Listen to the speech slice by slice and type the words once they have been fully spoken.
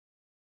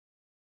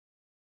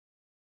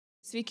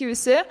Sveiki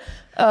visi.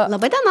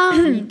 Labadiena.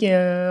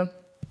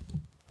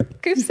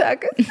 Kaip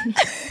sekasi?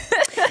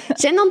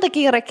 Šiandien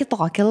tokia yra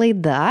kitokia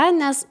laida,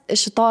 nes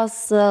šitos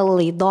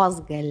laidos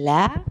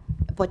gale,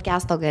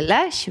 podcast'o gale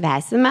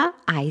švęsime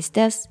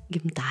Aistės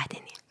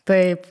gimtadienį.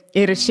 Taip,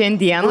 ir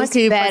šiandieną,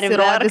 kai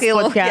pasirodys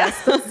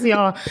podcastas,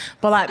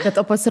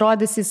 bet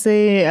pasirodys jisai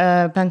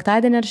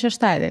penktadienį ar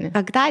šeštadienį?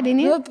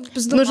 Penktadienį?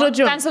 Nu,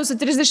 žodžiu. Ten sausio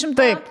 30.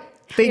 Taip.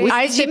 Tai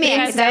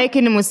aiškiai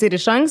sveikinimus ir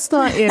iš anksto,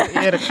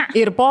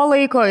 ir po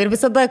laiko, ir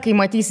visada, kai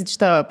matysit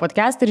šitą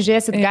podcastą ir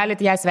žiūrėsit,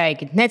 galite ją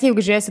sveikinti. Net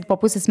jeigu žiūrėsit po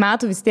pusės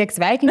metų, vis tiek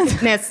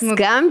sveikinkit, nes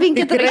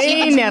skambinkit,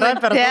 tikrai nėra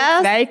per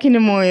daug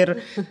sveikinimų ir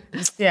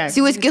vis tiek.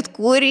 Siūskit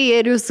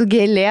kurjerių su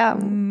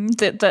gėlėm.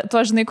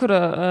 Tu žinai, kur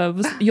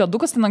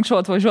juodukas ten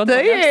anksčiau atvažiuodavo.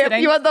 Taip,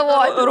 juodavo.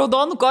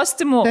 Raudonų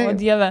kostiumų, o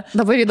dieve.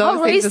 Dabar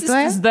įdomu, tai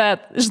egzistuoja.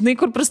 Žinai,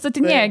 kur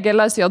pristatinėja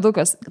gėlės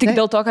juodukas. Tik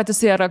dėl to, kad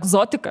jis yra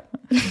egzotika.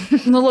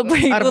 Nu,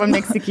 labai. Arba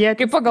meksikietis.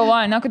 Kaip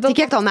pagalvoju, ne? Tai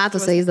kiek tau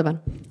metų sueis dabar?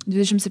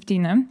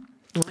 27.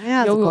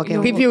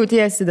 Kaip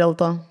jautiesi dėl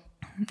to?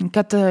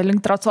 Kad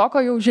link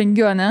tracoko jau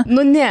žengiu, ne?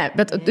 Nu ne,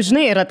 bet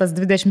žinai, yra tas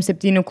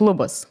 27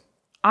 klubas.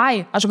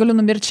 Ai, aš galiu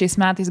numirti šiais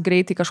metais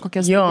greitai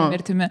kažkokias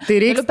mirtimi. Tai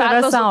reikia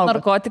tave saugoti.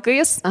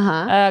 Narkotikais,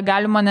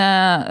 gali mane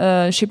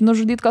šiaip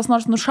nužudyti, kas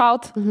nors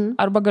nušaut,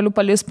 arba galiu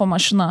palįsti po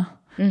mašiną.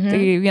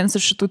 Tai vienas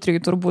iš šitų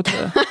trijų turbūt.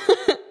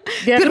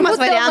 Pirmas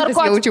variantas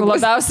jaučiu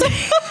labiausiai.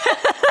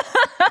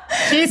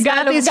 Šiais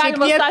metais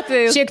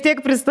šiek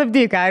tiek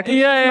pristabdyk.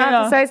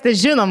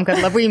 Mes žinom, kad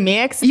labai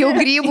mėgsti. Jau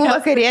grybų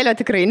vakarėlio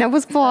tikrai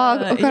nebus po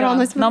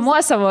koronos.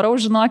 Namuose varau,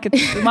 žinokit.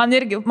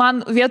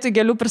 Man vietoj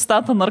gėlių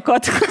pristato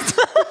narkotikus.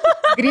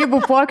 Grybų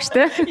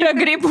puokštė.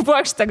 Grybų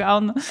puokštė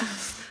gaunu.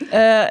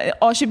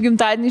 O šiaip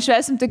gimtadienį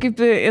švęsim, tai kaip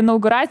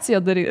inauguraciją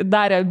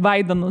darė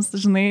Bidenas,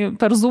 žinai,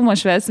 per Zoomą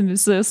švęsim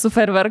visi su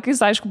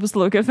ferverkais, aišku, bus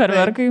laukia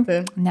ferverkai.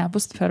 Ne,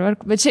 bus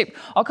ferverkai. Bet šiaip,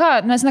 o ką,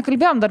 mes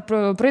nekalbėjom dar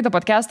praeitą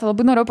podcastą,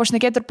 labai norėjau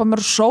pašnekėti ir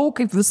pamiršau,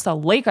 kaip visą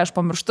laiką aš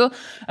pamirštu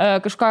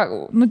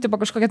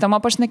kažkokią temą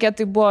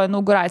pašnekėti, tai buvo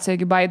inauguracija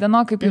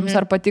Bideno, kaip jums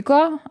ar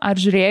patiko,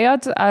 ar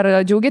žiūrėjot, ar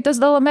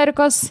džiaugiatės dėl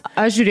Amerikos?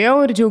 Aš žiūrėjau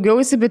ir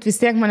džiaugiausi, bet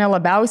vis tiek mane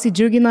labiausiai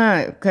džiugina,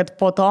 kad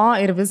po to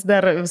ir vis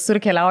dar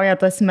visur keliauja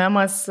tas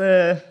memas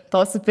to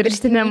su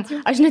pirštinėm.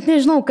 Aš net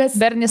nežinau, kas.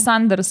 Bernie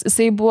Sanders,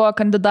 jisai buvo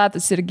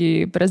kandidatas irgi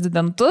į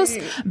prezidentus,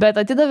 bet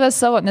atidavė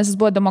savo, nes jis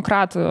buvo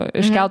demokratų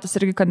iškeltas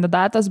irgi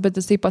kandidatas, bet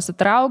jisai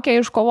pasitraukė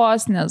iš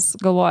kovos, nes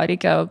galvoja,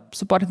 reikia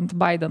suportinti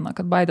Bideną,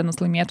 kad Bidenas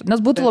laimėtų.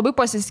 Nes būtų labai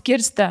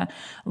pasiskirstę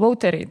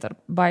voteriai tarp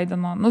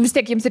Bideno. Nu vis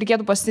tiek jiems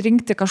reikėtų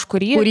pasirinkti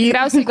kažkurį.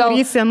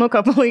 Kurį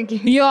senuką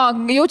palaikyti. Jo,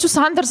 jaučiu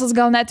Sandersas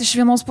gal net iš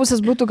vienos pusės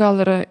būtų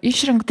gal ir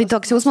išrinktas. Tai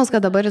toks jausmas,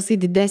 kad dabar jisai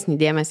didesnį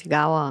dėmesį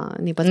gavo,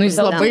 nei pats. Nu, jis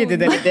labai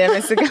didelį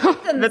dėmesį gavo.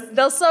 Bet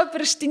dėl savo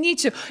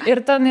pirštinyčių.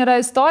 Ir ten yra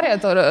istorija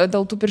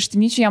dėl tų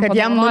pirštinyčių.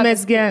 Jam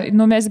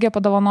numesgė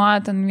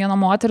padovanoja ten vieną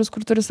moteris,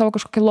 kur turi savo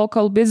kažkokį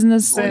local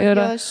business. Ir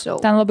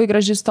ten labai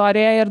graži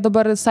istorija. Ir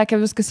dabar sakė,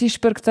 viskas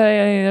išpirkta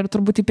ir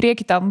turbūt į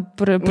priekį ten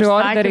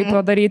preorderiai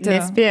padaryti.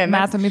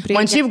 Metam į priekį.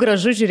 Man šiaip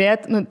gražu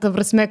žiūrėti, nu, ta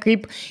prasme,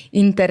 kaip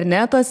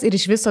internetas ir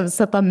iš viso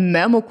visa ta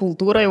memų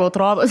kultūra jau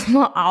atrodo,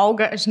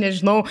 auga. Aš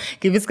nežinau,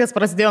 kai viskas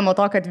prasidėjo nuo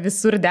to, kad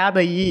visur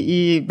deda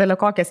į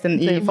belekokias ten,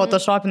 į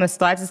photoshopino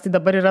situacijas, tai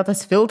dabar yra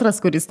tas filtras,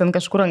 kuris ten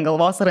kažkur ant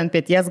galvos ar ant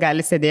pėties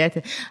gali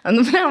sėdėti.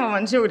 Nu,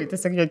 man žiauriai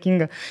tiesiog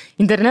juokinga.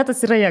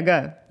 Internetas yra jėga.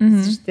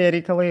 Šitie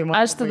reikalai.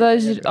 Aš tada,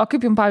 o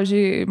kaip jums,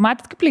 pavyzdžiui,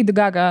 matėt, kaip Lady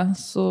Gaga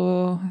su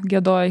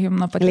giedoja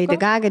himną patiko? Lady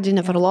Gaga,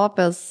 Jennifer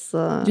Lopez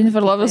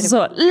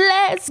su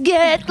Let's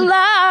Get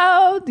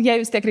Loud.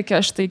 Jei vis tiek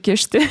reikėjo štai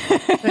kišti.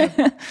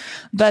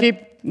 Bet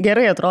šiaip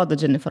gerai atrodo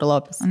Jennifer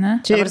Lopez.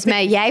 Čia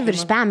prasme, jai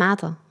virš 5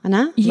 metų.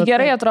 Ji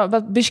gerai atrodo,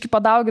 bet biški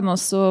padaugino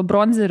su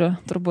bronzeriu,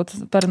 turbūt.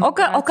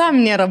 O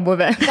kam nėra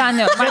buvę? Kam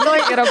nėra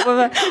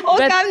buvę?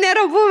 Kam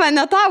nėra buvę,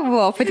 ne ta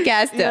buvo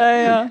podcast'e.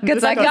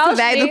 Kad sakė, gal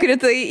veidų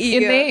kritai į...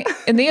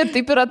 Jinai ir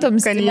taip yra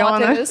tamsi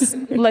moteris,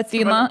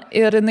 latina,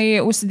 ir jinai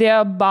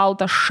užsidėjo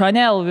baltą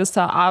Chanel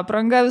visą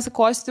aprangą, visą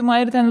kostiumą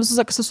ir ten visus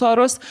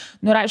aksesuarus.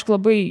 Nu ir aišku,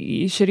 labai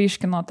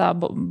išryškino tą,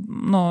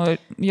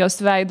 jos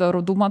veido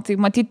rudumą,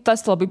 tai matyt,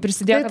 tas labai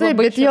prisidėjo. Taip,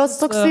 bet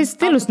jos toksai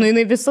stilius,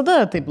 jinai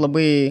visada taip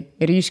labai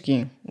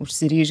ryškiai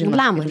užsiryžino.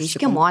 Blemba,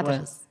 ryški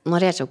moteris.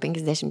 Norėčiau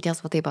 50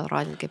 va taip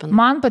atrodyti kaip...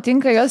 Man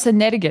patinka jos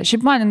energija.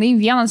 Šiaip man jinai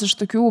vienas iš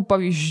tokių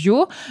pavyzdžių,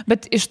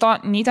 bet iš to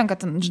neįten,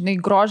 kad, žinai,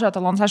 grožio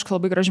etalons, aišku,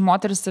 labai graži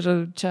moteris ir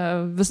čia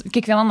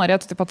kiekviena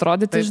norėtų taip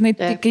atrodyti, žinai,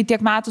 kai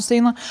tiek metų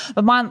eina.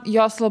 Bet man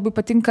jos labai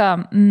patinka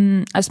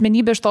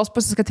asmenybė iš tos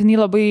pusės, kad jinai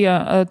labai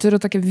turi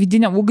tokią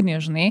vidinę ugnį,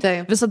 žinai.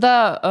 Visada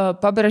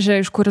pabrėžia,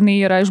 iš kur jinai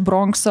yra, iš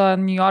Bronxo,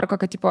 New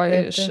Yorko, kad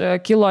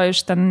kilo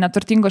iš ten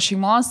neturtingos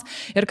šeimos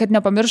ir kad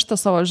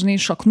nepamiršta savo, žinai,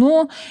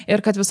 šaknų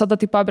ir kad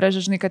visada tai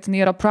pabrėžia, žinai, kad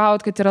jinai yra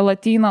proud, kad yra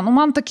latina. Nu,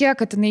 man tokie,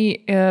 kad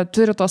jinai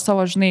turi tos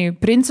savo, žinai,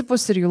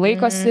 principus ir jų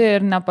laikosi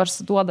ir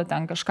neparsiduoda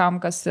ten kažkam,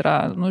 kas yra,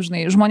 nu,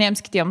 žinai,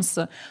 žmonėms kitiems.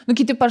 Nu,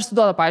 kiti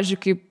parsiduoda, pavyzdžiui,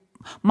 kaip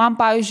man,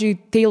 pavyzdžiui,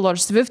 Taylor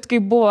Swift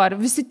kaip buvo, ar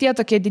visi tie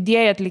tokie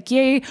didieji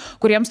atlikėjai,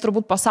 kuriems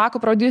turbūt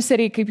pasako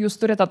produceriai, kaip jūs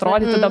turite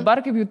atrodyti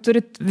dabar, kaip jūs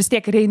turite vis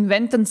tiek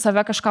reinventinti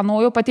save, kažką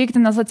naujo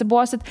pateikti, nes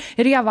atsibosit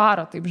ir jie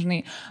varo, taip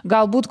žinai.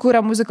 Galbūt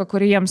kūrė muziką,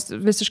 kuri jiems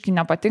visiškai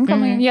nepatinka,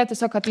 jie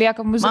tiesiog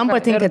atlieka muziką. Man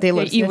patinka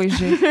Taylor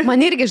Swift.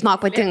 Man irgi,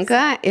 žinok,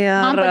 patinka.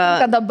 Man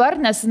patinka dabar,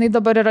 nes jinai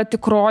dabar yra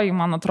tikroji,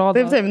 man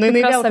atrodo. Taip, nu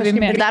jinai vėl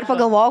savimi. Ir dar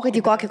pagalvojau, kad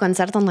į kokį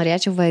koncertą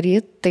norėčiau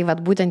varyti, tai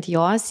vat būtent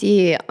jos į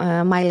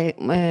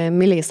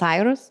Miley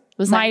Cyrus.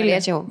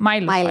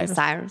 Miley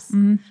Cyrus.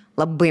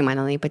 Labai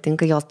man jinai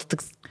patinka, jos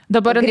toks.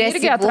 Dabar jinai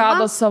irgi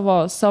atrado savo.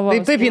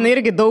 Taip, jinai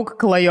irgi daug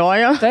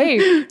klajojo.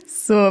 Taip.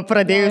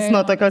 Pradėjus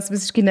nuo tokios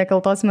visiškai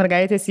nekaltos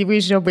mergaitės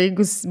įvaizdžio,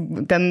 baigus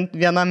ten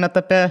vienam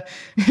etape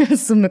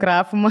su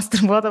mikrofu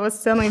masturbuodavo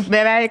scenai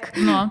beveik.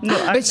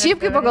 Bet šiaip,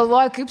 kai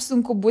pagalvoju, kaip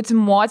sunku būti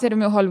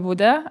moterimi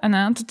Holivude,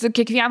 tu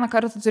kiekvieną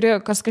kartą turi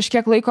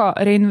kažkiek laiko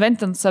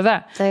reinventinti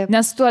save. Taip.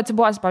 Nes tu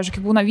atsibuosi, pavyzdžiui,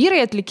 kai būna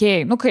vyrai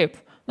atlikėjai,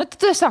 kaip? Tu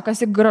tiesiog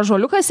esi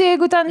gražuoliukas,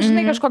 jeigu ten,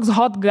 žinai, kažkoks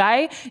hot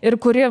guy ir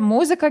kuri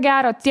muzika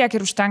gera, tiek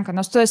ir užtenka,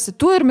 nes tu esi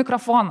tu ir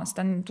mikrofonas,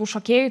 ten tų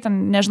šokėjų, ten,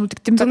 nežinau,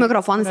 tik tu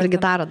mikrofonas ir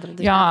gitara dar.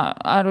 Jo,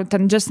 ar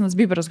ten Justinas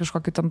Bieberis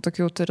kažkokį tam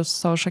tokių turi su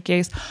savo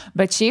šokėjais,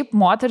 bet šiaip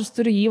moteris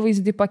turi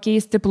įvaizdį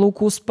pakeisti,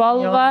 plaukų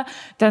spalvą,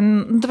 ten,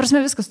 tu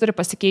prasme, viskas turi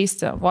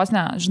pasikeisti, vos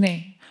ne, žinai.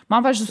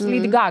 Man, pažiūrėjau, su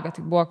Lady Gaga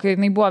tai buvo, kai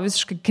jinai buvo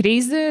visiškai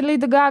crazy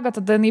Lady Gaga,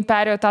 tada jinai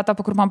perėjo tą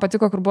etapą, kur man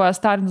patiko, kur buvo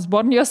Star is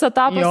Born jos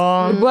etapas,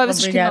 ir buvo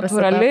visiškai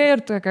natūrali,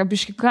 ir tokia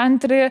biški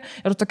country,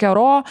 ir tokia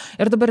raw,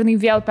 ir dabar jinai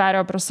vėl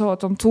perėjo prie savo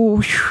tų,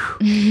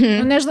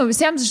 nežinau,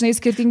 visiems, žinai,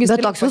 skirtingi.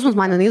 Bet toks jausmas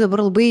man jinai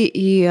dabar labai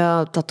į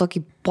tą tokį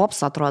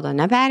popsą atrodo,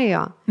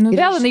 neperėjo.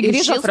 Vėl jinai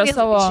grįžo prie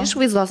savo. Iš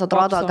išvaizdos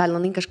atrodo, gal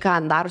jinai kažką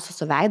darusi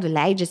su veidu,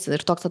 leidžiasi,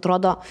 ir toks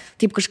atrodo,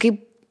 taip kažkaip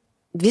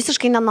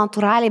visiškai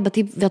nenatūraliai, bet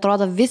taip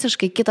atrodo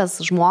visiškai kitas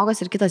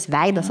žmogus ir kitas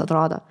veidas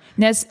atrodo.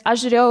 Nes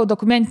aš žiūrėjau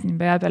dokumentinį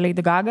beje apie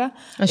Lady Gaga.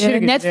 Aš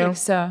irgi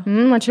Netflix'e.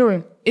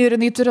 Mačiau. Ir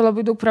jinai turi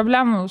labai daug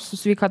problemų su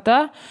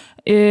sveikata.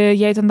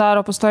 Jei ten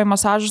daro pastoji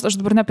masažus, aš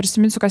dabar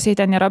neprisiminsiu, kas jai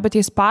ten yra, bet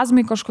jai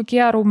spazmai kažkokie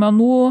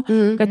raumenų,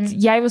 kad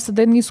jai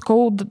visada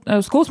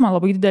skausmą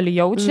labai didelį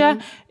jaučia.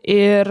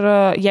 Ir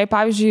jai,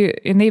 pavyzdžiui,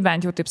 jinai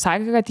bent jau taip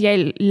sakė, kad jai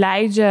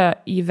leidžia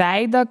į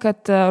veidą,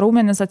 kad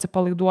raumenis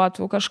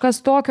atsipalaiduotų, kažkas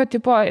tokio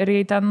tipo, ir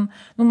jai ten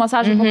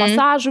masažai po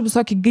masažų,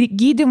 visokie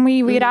gydymai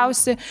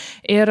įvairiausi.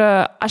 Ir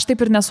aš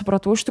taip ir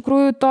nesupratau iš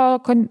tikrųjų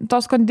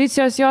tos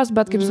kondicijos jos,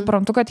 bet kaip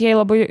suprantu, kad jai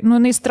labai,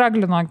 jinai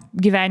straglino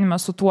gyvenime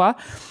su tuo.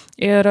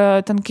 Ir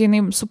ten, kai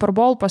jinai Super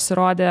Bowl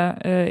pasirodė,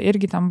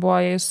 irgi ten buvo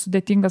jai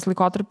sudėtingas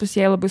laikotarpis,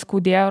 jai labai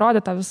skaudėjo,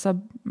 rodė tą visą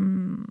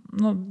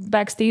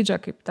backstage,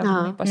 kaip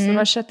ten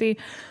pasiruošė. Tai,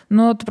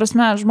 tu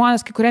prasme,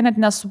 žmonės, kai kurie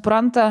net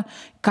nesupranta,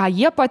 ką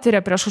jie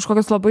patiria prieš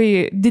kažkokius labai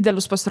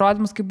didelius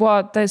pasirodymus, kaip buvo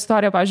ta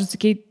istorija, pavyzdžiui,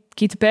 su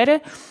Katy Perry.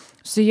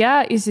 Su ją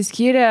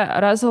įsiskyrė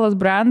Russellas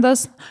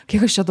Brandas,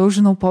 kiek aš čia daug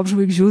žinau pop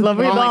žvaigždžių,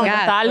 labai daug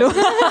detalių.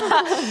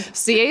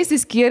 Su jais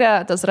įsiskyrė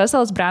tas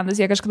Russellas Brandas,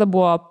 jie kažkada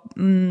buvo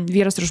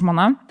vyras ir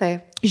žmona.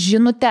 Taip.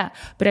 Žinute,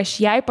 prieš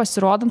jai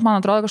pasirodant,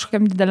 man atrodo,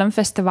 kažkokiam dideliam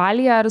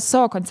festivalyje ar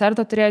savo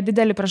koncertą turėjo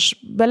didelį prieš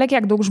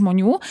belekiek daug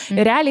žmonių.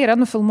 Ir realiai yra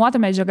nufilmuota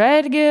medžiaga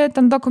irgi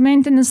ten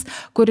dokumentinis,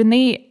 kur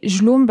jinai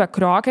žliumbė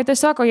kriokia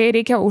tiesiog, o jai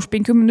reikia už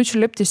 5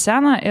 minučių lipti į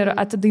sceną ir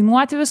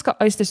atidainuoti viską,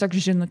 o jis tiesiog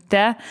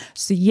žinute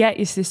su jie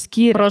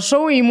įsiskyrė.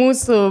 Prašau į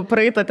mūsų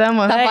praeitą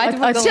temą.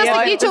 Aš čia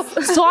sakyčiau,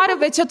 sorry,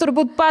 bet čia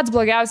turbūt pats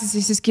blogiausias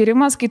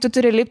įsiskyrimas, kai tu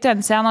turi lipti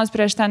ant scenos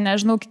prieš ten,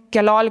 nežinau,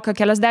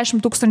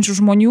 keliasdešimt tūkstančių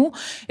žmonių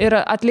ir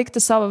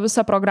atlikti savo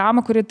visą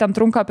programą, kuri ten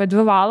trunka apie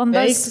 2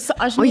 valandas.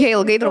 O jie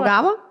ilgai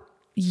draugavo?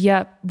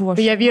 Jie buvo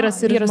Jie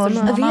vyras ir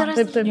žmona. Vyras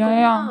ir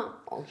žmona.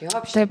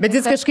 Taip, bet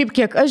jis kažkaip,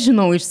 kiek aš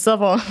žinau iš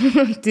savo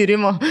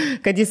tyrimo,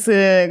 kad jis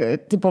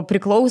tipo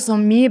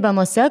priklausomybę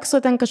nuo sekso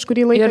ten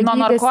kažkurį laiką ir nuo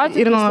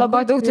narkotikų. Ir nuo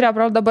labai daug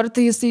turėjo, dabar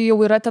tai jis jau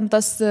yra ten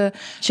tas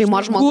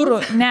šeimos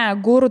žmogus.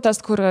 Guru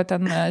tas, kur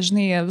ten,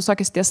 žinai,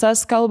 visokias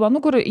tiesas kalba,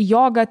 kur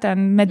joga,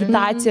 ten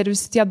meditacija ir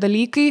visi tie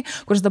dalykai,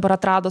 kuris dabar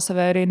atrado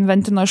save ir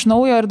inventino iš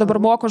naujo ir dabar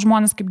moko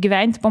žmonės kaip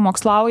gyventi,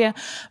 pamokslauja,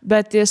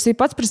 bet jisai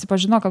pats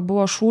prisipažino, kad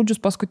buvo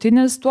šūdžius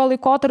paskutinis tuo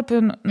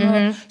laikotarpiu.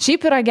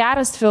 Šiaip yra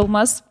geras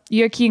filmas,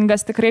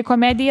 juokingas, tikrai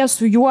komedija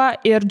su juo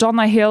ir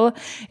Jonah Hill.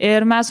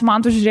 Ir mes su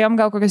Mantu žiūrėjom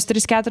gal kokius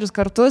 3-4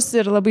 kartus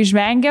ir labai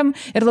žvengiam.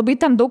 Ir labai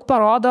ten daug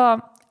parodo,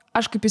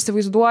 aš kaip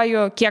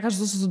įsivaizduoju, kiek aš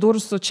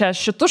susidūrsiu čia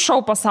šitų šou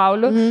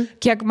pasauliu,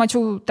 kiek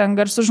mačiau ten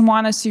garsus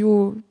žmonės jų,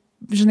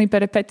 žinai,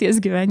 peripetijas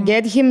gyvenime.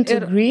 Get him to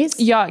Greece?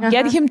 Jo,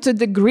 Get him to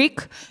the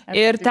Greek.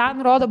 Ir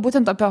ten rodo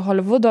būtent apie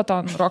Hollywoodo, to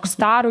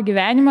rockstarų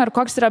gyvenimą ir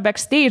koks yra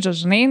backstage,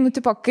 žinai,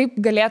 tipo, kaip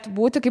galėtų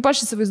būti, kaip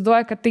aš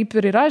įsivaizduoju, kad taip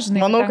ir yra, žinai.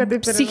 Manau, kad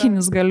taip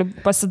psichinis gali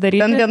pasidaryti.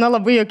 Ten viena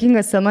labai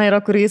juokinga scena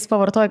yra, kur jis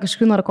pavartoja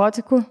kažkokių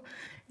narkotikų.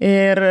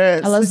 Ir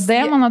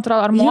LSD, man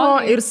atrodo, ar molį.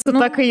 Jo, ir su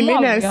ta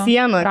kailinė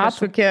siena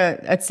kažkokia,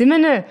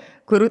 atsimeni,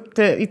 kur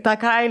į tą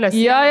kailę.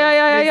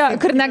 Jo,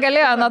 kur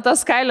negalėjo nuo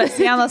tos kailės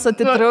sienos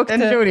atitrūkti.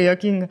 Ten žiauriai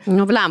jokinga.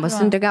 Nu, blembas,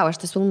 intrigavo, aš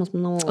tas filmas,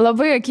 manau.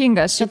 Labai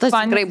jokingas. Šitas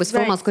tikrai bus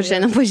filmas, kur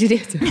šiandien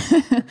pažiūrėti.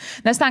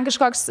 Nes ten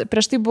kažkoks,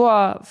 prieš tai buvo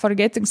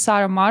Forgetting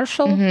Sarah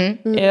Marshall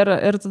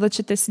ir tada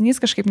čia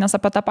tęsinys kažkaip, nes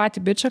apie tą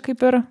patį bičią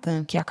kaip ir,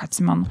 kiek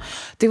atsimenu.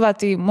 Tai va,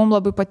 tai mums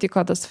labai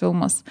patiko tas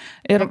filmas.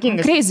 Ir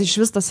crazy iš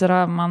vis tas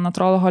yra, man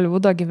atrodo,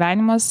 Hollywoodo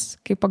gyvenimas,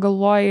 kai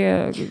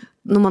pagalvoji.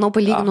 Nu, manau,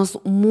 palyginus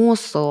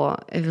mūsų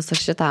visą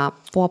šitą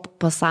pop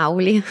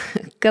pasaulį,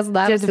 kas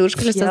darosi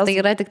užkulisas, tai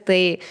yra tik tai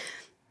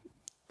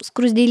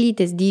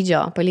skrusdėlytės dydžio,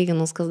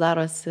 palyginus, kas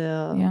darosi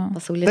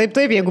pasaulyje.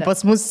 Taip, jeigu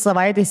pas mus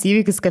savaitės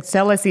įvykis, kad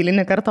Selas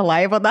eilinį kartą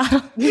laivą daro.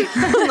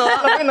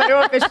 Labai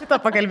norėjau apie šitą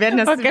pakalbėti,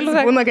 nes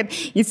būna, kad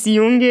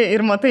įsijungi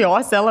ir matai,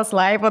 Selas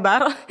laivą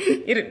daro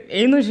ir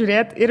einu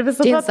žiūrėti ir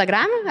visą tai.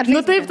 Instagram'e?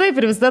 Nu taip,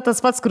 ir visada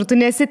tas pats, kur tu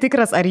nesi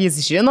tikras, ar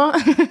jis žino,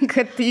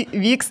 kad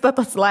vyksta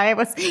tas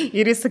laivas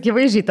ir jis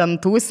akivaizdžiai ten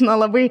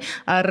tūsina labai,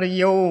 ar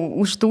jau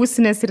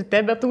užtūsinės ir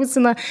tebe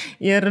tūsina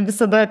ir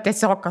visada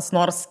tiesiog kas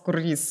nors,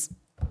 kur jis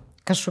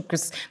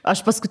kažkokius,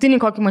 aš paskutinį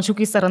kokį mačiau,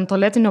 kai jis ar ant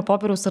tualetinio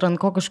popieriaus, ar ant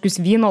kažkokius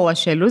vyno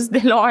lašelius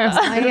dėliojas.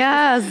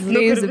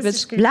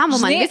 Blemo,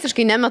 man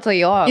visiškai nemeto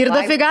jo. Ir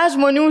dafiga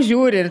žmonių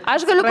žiūri.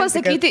 Aš galiu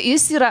pasakyti,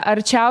 jis yra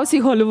arčiausiai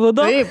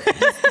Hollywoodo. Taip,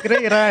 jis tikrai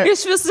yra.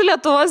 Iš visų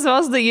Lietuvos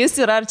viezdų jis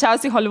yra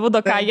arčiausiai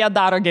Hollywoodo, ką jie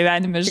daro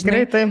gyvenime,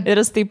 žinai.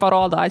 Ir jis tai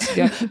parodo,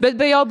 ačiū. Bet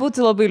be jo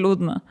būtų labai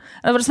liūdna.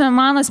 Dabar,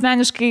 man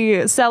asmeniškai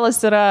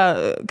Selas yra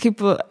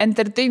kaip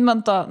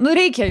entertainmento, nu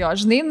reikia jo,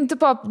 žinai, nu,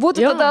 tipo,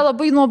 būtų tada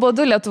labai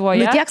nuobodu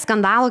Lietuvoje. Nu, tiek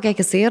skandalų, kiek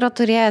jisai yra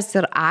turėjęs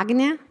ir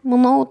Agnė,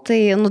 manau, tai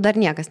dar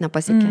niekas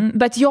nepasiekė.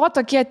 Bet jo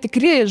tokie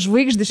tikri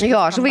žvaigždiški.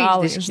 Jo,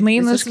 žvaigždiški. Žinai,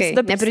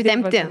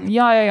 nepritempti.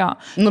 Jo.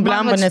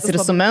 Nublemba, nes ir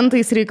su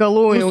mentais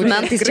reikalų. Su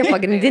mentais čia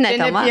pagrindinė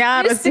tema.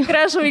 Jis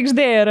tikrai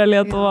žvaigždė yra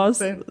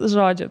Lietuvos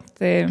žodžiu.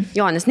 Tai...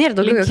 Jo, nes nėra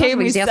daugiau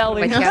žvaigždės.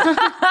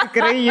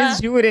 Tikrai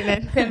jis žiūri,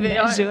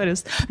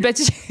 žiūris. Bet,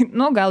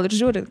 nu, gal ir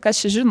žiūri, kas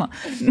čia žino,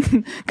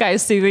 ką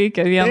jisai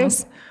veikia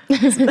vienas.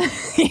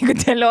 Jeigu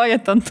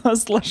dėliojat ant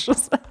tos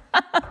lašus.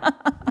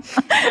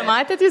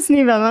 Matėt jūs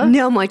nei vieną?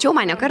 Nemačiau,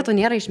 mane kartų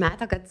nėra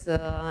išmetę, kad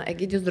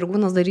Egidijus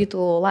Dragūnas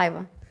darytų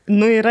laivą.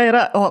 Nu,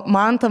 yra. O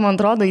man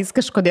atrodo, jis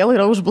kažkodėl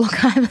yra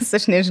užblokavęs,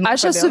 aš nežinau.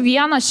 Aš esu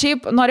viena,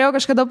 šiaip norėjau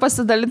kažkada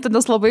pasidalinti,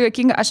 nes labai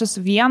juokinga, aš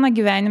esu viena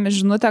gyvenime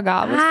žinutę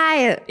gavus.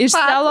 Iš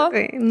Selo.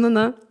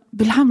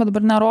 Bliam,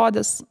 dabar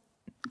nerodys.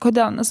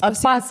 Kodėl? Nes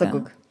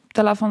pasakok.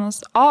 Telefonas.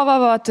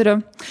 Turiu.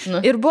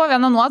 Ir buvo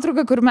viena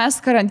nuotrauka, kur mes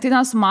karantiną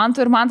su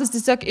Mantu ir Mantas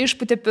tiesiog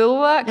išputė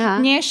pilvą,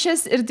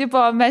 nešės ir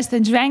tipo, mes ten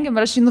žvengiam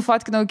ir aš jį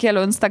nufotkinau,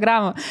 kėliau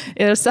Instagramą.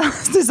 Ir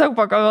Selas tiesiog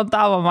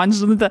pakomentavo man,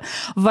 žinote,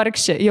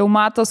 vargšė, jau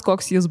matos,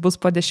 koks jis bus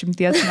po 10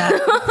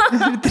 metų.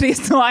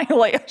 3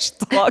 vailai, aš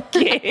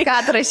tokiai. Ką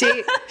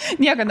atrašiai?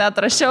 Nieko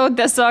neatrašiau,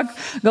 tiesiog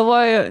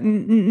galvoju,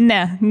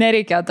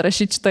 nereikia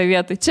atrašyti šitoj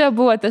vietoj. Čia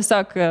buvo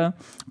tiesiog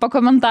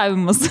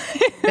pakomentavimus.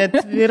 Bet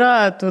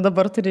yra, tu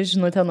dabar turi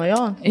žinutę nuo jo.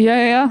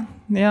 Jo.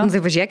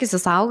 Tai važiuok, jis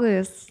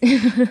saugojus.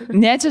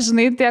 Ne, čia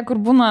žinai, tie, kur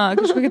būna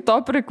kažkokie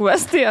top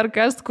requestai ar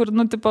kas, kur,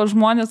 nu, tipo,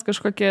 žmonės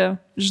kažkokie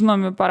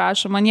žinomi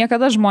parašo. Man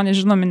niekada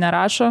žmonės žinomi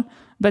nerašo,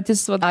 bet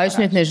jis... Aš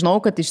net nežinau,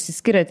 kad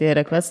išsiskiria tie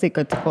requestai,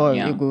 kad,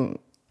 jeigu...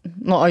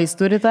 Nu, o jis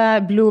turi tą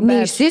blue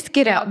badge.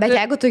 Neišsiskiria, bet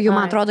jeigu tu jų,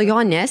 man atrodo, jo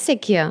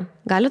nesieki,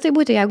 gali tai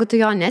būti, jeigu tu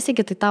jo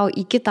nesieki, tai tau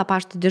į kitą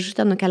pašto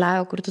dėžutę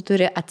nukeliauja, kur tu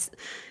turi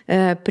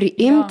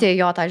priimti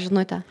jo tą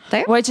žinutę.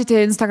 Taip? O čia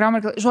tie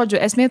Instagram, žodžiu,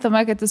 esmė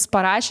tame, kad jis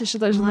parašė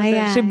šitą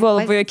žinutę. Šiaip buvo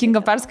labai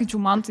juokinga,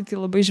 perskaičiau man, tai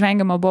labai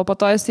žvengiama buvo. Po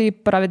to jisai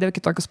pravedė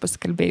kitokius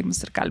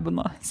pasikalbėjimus ir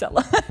kalbino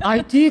Selą.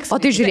 O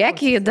tai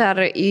žiūrėk,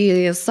 dar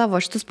į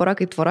savo šitus porą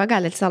kaip tvora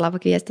gali Selą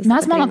pakviesti.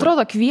 Mes, man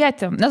atrodo,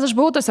 kvietėm, nes aš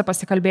buvau tose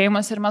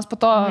pasikalbėjimuose ir mes po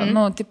to,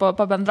 nu, tipo,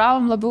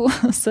 pabendravom labiau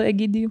su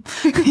Egidiju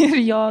ir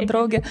jo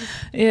draugė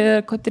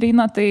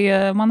Kotryna, tai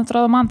man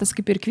atrodo, man tas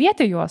kaip ir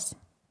kvietė juos.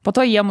 Po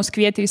to jie mus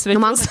kvietė į svečius.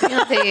 Nu, man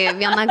Kotryna tai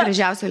viena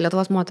gražiausių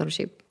Lietuvos moterų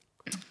šiaip.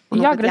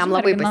 Manau, jo, jam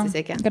labai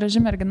pasisekė.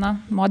 Graži mergina,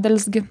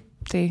 modelsgi.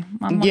 Tai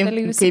man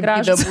modeliai visi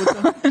gražus.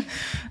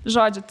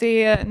 Žodžiu, tai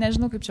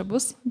nežinau, kaip čia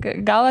bus.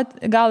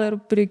 Gal ir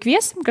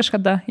prikviesim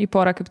kažkada į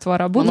porą kaip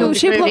tvora. Būtų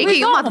šiaip labai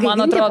įdomu,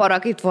 man atrodo. Porą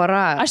kaip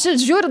tvora. Aš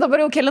žiūriu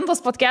dabar jau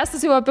kelintas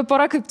podcastas jau apie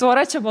porą kaip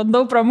tvora, čia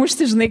bandau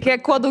pramušti, žinai,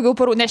 kuo daugiau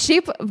porų. Nes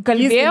šiaip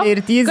kalbėjau,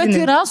 kad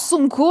yra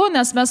sunku,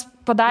 nes mes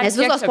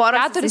padarėme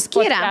 4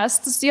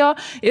 podcastus jo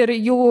ir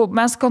jau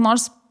mes ko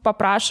nors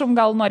paprašom,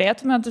 gal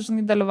norėtumėt,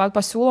 žinai, dalyvauti,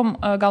 pasiūlom,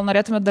 gal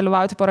norėtumėt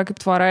dalyvauti porą kaip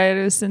tvora ir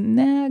visi,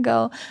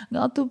 gal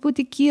tu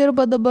būti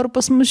kirba dabar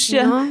pas mus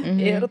čia.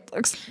 Ir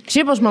toks...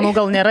 Šiaip aš manau,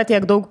 gal nėra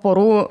tiek daug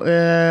porų,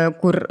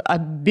 kur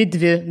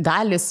abidvi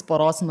dalis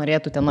poros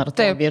norėtų ten ar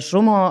to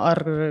viešumo,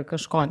 ar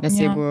kažko, nes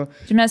jeigu...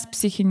 Mes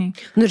psichiniai.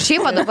 Nu ir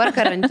šiaip dabar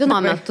karantino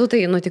metu,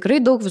 tai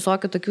tikrai daug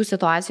visokių tokių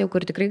situacijų,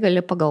 kur tikrai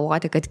gali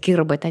pagalvoti, kad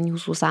kirba ten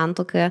jūsų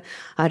santuoka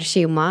ar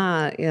šeima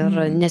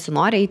ir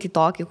nesinori eiti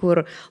tokį,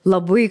 kur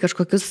labai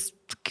kažkokius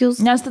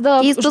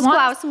keistus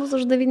klausimus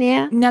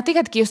uždavinėja. Ne tai,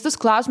 kad keistus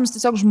klausimus,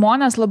 tiesiog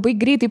žmonės labai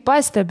greitai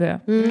pastebi,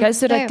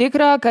 kas yra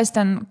tikra, kas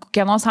ten,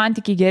 kieno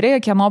santykiai geri,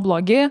 kieno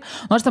blogi.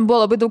 Nors ten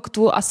buvo labai daug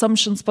tų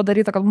assumptions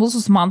padaryta, kad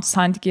mūsų su Mantu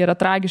santykiai yra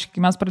tragiški,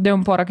 kai mes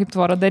pradėjom porą kaip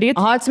tvorą daryti.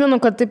 Atsimenu,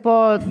 kad tipo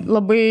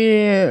labai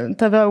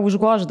tave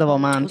užgoždavo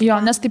man. Jo,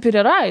 nes taip ir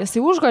yra,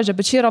 jisai užgožia,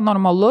 bet čia yra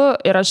normalu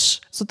ir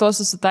aš su tuo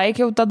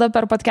susitaikiau tada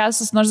per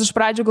podcastus, nors iš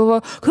pradžių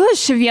galvoju, kad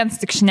aš viens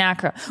tik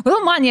šneka,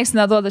 kodėl man nieks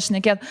neduoda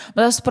šnekėti,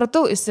 bet aš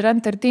supratau, jis yra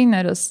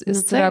entertaineris,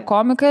 jis yra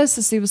komikas,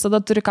 jisai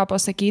visada turi ką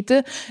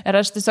pasakyti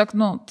ir aš tiesiog,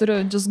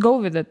 turiu just go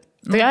with it.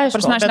 Tai aišku,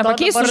 aš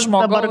nepakeisiu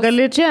žmogaus. Dabar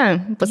gali čia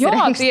pasireikšti.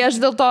 Jo, tai aš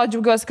dėl to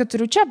džiaugiuosi, kad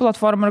turiu čia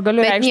platformą ir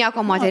galiu reikšti. Bet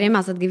nieko, moteriai,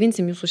 mes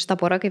atgyvinsim jūsų šitą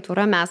porą kaip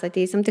tvora, mes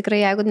ateisim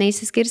tikrai, jeigu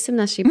neįsiskirsim,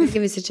 nes šiaip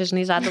irgi visi čia,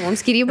 žinai, žada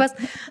mums skyrybas,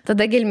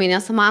 tada Gelminė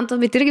su Mantu,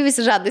 bet irgi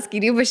visi žada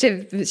skyrybas,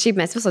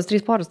 šiaip mes visos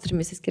 3 poros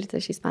turime įsiskirti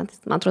šiais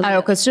metais. Man atrodo. Ai,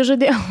 o kas čia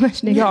žadėjo?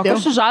 Aš negirdėjau.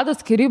 Kas čia žada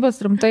skyrybas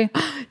rimtai?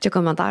 Čia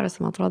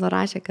komentaruose, man atrodo,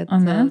 rašė, kad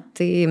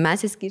tai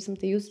mes įskirsim,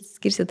 tai jūs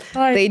įskirsit.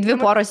 Tai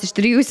 2 poros iš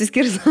 3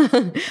 įskirs.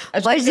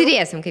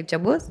 Pažiūrėsim, kaip čia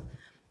bus.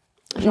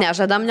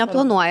 Nežadam,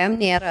 neplanuojam,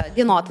 nėra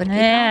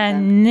dienotvarkė.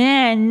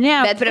 Ne.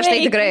 Bet prieš tai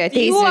tikrai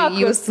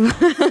ateisiu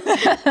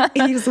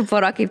jūsų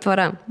pora kaip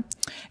tvora.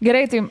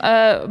 Gerai, tai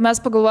mes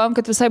pagalvojom,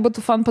 kad visai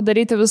būtų fan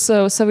padaryti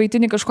visą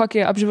savaitinį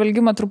kažkokį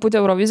apžvelgimą truputį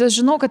Eurovizijos.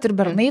 Žinau, kad ir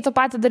bernai tą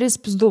patį darys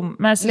pizdum.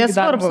 Mes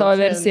darom savo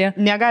versiją.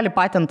 Negali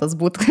patentas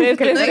būti.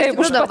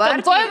 Taip,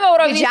 užpatentuojame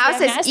Euroviziją.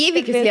 Didžiausias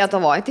įvykis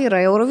Lietuvoje tai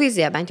yra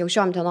Eurovizija, bent jau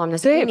šiom dienom,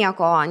 nes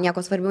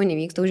nieko svarbiau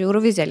nevyksta už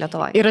Euroviziją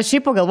Lietuvoje. Ir aš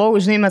šiaip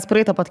pagalvojau, žinai, mes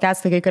praeitą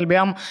podcastą, kai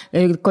kalbėjom,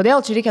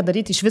 kodėl čia reikia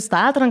daryti iš vis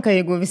tą atranką,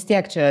 jeigu vis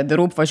tiek čia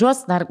Rūp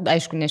važiuos, dar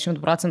aišku, ne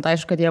 100%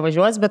 aišku, kad jie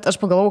važiuos, bet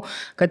aš pagalvojau,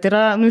 kad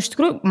yra, iš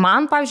tikrųjų,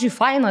 man, pavyzdžiui,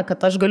 faina,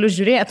 kad aš galiu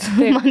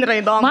žiūrėti. Man yra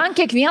įdomu. Man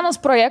kiekvienas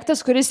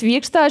projektas, kuris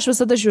vyksta, aš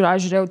visada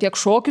žiūrėjau tiek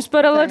šokius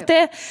per LRT,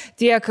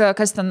 tiek,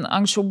 kas ten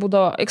anksčiau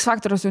būdavo, X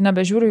Factorius jau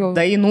nebežiūriu. Jau.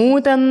 Dainų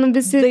ten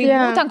visi.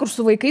 Dainų ten, kur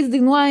su vaikais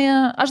dainuoja.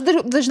 Aš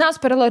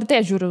dažniausiai per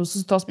LRT žiūriu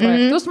visus tos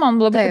projektus, man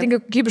labai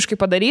patinka kokybiškai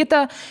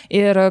padaryta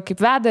ir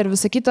kaip veda ir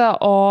visa kita,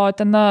 o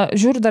ten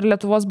žiūriu dar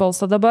Lietuvos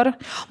balsą dabar.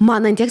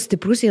 Man ant tiek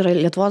stiprus yra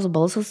Lietuvos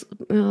balsas,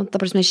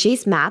 ta prasme,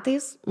 šiais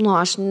metais,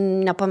 aš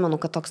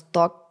nepamenu, kad toks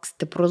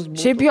stiprus buvo.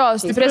 Šiaip jo,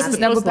 stipresnis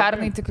negu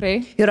pernai tikrai.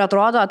 Ir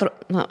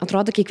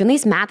atrodo,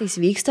 kiekvienais metais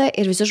vyksta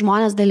ir visi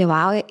žmonės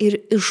dalyvauja ir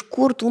iš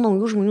kur tų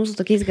naujų žmonių su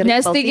tokiais gerais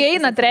balsais. Nes taigi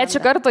eina 3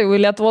 kartą jau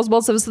į Lietuvos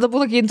balsą, visada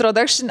būna kai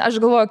introduction,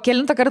 aš galvoju,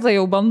 kelintą kartą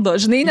jau bando,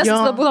 žinai, nes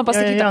visada būna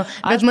pasakyta.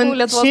 Bet man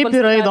šiaip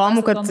yra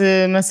įdomu, kad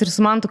mes ir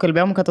su Mantu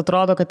kalbėjom, kad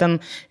atrodo, kad ten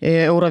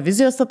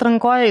Eurovizijos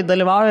atrankoje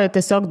dalyvauja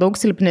tiesiog daug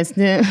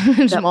silpnesni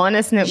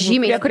žmonės,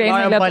 žymiai, kurie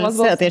eina Lietuvos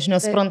balsą. Tai aš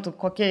nesuprantu,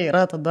 kokie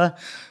yra tada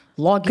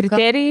logika.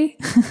 Kriterijai.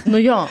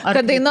 Jo,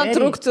 kad daina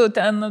truktų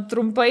ten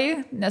trumpai,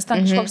 nes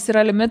ten kažkoks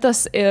yra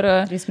limitas ir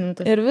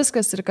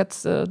viskas, ir kad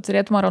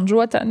turėtum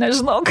aranžuoti,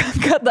 nežinau,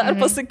 ką dar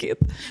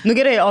pasakyti.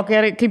 Gerai, o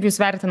kaip jūs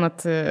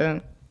vertinat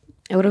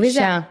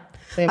Euroviziją?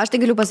 Aš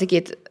tai galiu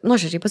pasakyti,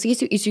 nuoširdžiai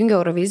pasakysiu,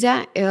 įsijungiau Euroviziją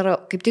ir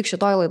kaip tik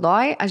šitoj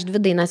laidoj aš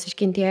 2 dainas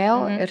iškentėjau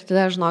ir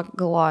tada, žinok,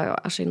 galvoju,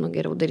 aš einu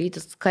geriau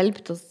daryti,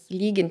 skalbtis,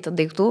 lyginti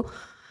daiktų.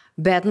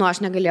 Bet, aš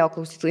negalėjau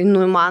klausyti.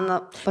 Man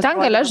ten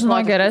galia,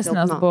 žinau,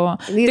 geresnės buvo.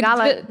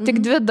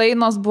 Tik 2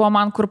 dainos buvo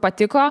man, kur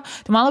patiko.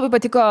 Tai man labai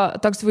patiko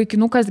toks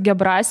vaikinukas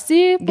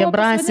Gebrasi,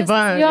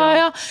 va.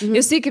 Jo.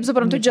 Jisai, kaip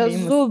suprantu,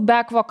 džiazu,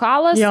 back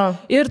vokalas.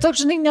 Ir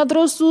toks, žinai,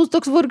 nedrasus,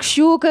 toks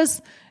vargšiukas.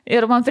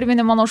 Ir man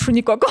priminė mano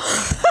šunį Koko.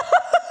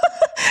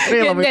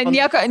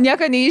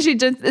 Nieko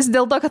neįžeidžiantis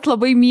dėl to, kad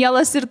labai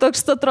mielas ir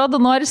toks atrodo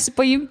norisi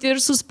paimti ir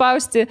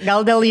suspausti.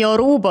 Gal dėl jo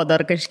rūbo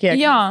dar kažkiek.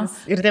 Jo.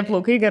 Ir tie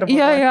plaukai garbavoti.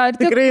 Jo, ir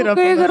tie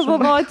plaukai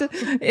garbavoti.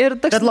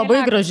 Bet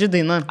labai graži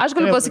daina. Aš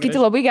galiu pasakyti,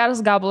 labai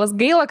geras gabalas.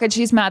 Gaila, kad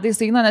šiais metais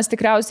eina, nes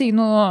tikriausiai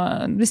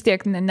vis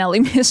tiek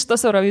nelaimės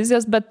šitos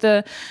Eurovizijos, bet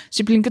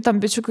šiaip linkiu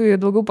tam bičiukui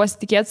daugiau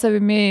pasitikėti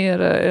savimi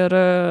ir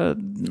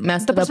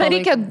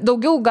reikia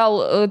daugiau gal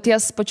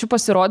ties pačiu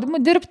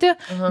pasirodymu dirbti,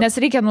 nes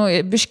reikia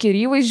biškį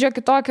ir įvaizdžio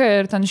kitokio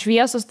ir ten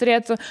šviesos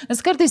turėtų,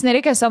 nes kartais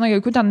nereikia senoje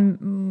jokių ten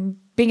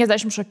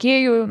 50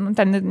 šokėjų,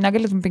 ten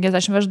negalėtum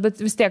 50 vežti,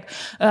 bet vis tiek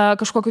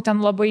kažkokių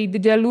ten labai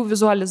didelių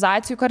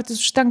vizualizacijų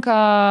kartais užtenka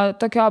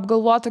tokio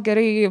apgalvoto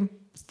gerai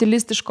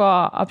stilistiško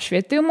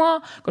apšvietimo,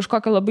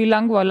 kažkokio labai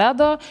lengvo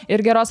ledo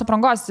ir geros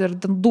aprangos ir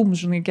dūm,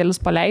 žinai, kelis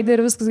paleidai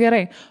ir viskas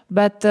gerai.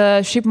 Bet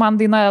šiaip man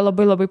daina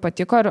labai labai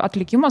patiko ir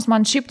atlikimas,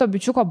 man šiaip to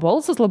bičiuko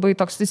balsas labai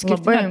toks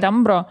išskirtinio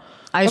tembro.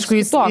 Aišku,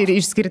 jis ir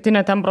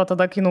išskirtinio tembro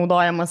tada, kai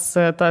naudojamas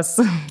tas,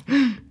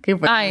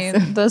 kaip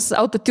vadinasi? Tas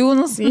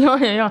autotunas.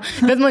 Jo.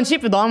 Bet man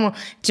šiaip įdomu,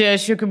 čia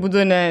aš jokių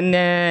būdų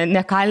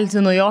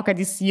nekaltinu jo, kad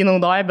jis jį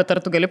naudoja, bet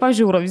ar tu gali,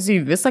 pavyzdžiui,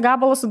 Eurovizijai visą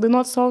gabalą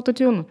sudainuoti su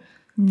autotunu?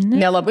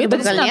 Nelabai,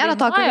 bet gal nėra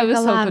tokio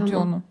visą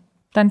autotunu.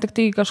 Ten tik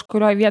tai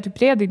kažkurioje vietoje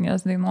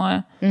priedainės dainuoja.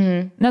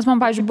 Nes man,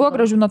 pavyzdžiui, buvo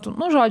gražių natų,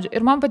 žodžiu,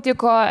 ir man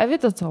patiko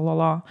Evita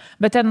Cololo,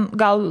 bet ten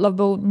gal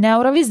labiau ne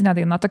Eurovizinė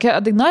daina. Tokia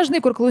daina,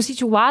 žinai, kur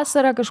klausyčiau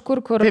vasarą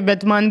kažkur, kur... Taip,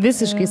 bet man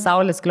visiškai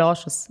saulės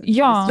kliošas.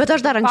 Jo. Bet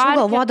aš dar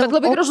anksčiau galvodavau... Bet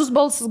labai gražus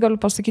balsas,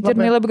 galiu pasakyti, ir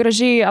jinai labai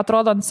gražiai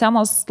atrodo ant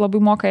scenos, labai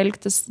moka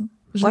elgtis.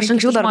 O aš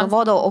anksčiau dar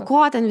galvodavau, o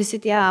ko ten visi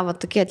tie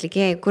tokie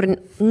atlikėjai, kur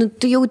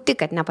tu jauti,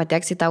 kad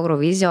nepateks į tą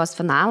Eurovizijos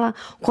finalą,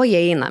 ko jie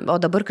eina. O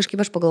dabar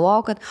kažkaip aš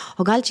pagalvojau, kad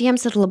o gal čia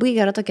jiems ir labai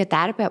gera tokia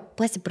terpė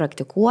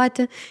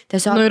pasipraktikuoti,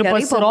 tiesiog ir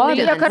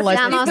pasirodyti,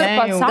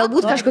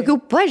 galbūt kažkokių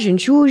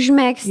pažinčių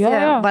užmegzti,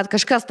 bet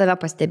kažkas tave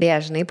pastebėjo,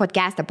 žinai,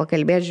 podcast'e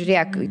pakalbėti,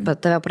 žiūrėk,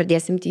 bet tave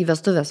pradėsim į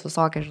vestuvės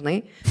visokią, žinai.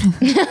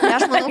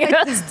 Aš manau,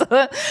 kad...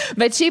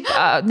 Bet šiaip,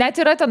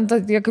 net yra ten,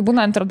 kai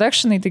būna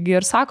introductionai, taigi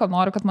ir sako,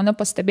 noriu, kad mane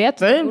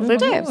pastebėtų.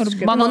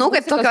 Manau,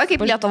 kad tokio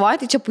kaip Lietuvoje,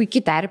 tai čia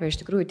puikiai terpė iš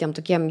tikrųjų tiem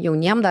tokiem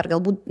jauniem, dar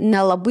galbūt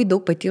nelabai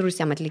daug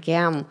patyrusiem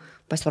atlikėjam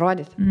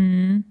pasirodyti.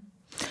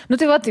 Nu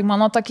tai va, tai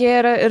mano tokie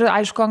ir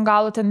aišku, ant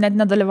galo ten net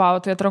nedalyvavo,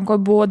 tai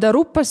atrankoje buvo The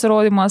Roop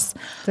pasirodymas.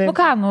 Taip. Nu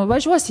ką,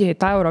 važiuosi į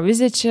tą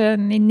Euroviziją, čia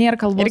nėra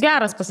kalbos. Ir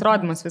geras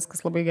pasirodymas,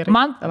 viskas labai gerai.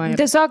 Man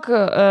tiesiog,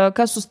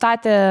 kas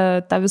sustatė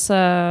tą visą,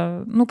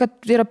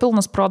 kad yra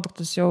pilnas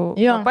produktus jau.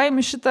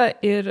 Paimi šitą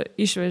ir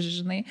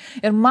išveži, žinai.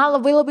 Ir man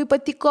labai labai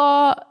patiko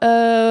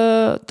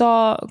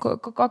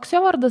koks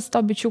jo vardas to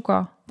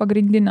bičiuko?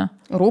 Pagrindinė.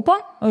 Rūpo?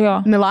 Jo.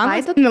 Milano?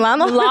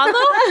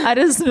 Ar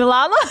jis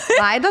Milano?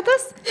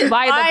 Vaidotas.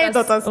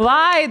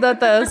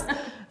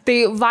 Tai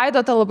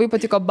Vaidotą labai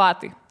patiko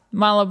batai.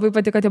 Man labai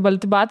patiko tie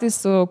balti batai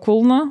su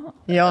kulnu.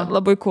 Jo.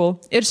 Labai cool.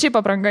 Ir šiaip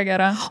apranga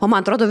gera. O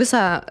man atrodo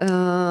visą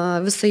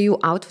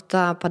jų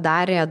outfitą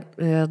padarė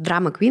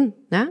Drama Queen,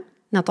 ne?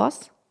 Ne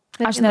tos?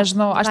 Aš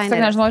nežinau, aš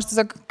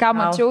tiesiog ką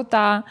mačiau,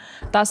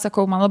 tą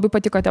sakau, man labai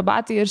patiko tie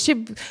batai ir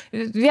šiaip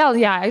vėl,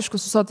 aišku,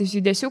 su tais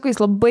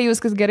judesiukais labai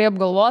viskas gerai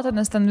apgalvota,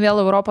 nes ten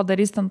vėl Europą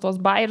darys ten tuos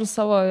bairius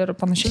savo ir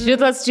panašiai.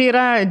 Šitas čia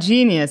yra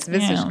genius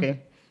visiškai.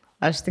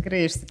 Aš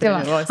tikrai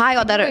išsitreniruosiu.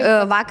 O dar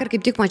vakar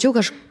kaip tik mačiau,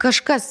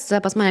 kažkas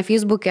pas mane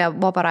Facebook'e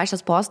buvo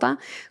parašęs postą,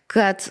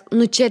 kad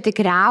čia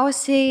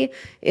tikriausiai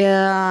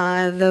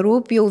The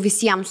Roop jau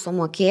visiems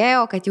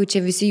sumokėjo, kad jau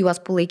čia visi juos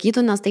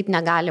palaikytų, nes taip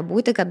negali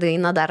būti, kad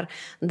daina dar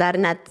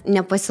net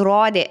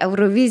nepasirodė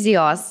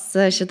Eurovizijos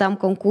šitam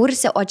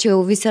konkurse, o čia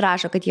jau visi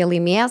rašo, kad jie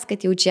laimės,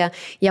 kad jau čia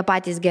jie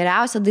patys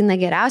geriausia, daina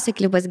geriausia,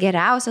 klipas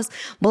geriausias,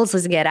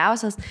 balsas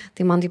geriausias.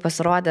 Tai man tai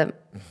pasirodė,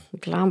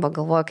 klemba,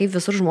 galvoju, kaip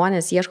visur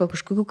žmonės ieško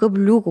kažkokių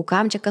kabliukų,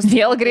 kam čia kas...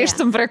 Vėl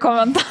grįžtum prie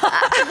komentarų.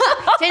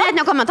 Čia net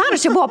ne komentarų,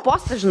 čia buvo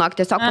postas, žinok,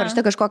 tiesiog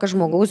parašyta kažkokio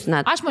žmogaus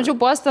net. Aš mačiau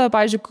postą,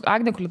 pavyzdžiui,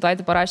 Agnė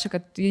Kulitaitė parašė,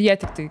 kad jie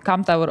tik tai,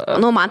 kam tau...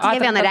 Man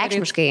tai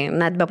vienareikšmiškai,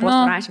 net be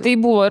postų rašymų. Tai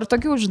buvo ir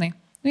tokių, žinai.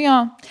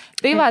 Jo.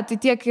 Tai va, tai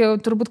tiek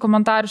turbūt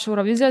komentarų iš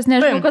Eurovizijos.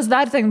 Nežinau, kas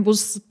dar ten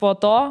bus po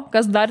to,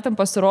 kas dar ten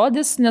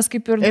pasirodys, nes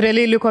kaip ir...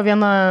 Realiai liko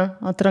viena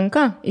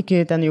atranka iki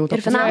ten jau to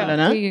finalo,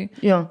 ne?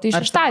 Tai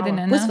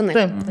šeštadienį, ne?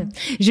 Taip.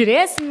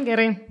 Žiūrėsim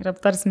gerai ir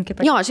aptarsim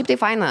kitą. Jo, šiaip tai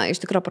faina,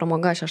 iš tikrųjų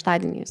pramoga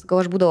šeštadienį.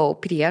 Gal aš būdavau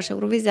prieš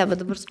Euroviziją,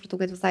 bet dabar supratau,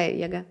 kad visai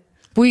jėga.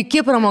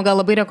 Puikiai pramoga,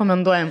 labai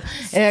rekomenduojam.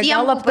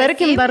 Gal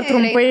aptarkim dar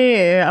trumpai,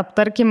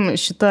 aptarkim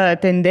šitą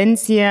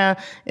tendenciją,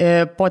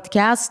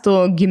 podcastų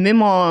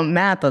gimimo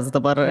metas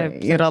dabar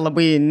yra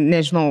labai,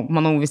 nežinau,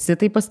 manau, visi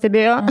tai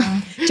pastebėjo.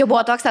 Čia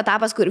buvo toks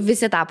etapas, kur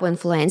visi tapo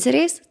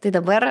influenceriais, tai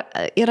dabar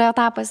yra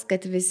etapas,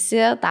 kad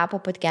visi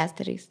tapo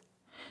podcasteriais.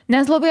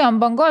 Nes labai ant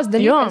bangos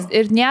dalykas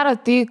ir nėra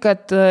tai,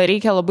 kad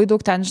reikia labai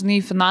daug ten, žinai,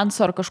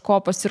 finansų ar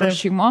kažko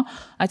pasirašymo.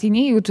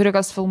 Ateini, jeigu turi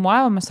kas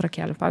filmuoja, mes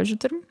Rakelį, pavyzdžiui,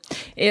 turim.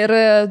 Ir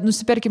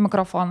nusiperki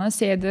mikrofoną,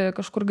 sėdi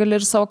kažkur gali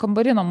ir savo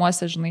kambarį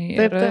namuose, žinai.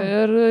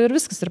 Ir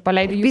viskas, ir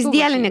paleidai YouTube.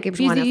 Pizdėlinė, kaip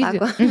žmonės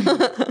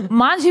sako.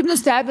 Man šiaip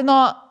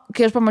nustebino,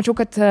 kai aš pamačiau,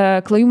 kad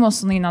Klajimo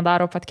sūnai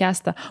nedaro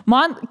podcastą.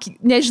 Man,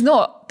 nežinau,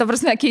 ta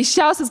prasme,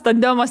 keiščiausias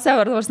tandemas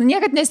ever.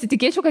 Niekad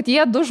nesitikėčiau, kad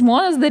jie du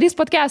žmonės darys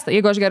podcastą,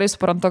 jeigu aš gerai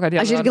suprantu, kad jie...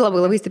 Aš irgi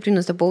labai stipriai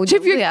nustebau.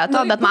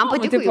 Bet man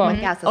patiko jų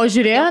podcastas. O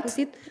žiūrėjot?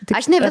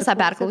 Aš ne visą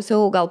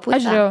perklausiau, gal pusę.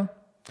 Aš žiūrėjau.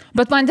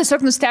 Bet man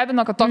tiesiog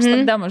nustebino, kad toks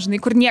tandemas, žinai,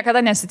 kur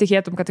niekada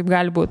nesitikėtum, kad taip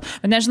gali būti.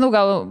 Bet nežinau,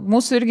 gal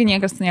mūsų irgi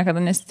niekas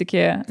niekada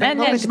nesitikėjo.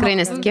 Tikrai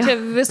nesitikėjo. Čia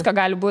visko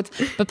gali būti.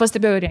 Bet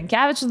pastebėjau,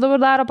 Jankevičius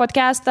dabar daro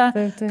podcastą.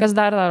 Kas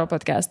dar daro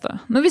podcastą?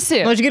 Nu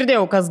visi. Aš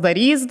girdėjau, kas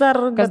darys dar.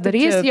 Kas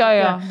darys, jo.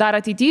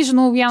 Dar ateityje,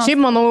 žinau, vienas.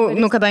 Šiaip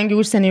manau, kadangi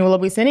užsienį jau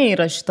labai seniai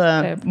yra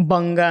šita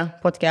banga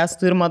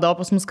podcastų ir mada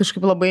pas mus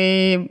kažkaip labai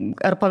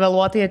ar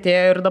pavėluotai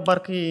atėjo ir dabar,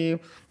 kai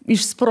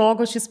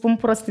išsprogo šis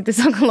pumpuras, tai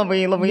tiesiog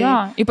labai... Jo,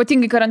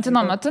 ypatingai karantino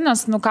metu,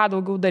 nes ką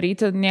daugiau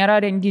daryti, nėra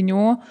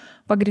renginių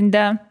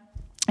pagrinde.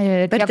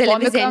 Per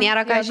televiziją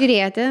nėra ką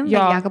žiūrėti, bet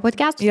lieka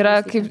podcastus. Yra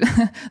kaip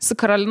su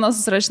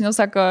Karolinos susirašiniu,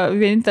 sako,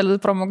 vienintelė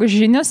pramogų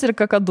žinios ir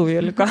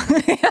kakadujų liko.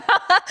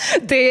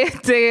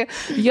 tai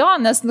jo,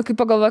 nes,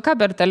 kaip pagalvoju, ką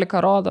per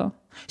teliką rodo.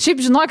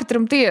 Šiaip žinokit,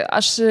 rimtai,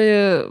 aš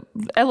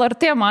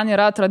LRT man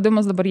yra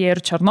atradimas, dabar jie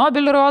ir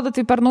Černobylį rodo,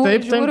 tai per naują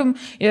žiūrim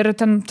ir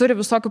ten turi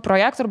visokių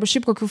projektų arba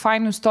šiaip kokių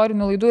fainų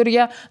istorinių laidų ir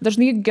jie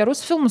dažnai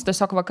gerus filmus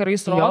tiesiog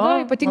vakarais rodo,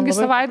 ypatingai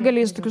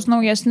savaitgaliais, tokius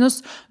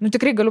naujesnius, nu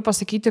tikrai galiu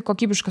pasakyti,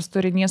 kokybiškas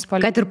turinys.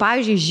 Kad ir,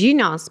 pavyzdžiui,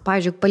 žinios,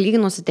 pavyzdžiui,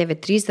 palyginus su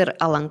TV3 ir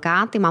LNK,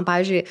 tai man,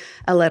 pavyzdžiui,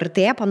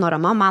 LRT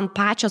panorama, man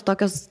pačios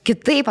tokios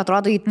kitaip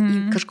atrodo į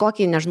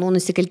kažkokį, nežinau,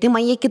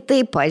 nusikaltimą, jie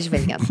kitaip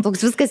pažvelgia.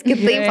 Toks viskas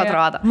kitaip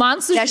atrodo.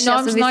 Man su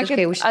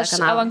žinokit, aš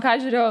LNK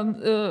žiūrėjau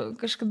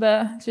kažkada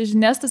čia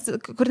žinias,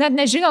 kur net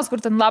nežinios, kur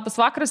ten Labas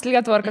vakaras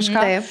Lietuva ar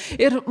kažką.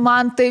 Ir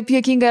man taip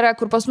juokinga yra,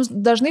 kur pas mus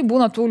dažnai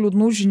būna tų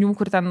liūdnų žinių,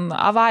 kur ten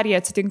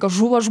avarija atsitinka,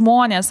 žuvo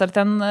žmonės, ar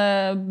ten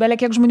belia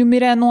kiek žmonių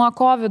mirė nuo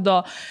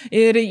COVID-o.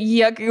 Ir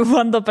jie, kai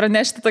bando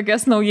pranešti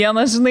tokias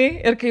naujienas, žinai,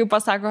 ir kai jų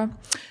pasako,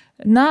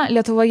 na,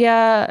 Lietuvoje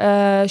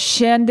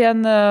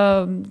šiandien,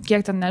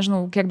 kiek ten,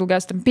 nežinau, kiek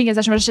daugiausiai,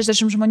 50 ar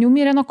 60 žmonių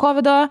mirė nuo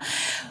COVID-o.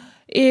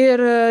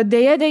 Ir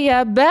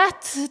dėja,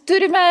 bet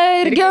turime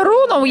ir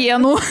gerų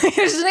naujienų.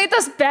 Ir žinai,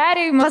 tas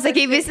perėjimas.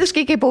 Pasakei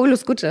visiškai kaip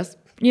Paulius Kučas.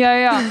 Jo.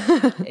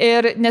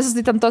 Ir nes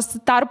jis ten tos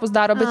tarpus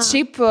daro, bet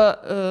šiaip,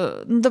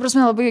 ta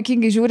prasme, labai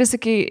juokingai žiūrisi,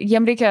 kai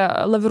jiem reikia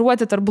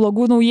laviruoti tarp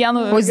blogų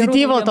naujienų.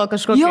 Pozityvo to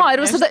kažkokio. Jo,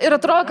 ir visada, ir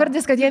atrodo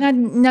kartais, kad jie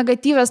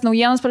negatyvės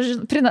naujienas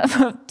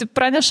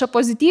praneša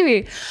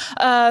pozityviai.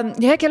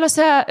 Jie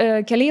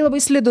keliai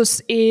labai slidus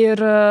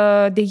ir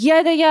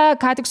dėja,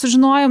 ką tik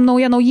sužinojom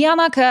naują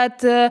naujieną,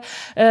 kad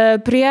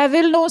prie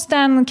Vilniaus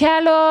ten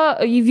kelio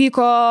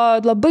įvyko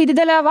labai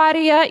didelė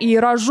avarija,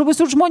 yra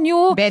žuvusių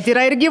žmonių. Bet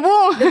yra ir gyvų.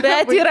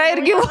 Yra ir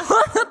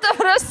gyvūnų, ta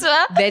prasme.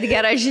 Bet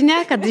gera žinia,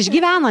 kad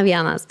išgyveno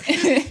vienas.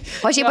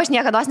 O šiaip aš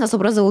niekada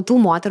nesuprasdavau tų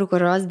moterų,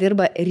 kurios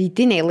dirba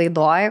rytiniai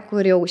laidoje,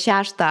 kur jau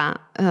 6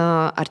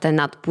 ar ten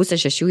net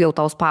 5:30 jau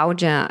tau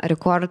spaudžia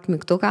rekord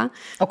mygtuką.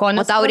 O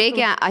tau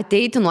reikia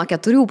ateiti nuo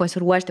 4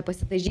 pasiruošti,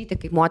 pasitažyti,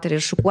 kaip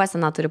moteris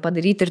šukuoseną turi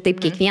padaryti ir taip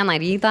kiekvieną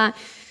rytą.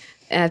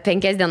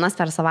 5 dienas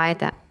per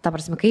savaitę. Ta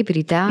prasme, kaip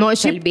ryte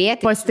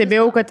kalbėti.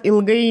 Pastebėjau, kad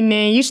ilgai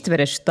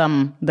neištveria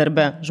šitam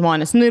darbe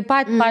žmonės. Nu ir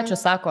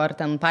pačios sako, ar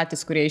ten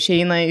patys, kurie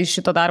išeina iš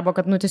šito darbo,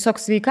 kad tiesiog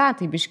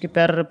sveikatai biški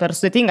per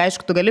sudėtinga.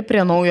 Aišku, tu gali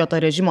prie naujo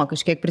to režimo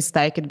kažkiek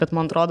prisitaikyti, bet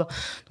man atrodo,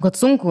 kad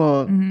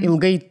sunku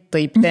ilgai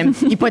taip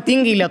tempti.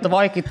 Ypatingai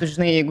Lietuvoje, kai tu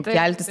žinai, jeigu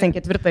keltis ten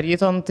 4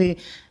 ryto, tai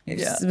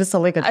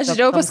visą laiką. Aš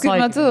žiūrėjau paskui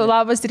metu,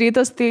 labas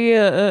rytas, tai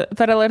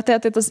per LRT,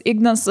 tai tas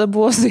Ignas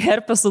buvo su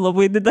herpesu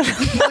labai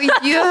didelis.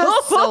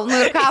 Nu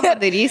ir ką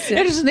padarysi?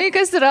 Ir žinai,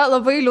 kas yra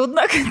labai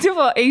liūdna, kad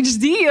tipo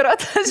HD yra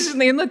tas,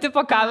 žinai,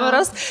 tipo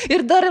kameras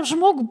ir dar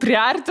žmogų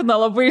priartina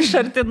labai iš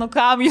arti,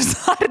 kam jūs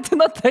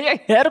artina tai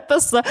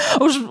herpesą,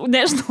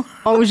 nežinau.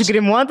 O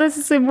užgrimuotas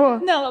jisai buvo?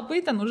 Ne, labai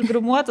ten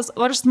užgrimuotas.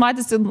 O aš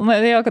matysi,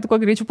 norėjau, kad kuo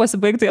greičiau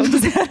pasibaigtų jau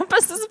tas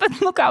herpesas, bet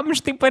kam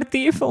iš taip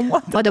artijai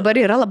filmuoti. O dabar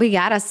yra labai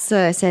geras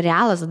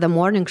serialas, The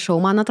Morning Show,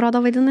 man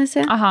atrodo,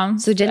 vadinasi. Aha.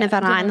 Su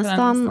Jennifer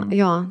Aniston.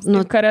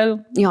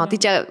 Jo,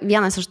 tai čia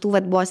vienas iš tų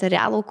buvo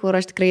serialų, kur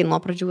aš tikrai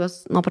nuo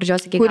pradžios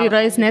iki galo. Kur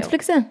yra jis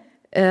Netflix'e?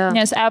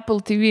 Nes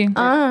Apple TV.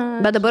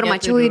 Bet dabar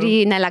mačiau ir į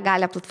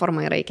nelegalią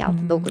platformą yra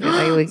įkelta. Daug kur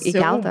yra jau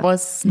įkelta.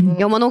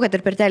 Jau manau, kad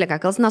ir per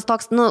teleką kals, nes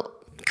toks,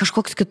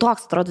 kažkoks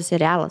kitoks atrodo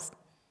serialas.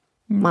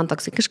 Man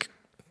toks kažkaip,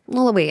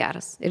 labai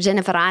geras. Ir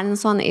Jennifer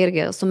Aniston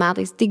irgi su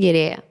metais tik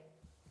gerėja.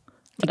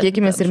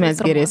 Tikėkimės ir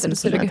mes gerėsim.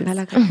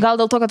 Gal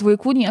dėl to, kad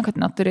vaikų niekad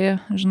neturėjo,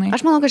 žinai.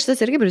 Aš manau, kad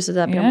šitas irgi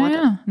prisideda prie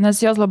moterų.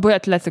 Nes jos labai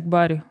athletic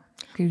body.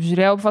 Kaip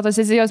žiūrėjau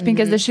fotosesijos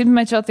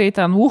 50-mečio, tai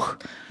ten,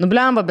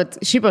 Blemba, bet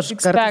šiaip aš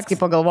kartais, kai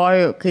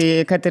pagalvoju,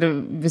 kad ir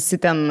visi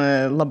ten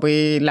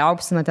labai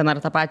liaupsina ten ar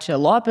tą pačią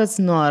Lopez,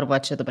 arba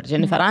čia dabar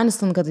Jennifer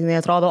Aniston, kad jinai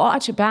atrodo,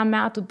 čia 5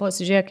 metų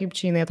pasižiūrėk, kaip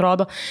čia jinai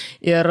atrodo.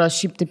 Ir aš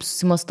šiaip taip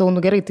susimastau,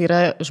 gerai, tai yra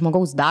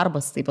žmogaus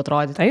darbas, taip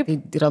atrodyti. Tai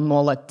yra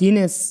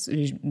nuolatinis,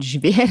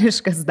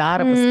 žvėriškas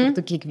darbas, kur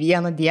tu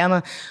kiekvieną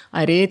dieną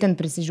ten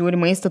prisižiūri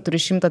maistą, turi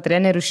 100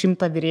 trenerių,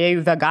 100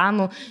 virėjų,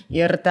 veganų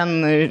ir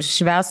ten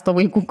švęsto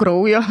vaikų kraujo,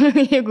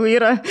 jeigu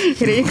yra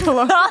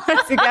reikalo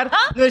atsigert.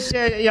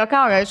 Čia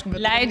juokauju, aišku.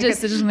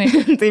 Leidžiasi, žinai.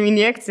 Tai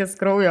injekcijas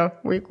kraujo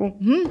vaikų.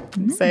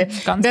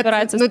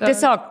 Konspiracijos. Bet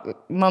tiesiog,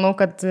 manau,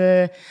 kad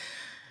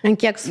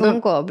Kiek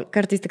sunku,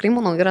 kartais tikrai,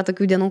 manau, yra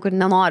tokių dienų, kur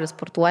nenori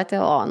sportuoti,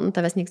 o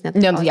tavęs niks net.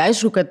 Tai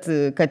aišku,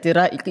 kad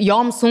yra,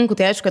 joms sunku,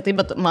 tai aišku, kad tai,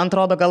 bet man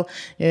atrodo, gal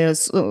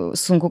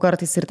sunku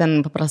kartais ir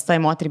ten paprastai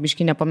moteriai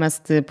biškai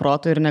nepamesti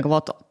protų ir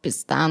negalvotų,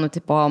 pistanų,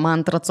 tipo,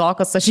 man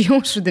tracokas, aš jau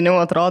šudiniau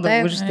atrodo,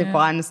 už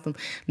tipo Aniston.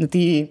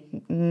 Tai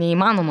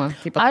neįmanoma.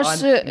 Taip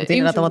aš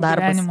imčiau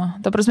gyvenimo.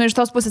 Ta prasme, iš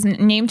tos pusės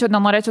neimčiau,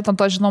 nenorėčiau tam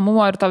to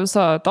žinomumo ir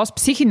tos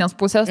psichinės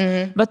pusės,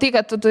 bet tai,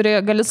 kad tu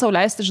gali sau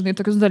leisti, žinai,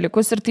 tokius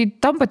dalykus ir tai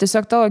tampa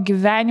tiesiog tavo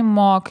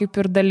gyvenimo kaip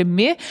ir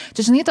dalimi.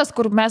 Čia žinai tas,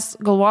 kur mes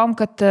galvojam,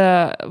 kad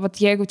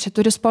jeigu čia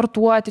turi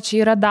sportuoti,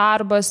 čia yra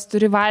darbas,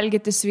 turi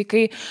valgyti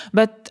sveikai,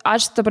 bet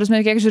aš, ta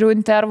prasme, kiek žiūriu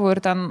intervų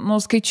ir ten,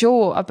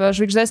 skaičiau apie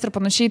žvaigždės ir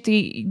panašiai, tai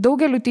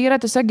daugeliu tai yra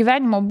tiesiog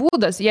gyvenimo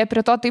būdas. Jie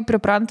prie to taip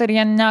pripranta ir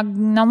jie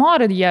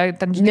nenori, jie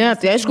ten, žinai,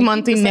 Tai aišku,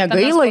 man tai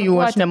negaila jų,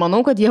 aš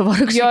nemanau, kad jie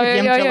vargšai, kad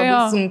jiems čia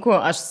labai sunku.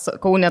 Aš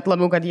sakau net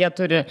labiau, kad jie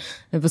turi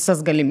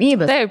visas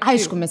galimybės. Taip.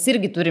 Aišku, mes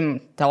irgi turim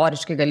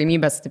teoriškai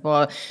galimybės,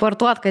 tipo...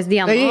 Sportuot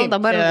kasdien,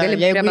 dabar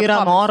gali... Jeigu yra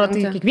noro,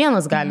 tai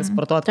kiekvienas gali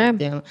sportuoti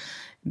kasdien.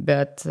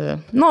 Bet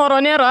noro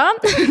nėra.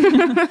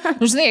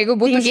 Žinai, jeigu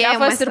būtų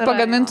šefas ir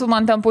pagamintų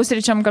man ten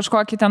pusryčiam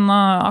kažkokį ten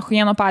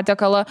achuieno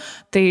patiekalą,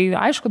 tai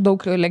aišku,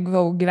 daug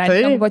lengviau gyventi.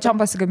 Negu pačiam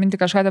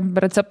pasigaminti kažką ten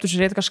receptų,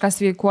 žiūrėti kažką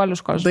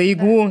sveikuoliško.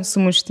 Daigų,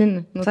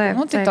 sumuštinį.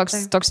 Tai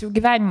toks jų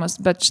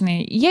gyvenimas, bet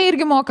žinai, jie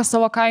irgi moka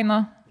savo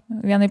kainą.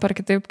 Vienai par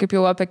kitaip, kaip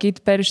jau apie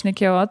Katy Perry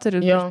šnekėjo, turi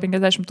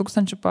 50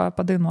 000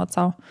 padainuoti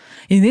savo.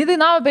 Jis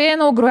dainavo beje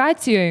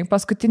inauguracijoje,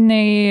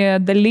 paskutiniai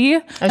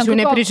daly. Aš jau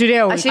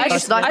neprižiūrėjau.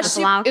 Aš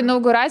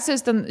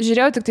inauguracijos ten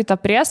žiūrėjau tik tai tą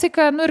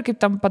priesaiką, ir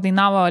kaip tam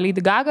padainavo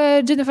Lady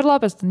Gaga, Jennifer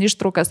Lopez, ten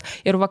ištraukas.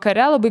 Ir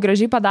vakare labai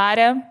gražiai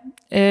padarė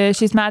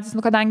šiais metais,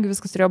 kadangi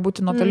viskas turėjo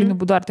būti nuotoliniu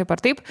būdu ar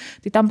taip,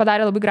 tai ten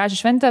padarė labai gražią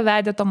šventę,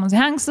 vedė Tomas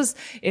Hanksas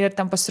ir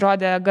ten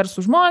pasirodė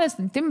garsų žmonės,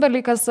 ten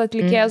Timberlake'as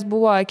atlikėjas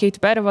buvo,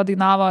 Katy Perry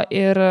dainavo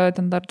ir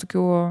ten dar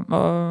tokių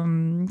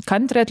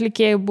country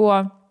atlikėjų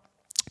buvo.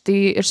 Tai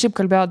ir šiaip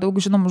kalbėjo daug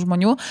žinomų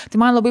žmonių. Tai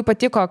man labai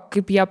patiko,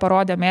 kaip jie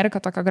parodė Ameriką,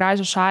 tokią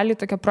gražią šalį,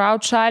 tokią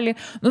proud šalį.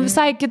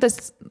 Visai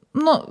kitas,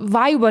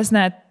 vaibas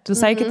net,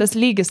 visai kitas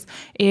lygis.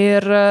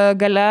 Ir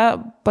gale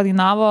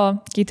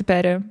padainavo Katy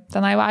Perry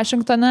tenai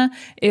Vašingtone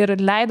ir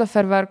leido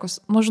ferverkus.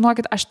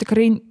 Žinokit, aš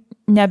tikrai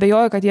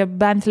nebejoju, kad jie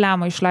bent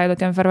lemą išleido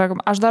tiem ferverkam.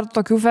 Aš dar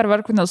tokių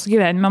ferverkų nesu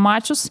gyvenime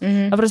mačius.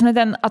 Prasme,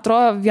 ten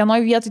atrodo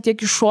vienoje vietoje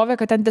tiek iššovė,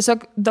 kad ten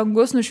tiesiog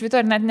dangus nušvito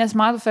ir net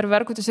nesimato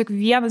ferverkų, tiesiog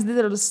vienas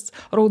didelis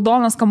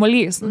raudonas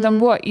kamuolys. Ten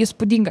buvo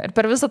įspūdinga. Ir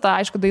per visą tą,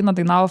 aišku,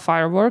 dainavo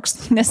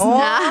Fireworks. Nes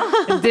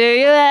Do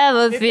you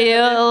ever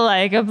feel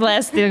like a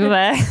plastic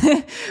bag?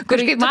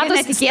 Kur kaip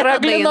matosi,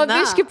 straglino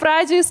biški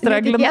pradžiai,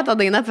 straglino. Netikėta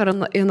daina per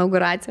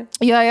inauguraciją.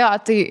 Jo,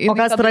 tai... O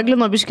ką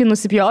straglino biški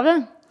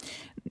nusipjovė?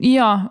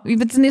 Jo,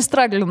 bet jinai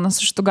straglinas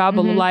iš tų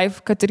gabalų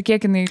live, kad ir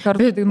kiek jinai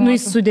kartų dainuotų.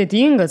 Jis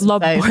sudėtingas.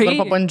 Labai. Aš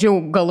pabandžiau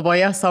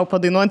galvoje savo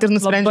padainuoti ir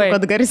nusprendžiau,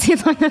 kad garsiai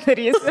to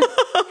nedarysiu.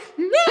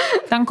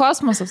 Ten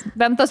kosmosas.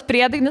 Bent tas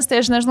priedainis,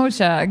 tai aš nežinau,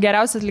 čia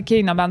geriausias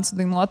atlikėjai nebent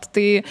sudainuoti.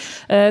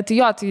 Tai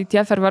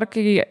tie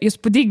ferverkai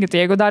įspūdingi.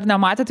 Tai jeigu dar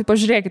nematėte, tai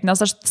pažiūrėkit,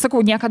 nes aš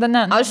sakau, niekada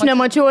ne. Aš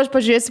nemačiau, aš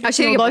pažiūrėsiu.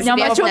 Aš irgi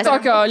nemačiau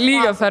tokio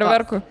lygio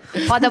ferverkų.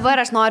 O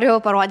dabar aš noriu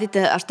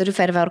parodyti, aš turiu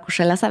ferverkų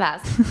šalia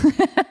savęs.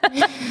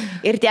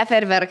 Ir tie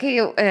ferverkai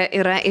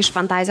yra iš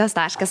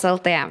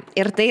fantazijos.lt.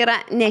 Ir tai yra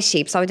ne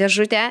šiaip savo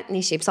dėžutė,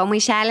 ne šiaip savo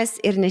maišelis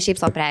ir ne šiaip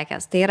savo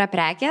prekės. Tai yra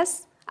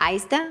prekės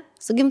Aistė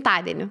su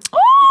gimtadieniu.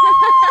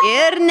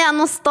 Ir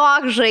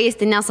nesustok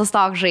žaisti.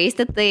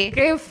 Tai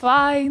kaip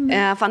fain.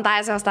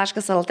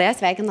 Fantazijos.lt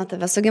sveikina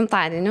tave su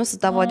gimtadieniu, su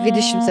tavo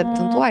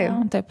 27-uoju.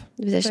 Taip.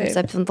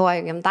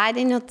 27-uoju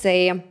gimtadieniu, tai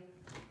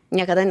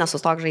niekada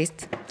nesustok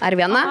žaisti. Ar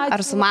viena,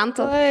 ar su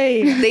mantu.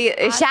 Tai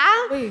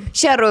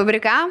šią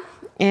rubriką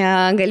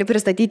gali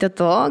pristatyti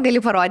tu, gali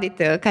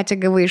parodyti, ką čia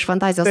gavai iš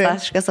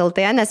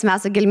fantazijos.lt, nes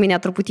mes su Gelminė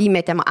truputį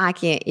įmetėm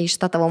akį į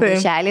šitą tavo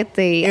maišelį,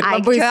 tai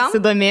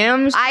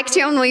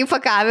aikčiam nuo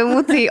įpakavimų,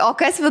 tai o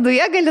kas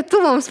viduje gali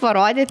tu mums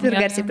parodyti ir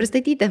garsiai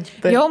pristatyti.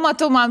 Jau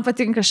matau, man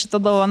patinka šitą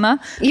dovaną.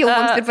 Jau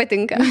mums tai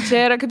patinka. Čia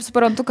yra, kaip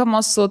suprantu,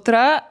 Kama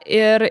Sutra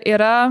ir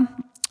yra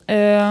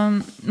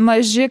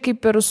maži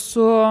kaip ir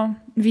su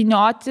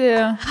vynioti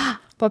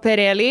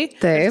papirėliai.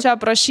 Čia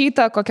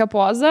aprašyta kokia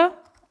poza.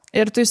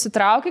 Ir tu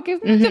įsitrauki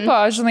kaip, tipo,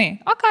 žinai,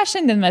 o ką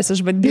šiandien mes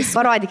išbandysim?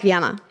 Parodyk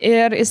vieną.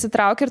 Ir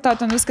įsitrauki ir tau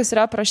ten viskas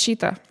yra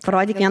aprašyta.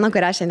 Parodyk vieną,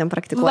 kurią šiandien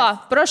praktikuoji.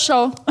 Va,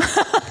 prašau.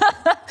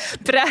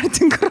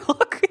 Priartink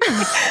rokai.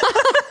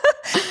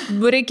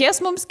 Reikės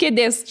mums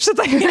kėdės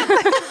šitą vietą.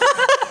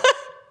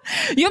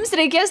 Jums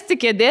reikės tik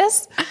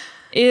kėdės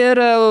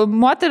ir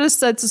moteris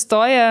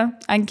atsistoja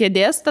ant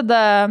kėdės,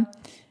 tada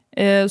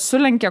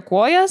sulenkia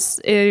kojas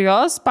ir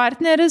jos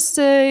partneris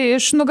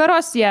iš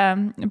nugaros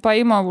ją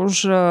paima už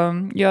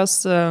jos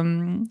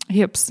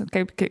hips,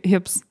 kaip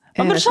hips.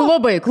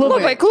 Klubai.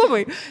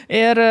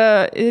 Ir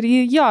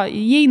jo,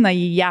 įeina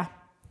į ją.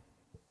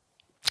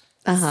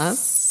 Aha.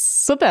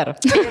 Super.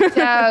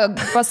 Čia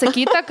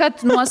pasakyta,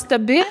 kad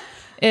nuostabi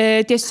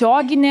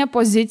tiesioginė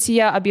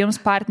pozicija abiems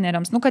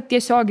partneriams. Kad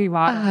tiesiogiai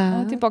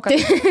varo.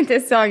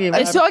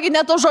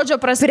 Tiesioginė to žodžio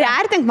prasme.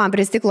 Priartink man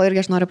prie stiklo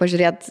irgi aš noriu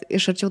pažiūrėti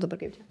iš arčiau dabar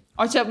kaip čia.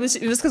 O čia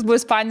viskas buvo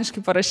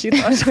ispaniškai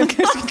parašyta.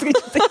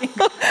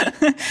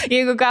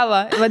 Jeigu ką,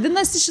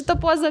 vadinasi šitą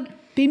pozą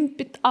Pimp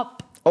It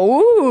Up.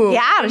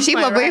 Gerai, šiaip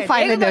labai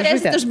fainai dėžutė. Jeigu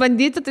norėsite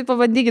išbandyti, tai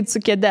pabandykit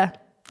su kėde.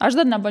 Aš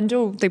dar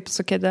nebandžiau taip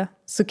su kėde.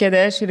 Su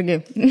kėde aš irgi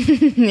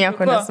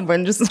nieko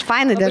nesubandžius.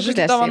 Fainai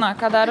dėžutė.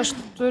 Ką dar aš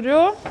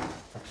turiu?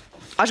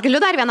 Aš galiu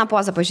dar vieną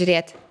pozą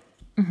pažiūrėti.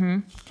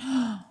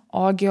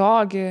 Ogi.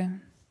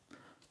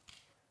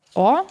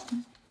 O?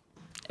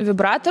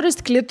 Vibratorius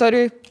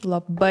klitoriui.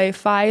 Labai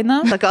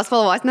faina. Tokios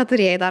spalvos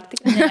neturėjai dar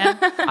tik. Ne.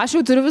 Aš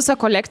jau turiu visą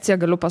kolekciją,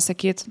 galiu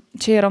pasakyti.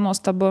 Čia yra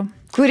nuostabu.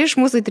 Kur iš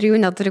mūsų trijų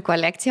neturi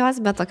kolekcijos,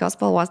 bet tokios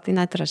spalvos tai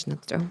net ir aš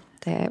neturiu.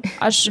 Taip.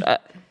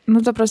 Nu,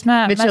 ta prasme,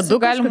 Bet čia mes jau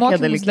galim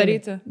mokymus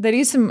dalykai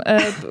darysim.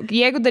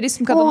 Jeigu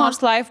darysim kada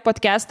nors live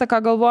podcastą, ką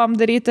galvojam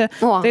daryti,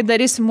 tai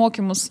darysim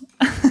mokymus.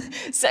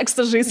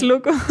 Seksto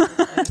žaisliukų.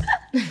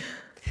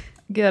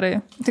 Gerai.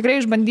 Tikrai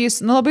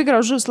išbandysiu. Nu, labai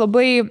gražus,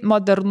 labai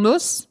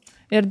modernus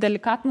ir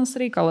delikatnus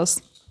reikalas.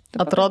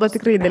 Atrodo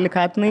tikrai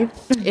delikatnai.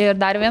 Ir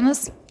dar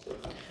vienas.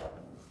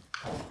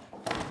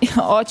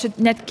 O čia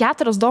net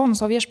 4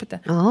 dovanos, o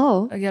viešpatė.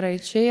 Gerai,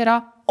 čia yra.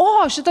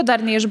 O, šito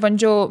dar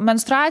neišbandžiau.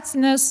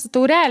 Menstruacinės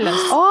taurelės.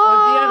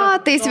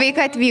 Tai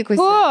sveika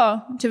atvykusi.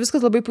 Čia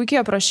viskas labai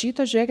puikiai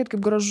aprašyta. Žiūrėkit, kaip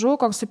gražu,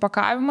 koks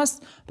įpakavimas.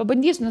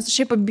 Pabandysiu, nes aš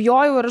šiaip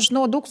bijojau ir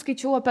žinau, daug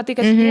skaičiau apie tai,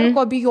 kad nėra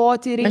ko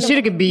bijoti. Aš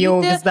irgi bijau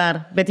vis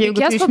dar, bet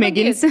jeigu tu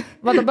išmėginsi.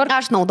 Va dabar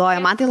aš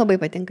naudoju, man tai labai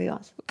patinka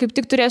jos. Kaip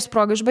tik turėsiu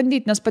progą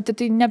išbandyti, nes pati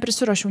tai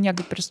neprisiruošiau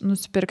niekaip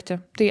nusipirkti.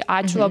 Tai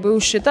ačiū labai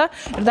už šitą.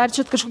 Ir dar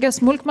čia kažkokia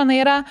smulkmena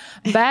yra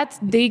Bad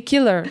Day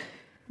Killer.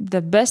 The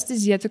best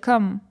is yet to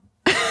come.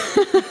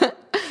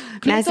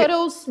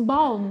 Klitoriaus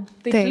balm.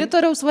 Tai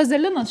klitoriaus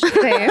vazelinas.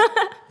 Taip.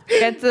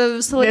 Kad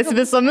visą laiką... Nes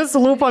visomis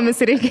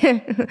lūpomis reikia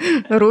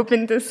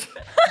rūpintis.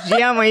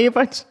 Žiemą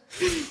ypač.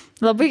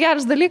 Labai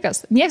geras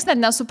dalykas. Niekas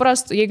net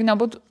nesuprastų, jeigu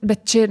nebūtų...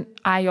 Bet čia...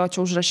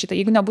 čia užrašyta.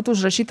 Jeigu nebūtų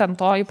užrašyta ant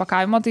to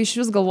įpakavimo, tai iš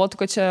vis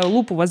galvotų, kad čia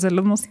lūpų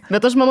vazelinus.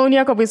 Bet aš manau,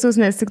 nieko baisaus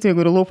nesitiktų,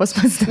 jeigu ir lūpas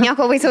pasidaro.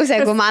 Nieko baisaus,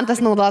 jeigu man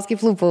tas naudos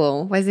kaip lūpų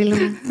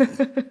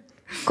vazelinus.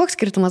 Koks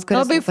skirtumas,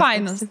 kuris? Labai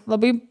fainas.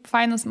 Labai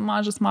fainas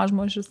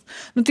mažmažis.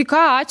 Nu tai ką,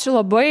 ačiū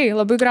labai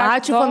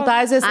gražiai. Ačiū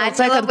Fantazijos,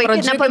 kad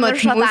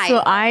pradžiuginot mūsų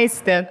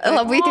Aistę.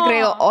 Labai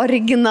tikrai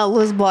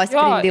originalus buvo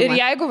sprendimas. Ir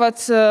jeigu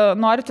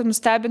norite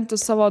nustebinti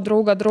savo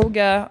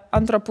draugę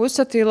antrą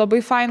pusę, tai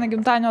labai faina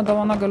gimtadienio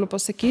dovana galiu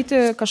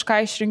pasakyti,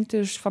 kažką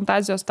išrinkti iš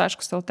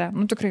fantazijos.lt.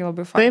 Nu tikrai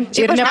labai faina.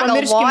 Taip, ir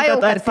nepamirškim,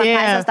 kad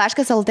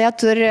fantazijos.lt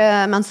turi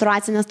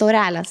menstruacinės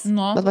taurelės.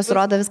 Bet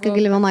pasirodo viską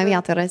gali vienoje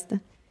vietoje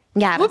rasti.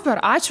 Gerai. Super,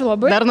 ačiū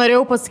labai. Dar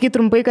norėjau pasakyti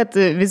trumpai, kad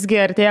visgi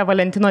artėja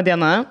Valentino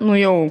diena, nu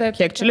jau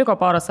kiek čia liko,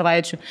 porą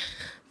savaičių.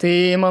 Tai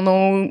manau,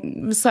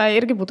 visai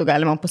irgi būtų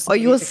galima pasakyti.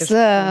 O jūs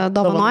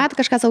dovanojat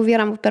kažką savo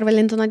vyram per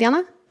Valentino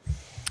dieną?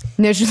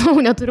 Nežinau,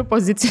 neturiu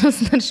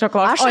pozicijos dar šio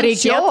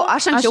klausimo.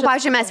 Aš anksčiau,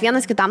 pavyzdžiui, mes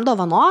vienas kitam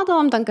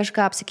dovanodavom, ten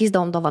kažką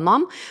apsikeisdavom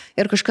dovanom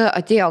ir kažką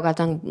atėjo,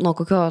 gal ten nuo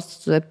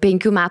kokios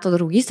 5 metų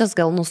draugystės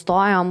gal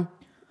nustojom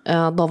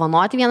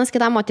dovanoti vienas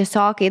kitam, o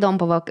tiesiog eidavom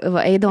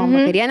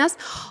vakarienės,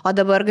 o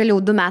dabar gal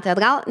jau 2 metai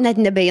atgal, net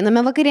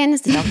nebeiname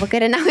vakarienės, tiesiog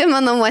vakarieniaujame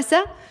namuose.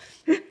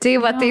 Tai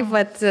va taip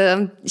pat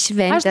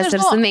šventės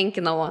ir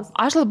sumenkinamos.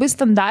 Aš labai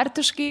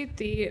standartiškai,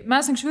 tai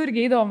mes anksčiau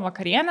irgi eidavom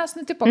vakarienės,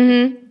 nu tipo,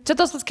 čia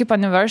tas pats kaip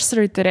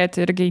anniversary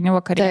turėti irgi eini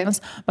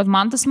vakarienės, bet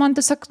man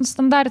tiesiog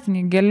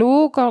standartiniai, gėlių,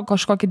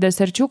 kažkokį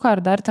deserčiuką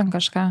ar dar ten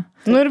kažką.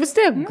 Nu ir vis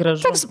tiek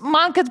gražu. Toks,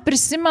 man, kad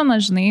prisimena,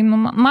 žinai,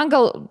 man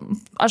gal,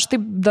 aš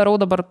taip darau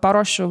dabar,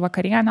 paruošiu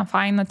vakarienę,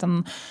 fainą, ten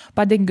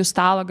padengiu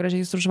stalą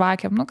gražiai su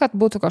žvakėm, nu, kad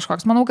būtų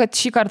kažkoks. Manau, kad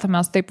šį kartą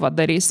mes taip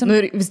darysim. Nu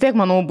ir vis tiek,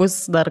 manau, bus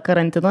dar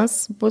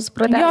karantinas, bus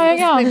pradėtas.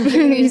 Jo.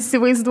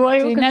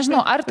 Įsivaizduoju. Tai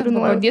nežinau, ar taip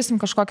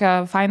bandysim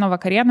kažkokią fainą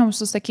vakarienę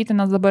užsisakyti,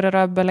 nes dabar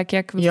yra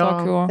belekiek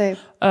visokių,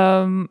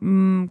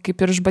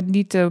 kaip ir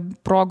išbandyti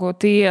progų.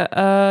 Tai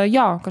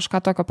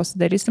kažką tokio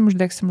pasidarysim,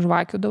 uždegsim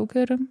žvakių daug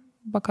ir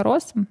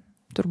vakarosim.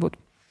 Turbūt.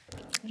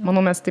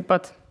 Manau, mes taip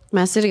pat.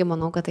 Mes irgi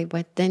manau, kad taip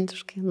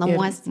autentiškai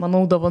namuose.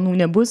 Manau, dovanų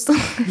nebus.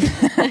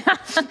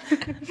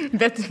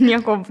 Bet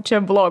nieko čia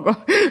blogo.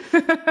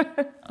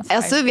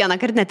 Esu vieną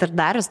kartą net ir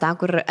darius tą,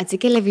 kur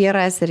atsikėlė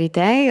vyras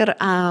ryte ir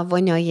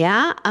vonioje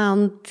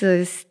ant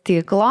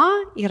stiklo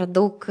yra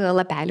daug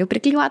lapelių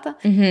priklijuota.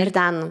 Ir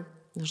ten,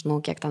 nežinau,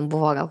 kiek ten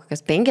buvo, gal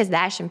kokios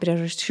 50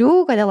 priežasčių,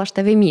 kodėl aš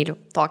tave myliu.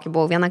 Tokį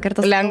buvau vieną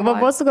kartą. Lengva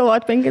buvo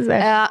sugalvoti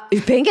 50.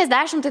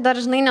 50 tai dar,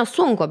 žinai,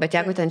 nesunku, bet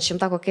jeigu ten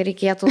 100 kokia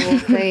reikėtų,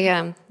 tai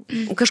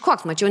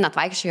kažkoks, mačiau, net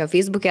vaikščiojo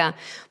Facebook'e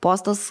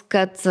postas,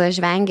 kad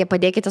žvengia,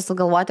 padėkite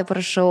sugalvoti,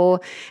 prašau,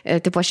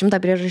 tipo 100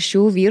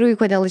 priežasčių vyrui,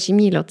 kodėl aš jį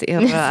myliu.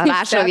 Ir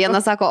rašo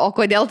vienas, sako, o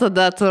kodėl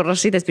tada tu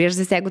rašai tas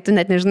priežastis, jeigu tu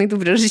net nežinai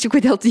tų priežasčių,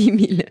 kodėl tu jį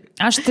myli.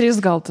 Aš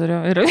 3 gal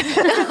turiu. Ir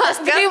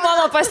 3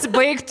 mano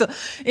pasibaigtų.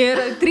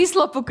 Ir 3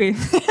 lapukai.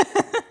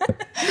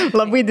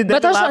 Labai dideli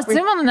lapai. Bet aš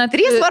atsimenu, net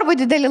 3 svarbu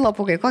dideli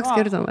lapukai. Koks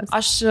skirtumas?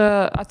 Aš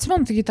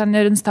atsimenu, tai ten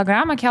ir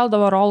Instagramą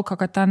keldavo rolką,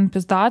 kad ten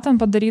pizda, ten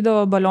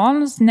padarydavo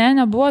balionus. Ne,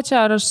 nebuvo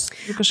čia, ar aš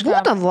kažką...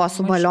 Būdavo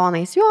su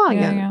balionais, jo.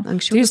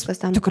 Anksčiau viskas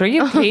ten. Tikrai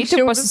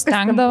prieiti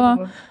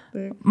pasistengdavo.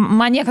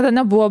 Man niekada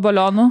nebuvo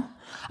balionų.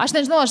 Aš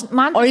nežinau,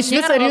 man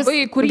nėra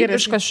labai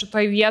kūrybiškas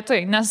šitoj vietoj,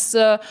 nes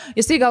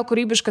jisai gal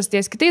kūrybiškas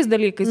ties kitais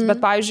dalykais, bet,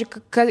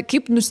 pavyzdžiui,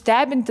 kaip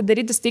nustebinti,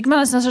 daryti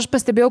staigmenas, nes aš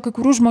pastebėjau, kai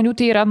kurių žmonių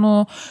tai yra,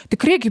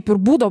 tikrai kaip ir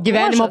būdo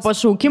gyvenimo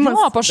pašaukimas.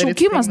 Jo,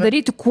 pašaukimas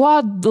daryti, kuo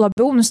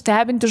labiau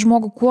nustebinti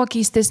žmogų, kuo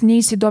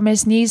keistesniais,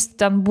 įdomesniais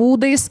ten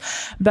būdais,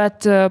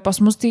 bet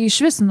pas mus tai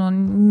iš vis,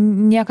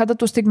 niekada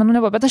tų staigmenų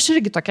nebuvo, bet aš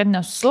irgi tokia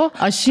nesu.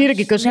 Aš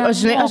irgi kažkaip,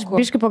 aš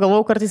biškai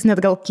pagalvojau, kartais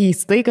net gal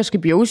keistai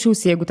kažkaip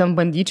jaučiausi, jeigu ten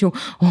bandyčiau,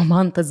 o man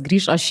mantas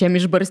grįž, aš jiem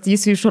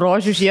išbarstysiu iš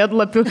rožių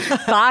žiedlapių,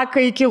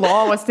 taką iki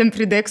lovos, ten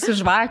pridėksiu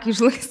žvakį,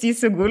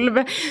 išlaistysiu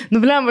gulbę. Nu,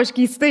 blem, aš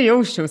keistai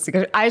jausčiausi.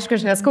 Aišku,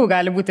 aš neskau,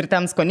 gali būti ir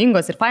ten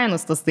skoningos, ir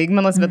fainos tos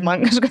staigmenos, bet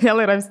man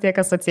kažkodėl yra vis tiek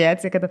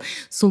asociacija, kad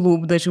su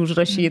lūpdažiu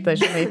užrašyta,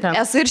 žinai, ten.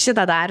 Esu ir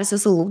šitą dariusi,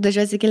 su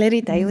lūpdažiu atsikėlė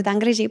ryte, jau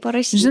ten gražiai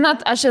parašyta.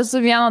 Žinot, aš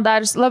esu vieną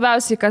darius,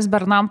 labiausiai, kas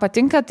bernam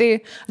patinka, tai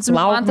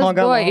man tas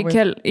buvo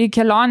į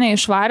kelionę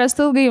išvaręs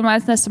ilgai,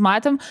 mes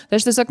nesimatėm,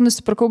 tai aš tiesiog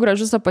nusipirkau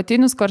gražus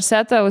apatinius,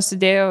 korsetą,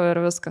 užsidėjau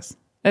ir viskas.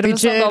 Ir tai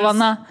visa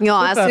dovana. Jo,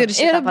 esu ir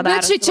šitą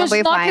padaręs. Ir čia,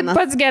 žinokit,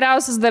 pats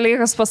geriausias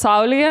dalykas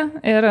pasaulyje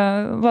ir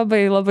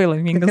labai, labai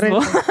laimingas buvo.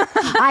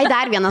 Ai,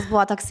 dar vienas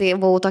buvo toksai,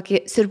 buvau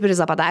tokį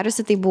surprizą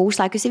padariusi, tai buvau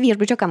užsakiusi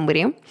viešbučio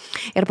kambarį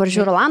ir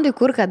parašiau Rolandui,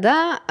 kur kada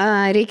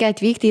reikia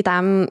atvykti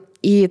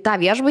į tą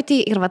viešbutį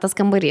ir va tas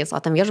kambarys. O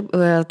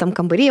tam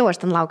kambarį jau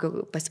aš ten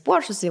laukiu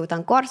pasipuošus, jau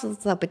ten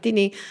korsas,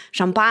 apatiniai,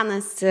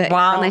 šampanas ir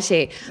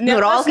panašiai.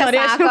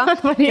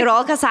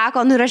 Rolka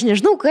sako, nu ir aš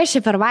nežinau, kas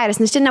čia per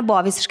vairas, nes čia nebuvo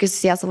visiškai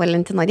susijęs su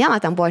Valentino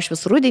diena, ten buvo iš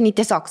visų rudenį,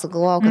 tiesiog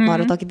sugalvojau, kad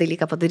noriu tokį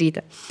dalyką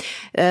padaryti.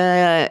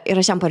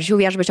 Ir aš jam parašiau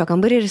viešbučio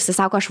kambarį ir jis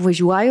sako, aš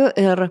važiuoju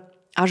ir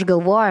aš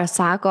galvoju,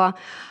 sako,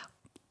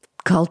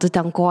 gal tu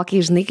ten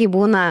kokį, žinai, kai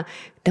būna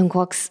ten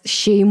koks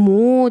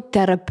šeimų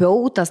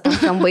terapeutas, tam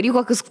kambarį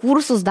kokius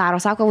kursus daro,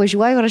 sako,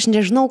 važiuoju ir aš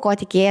nežinau, ko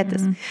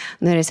tikėtis.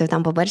 Nu ir jis jau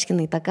tam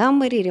pabarškina į tą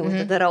kambarį ir jau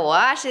tada darau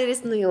aš ir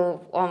jis, nu jau,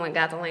 oh my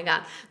god.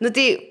 Nu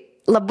tai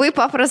labai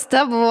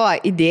paprasta buvo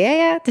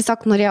idėja,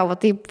 tiesiog norėjau va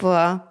taip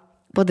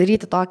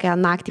padaryti tokią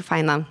naktį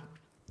fainą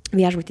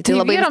viešbutį. Tai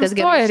labai viskas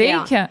gerai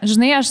reikia.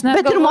 Žinai, aš ne.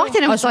 Bet ir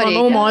moterims aš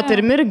manau,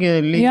 moterim irgi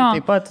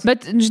lygiai taip pat.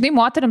 Bet, žinai,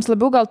 moterims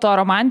labiau gal to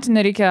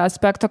romantinio reikia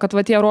aspekto, kad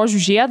va tie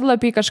rožių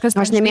žiedlapiai kažkas.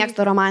 Aš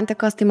nemėgstu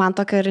romantikos, tai man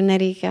tokio ir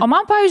nereikia. O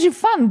man, pavyzdžiui,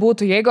 fan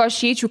būtų, jeigu aš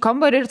eičiau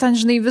kambarį ir ten,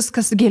 žinai,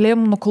 viskas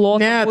gėlėm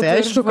nuklota. Ne, tai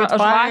aišku, kad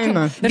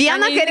faina.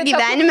 Vieną kartą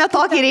gyvenime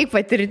tokį reikia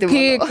patirti.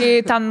 Kai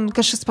ten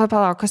kažkas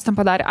kas ten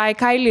padarė. Ai,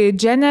 Kylie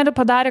Jenner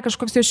padarė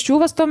kažkoks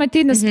iščiūvas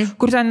tuometinis,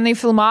 kur ten jinai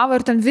filmavo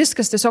ir ten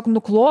viskas tiesiog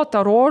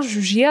nuklota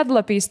rožių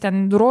žiedlapiais.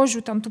 Ten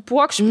rožių, ten tų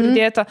puokščių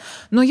pridėta.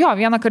 Nu jo,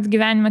 vieną kartą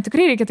gyvenime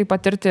tikrai reikia tai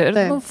patirti. Ir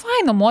nu,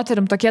 faina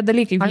moterim tokie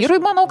dalykai.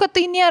 Vyrui manau, kad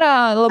tai nėra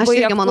labai aktualu.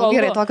 Aš irgi manau,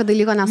 vyrai tokio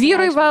dalyko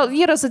nesuprantu.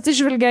 Vyras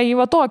atsižvelgia į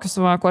va tokius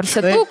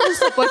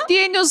korsetukus,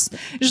 apatinius,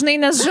 žinai,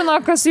 nes žino,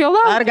 kas jo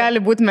laukia. Ar gali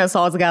būti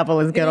mėsos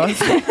gabalas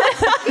geros?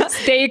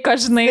 Steika,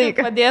 žinai,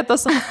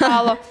 padėtas ant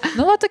stalo.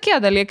 Nu, va tokie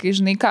dalykai,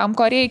 žinai, kam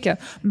ko reikia.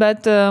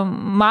 Bet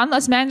man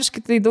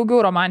asmeniškai tai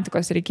daugiau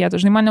romantikos reikėtų.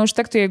 Žinai, man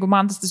neužtektų, jeigu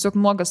man tas tiesiog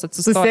nuogas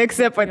atsistoja. Su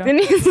seksy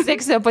apatiniais.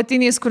 Seksy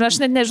apatiniais, kur aš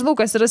net nežinau,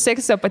 kas yra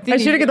seksy apatiniai.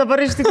 Aš irgi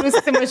dabar iš tikrųjų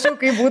susimačiau,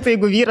 kaip būtų,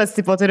 jeigu vyras,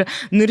 tipo, turi,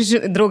 nu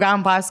ir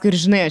draugam paskui ir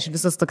žinai, aš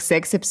visas toks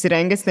seksy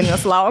apsirengęs, ten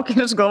jos laukia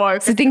ir aš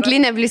galvoju. Su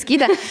tinklinė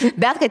bliskytė.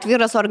 Bet kad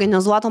vyras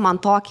organizuotų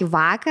man tokį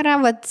vakarą,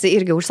 vat,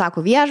 irgi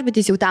užsako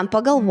viešbutis, jau ten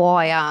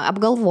pagalvoja,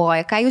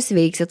 apgalvoja, ką jūs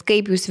veiksit,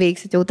 kaip jūs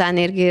veiksit, jau ten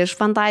irgi iš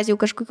fantazijų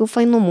kažkokių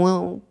fainumų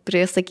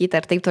prisakyti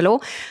ir taip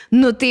toliau.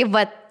 Nu tai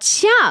va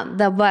čia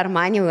dabar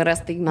man jau yra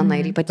staigmena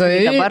ir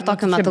ypatingai dabar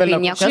tokiu metu, kai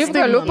nieko. Šiaip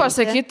galiu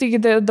pasakyti,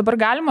 dabar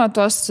galima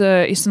tos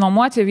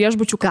įsinuomoti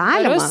viešbučių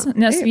kambarius,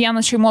 nes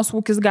vienas šeimos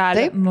ūkis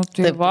gali. Taip, nu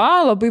tai va,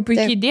 labai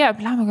puikiai idėja,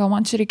 blema, gal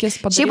man čia reikės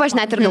padaryti. Šiaip aš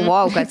net ir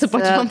galvojau, kad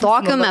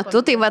tokiu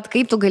metu, tai va,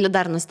 kaip tu gali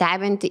dar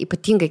nustebinti,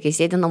 ypatingai kai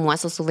sėdi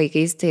namuose su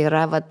vaikais, tai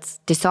yra va,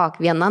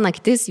 tiesiog viena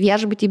naktis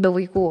viešbutį be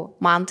vaikų.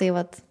 Man tai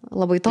va,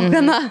 labai to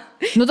gana.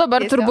 Nu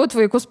dabar turbūt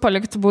vaikus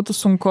palikti būtų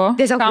sunku.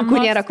 Tiesiog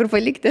vaikų nėra kur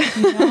palikti.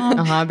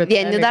 Aha, bet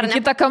vieni dar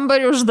kitą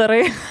kambarį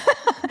uždarai.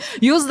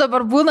 Jūs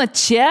dabar būna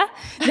čia,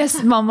 nes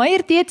mama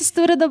ir tėtis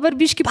turi dabar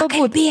biškį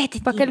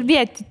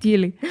pakalbėti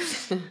tyliai.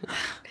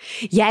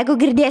 Jeigu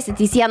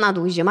girdėsit į sieną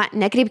dūžimą,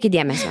 nekreipkite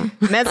dėmesio.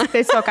 Mes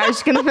tiesiog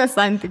aiškiname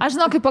santykį. Aš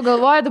žinau, kai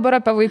pagalvoju dabar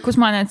apie vaikus,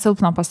 man net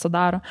silpna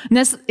pasidaro.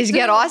 Nes iš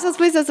gerosios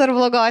pusės ar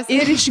blogosios?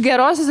 Ir iš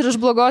gerosios, ir iš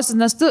blogosios,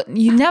 nes tu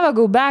never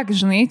go back,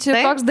 žinai, čia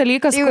taip, toks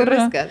dalykas, kur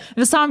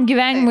visam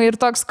gyvenimui ir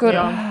toks, kur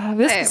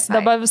viskas,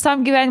 dabar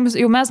visam gyvenimui,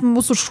 jau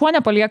mūsų šuo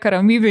nepalieka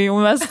ramybė, jau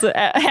mes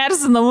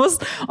erzinamus,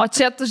 o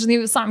čia tu,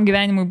 žinai, visam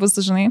gyvenimui bus,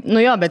 žinai.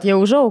 Nu jo, bet jie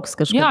užaugs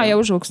kažkaip. Jo, jie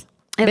užaugs.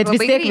 Bet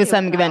vis tiek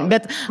visam gyvenimui.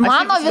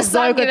 Mano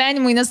visam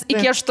gyvenimui, nes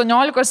iki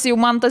 18 jau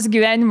man tas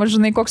gyvenimas,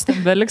 žinai, koks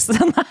ten beliks.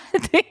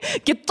 Tai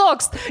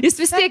kitoks. Jis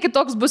vis tiek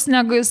kitoks bus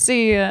negu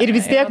jisai. Ir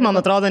vis tiek, man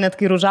atrodo, net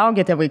kai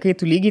užaugėte vaikai,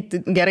 tu lygiai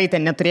gerai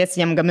ten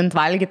neturėsi jiem gaminti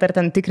valgyti ar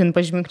ten tikrinti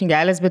pažymių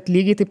knygelės, bet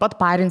lygiai taip pat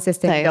parinsies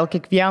dėl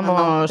kiekvieno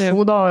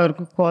šūdo ir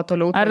kuo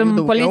toliau. Ar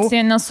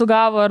policija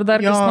nesugavo, ar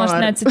dar kas nors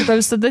neatsitiko,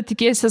 visada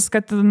tikėsis,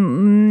 kad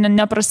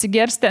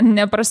neprasigersti,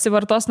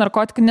 neprasivartos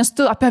narkotikų, nes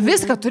tu apie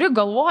viską turi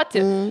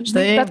galvoti.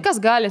 Žinai, bet kas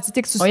gali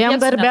atsitikti o jam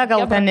darbė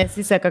gal ten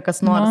nesiseka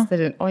kas nors.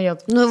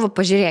 Nu,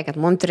 pažiūrėkit,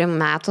 mums 3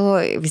 metų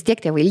vis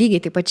tiek tėvai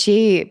lygiai taip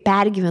pačiai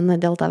pergyvena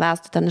dėl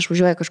tavęs, tu ten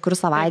išvažiuoja kažkur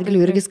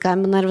savaitgaliu, irgi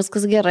skambina, ar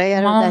viskas gerai,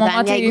 ar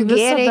ten jeigu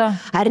geriai,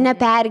 ar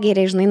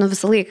nepergeriai, žinai, nu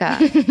visą laiką.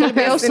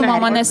 Kalbėjau su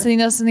mama, nes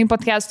jinai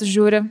podcastus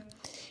žiūri.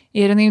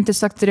 Ir jinai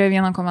tiesiog turėjo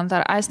vieną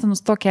komentarą. Aiste,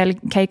 nustok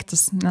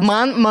keiktis. Nes...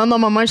 Mano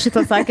mama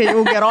šitą sakė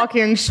jau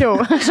gerokai anksčiau.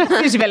 Aš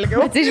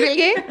atsižvelgiau.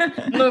 Atsižvelgiai?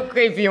 Nu,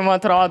 kaip jums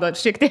atrodo,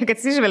 šiek tiek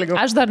atsižvelgiau.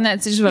 Aš dar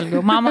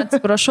neatsižvelgiau. Mama,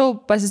 atsiprašau,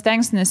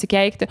 pasistengsiu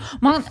nesikeikti.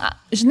 Man,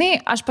 žinai,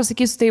 aš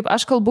pasakysiu taip,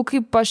 aš kalbu,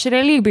 kaip aš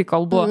realybėj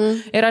kalbu.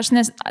 Ir aš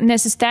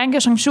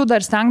nesistengiu, aš anksčiau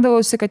dar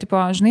stengdavausi, kad,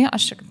 tipo, žinai,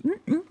 aš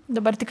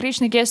dabar tikrai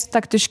šnekėsiu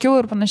taktiškiau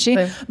ir panašiai.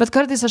 Taip. Bet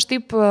kartais aš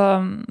taip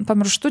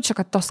pamirštu čia,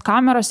 kad tos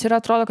kameros yra,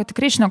 atrodo, kad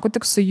tikrai šneku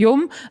tik su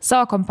jum,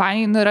 savo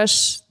kompanijai, ir aš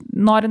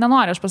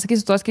nenori, aš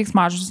pasakysiu tuos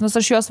keiksmažodžius, nes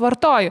aš juos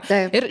vartoju.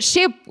 Taip. Ir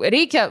šiaip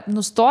reikia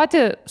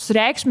nustoti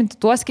sureikšminti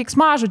tuos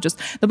keiksmažodžius.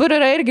 Dabar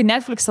yra irgi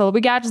Netflix'e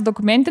labai geras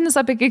dokumentinis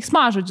apie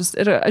keiksmažodžius.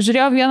 Ir aš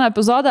žiūrėjau vieną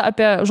epizodą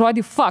apie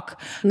žodį fuck,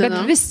 kad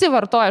visi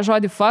vartoja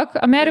žodį fuck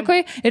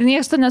Amerikoje ir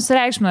niekas to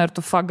nesureikšmina. Ir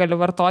tu fuck gali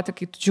vartoti,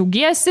 kai tu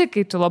džiaugiesi,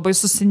 kai tu labai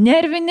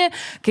susinervini,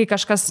 kai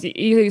kažkas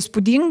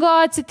įspūdingo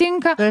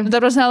atsitinka.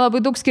 Dar labai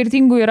daug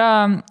skirtingų yra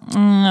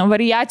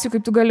variacijų,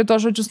 kaip tu gali to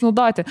žodžius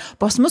naudoti.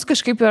 Pas mus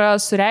kažkaip yra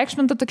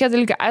sureikšminta tokie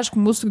dalykai. Aišku,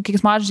 mūsų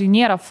keiksmažodžiai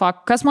nėra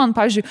fuck. Kas man,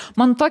 pavyzdžiui,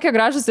 man tokie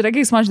gražus yra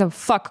keiksmažodžiai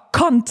fuck,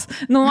 cunt.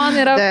 Nu, man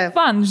yra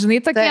fun, žinai,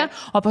 tokie.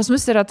 O pas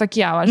mus yra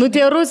tokie. Nu,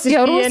 tie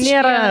rusiški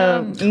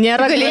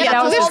nėra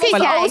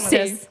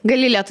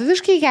Gali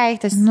lietuviškai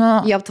keiktis.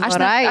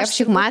 Joptvarai,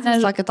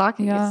 jopšikmatis,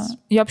 tokį.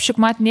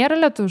 Jopšikmat nėra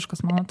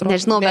lietuviškas, man atrodo.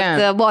 Nežinau,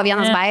 bet buvo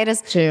vienas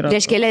bairis.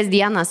 Prieš kelias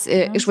dienas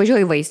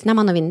išvažiuoju į vaistinę,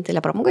 mano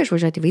vienintelė pramoga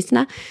išvažiuoti į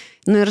vaistinę.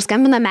 Nu ir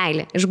skambina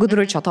meilė iš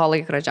Gudručio to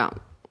laikrodžio.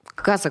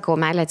 Ką sakau,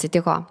 meilė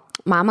atsitiko?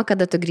 Mama,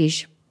 kada tu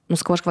grįši?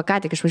 Nuskau, aš ką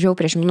tik išvažiavau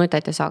prieš minutę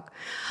tiesiog.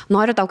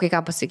 Noriu tau kai ką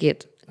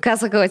pasakyti. Ką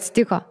sakau,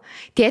 atsitiko?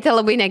 Tėtė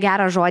labai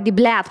negerą žodį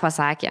blet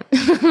pasakė.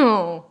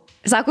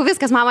 Sako,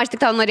 viskas, mama, aš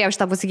tik tau norėjau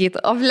šitą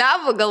pasakyti. O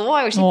blebu,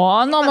 galvoju. O,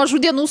 nuo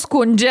mažų dienų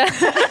skundžia.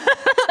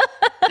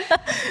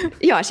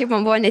 Jo, šiaip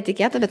man buvo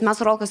netikėta, bet mes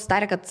su Rolka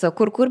sutarė, kad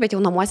kur, bet jau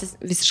namuose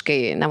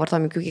visiškai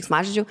nevartojame jokių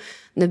keiksmažodžių.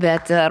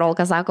 Bet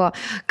Rolka sako,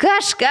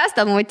 kažkas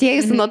ten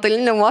atėjusi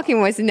nuotolinio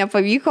mokymosi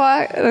nepavyko,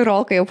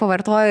 Rolka jau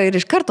pavartojo ir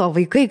iš karto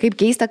vaikai, kaip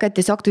keista, kad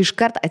tiesiog tu iš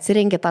karto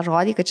atsirenki tą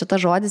žodį, kad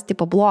šitas žodis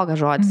tipo blogas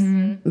žodis.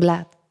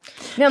 Blet.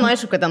 Vienu,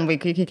 aišku, kad ten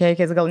vaikai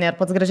keikės gal nėra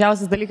pats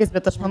gražiausias dalykas,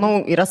 bet aš manau,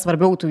 yra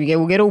svarbiau, tu jau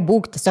geriau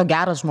būk tiesiog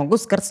geras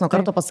žmogus, karts nuo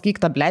karto pasakyk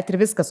tą blet ir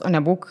viskas, o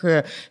nebūk,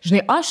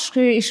 žinai, aš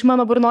iš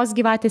mano burnos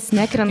gyvatės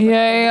nekrenta.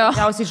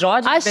 Gražiausiai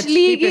žodžiai. Aš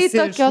lygiai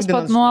tokios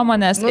pat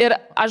nuomonės. Ir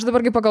aš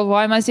dabar kaip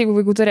pagalvoju, mes jeigu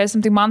vaikų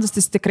turėsim, tai man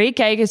tas tikrai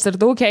keikės ir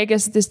daug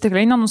keikės, tai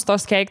tikrai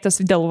nenustos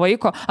keiktas dėl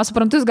vaiko. Aš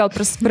suprantu, jis gal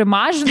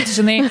primažinti,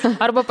 žinai,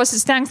 arba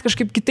pasistengs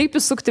kažkaip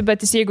kitaip įsukti,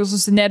 bet jis jeigu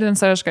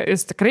susinervins,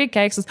 jis tikrai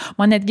keiksis.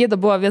 Man net gėda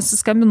buvo, visi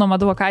skambino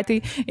advokatai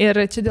ir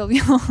čia dėl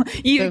vieno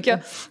įvykio.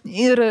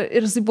 Ir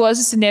jis buvo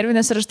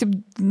susinervinęs ir aš taip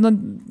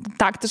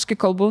taktiškai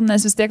kalbu,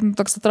 nes vis tiek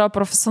toks atrodo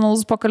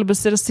profesionalus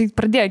pokalbis ir jis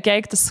pradėjo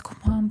keiktis, sakau,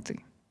 man tai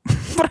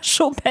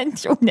prašau, bent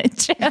jau ne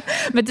čia.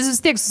 Bet jis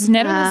vis tiek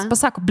susinervinęs,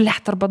 pasako,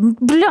 blet, arba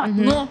blet.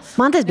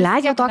 Man tas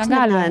blet jau toks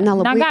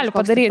negali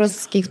padaryti.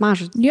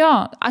 Keiksmažodžius. Jo,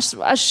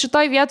 aš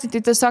šitoj vietoj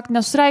tai tiesiog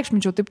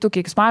nesureikšminčiau taip tų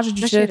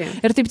keiksmažodžių.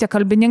 Ir taip tie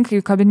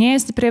kalbininkai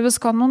kabinėjasi prie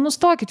visko,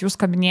 nustokit jūs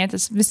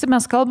kabinėtis. Visi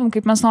mes kalbam,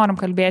 kaip mes norim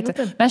kalbėti.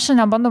 Mes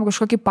šiandien bandom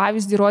kažkokį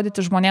pavyzdį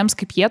rodyti žmonėms,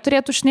 kaip jie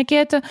turėtų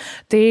šnekėti.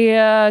 Tai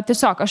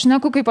tiesiog aš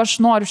šneku, kaip aš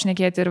noriu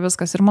šnekėti ir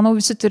viskas. Ir manau,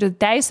 visi turi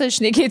teisę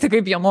šnekėti,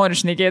 kaip jie nori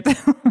šnekėti.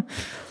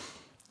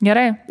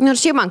 Gerai. Ir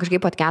šiaip man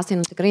kažkaip podcastai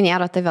tikrai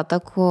nėra ta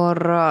vieta,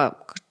 kur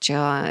čia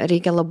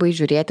reikia labai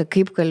žiūrėti,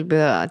 kaip kalbi,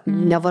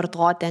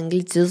 nevartoti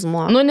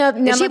anglicizmo. Nu, ne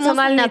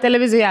nacionalinė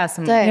televizija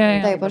esame.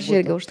 Taip, aš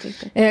irgi už tai.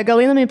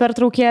 Gal einame į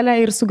pertraukėlę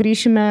ir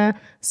sugrįšime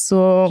su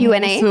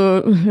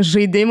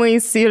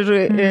žaidimais ir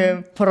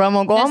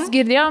pramogom. Mes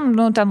girdėjom,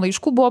 ten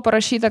laiškų buvo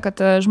parašyta,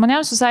 kad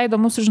žmonėms visai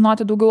įdomu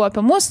sužinoti daugiau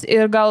apie mus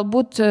ir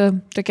galbūt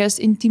tokias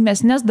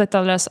intimesnės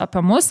detalės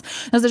apie mus,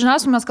 nes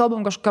dažniausiai mes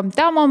kalbam kažkokiam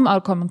temom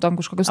ar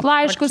komentuojam kažkokius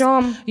laiškus,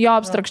 jo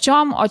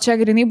abstrakčiom, o čia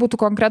grinai būtų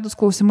konkretus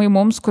klausimai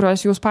mums,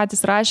 kuriuos jūs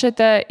patys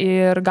rašėte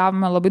ir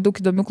gavome labai daug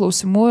įdomių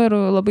klausimų ir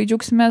labai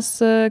džiaugsimės,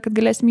 kad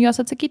galėsim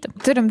juos atsakyti.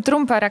 Turim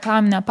trumpą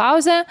reklaminę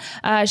pauzę.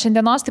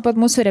 Šiandienos taip pat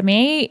mūsų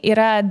rėmėjai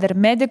yra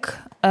Dermedic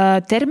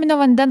terminio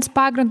vandens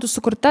pagrindų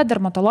sukurta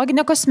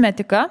dermatologinė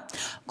kosmetika,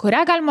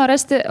 kurią galima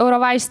rasti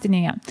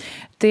Eurovaistinėje.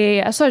 Tai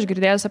esu aš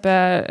girdėjęs apie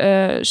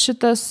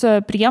šitas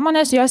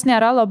priemonės, jos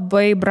nėra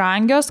labai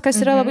brangios,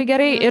 kas yra labai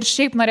gerai. Ir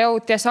šiaip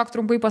norėjau tiesiog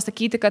trumpai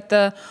pasakyti, kad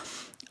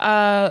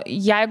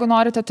jeigu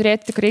norite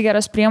turėti tikrai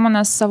geras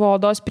priemonės savo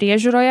odos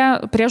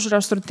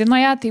priežiūros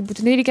rutinoje, tai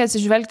būtinai reikia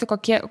atsižvelgti,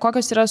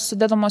 kokios yra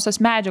sudedamosios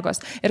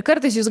medžiagos. Ir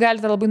kartais jūs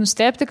galite labai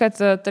nustebti, kad,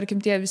 tarkim,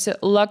 tie visi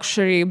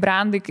luxury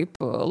brandai kaip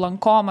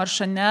Lancome ar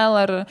Chanel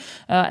ar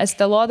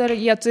Estée Lauder,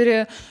 jie turi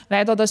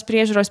veido odos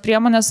priežiūros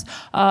priemonės,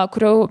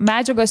 kurių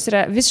medžiagos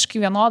yra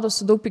visiškai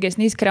vienodos su daug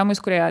pigesniais kremais,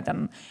 kurie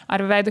ten,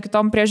 ar veido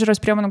kitom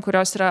priežiūros priemonėm,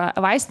 kurios yra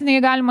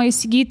vaistinėje galima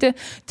įsigyti.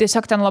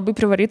 Tiesiog ten labai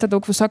privaryta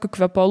daug visokių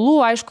kvepalų,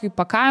 aišku,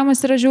 įpakavimų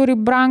komunikavimas yra žiauriai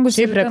brangus.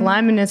 Šiaip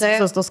reklaminės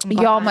visos tos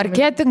kompanijos. Jo,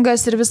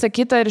 marketingas ir visa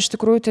kita, ir iš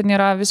tikrųjų ten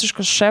yra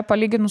visiškas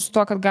palyginus su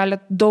tuo, kad gali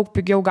daug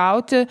pigiau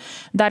gauti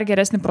dar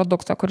geresnį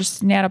produktą,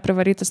 kuris nėra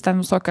privarytas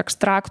ten visokių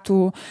ekstraktų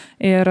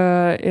ir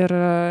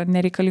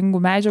nereikalingų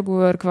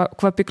medžiagų ir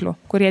kvapiklių,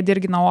 kurie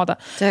dirgina odą.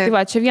 Tai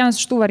va, čia vienas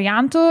iš tų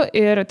variantų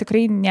ir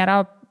tikrai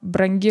nėra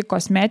brangi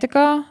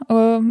kosmetika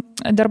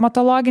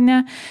dermatologinė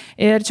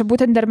ir čia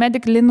būtent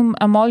Dermedic Linum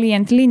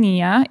Emollient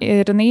linija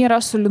ir jinai yra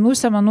su linų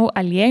semenų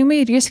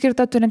aliejumi ir jis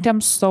skirta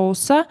turintiems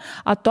sausą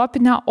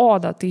atopinę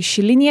odą. Tai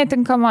ši linija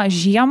tinkama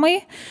žiemai,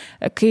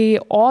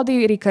 kai odai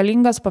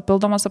reikalingas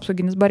papildomas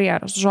apsauginis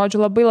barjeras. Žodžiu,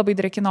 labai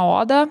drėkina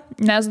odą,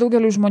 nes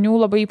daugeliu žmonių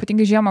labai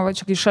ypatingai žiemą, va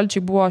čia kai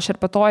šalčiai buvo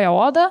šerpetoja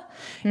oda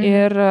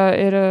ir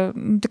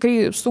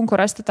tikrai sunku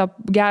rasti tą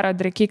gerą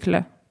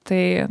drėkiklį. Tai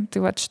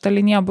va, šita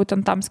linija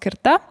būtent tam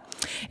skirta.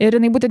 Ir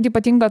jinai būtent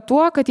ypatinga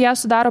tuo, kad ją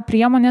sudaro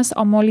priemonės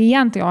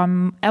emolientai. O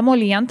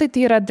emolientai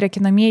tai yra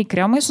drėkinamieji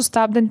kremai,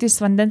 sustabdantys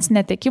vandens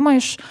netekimą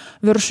iš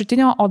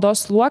viršutinio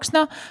odos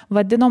sluoksnio,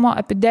 vadinamo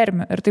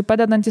epidermiu. Ir tai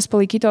padedantis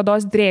palaikyti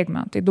odos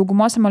drėgmę. Tai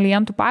daugumos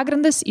emolientų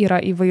pagrindas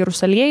yra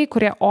įvairūs aliejai,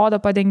 kurie odą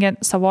padengia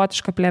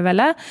savotišką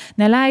plėvelę,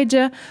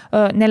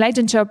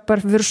 neleidžiančią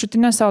per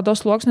viršutiniuose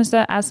odos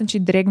sluoksniuose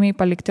esančiai drėgmiai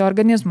palikti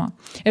organizmą.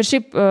 Ir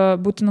šiaip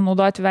būtina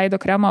naudoti veido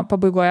kremą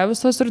pabaigoje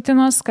visos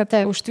rutinos, kad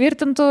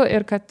užtvirtintų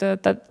ir kad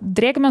tą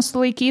drėgmę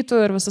sulaikytų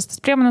ir visas tas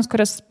priemonės,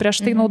 kurias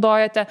prieš tai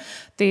naudojate,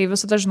 tai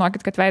visada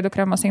žinokit, kad veido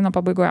kremas eina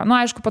pabaigoje. Nu,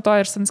 aišku, po to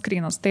ir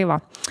sunscreenas, tai va.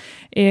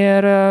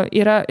 Ir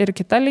yra ir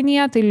kita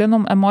linija, tai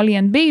Linum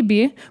Emollient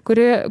Baby,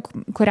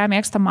 kurią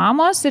mėgsta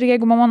mamos ir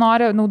jeigu mama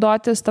nori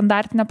naudoti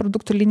standartinę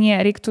produktų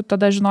liniją, reiktų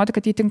tada žinoti,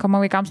 kad jį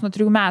tinkama vaikams nuo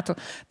 3 metų.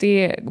 Tai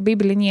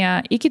Baby linija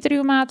iki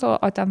 3 metų,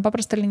 o ten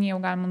paprastą liniją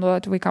jau galima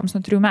naudoti vaikams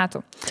nuo 3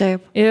 metų.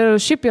 Taip. Ir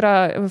šiaip yra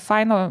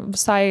faino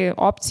visai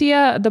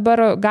opcija,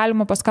 dabar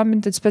galima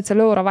paskambinti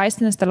specialiau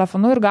Eurovaistinės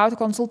telefonu ir gauti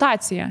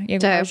konsultaciją.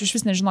 Jeigu iš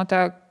vis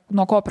nežinote,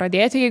 nuo ko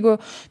pradėti, jeigu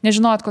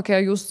nežinot, kokią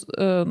jūs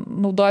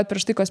naudojat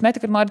prieš tai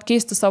kosmetiką ir norit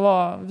keisti savo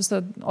visą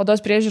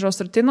odos priežiūros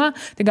rutiną,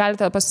 tai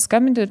galite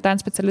pasiskambinti ir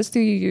ten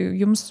specialistai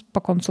jums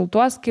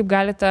pakonsultuos, kaip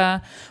galite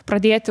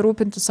pradėti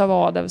rūpinti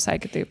savo odą visai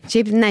kitaip.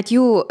 Šiaip net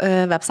jų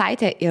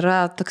website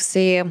yra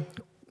toksai,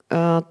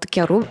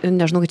 tokia,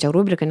 nežinau, čia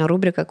rubrika, ne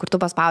rubrika, kur tu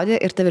paspaudi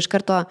ir tave iš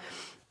karto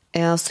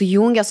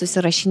sujungia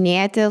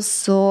susirašinėti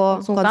su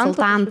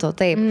konsultantu.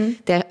 Taip.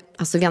 Tai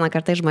esu vieną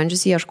kartą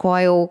išbandžiusi,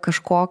 ieškojau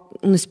kažko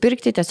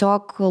nusipirkti,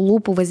 tiesiog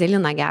lūpų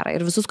vazeliną gerą.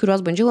 Ir visus, kuriuos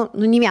bandžiau,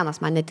 nei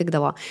vienas man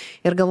netikdavo.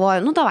 Ir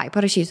galvoju, davai,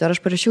 parašysiu. Ir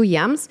aš parašiau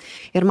jiems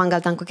ir man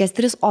gal ten kokias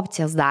 3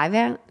 opcijas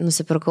davė,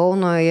 nusipirkau,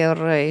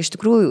 ir iš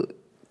tikrųjų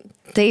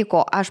tai, ko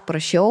aš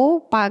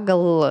prašiau,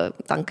 pagal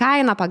tą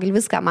kainą, pagal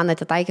viską, man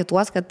atitaikė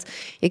tuos, kad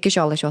iki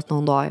šiol aš juos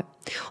naudoju.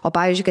 O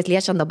pavyzdžiui, kad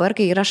liečiant dabar,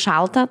 kai yra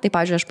šalta, tai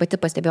pavyzdžiui, aš pati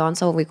pastebėjau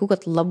ant savo vaikų,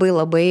 kad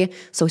labai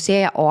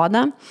sausėja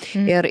oda.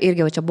 Ir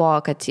irgi jau čia buvo,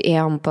 kad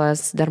ėjom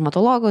pas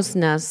dermatologus,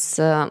 nes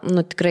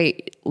tikrai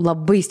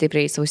labai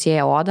stipriai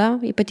sausėja oda,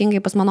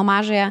 ypatingai pas mano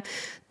mažąją.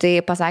 Tai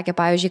pasakė,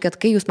 pavyzdžiui,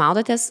 kad kai jūs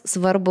maudotės,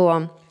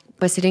 svarbu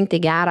pasirinkti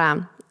gerą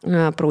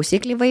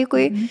prausiklį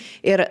vaikui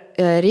ir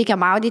reikia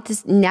maudytis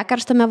ne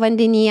karštame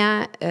vandenyje,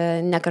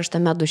 ne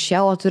karštame duše,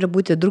 o turi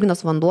būti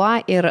drungnas vanduo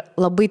ir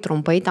labai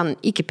trumpai, ten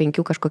iki 5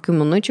 kažkokių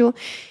minučių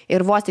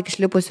ir vos tik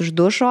išlipus iš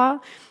dušo,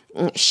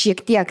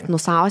 šiek tiek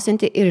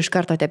nusausinti ir iš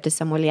karto teptis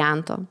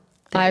emolientu.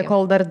 Tai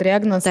kol dar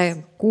drėgnas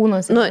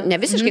kūnas. Ne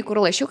visiškai kur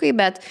lašiukai,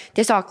 bet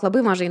tiesiog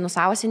labai mažai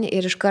nusausinį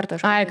ir iš karto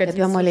kad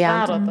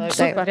emolientu.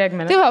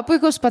 Tai va,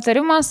 puikus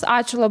patarimas.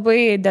 Ačiū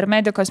labai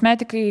Dermedic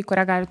kosmetikai,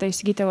 kurią galite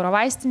įsigyti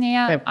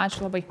Eurovaistinėje. Taip.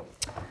 Ačiū labai.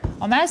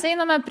 O mes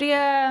einame prie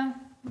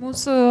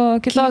mūsų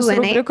kitos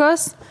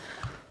rubrikos.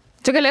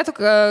 Čia galėtų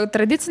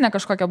tradicinė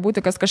kažkokia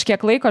būti, kas kažkiek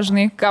laiko,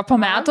 žinai, ką po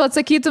metų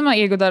atsakytume,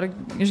 jeigu dar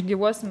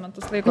išgyvuosime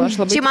metus laiko.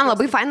 Čia man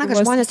labai faina, kad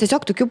žmonės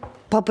tiesiog tokių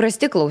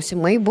paprasti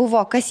klausimai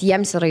buvo, kas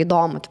jiems yra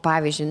įdomu. Tai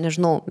pavyzdžiui,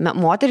 nežinau,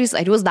 moterys,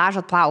 ar jūs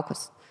dažot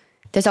plaukus?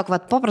 Tiesiog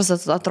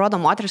paprastas atrodo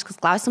moteriškas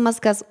klausimas,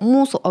 kas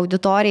mūsų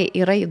auditorijai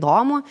yra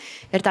įdomu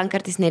ir ten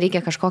kartais nereikia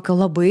kažkokio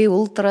labai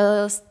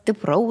ultra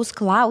stipraus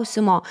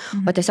klausimo,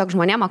 o tiesiog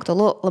žmonėm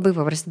aktualu labai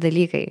paprasti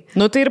dalykai.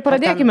 Tai ir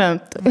pradėkime.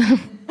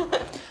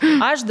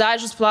 Aš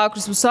dažus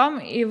plaukus visom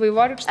į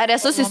vaivorykštę. Ar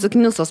esu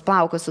susukniusos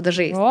plaukus su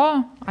dažais?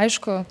 O,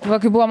 aišku.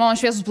 Kai buvo mano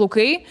šviesus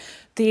plaukai,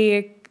 tai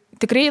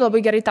tikrai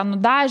labai gerai ten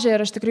nudažė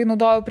ir aš tikrai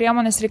naudojau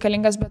priemonės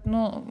reikalingas, bet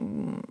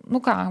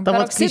ką.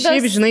 Tavo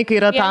šiaip, žinai, kai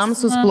yra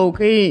tamsus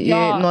plaukai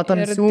nuo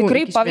tamsių.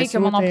 Tikrai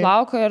paveikė mano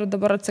plauką ir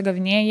dabar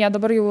atsigavinėjai. Jie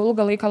dabar jau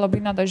ilgą laiką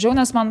labai nedažiau,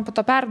 nes man po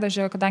to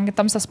perdažė, kadangi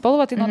tamsią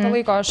spalvą, tai nuo to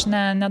laiko aš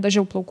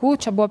nedažiau plaukų.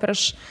 Čia buvo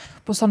prieš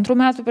 1,5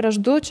 metų, prieš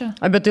 2 čia.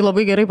 Bet tai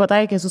labai gerai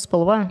pataikė su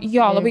spalva.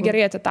 Jo, labai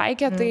gerai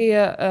atitaikė,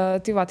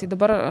 tai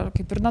dabar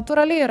kaip ir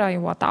natūraliai yra,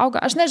 jau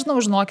atauga. Aš nežinau,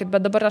 žinokit,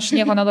 bet dabar aš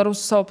nieko nedarau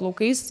su savo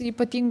plaukais,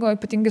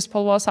 ypatingai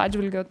spalvos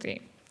atžvilgiu, tai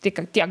Tiek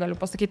galiu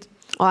pasakyti.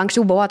 O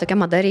anksčiau buvo tokia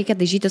mada, reikia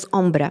dažytis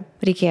ombre.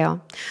 Reikėjo.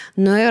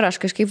 Nu ir aš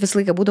kažkaip visą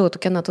laiką būdavau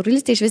tokia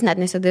naturalistė, iš vis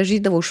net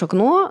nesidažydavau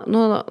šaknų.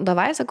 Nu,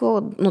 davai, sakau,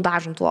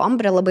 nudažom tuo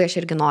ombre, labai aš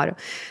irgi noriu.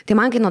 Tai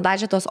man, kai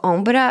nudažė tos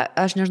ombre,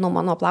 aš nežinau,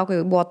 mano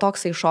plaukai buvo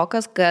toksai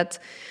šokas, kad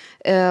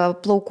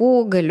plaukų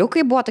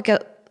galiukai buvo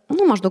tokie,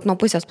 nu, maždaug nuo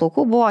pusės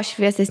plaukų buvo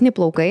šviesesni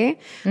plaukai,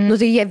 nu,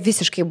 tai jie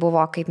visiškai buvo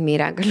kaip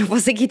mirę, galiu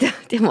pasakyti,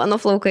 tie mano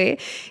plaukai.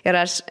 Ir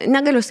aš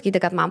negaliu sakyti,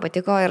 kad man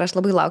patiko ir aš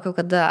labai laukiau,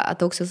 kada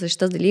atauksis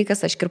šitas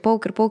dalykas, aš kirpau.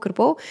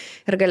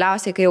 Ir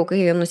galiausiai,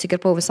 kai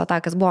nusikirpau visą tą,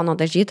 kas buvo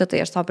nudažyta,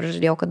 tai aš savo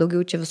prižadėjau, kad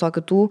daugiau čia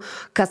visokių tų,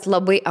 kas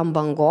labai ant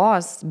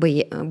bangos,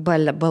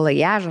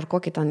 balajaž ar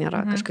kokį ten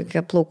yra,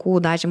 kažkokia plaukų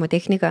dažymo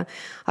technika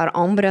ar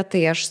ombre,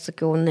 tai aš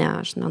sakiau, ne,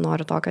 aš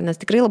nenoriu tokio, nes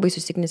tikrai labai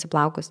susiknisi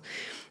plaukus.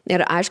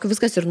 Ir aišku,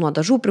 viskas ir nuo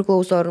dažų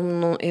priklauso,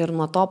 ir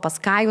nuo to, pas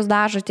ką jūs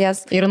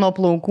dažotės. Ir nuo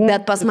plaukų.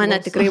 Bet pas mane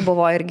tikrai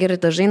buvo ir geri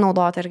dažai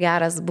naudoti, ir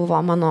geras buvo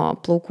mano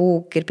plaukų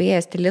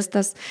kirpėjas,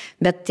 stilistas.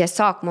 Bet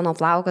tiesiog mano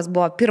plaukas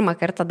buvo pirmą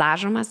kartą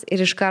dažomas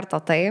ir iš karto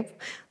taip.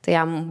 Tai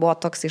jam buvo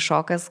toksai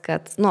šokas,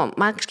 kad, nu,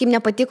 man kažkaip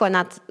nepatiko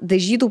net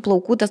dažytų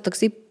plaukų, tas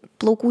toksai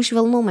plaukų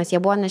švelnumas.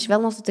 Jie buvo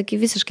nešvelnus, tokie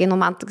visiškai, nu,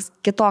 man toks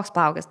kitoks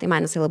plaukas, tai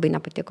man jisai labai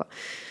nepatiko.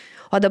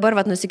 O dabar,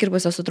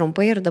 nusikirpusiu su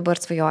trumpai ir dabar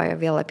svajoju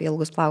vėl apie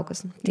ilgus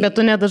plaukus. Tai... Bet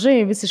tu nedažai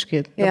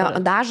visiškai. Jo,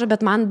 dažo,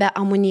 bet man be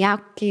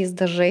amoniakiais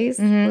dažais,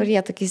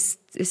 kurie tokiais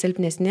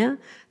silpnesni.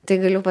 Tai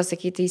galiu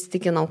pasakyti,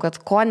 įsitikinau, kad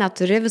ko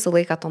neturi, visą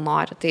laiką to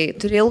nori. Tai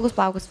turi ilgus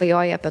plaukus,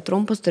 svajoja apie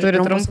trumpus, turi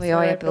trumpus,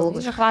 svajoja apie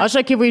ilgus. Aš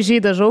akivaizdžiai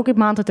dažau, kaip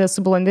matote,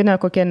 esu blondinė,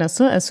 kokia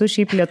nesu, esu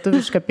šiaip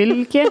lietuviška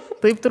pilkė,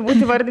 taip turbūt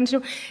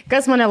įvardinčiau.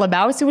 Kas mane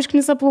labiausiai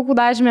užknisa plaukų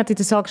dažymė, tai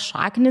tiesiog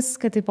šaknis,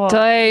 kad tipo...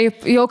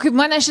 Taip, jau kaip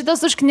mane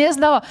šitas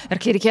užknisdavo.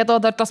 Ir kai reikėdavo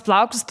dar tos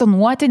plaukus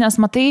tonuoti, nes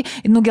matai,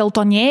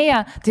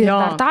 nugeltonėja, tai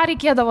dar tą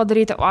reikėdavo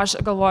daryti. O aš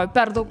galvoju,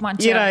 per daug man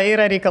čia...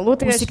 Yra reikalų,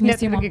 tai aš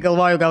net irgi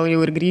galvoju, gal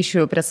jau ir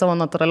grįšiu prie savo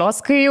natūralios,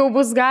 kai jau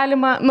bus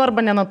galima, nu arba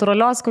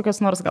nenatūralios,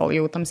 kokios nors gal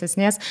jau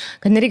tamsesnės,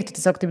 kad nereiktų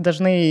tiesiog taip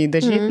dažnai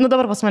dažyti. Nu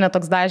dabar pas mane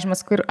toks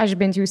dažymas, kur aš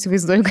bent jau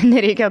įsivaizduoju, kad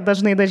nereikia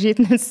dažnai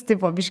dažyti, nes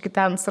tipo biški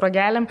ten su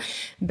rogeliam,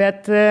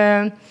 bet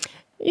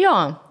jo,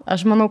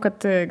 aš manau,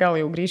 kad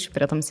gal jau grįšiu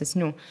prie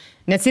tamsesnių.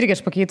 Nes irgi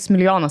aš pakeitus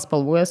milijoną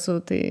spalvų esu,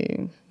 tai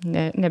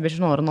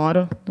nebežinau, ar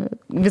noriu.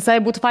 Visai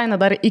būtų faina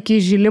dar iki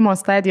žilimo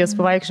stadijos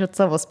pavaikščioti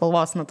savo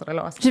spalvos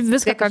natūralios. Šiaip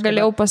viską, ką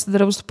galėjau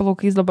pasidariau su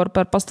plaukais dabar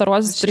per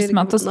pastaruosius 3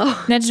 metus.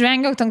 Net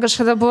žvengiau, ten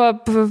kažkada buvo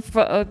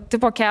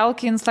tipo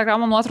kelk į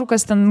Instagramo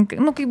nuotraukas, ten,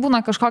 nu, kai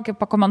būna kažkokį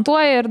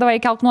pakomentuoja ir davai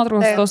kelk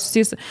nuotraukas to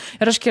susijusi.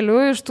 Ir aš keliu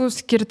iš tų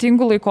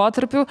skirtingų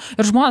laikotarpių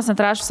ir žmonės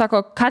net rašo,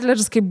 sako,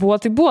 Katleris kaip buvo,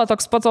 tai buvo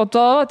toks pats, o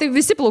to, tai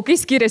visi plaukai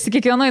skiriasi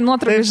kiekvienoje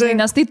nuotraukai, žinai,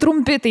 nes tai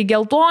trumpi, tai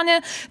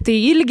geltoni, tai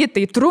ilgi,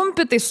 tai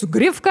trumpi, tai su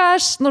grifka,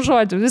 aš, nu,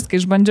 žodžiu, viską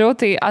išbandžiau,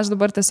 tai aš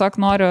dabar tiesiog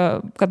noriu,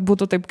 kad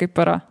būtų taip, kaip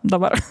yra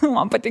dabar.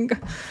 Man patinka.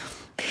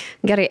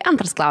 Gerai,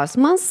 antras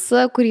klausimas,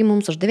 kurį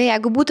mums uždavė.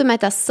 Jeigu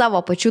būtumėte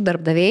savo pačių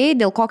darbdaviai,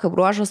 dėl kokio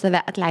bruožo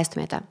save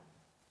atleistumėte?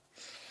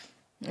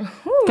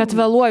 Kad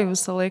vėluoju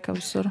visą laiką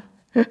visur.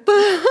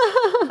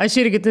 Aš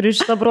irgi turiu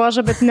šitą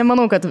bruožą, bet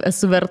nemanau, kad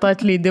esu verta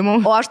atleidimų.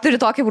 O aš turiu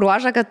tokį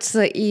bruožą, kad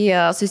į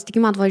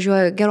susitikimą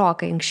atvažiuoju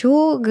gerokai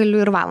anksčiau,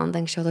 galiu ir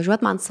valandą anksčiau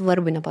atvažiuoti, man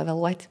svarbu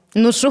nepavėluoti.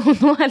 Nu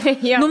šaunuolė,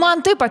 jie. Nu man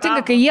tai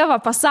patinka, kai Ieva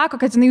pasako,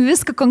 kad jinai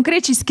viską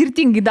konkrečiai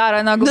skirtingai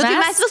daro negu mes. Tai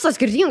mes visos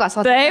skirtingos.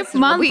 Taip,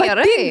 man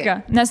patinka.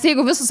 Nes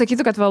jeigu visus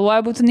sakytų, kad vėluoja,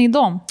 būtų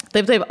neįdomu.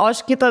 Taip, o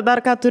aš kitą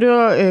dar ką turiu,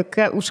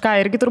 už ką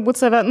irgi turbūt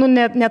save, nu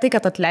ne tai,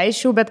 kad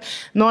atleisčiau, bet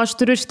nu aš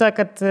turiu šitą,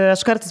 kad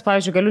aš kartais,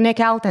 pavyzdžiui, galiu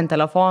nekelti ant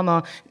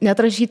telefono,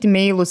 neatrašyti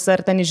mailus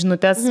ar ten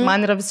žinutės.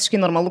 Man yra visiškai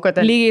normalu, kad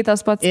lygiai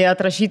tas pats.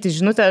 Atrašyti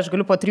žinutę aš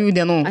galiu po 3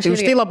 dienų. Tai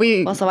už tai labai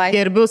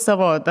gerbiu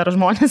savo dar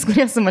žmonės,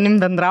 kurie su manim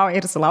bendrauja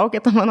ir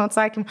sulaukia to mano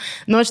atsakymą.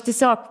 Nu aš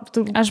tiesiog...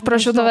 Aš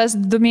prašiau tavęs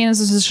 2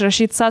 mėnesius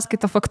išrašyti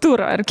sąskaitą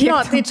faktūrą. Jo,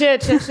 tai čia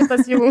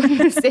šitas jau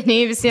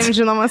seniai visiems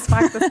žinomas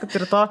faktas, kad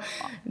ir to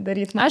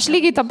daryti. Aš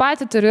lygiai tą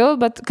patį turiu,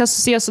 bet kas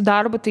susijęs su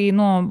darbu, tai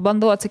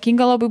bandau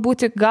atsakinga labai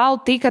būti.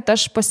 Gal tai, kad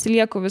aš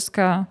pasilieku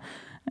viską...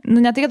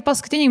 Nu, ne tai, kad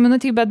paskutiniai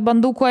minutį, bet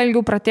bandau kuo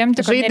ilgiau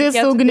pratemti. Žaidži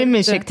su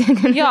ugnimi šiek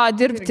tiek. Jo,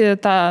 dirbti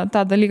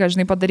tą dalyką,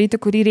 žinai, padaryti,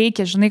 kurį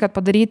reikia, žinai, kad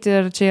padaryti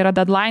ir čia yra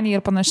deadline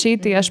ir panašiai,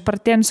 tai aš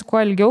pratemsiu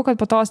kuo ilgiau, kad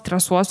po to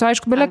stresuosiu,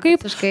 aišku, belia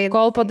kaip,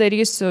 kol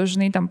padarysiu,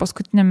 žinai, ten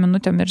paskutiniam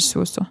minutėm ir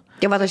siūsiu.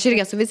 Tai va, aš irgi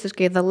esu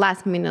visiškai the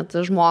last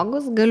minute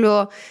žmogus,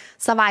 galiu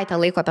savaitę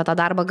laiko apie tą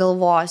darbą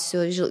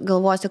galvosiu,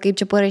 kaip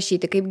čia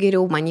parašyti, kaip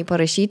geriau man jį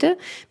parašyti,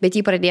 bet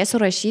jį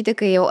pradėsiu rašyti,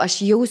 kai jau aš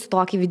jausiu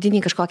tokį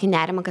vidinį kažkokį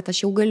nerimą, kad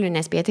aš jau galiu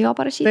nespėti jo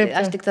parašyti. Taip.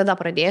 Aš tik tada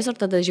pradėsiu ir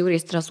tada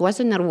žiauriai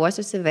stresuosiu,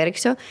 nervuosiuosi,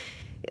 verksiu,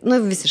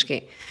 nu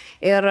visiškai.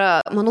 Ir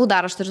manau,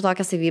 dar aš turiu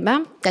tokią savybę,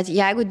 kad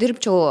jeigu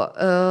dirbčiau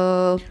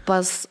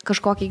pas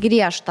kažkokį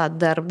griežtą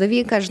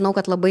darbdavį, kad žinau,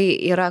 kad labai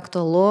yra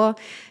aktualu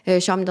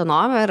šiom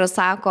dienom ir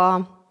sako,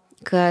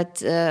 kad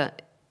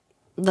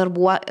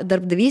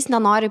darbdavys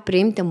nenori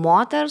priimti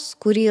moters,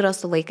 kuri yra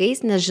su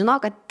vaikais, nes žino,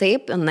 kad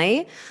taip,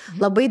 jinai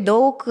labai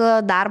daug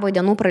darbo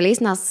dienų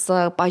praleis, nes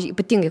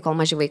ypatingai kol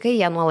maži vaikai,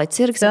 jie nuolat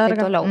sirgs ir taip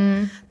toliau.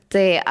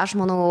 Tai aš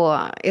manau,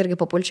 irgi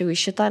papulčiau į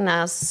šitą,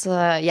 nes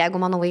jeigu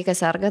mano vaikas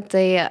serga,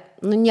 tai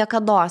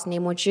niekados nei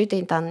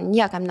močiutei ten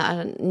niekam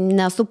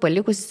nesu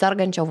palikusi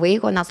sergančio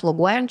vaiko,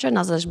 nesloguojančio,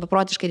 nes aš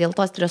beprotiškai dėl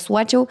to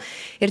stresuočiau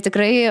ir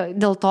tikrai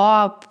dėl to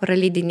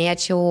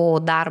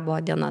praleidinėčiau darbo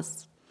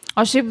dienas.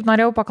 O šiaip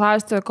norėjau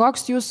paklausti,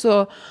 koks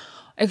jūsų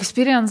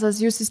experiences,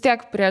 jūs vis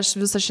tiek prieš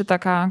visą šitą,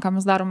 ką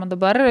mes darome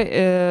dabar,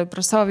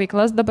 prieš savo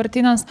veiklas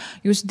dabartinės,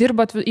 jūs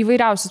dirbat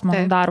įvairiausius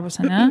mano darbus,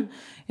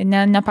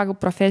 ne pagal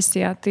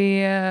profesiją. Tai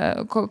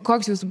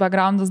koks jūsų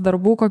backgroundas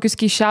darbų, kokius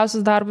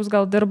keisčiausius darbus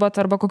gal dirbat,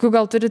 arba kokių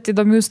gal turite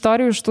įdomių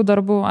istorijų iš tų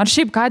darbų, ar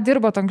šiaip ką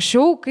dirbat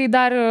anksčiau, kai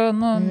dar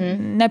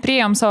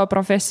nepriėjom savo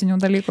profesinių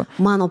dalykų?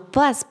 Mano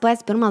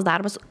pats pirmas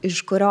darbas,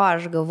 iš kurio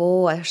aš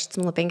gavau, aš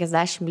atsimenu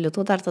 50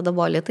 litų, dar tada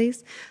buvo litais,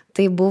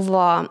 tai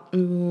buvo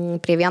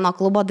prie vieno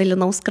klubo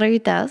dalinau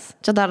skrajutes.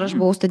 Čia dar aš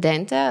buvau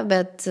studentė,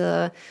 bet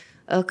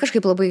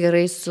kažkaip labai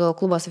gerai su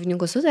klubo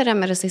savininku sutarėm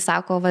ir jisai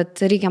sako,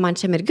 reikia man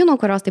čia merginų,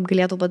 kurios taip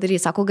galėtų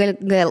padaryti. Sako,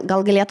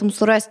 gal galėtum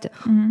surasti.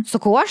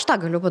 Sakau, aš tą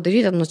galiu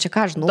padaryti, čia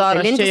ką žinau,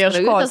 dalintis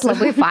skrajutes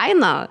labai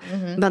faina,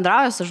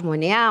 bendrauju su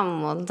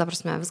žmonėm, ta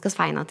prasme, viskas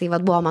faina. Tai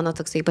buvo mano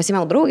toksai,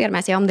 pasimėjau draugį ir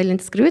mes ėjom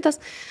dalintis skrajutes,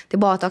 tai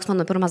buvo toks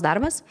mano pirmas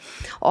darbas.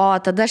 O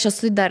tada aš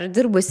esu dar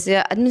dirbusi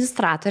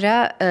administratorė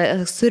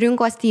su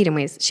rinkos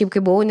tyrimais. Šiaip,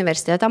 kai buvau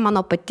universitete,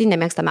 mano pati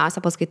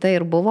nemėgstamiausia paskaita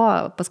ir buvo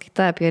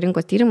paskaita apie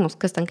rinkos tyrimus,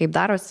 kas ten kaip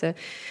darosi,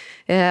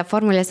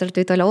 formulės ir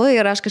tai toliau.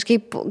 Ir aš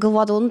kažkaip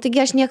galvodavau,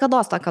 taigi aš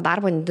niekados tokio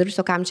darbo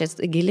nedirbsiu, kam čia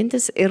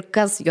gilintis. Ir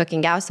kas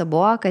juokingiausia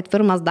buvo, kad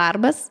pirmas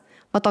darbas,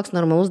 toks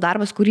normalus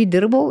darbas, kurį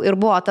dirbau, ir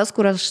buvo tas,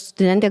 kur aš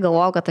studentė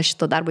galvojau, kad aš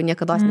šito darbo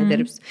niekados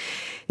nedirbsiu.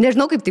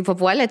 Nežinau, kaip tai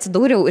papuolė,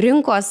 atsidūriau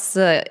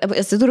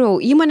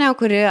įmonę,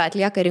 kuri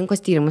atlieka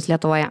rinkos tyrimus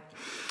Lietuvoje.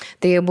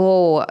 Tai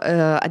buvau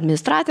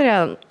administratorė,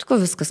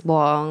 viskas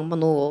buvo,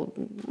 manau,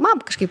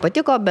 man kažkaip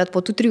patiko, bet po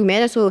tų 3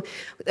 mėnesių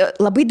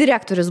labai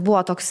direktorius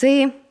buvo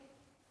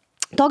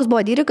toks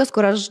buvo dirikas,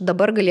 kur aš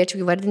dabar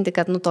galėčiau įvardinti,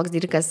 kad toks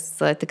dirikas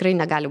tikrai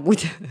negali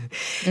būti.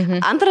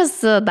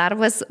 Antras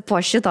darbas po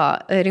šito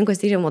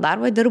rinkos tyrimų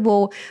darbo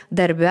dirbau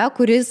darbe,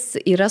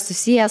 kuris yra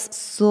susijęs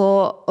su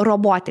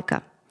robotika.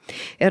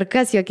 Ir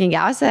kas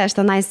juokingiausia, aš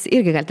tenais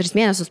irgi gal 3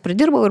 mėnesius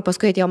pradirbau ir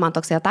paskui atėjo man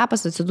toks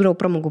etapas, atsidūriau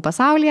pramogų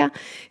pasaulyje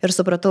ir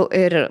supratau,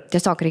 ir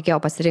tiesiog reikėjo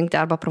pasirinkti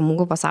arba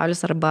pramogų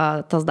pasaulis,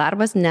 arba tas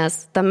darbas,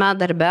 nes tame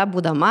darbe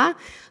būdama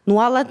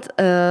nuolat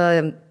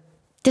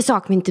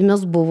tiesiog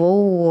mintimis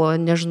buvau,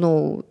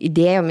 nežinau,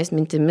 idėjomis,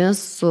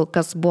 mintimis,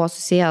 kas buvo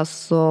susijęs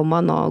su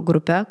mano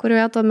grupe,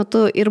 kurioje tuo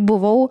metu ir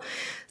buvau.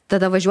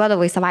 Tada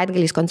važiuodavai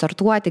savaitgaliais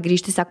koncertuoti,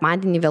 grįžti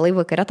sekmadienį vėlai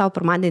vakare, tau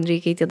pirmadienį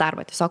reikia eiti į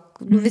darbą.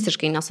 Tiesiog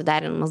visiškai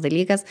nesuderinamas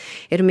dalykas.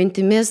 Ir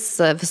mintimis,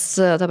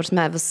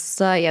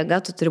 visa jėga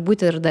tu turi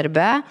būti ir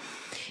darbe.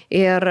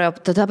 Ir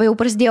tada jau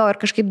prasidėjo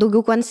ir kažkaip daugiau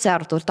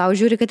koncertų. Ir tau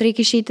žiūri, kad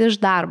reikia išeiti iš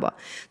darbo.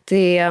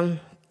 Tai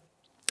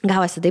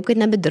gavosi taip, kad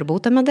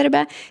nebedirbau tame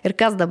darbe. Ir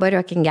kas dabar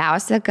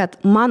juokingiausia, kad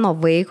mano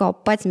vaiko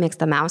pats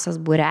mėgstamiausias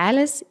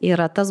būrelis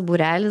yra tas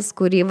būrelis,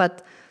 kurį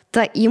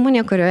ta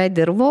įmonė, kurioje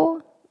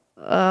dirbau,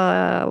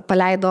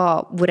 paleido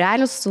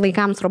būrelius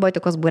vaikams,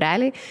 robotikos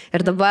būreliai.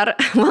 Ir dabar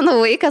mano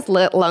vaikas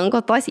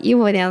lanko tos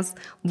įmonės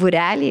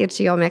būrelį ir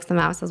čia jo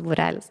mėgstamiausias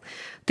būrelis.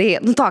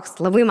 Tai toks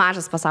labai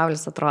mažas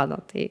pasaulis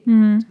atrodo. Tai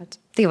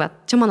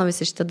čia mano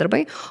visi šitie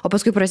darbai. O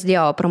paskui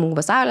prasidėjo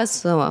pramogų pasaulis,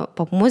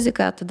 pop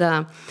muzika,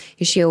 tada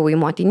išėjau į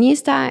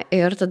motinystę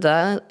ir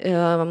tada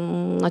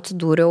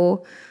atsidūriau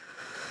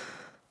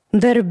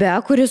darbe,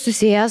 kuris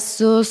susijęs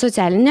su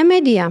socialinė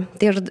medija.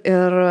 Ir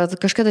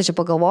kažkada čia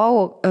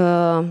pagalvojau,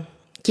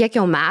 kiek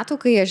jau metų,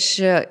 kai aš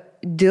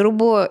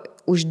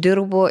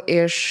uždirbu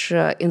iš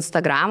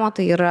Instagramo,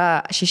 tai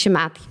yra 6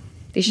 metai.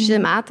 Tai 6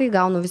 metai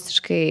gaunu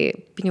visiškai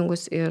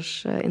pinigus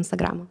iš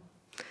Instagramo.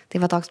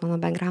 Tai toks mano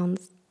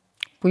backgroundas.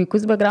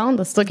 Puikus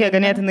backgroundas, tokie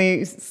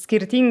ganėtinai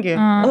skirtingi.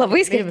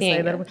 Labai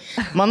skirtingi.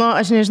 Mano,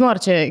 aš nežinau, ar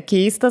čia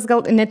keistas,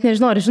 gal net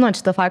nežinau, ar žinot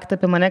šitą faktą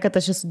apie mane,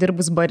 kad aš esu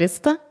dirbus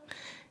barista.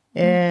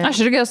 Aš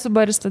irgi esu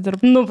barista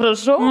dirbu.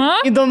 Prašau.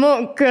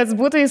 Įdomu, kas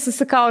būtų, jei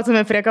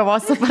susikautume prie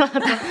kavos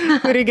aparato,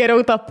 kurį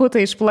geriau tą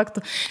putą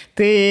išplaktų.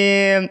 Tai,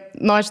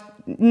 aš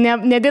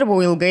nedirbau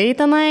ilgai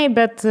tenai,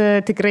 bet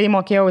tikrai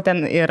mokėjau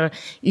ten ir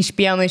iš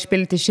pieno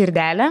išpilti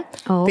širdelę.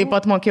 Taip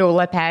pat mokėjau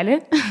lapelį.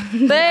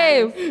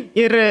 Taip.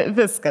 Ir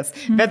viskas.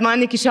 Bet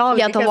man iki šiol...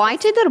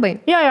 Lietuvoje čia dirbai?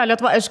 Jo,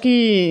 Lietuvoje. Aš kai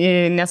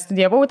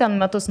nestudijavau, ten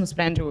metus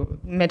nusprendžiau,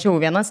 mečiau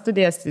vienas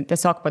studijas,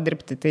 tiesiog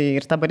padirbti. Tai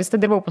ir tą baristą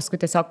dirbau, paskui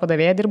tiesiog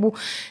padavėją dirbau.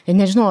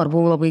 Nežinau, ar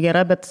buvau labai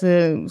gera, bet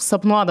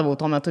sapnuodavau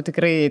tuo metu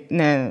tikrai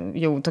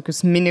jau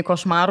tokius mini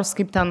košmarus,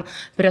 kaip ten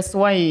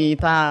presuoji į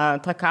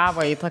tą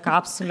kavą, į tą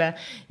kapsulę.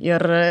 Ir,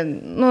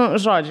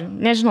 žodžiu,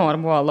 nežinau, ar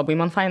buvo labai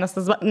man fainas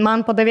tas,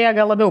 man padavėja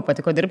gal labiau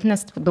patiko dirbti,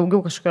 nes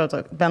daugiau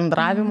kažkokio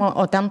bendravimo,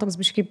 o ten toks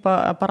biškai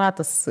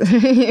aparatas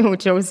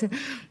jaučiausi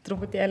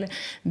truputėlį.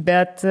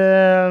 Bet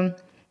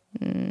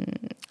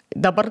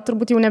dabar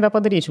turbūt jau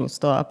nebepadaryčiau su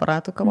to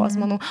aparatu kavos,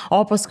 manau.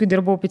 O paskui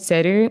dirbau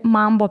pizzerijoje,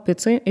 Mambo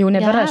pizzai, jau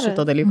nebėra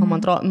šito dalyko,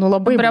 man atrodo. Nu,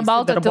 labai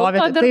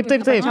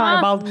darbovietė. Taip.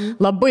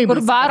 Labai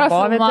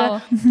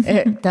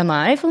darbovietė.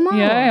 Tenai filmavo?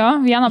 Jo,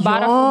 vieną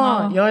barą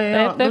filmavo.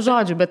 Jo,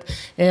 žodžiu, bet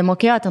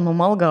mokėjo ten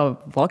numalgą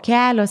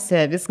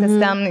vokeliuose, viskas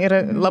ten ir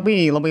labai,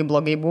 labai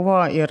blogai buvo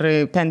ir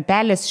ten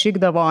pelės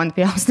šikdavo ant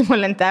pjaustimo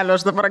lentelio,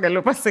 aš dabar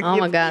galiu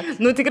pasakyti.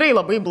 Nu, tikrai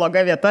labai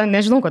bloga vieta,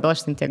 nežinau, kodėl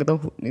aš ten tiek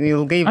daug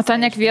ilgai. O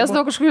ten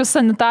nekviesdavo kažkokių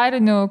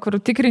sanitarinių, kur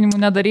tikrinimų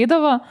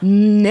nedarydavo?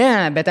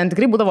 Ne, bet ten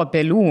tikrai būdavo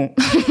pelių.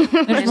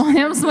 Ir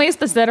žmonėms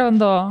maistas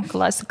servando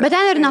klasika. Bet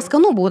ten ir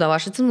neskanų būdavo,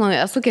 aš atsimenu,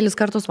 esu kelis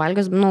kartus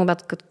valgęs,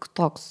 bet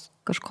toks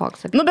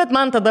kažkoks. Nu, bet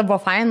man tada buvo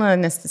faina,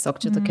 nes tiesiog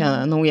čia tokia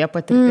nauja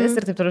patirtis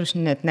ir taip toliau aš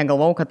net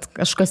negalvau, kad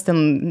kažkas ten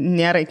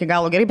nėra iki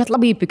galo gerai, bet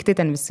labai pikti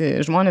ten visi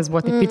žmonės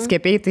buvo, tai picų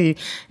kepėjai, tai...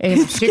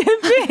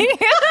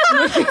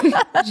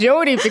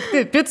 Žiauriai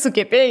pikti, picų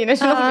kepėjai,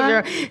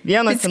 nežinau,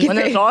 vienas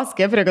mane žos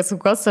kepė,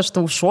 kas aš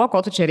tau šuo,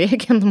 ko tu čia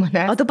reikia ant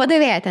mane. O tu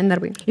padavėjai ten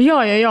darbai? Jo,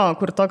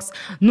 kur toks,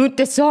 nu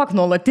tiesiog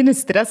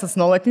nuolatinis stresas,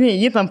 nuolatinė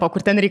įtampa,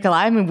 kur ten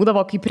reikalavimai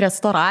būdavo kaip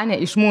restorane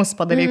iš mūsų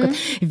padavėjai,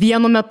 kad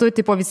vienu metu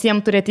tipo,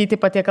 visiems turi ateiti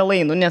patiekalai.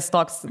 Nu, nes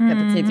toks, kad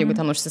atseit, jeigu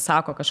ten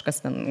užsisako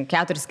kažkas ten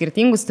 4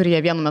 skirtingus, turi jie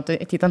vienu metu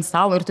ateiti ant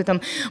stalo ir tu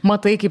ten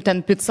matai, kaip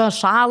ten pica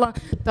šala,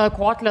 ta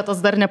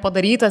kotletas dar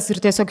nepadarytas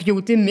ir tiesiog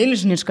jauti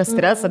milžinišką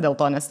stresą dėl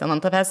to, nes ten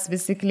ant tavęs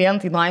visi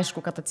klientai, nu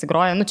aišku, kad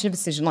atsigroja, nu čia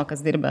visi žino,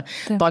 kas dirbia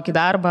tokį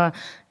darbą,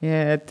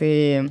 tai...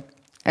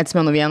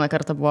 Atsimenu, vieną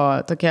kartą buvo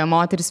tokia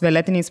moteris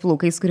violetiniais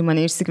plaukais, kuri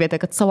mane išsikvietė,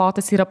 kad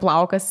salotas yra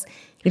plaukas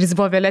ir jis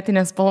buvo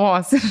violetinės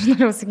spalvos. Ir aš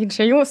norėjau sakyti,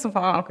 čia jūsų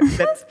plaukas,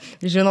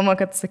 bet žinoma,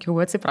 kad sakiau,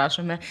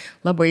 atsiprašome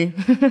labai,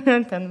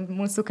 ten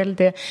mūsų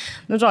kaltė.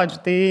 Nu,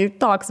 žodžiu, tai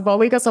toks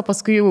buvo laikas, o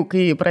paskui,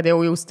 kai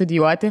pradėjau jau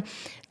studijuoti,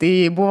 tai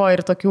buvo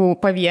ir tokių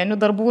pavienių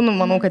darbų, nu,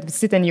 manau, kad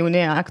visi ten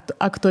jauni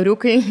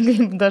aktoriukai,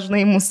 kaip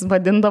dažnai mus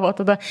vadindavo,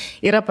 tada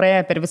yra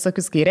praėję per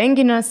visokius, kai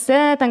renginiuose,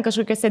 ten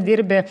kažkokiuose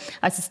dirbi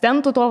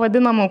asistentų to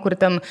vadinamo, kur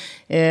ten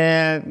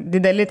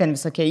dideli ten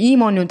visokie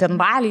įmonių, ten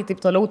valiai,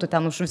 taip toliau, tu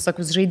ten už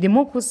visokius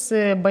žaidimukus,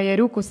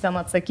 bajeriukus ten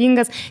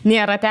atsakingas,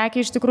 nėra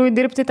tekę iš tikrųjų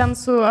dirbti ten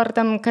su, ar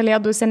ten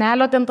kalėdų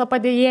senelio ten tą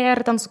padėjėją,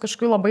 ar ten su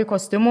kažkokiu labai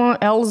kostiumu,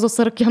 Elzos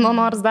ar kieno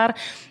nors dar,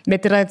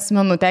 bet yra,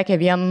 atsimenu, tekę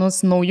vienus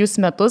naujus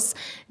metus,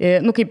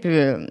 nu, kaip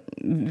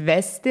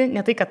vesti,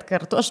 ne tai, kad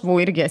kartu aš buvau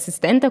irgi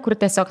asistentė, kur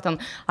tiesiog ten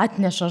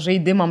atneša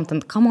žaidimam,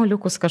 ten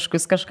kamoliukus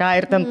kažką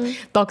ir ten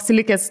toks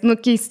likęs, nu,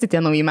 keisti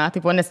tie nauji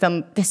metai, nes ten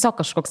tiesiog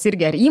kažkoks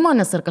irgi ar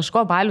įmonės, ar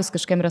kažko balius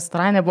kažkiam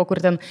restorane buvo,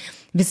 kur ten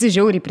visi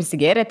žiauriai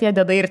prisigėrė tie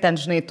dedai ir ten,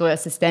 žinai, tu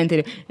asistentė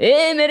ir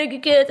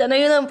mergikė, ten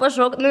einam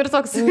pašokti, nu ir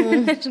toks.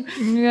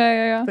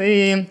 Tai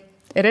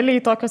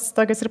realiai tokios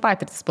ir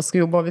patirtis,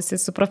 paskui jau buvo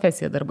visi su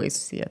profesija darbai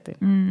susiję. Tai.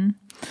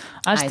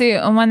 Aš tai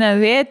mane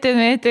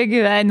vėtė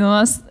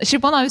gyvenimas.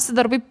 Šiaip mano visi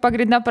darbai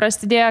pagrindinė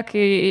prasidėjo,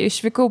 kai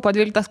išvykau po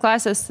 12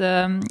 klasės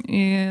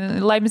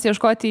laimės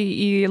ieškoti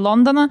į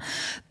Londoną.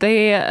 Tai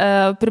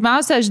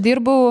pirmiausia, aš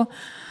dirbau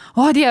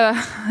Dieve,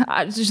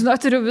 žinau,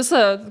 turiu visą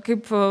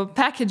kaip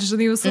package,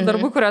 žinai, visų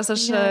darbų, kuriuos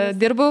aš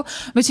dirbau,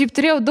 bet šiaip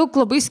turėjau daug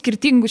labai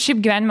skirtingų šiaip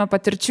gyvenime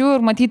patirčių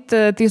ir matyt,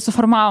 tai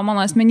suformavo mano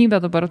asmenybę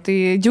dabar,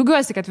 tai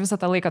džiaugiuosi, kad visą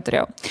tą laiką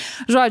turėjau.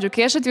 Žodžiu,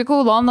 kai aš atvykau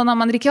į Londoną,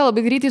 man reikėjo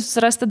labai greitai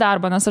susirasti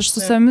darbą, nes aš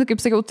su savimi,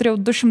 kaip sakiau,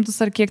 turėjau 200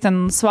 ar kiek ten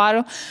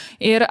svarų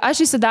ir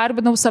aš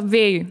įsidarbinau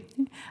Subway'ui.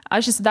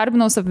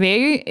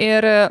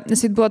 Ir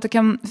jis buvo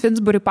tokiam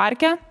Finsbury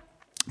parke.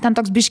 Ten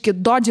toks biški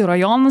Dodži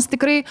rajonas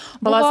tikrai.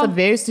 Balas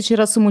Subway'us, tai čia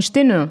yra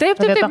sumuštinių.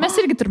 Taip, mes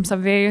irgi turim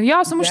Subway'ų. Jo,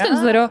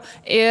 sumuštinis dariau.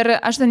 Ir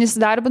aš ten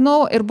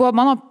įsidarbinau ir buvo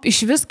mano iš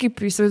vis, kaip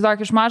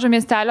įsivaizduoju, iš mažo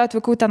miestelio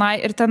atvykau tenai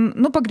ir ten,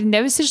 nu,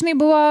 pagrindė visi, žinai,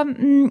 buvo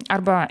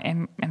arba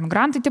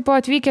emigrantai tipo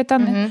atvykę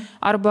ten,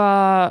 arba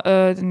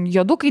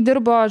jodukai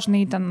dirbo,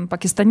 žinai, ten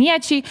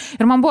pakistaniečiai.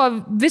 Ir man buvo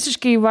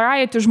visiškai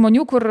variety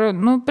žmonių, kur,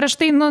 nu, prieš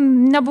tai, nu,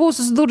 nebuvau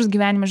susidūrus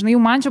gyvenime, žinai,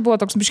 jau man čia buvo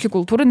toks biški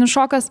kultūrinis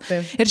šokas.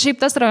 Taip. Ir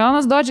šiaip tas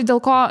rajonas Dodži, dėl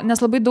ko, nes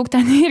labai daug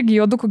ten irgi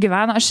jodukų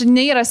gyvena. Aš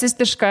nei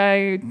rasistiška,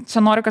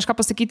 čia noriu kažką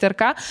pasakyti ir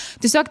ką.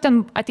 Tiesiog ten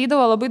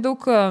ateidavo labai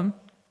daug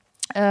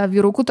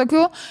vyrukų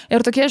tokių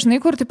ir tokie, žinai,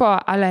 kur, tipo,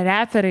 ale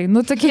reperiai.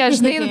 Nu, tokie,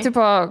 žinai,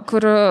 tipo,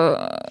 kur,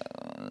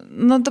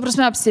 nu, ta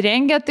prasme,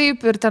 apsirengę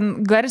taip ir ten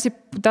garsiai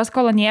tas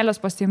kolonėlės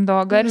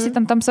pasiimdavo, garsiai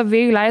tam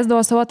Subway'ui leisdavo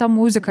savo tą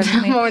muziką,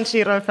 žinai. Man čia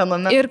yra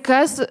fenomenas. Ir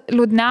kas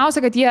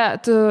liūdniausia, kad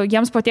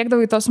jiems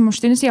patiekdavo į tos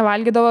muštinius, jie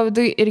valgydavo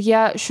vidui ir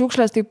jie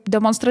šiukšlės taip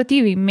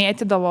demonstratyviai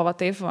mėtydavo, va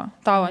taip, va,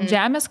 tau ant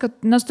žemės, kad,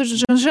 nes tu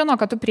žino,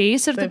 kad tu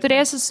prieisi ir tu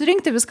turėsi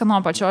surinkti viską nuo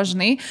pačio,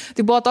 žinai.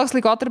 Tai buvo toks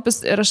laikotarpis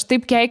ir aš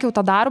taip keikiau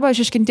tą darbą,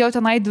 aš iškentėjau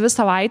tenai 2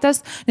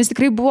 savaitės, nes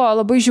tikrai buvo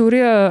labai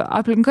žiauri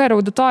aplinka ir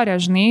auditorija,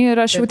 žinai,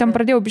 ir aš jau ten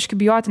pradėjau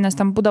biški bijoti, nes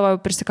ten būdavo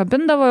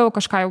prisikabindavo,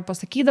 kažką jau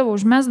pasakydavo,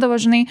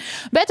 užmesdavo, žinai,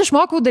 bet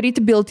išmokau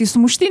daryti biltį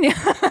sumuštinį.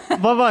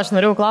 Aš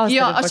norėjau klausti.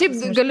 Jo, aš šiaip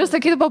galiu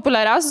sakyti,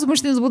 populiariausias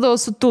sumuštinis būdavo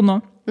su tunu.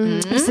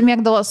 Visi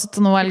mėgdavo su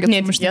tunu valgyti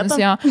sumuštinis,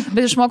 jo.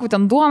 Bet išmokau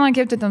ten duoną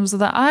kepti, ten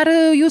visada, ar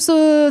jūsų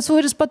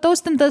sūris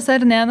pataustintas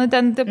ar ne, nu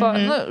ten, tipo,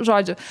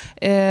 žodžiu.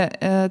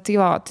 Tai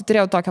jo, tai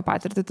turėjau tokią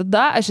patirtį.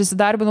 Tada aš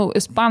įsidarbinau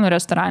ispanų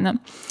restorane.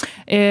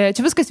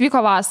 Čia viskas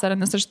vyko vasarą,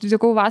 nes aš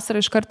atvykau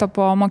vasarą iš karto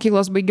po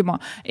mokyklos baigimo.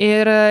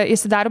 Ir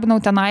įsidarbinau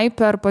tenai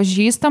per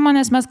pažįstamą,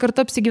 nes mes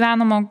kartu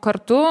apsigyvenom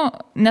kartu,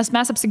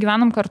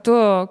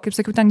 kaip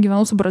sakiau, ten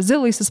gyvenau su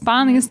brazilais,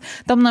 ispanais.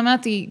 Tam name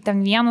tai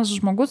ten vienas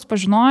žmogus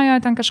pažinojo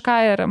ten kažką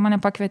ir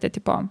mane pakvietė,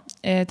 tipo,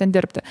 ten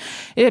dirbti.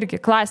 Irgi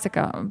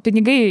klasika.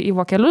 Pinigai į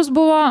vokelius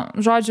buvo,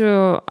 žodžiu,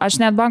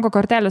 aš net banko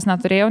kortelės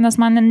neturėjau, nes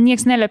man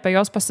nieks neliepė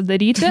jos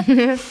pasidaryti.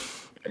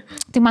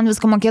 Tai man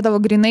viską mokėdavo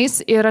grinais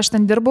ir aš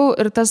ten dirbau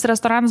ir tas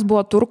restoranas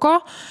buvo turko,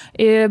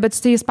 bet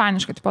jis tai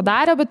ispaniškai tai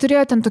padarė, bet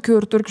turėjo ten tokių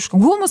ir turkiškų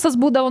humusas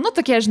būdavo, nu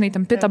tokie, žinai,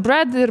 ten pita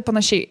bread ir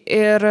panašiai.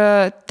 Ir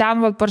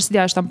ten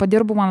prasidėjo, aš ten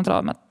padirbau, man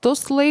atrodo,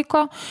 metus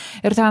laiko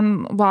ir ten,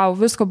 wow,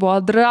 visko buvo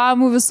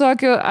dramų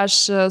visokių, aš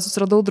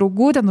susiradau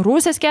draugų, ten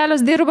Rusės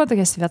kelios dirba,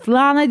 tokia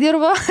Svetlana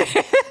dirba.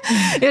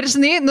 Ir,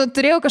 žinai, nu,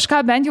 turėjau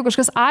kažką, bent jau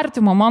kažkas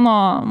artimo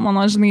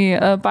mano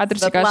žinai,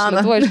 patirčiai, ką aš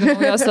Lietuvoje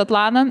išgyvenau jo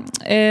Svetlaną.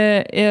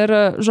 Ir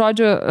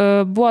žodžiu,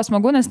 buvo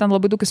smagu, nes ten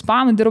labai daug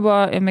ispanų dirbo,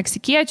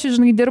 meksikiečių,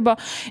 žinai, dirbo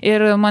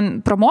ir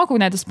man pramokau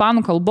net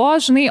ispanų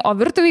kalbos, žinai, o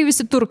virtuviai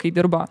visi turkai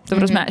dirbo. Tai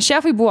prasme,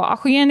 šefai buvo,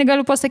 achujieni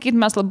galiu pasakyti,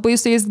 mes labai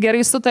su jais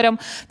gerai sutarėm.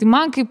 Tai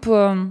man kaip,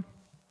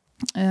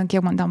 kiek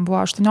man ten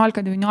buvo,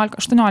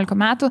 18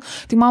 metų,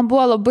 tai man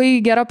buvo labai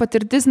gera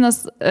patirtis,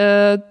 nes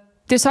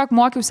tiesiog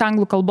mokiausi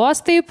anglų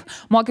kalbos taip,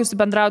 mokiausi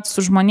bendrauti su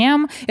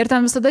žmonėm ir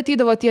ten visada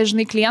ateidavo tie,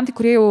 žinai, klientai,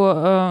 kurie jau,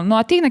 nu,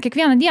 ateina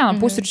kiekvieną dieną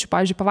pusryčių,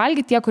 pavyzdžiui,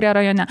 pavalgyti tie, kurie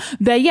rajone.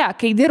 Beje,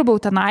 kai dirbau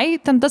tenai,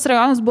 ten tas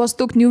rajonas buvo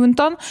Stoke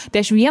Newington,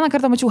 tai aš vieną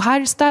kartą mačiau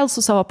Harry Styles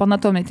su savo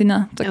panatometinė,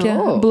 tokia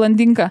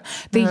blandinka.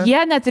 Tai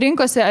jie net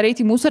rinkosi ar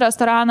eiti į mūsų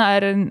restoraną,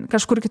 ar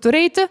kažkur kitur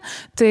eiti,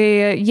 tai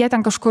jie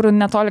ten kažkur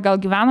netoli gal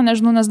gyveno,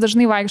 nežinau, nes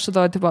dažnai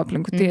vaikščiodavo tipo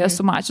aplinkui, tai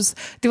esu mačius.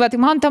 Tai va,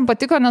 tai man ten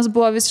patiko, nes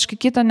buvo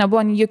visiškai kita,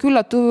 nebuvo jokių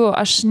lietuvių,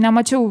 aš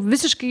nemačiau,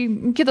 visiškai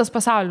kitas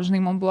pasaulis,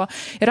 žinai, man buvo.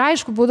 Ir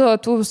aišku, būdavo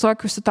tų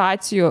visokių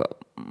situacijų.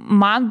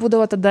 Man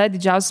būdavo tada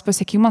didžiausias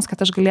pasiekimas,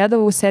 kad aš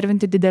galėdavau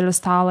servinti didelį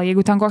stalą.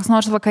 Jeigu ten koks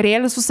nors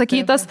vakarėlis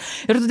susakytas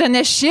ir tu ten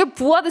neši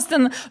puodas,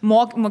 ten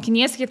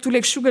mokiniesi, kiek tų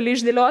lėkščių gali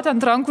išdėlioti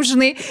ant rankų,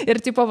 žinai, ir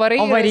tipo varai.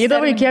 O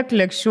varydavai kiek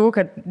lėkščių,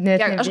 kad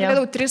net... Aš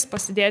galėdavau 3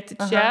 pasidėti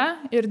čia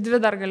ir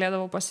 2 dar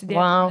galėdavau pasidėti.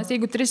 Wow. Nes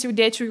jeigu 3 jau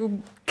dėčiau, jau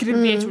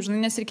kribėčiau,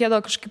 žinai, nes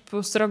reikėdavo kažkaip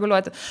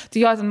sureguliuoti.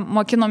 Tai jo, ten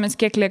mokinomės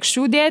kiek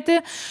lėkščių dėti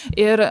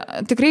ir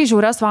tikrai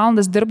žiaurias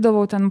valandas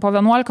dirbdavau, ten po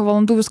 11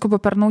 valandų visko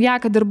per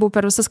naujaką dirbau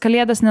per visas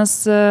kalėdas, nes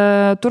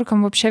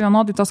turkam apšė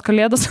vienodai tos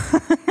kalėdos.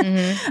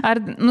 Ar,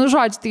 nu,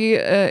 žodžiu, tai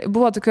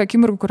buvo tokių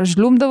akimirkų, kur aš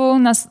žliumdavau,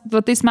 nes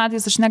tais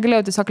metais aš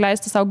negalėjau tiesiog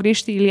leisti savo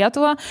grįžti į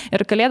Lietuvą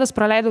ir kalėdas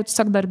praleidau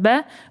tiesiog darbe,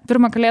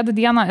 pirmą kalėdų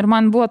dieną ir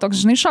man buvo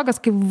toks, žinai,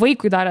 šokas, kaip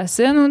vaikui dar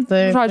esi, nu,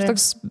 žodžiu,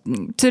 toks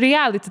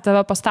reality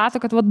tave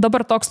pastato, kad va,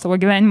 dabar toks tavo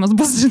gyvenimas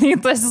bus, žinai,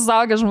 tu esi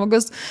suaugęs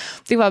žmogus.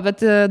 Tai va,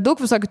 bet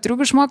daug visokių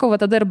triukų išmokau, va,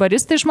 tada ir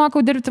baristą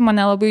išmokau dirbti,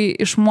 mane labai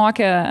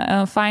išmokė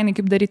fainai,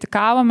 kaip daryti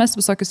kavą, mes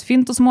visokius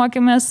fintus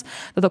mokėmės,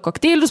 tada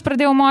kokteilius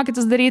pradėjau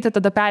mokytis daryti,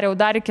 tada perėjau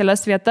dar į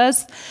kelias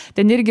vietas,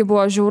 ten irgi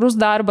buvo žiaurus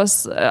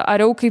darbas,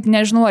 ariau kaip,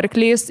 nežinau,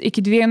 arklys,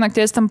 iki 2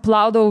 nakties ten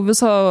plaudavau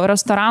viso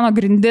restorano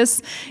grindis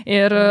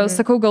ir,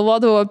 sakau,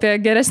 galvodavau apie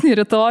geresnį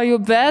rytojų,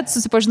 bet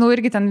susipažinau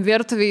irgi ten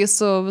virtuviai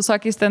su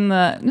visokiais ten,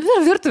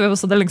 virtuvė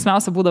visada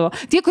linksmiausia būdavo.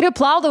 Tie, kurie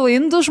plaudavo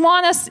indų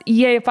žmonės,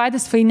 jie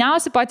patys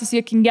fainiausi, patys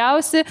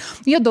juokingiausi,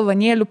 jie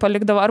dovanėlių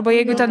palikdavo, arba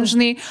jeigu ten,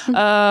 žinai,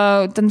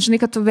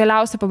 kad tu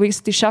vėliausiai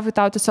pabaigsi, tai šefai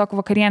tau tiesiog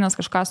vakarienės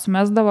kažką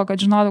sumesdavo,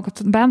 kad žinodavau, kad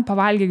tu bent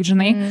pavalgyk,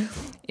 žinai.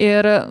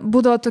 Ir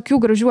būdavo tokių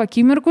gražių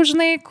akimirkų,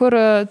 žinai, kur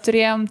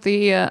turėjom, tai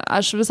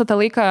aš visą tą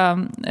laiką,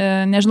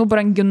 nežinau,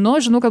 branginu,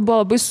 žinau, kad buvo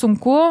labai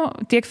sunku,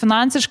 tiek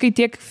finansiškai,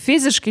 tiek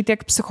fiziškai,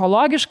 tiek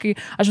psichologiškai,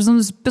 aš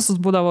visus pisus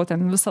būdavau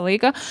ten visą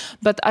laiką,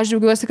 bet aš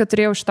džiaugiuosi, kad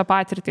turėjau šitą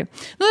patirtį.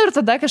 Nu ir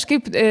tada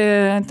kažkaip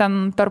ten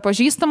per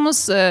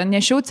pažįstamus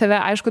nešiau CV,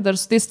 aišku, dar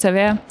su tais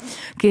CV,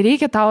 kai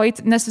reikia tau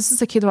eiti, nes visi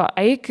sakydavo,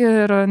 eik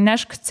ir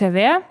nešk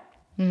CV.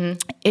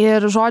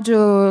 Ir, žodžiu,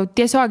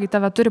 tiesiogiai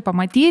tave turi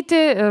pamatyti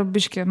ir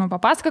biškai, nu,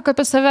 papasakok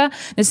apie save,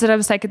 nes yra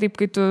visai kitaip,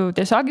 kai tu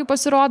tiesiogiai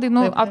pasirodai,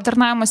 nu,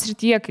 aptarnavimo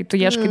srityje, kai tu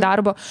ieškai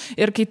darbo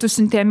ir kai tu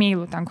siunti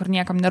e-mailų ten, kur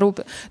niekam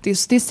nerūpi. Tai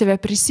su tais CV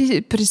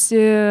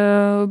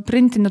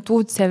printini tų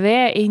CV,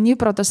 eini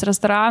pro tas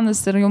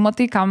restoranus ir jau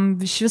matai, kam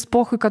šis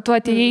pohui, kad tu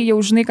atėjai,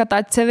 jau žinai, kad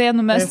tą CV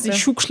numes į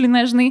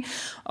šiukšliną, žinai,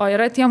 o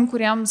yra tiem,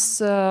 kuriems,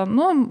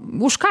 nu,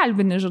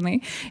 užkalbini, žinai.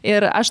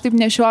 Ir aš taip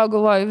nešioju,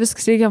 galvoju,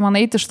 viskas reikia man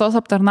eiti iš tos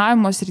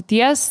aptarnavimo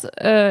srities,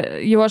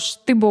 jau aš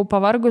taip buvau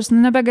pavargus, nu,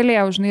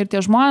 nebegalėjau, žinai, ir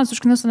tie žmonės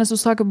užkniso, nes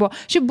visokių buvo.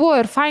 Šiaip buvo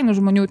ir fainų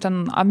žmonių, ten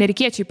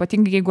amerikiečiai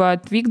ypatingai, jeigu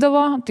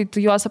atvykdavo, tai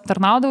tu juos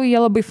aptarnaudavo, jie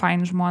labai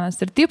faini žmonės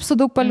ir tipsų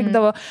daug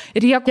palikdavo.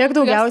 Ir jie, kiek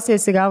daugiausiai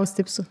esi gavus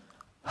tipsų?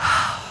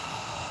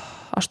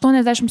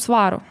 80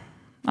 svarų.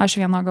 Aš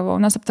vieną gavau,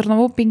 nes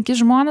aptarnavau 5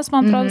 žmonės,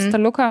 man atrodo,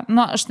 staliuką.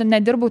 Nu, aš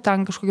nedirbau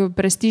ten kažkokiu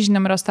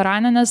prestižiniam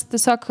restorane, nes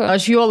tiesiog...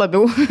 Aš juo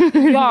labiau.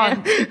 Jo,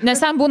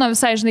 nes ten būna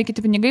visai, žinai,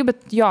 kiti pinigai,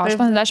 bet jo,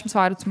 80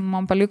 svarų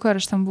man paliko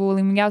ir aš ten buvau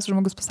laimingiausias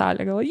žmogus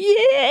pasaulyje. Galvoju,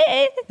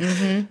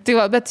 Tai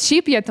va, bet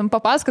šiaip jie ten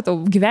papasakotau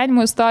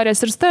gyvenimo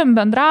istorijas ir su tavim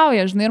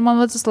bendrauja, žinai, ir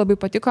man tas labai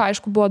patiko.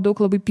 Aišku, buvo daug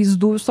labai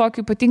pyzdų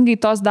visokių, ypatingai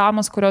tos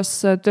damos, kurios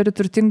turi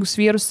turtingus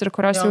vyrus ir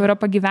kurios jau yra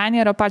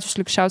pagyvenę, yra pačios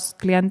šlykščiausios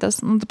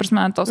klientės, nu, ta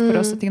prasme, tos,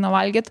 kurios ateina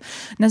valgyti.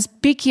 Nes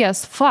picky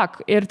as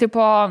fuck ir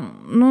tipo,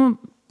 nu,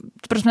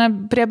 prasme,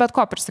 prie bet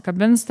ko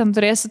prisikabins, ten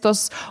turėsi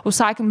tos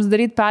užsakymus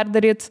daryti,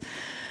 perdaryti.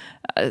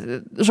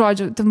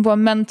 Žodžiu, ten buvo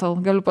mental,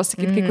 galiu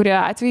pasakyti, kai kurie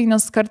atvejai,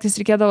 nes kartais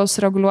reikėdavo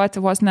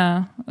sureguliuoti vos ne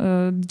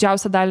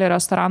didžiausią dalį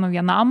restoranų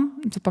vienam,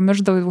 tu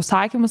pamirždavai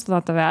užsakymus,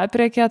 tada tave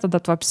apriekė, tada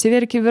tu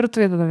apsiverki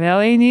virtuvėje, tada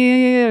vėl eini,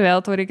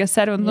 vėl tau reikia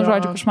servinti, nu,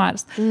 žodžiu,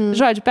 košmaras.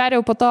 Žodžiu,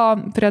 perėjau po to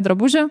prie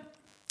drabužių.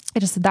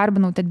 Ir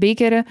įsidarbinau Ted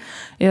Bakerį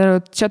ir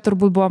čia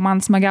turbūt buvo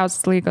man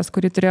smagiausias laikas,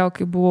 kurį turėjau,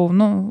 kai buvau,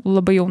 nu,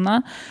 labai jauna.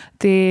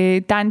 Tai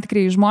ten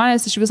tikrai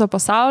žmonės iš viso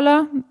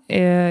pasaulio,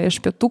 iš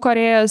Pietų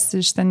Korėjos,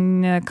 iš ten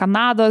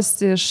Kanados,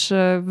 iš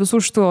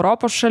visų šitų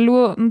Europos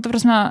šalių, nu, ta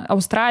prasme,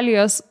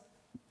 Australijos,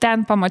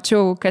 ten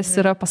pamačiau, kas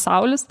yra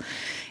pasaulis.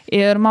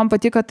 Ir man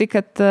patiko tai,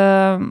 kad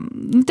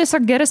nu,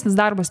 tiesiog geresnis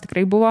darbas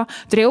tikrai buvo.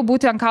 Turėjau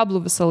būti ant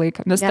kablų visą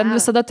laiką, nes ten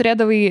visada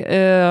turėdavai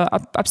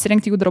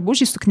apsirengti jų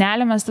drabužį,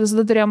 suknelę, mes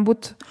visada turėjom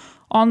būti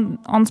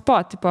on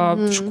spot. Tipo,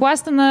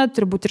 šukuostina,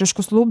 turi būti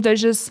ryškus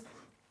lūpdažis.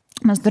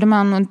 Mes turime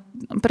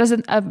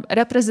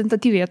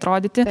reprezentatyviai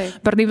atrodyti.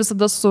 Pernai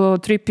visada su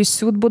 3-piece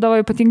suit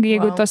būdavo, ypatingai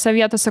jeigu tose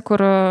vietose,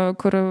 kur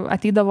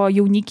ateidavo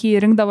jaunikiai,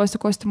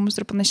 rinkdavosi kostiumus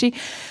ir panašiai.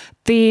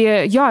 Tai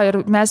jo, ir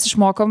mes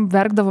išmokom,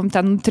 verkdavom,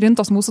 ten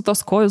trintos mūsų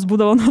tos kojos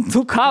būdavo nuo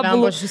tų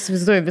kablų. Aš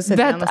įsivaizduoju visą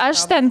dieną. Bet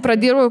aš ten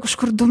pradirbau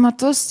kažkur 2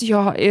 metus, jo,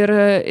 ir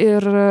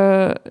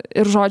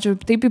žodžiu,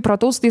 taip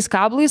įpratau su tais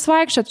kablais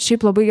vaikščiot,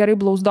 šiaip labai gerai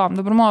blausdom.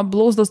 Dabar mano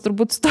blausdas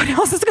turbūt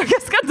storiausias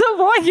kokias kada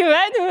buvo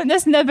gyvenime,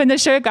 nes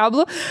nebenešioju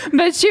kablų,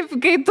 bet šiaip,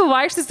 kai tu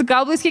vaikštai su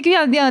kablais,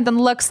 kiekvieną dieną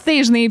ten lakstai,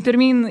 žinai,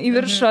 pirmin į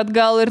viršų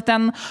atgal ir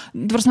ten,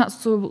 tvarsime,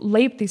 su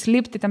laiptais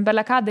lipti, ten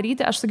belia ką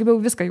daryti, aš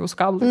sugebėjau viską jau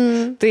su kablu.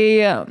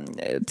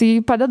 Tai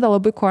padeda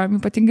labai kojom,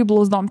 ypatingai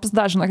blausdom,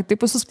 pizda, žinai,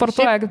 taip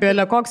susportuoja.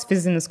 Bėlė koks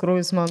fizinis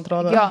krūvis, man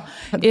atrodo. Jo,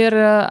 ir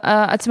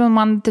atsimenu,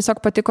 man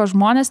tiesiog patiko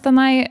žmonės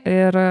tenai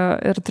ir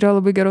turėjau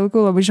labai gerų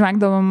laikų, labai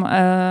žvengdavom.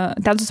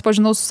 Ten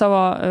susipažinau su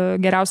savo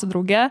geriausia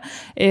drauge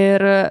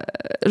ir,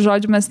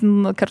 žodžiu, mes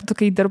kartu,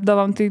 kai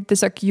dirbdavom, tai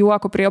tiesiog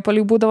juoko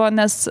priepaliai būdavo,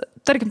 nes,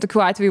 tarkim,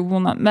 tokių atvejų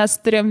būna. Mes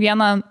turėjom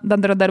vieną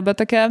bendradarbę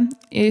tokią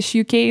iš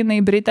UK, jinai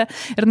Britė,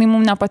 ir jinai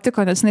mums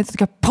nepatiko, nes jinai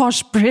tokia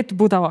posh Brit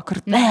būdavo, kur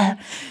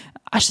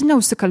aš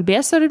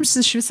neusikalbėsiu, ar jums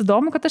iš vis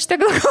įdomu, kad aš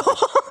tiek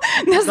galvoju.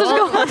 Nes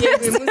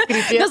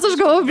aš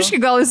galvoju, biškai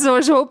gal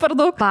įsivažiavau per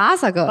daug.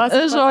 Pasako.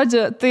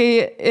 Žodžiu, tai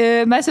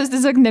mes jos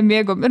tiesiog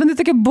nemėgom. Ir jinai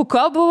tokia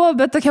buka buvo,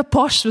 bet tokia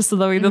poš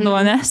visada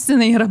vaidinavo, nes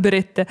jinai yra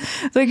Britė.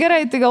 Tai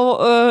gerai, tai gal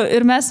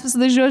ir mes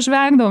visada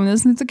žvengdavom,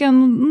 nes jinai tokia,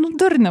 nu,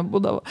 durnė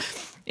būdavo.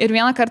 Ir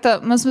vieną kartą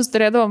mes vis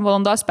turėdavom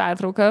valandos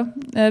pertrauką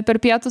per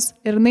pietus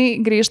ir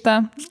jinai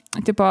grįžta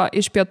tipo,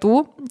 iš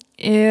pietų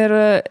ir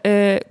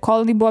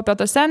kol jinai buvo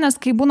pietuose, nes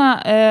kai būna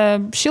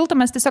šilta,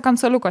 mes tiesiog ant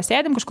suoliuko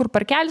sėdim, kažkur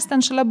parkelis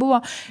ten šalia buvo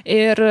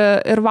ir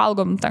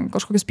valgom ten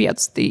kažkokius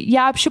pietus. Tai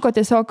ją apšiko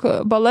tiesiog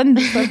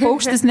balandis,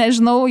 paukštis,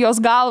 nežinau, jos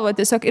galva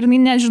tiesiog ir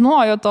jinai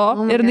nežinojo to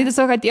ir jinai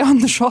tiesiog atėjo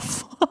ant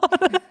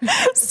šoflorą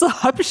su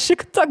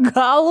apšikta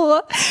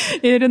galva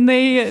ir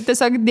jinai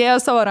tiesiog dėjo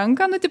savo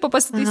ranką, nu, tipo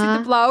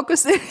pasitaisyti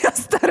plaukus ir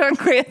jos ta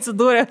rankoje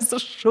atsidūrė su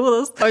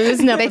šūdas. O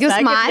jūs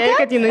nepasakėte,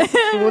 kad jinai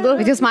šūdo?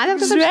 Bet jūs matėte,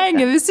 kad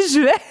žvengia, visi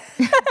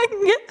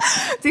žvengia.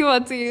 Tai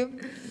va, tai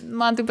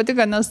man tai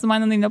patiko, nes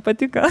man jinai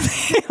nepatiko.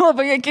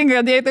 Labai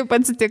juokinga, kad jai taip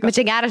atsitiko. Bet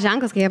čia geras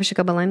ženklas, kai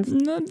apšika balandis.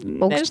 Nu,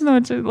 nežinau,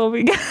 čia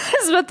labai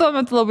geras, bet tuo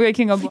metu labai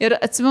juokinga buvo. Ir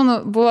atsimenu,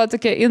 buvo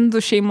tokia indų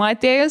šeima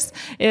atėjus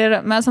ir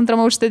mes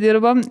antram aukšte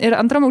dirbam ir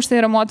antram aukšte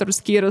yra moterų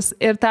skyrius.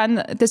 Ir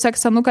ten tiesiog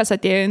senukas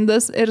atėjo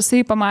indas ir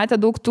jisai pamatė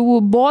daug tų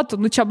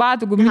botų, nu čia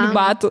batų, guminių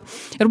batų.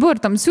 Ir buvo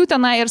ir tamsių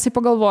tenai ir jisai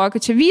pagalvojo,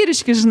 kad čia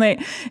vyriški, žinai.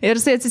 Ir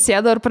jisai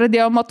atsisėdo ir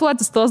pradėjo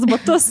matuotis tos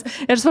batus.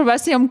 Ir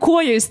svarbiausia, jam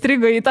koja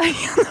įstrigo į tą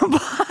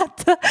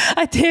batą.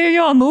 Atėjo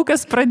jo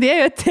anūkas,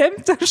 pradėjo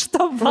tempti iš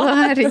to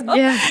batą.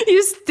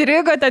 Jis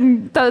strigo ten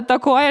tą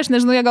koją, aš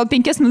nežinau, jie gal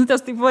 5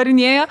 minutės taip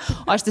varinėjo,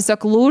 o aš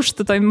tiesiog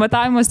lūžtu toj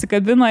matavimuose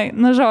kabinoje.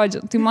 Na,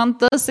 žodžiu, tai man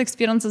tas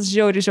experiences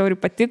žiauriai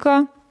patiko.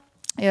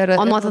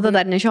 O nuo tada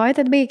dar nešioji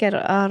Ted Baker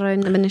ar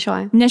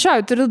nebenešioji?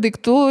 Nešioju, turiu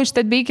daiktų iš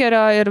Ted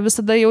Bakerio ir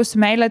visada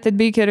jausiu meilę Ted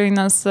Bakeriui,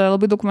 nes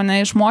labai daug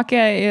mane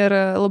išmokė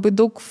ir labai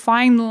daug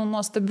fainų,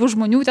 nuostabių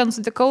žmonių ten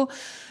sutikau.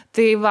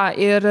 Tai va,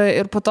 ir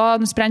po to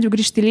nusprendžiau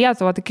grįžti į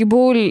Lietuvą. Tai kai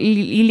buvau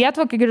į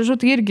Lietuvą, kai grįžau,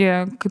 tai irgi,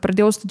 kai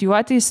pradėjau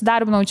studijuoti,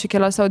 įsidarbinau čia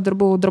keliose,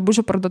 dirbau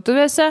drabužių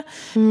parduotuvėse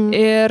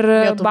ir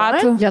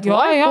batų.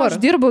 Jo, aš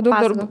dirbau daug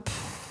darbų.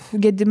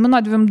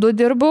 Gedimino 2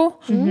 dirbau,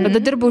 tada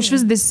dirbau iš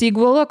vis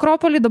Desigual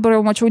Akropolį, dabar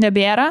jau mačiau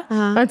nebėra.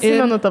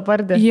 Atsimenu tą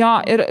pardį. Jo,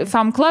 ir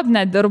Fam Club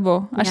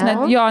nedirbau. Aš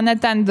net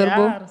ten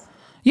dirbau.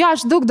 Jo,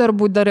 aš daug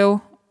darbų dariau.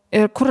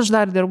 Ir kur aš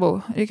dar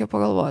dirbau, reikia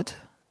pagalvoti.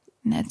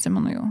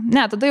 Neatsimenu jau.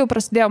 Ne, tada jau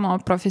prasidėjo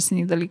mano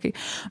profesiniai dalykai.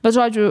 Bet,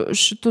 žodžiu,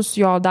 šitus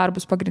jo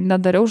darbus pagrindę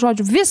dariau.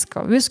 Žodžiu,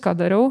 viską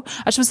dariau.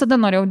 Aš visada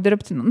norėjau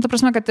dirbti. Nu, ta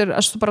prasme, kad ir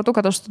aš supratau,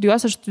 kad aš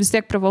studijuosiu, aš vis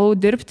tiek privalau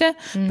dirbti,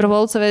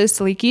 privalau save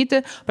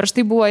įsilaikyti. Prieš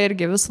tai buvo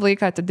irgi visą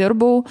laiką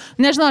atidirbau.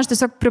 Nežinau, aš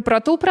tiesiog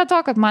pripratau prie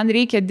to, kad man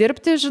reikia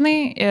dirbti, žinai.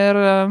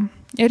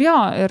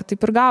 Ir taip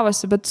ir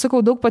gavosi. Bet,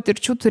 sakau, daug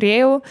patirčių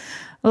turėjau.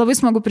 Labai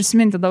smagu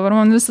prisiminti, dabar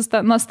man visas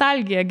ta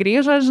nostalgija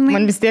grįžo, žinai.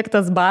 Man vis tiek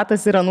tas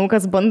batas ir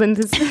anūkas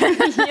bandantis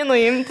jį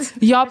nuimti.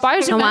 Jo,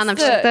 pavyzdžiui,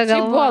 tai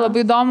buvo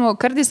labai įdomu,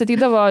 kartais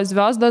ateidavo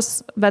zviesdos,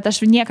 bet aš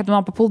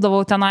niekada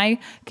papuldavau tenai,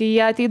 kai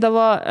jie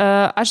ateidavo,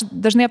 aš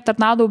dažnai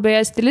aptarnaudavau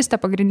beje stilistę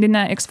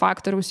pagrindinę X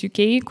Factoriaus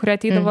UK, kurie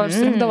ateidavo ir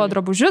surinkdavo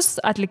drabužius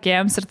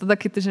atlikėjams ir tada,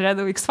 kai tu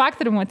žiūrėdavau X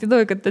Factorių,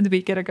 matydavau, kad Ted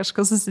Baker yra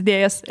kažkas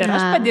susidėjęs ir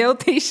aš padėjau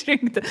tai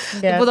išrinkti.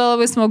 Tai būdavo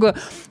labai smagu.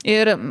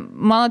 Ir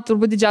mano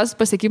turbūt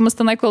didžiausias pasiekimas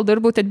tenai, kol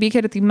dirbau Ted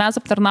Bakerį, tai mes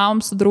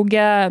aptarnavom su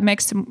drauge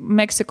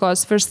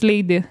Meksikos First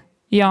Lady.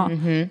 Jo.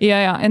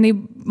 Jinai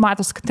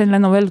matos, kad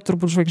telenovelių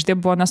turbūt žvaigždė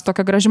buvo, nes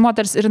tokia graži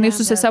moteris ir jinai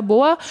su sese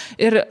buvo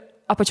ir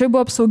apačioj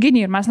buvo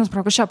apsauginiai ir mes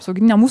nesupratome, kad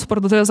apsauginiai, mūsų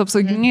parduotuvės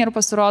apsauginiai ir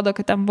pasirodo,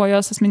 kad ten buvo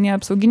jos asmeninė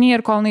apsauginiai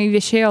ir kol jinai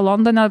viešėjo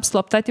Londone,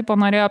 slapta tipo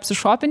norėjo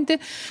apsišopinti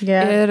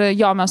ir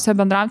jo, mes su ja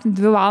bendravom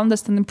 2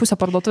 valandas, ten pusę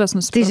parduotuvės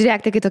nusipirko. Tai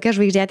žiūrėk, tai kai tokia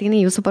žvaigždė ateina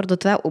į jūsų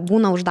parduotuvę,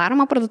 būna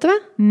uždaroma parduotuvė?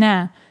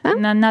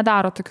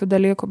 Nedaro tokių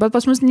dalykų, bet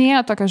pas mus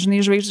nėra tokia, žinai,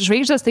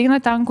 žvaigždės tai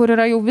eina ten, kur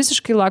yra jau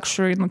visiškai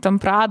luxury,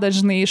 ten Prada,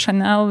 žinai,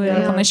 Chanel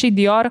ir panašiai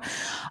Dior.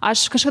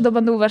 Aš kažkada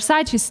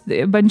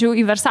bandžiau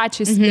į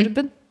Versace's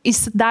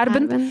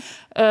įsidarbinti.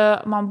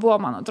 Man buvo,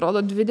 man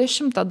atrodo,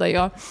 20 tada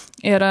jo.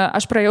 Ir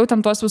aš praėjau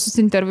ten tuos visus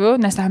interviu,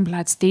 nes ten,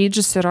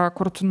 stages yra,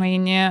 kur tu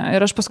nueini.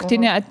 Ir aš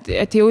paskutinį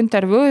atėjau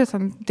interviu,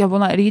 tie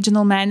būna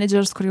regional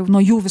managers, kur jau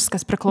nuo jų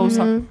viskas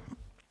priklauso.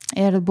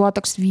 Ir buvo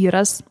toks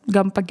vyras,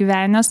 gan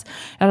pagyvenęs,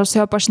 ir aš su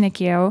jo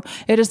pašnekėjau.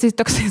 Ir jis tai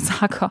toksai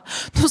sako,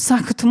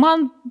 tu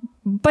man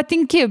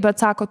patinki, bet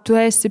sako, tu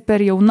esi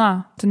per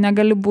jauna, tu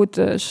negali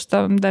būti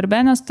šitam darbe,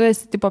 nes tu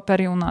esi tipo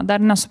per jauna.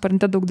 Dar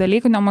nesupranti daug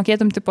dalykų,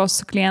 nemokėtum tipo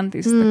su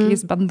klientais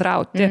tokiais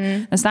bendrauti,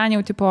 nes ten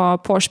jau tipo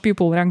posh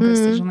people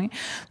renkasi, žinai.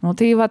 Nu,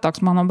 tai va,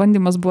 toks mano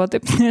bandymas buvo,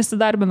 taip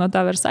nesidarbino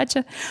tą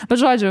Versace.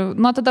 Bet žodžiu,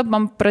 nuo tada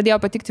man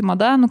pradėjo patikti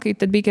mada, kai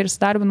Ted Baker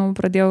įsidarbinau,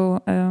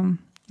 pradėjau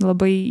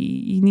labai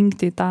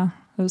įninkti į tą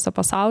visą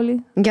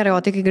pasaulį. Gerai, o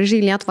tai kai grįžai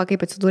į Lietuvą,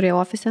 kaip atsidūrė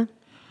ofise?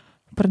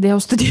 Pradėjau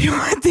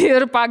studijuoti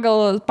ir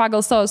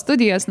pagal savo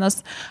studijas, nes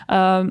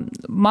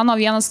mano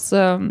vienas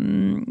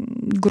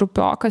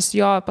grupiokas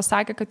jo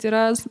pasakė, kad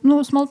yra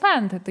small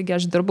talent, taigi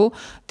aš dirbau,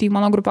 tai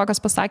mano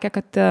grupiokas pasakė,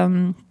 kad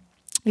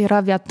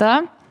yra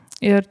vieta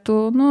ir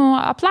tu,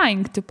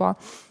 applying tipo.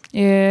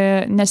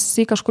 Nes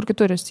jisai kažkur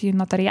kitur, jis į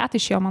notariatą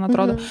išėjo, man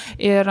atrodo.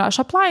 Ir aš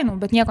applyinau,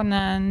 bet nieko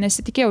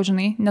nesitikėjau,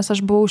 žinai, nes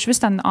aš buvau iš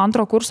vis ten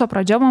antro kurso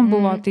pradžia man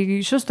buvo, tai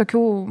iš vis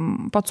tokių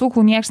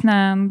pacūkų nieks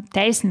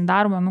teisinį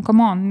darbą,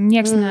 come on,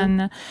 nieks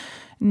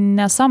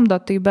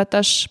nesamdo, tai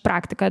bet aš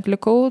praktiką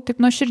atlikau,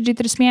 taip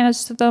nuoširdžiai 3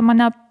 mėnesius, tada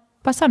mane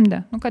pasamdė,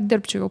 kad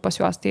dirbčiau jau pas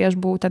juos. Tai aš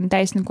buvau ten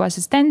teisininkų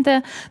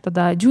asistentė,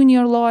 tada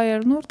junior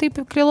lawyer, ir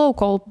taip krilau,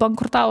 kol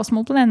bankrutavo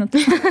Small Planet.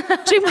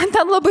 Šiaip man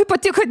ten labai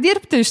patiko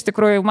dirbti, iš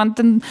tikrųjų. Man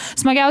ten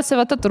smagiausia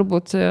vieta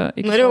turbūt.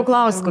 Norėjau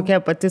klausti,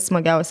 kokia pati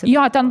smagiausia.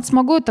 Jo, ten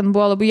smagu, ten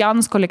buvo labai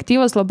jaunas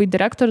kolektyvas, labai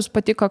direktorius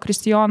patiko,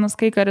 Kristijonas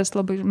Kaikaris,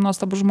 labai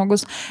nuostabus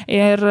žmogus.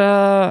 Ir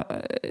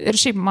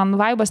šiaip man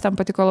vaibas ten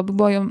patiko, labai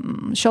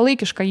buvo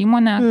šiuolaikiška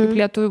įmonė,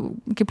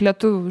 kaip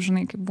lietuvių,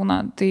 žinai, kaip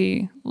būna. Tai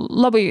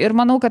labai, ir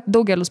manau, kad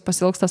daugelis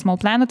pasilgsta Small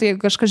Planet, tai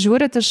kažkas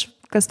žiūrit,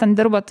 kas ten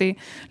dirba, tai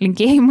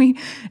linkėjimai.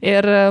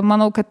 Ir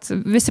manau, kad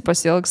visi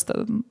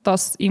pasilgsta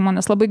tos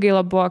įmonės. Labai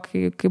gaila buvo,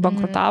 kai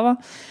bankrutavo.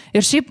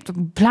 Ir šiaip,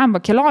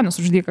 blemba, kelionės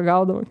už dyką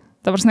gaudavau.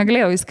 Dabar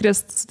negalėjau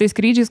įskristi su tais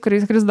skrydžiais,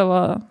 kuriais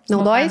skrisdavo.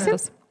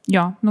 Naudojasi?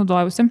 Jo,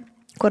 naudojausi.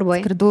 Kur buvai?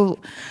 Skridau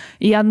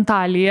į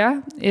Antaliją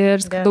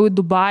ir skridau į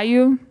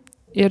Dubajų.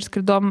 Ir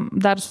skridom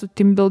dar su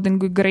team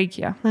buildingu į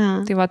Graikiją.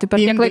 Tai va, tai per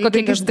tiek laiko,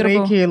 kiek aš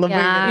dirbau.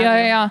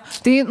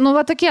 Tai,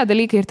 va, tokie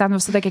dalykai ir ten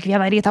visada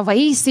kiekvieną rytą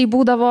vaisiai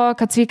būdavo,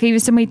 kad sveikai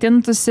visi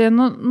maitintusi.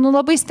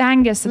 Labai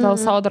stengiasi dėl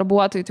savo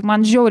darbuotojų. Tai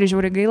man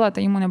žiauriai gaila,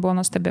 ta įmonė buvo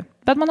nuostabi.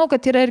 Bet manau,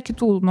 kad yra ir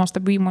kitų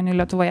nuostabių įmonių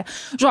Lietuvoje.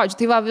 Žodžiu,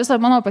 tai va, visa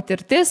mano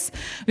patirtis,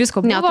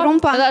 visko buvo.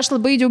 Netrumpa. Aš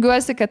labai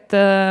džiaugiuosi, kad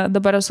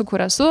dabar esu,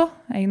 kur esu,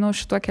 einu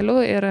šituo keliu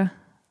ir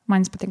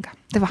man jis patinka.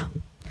 Tai va.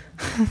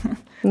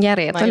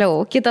 Gerai,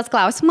 toliau. Kitas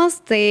klausimas,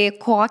 tai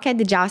kokią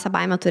didžiausią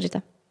baimę turite?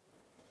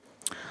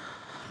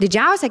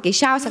 Didžiausią,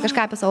 keiščiausią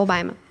kažką apie savo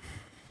baimę?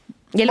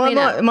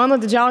 Mano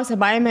didžiausia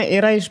baimė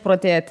yra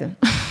išprotėti.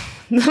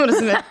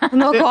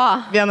 Nuo ko?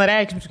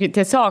 Vienareikšmiškai.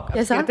 Tiesiog?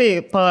 Tai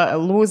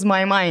lose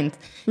my mind.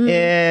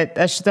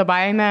 Aš šitą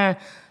baimę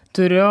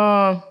turiu,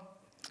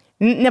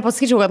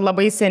 nepasakyčiau, kad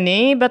labai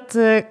seniai, bet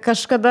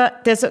kažkada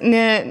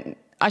tiesiog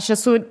aš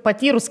esu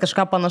patyrus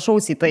kažką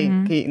panašaus į tai,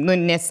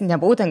 nes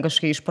nebuvau ten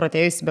kažkai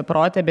išprotėjusi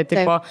beprotė, bet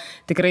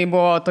tikrai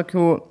buvo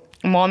tokių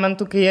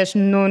momentų, kai aš,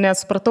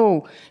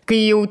 nesupratau, kai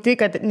jauti,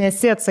 kad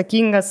nesi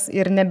atsakingas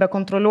ir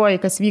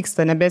nebekontroliuoji, kas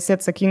vyksta, nebesi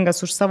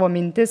atsakingas už savo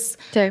mintis,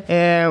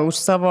 už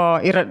savo,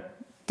 ir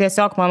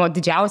tiesiog mano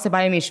didžiausia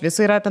baimė iš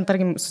viso yra, ten,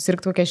 tarkim,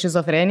 susirgti kokią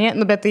šizofreniją,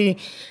 bet tai,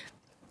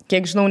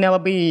 kiek žinau,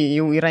 nelabai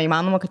jau yra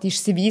įmanoma, kad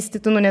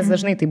išsivystytų, nes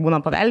dažnai tai būna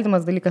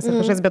paveldimas dalykas ar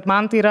kažkas, bet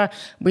man tai yra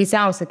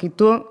baisiausia, kai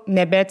tu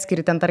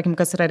nebeatskiri ten, tarkim,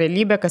 kas yra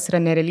realybė, kas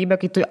yra nerealybė,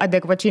 kai tu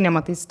adekvačiai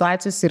nematai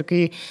situacijos ir kai,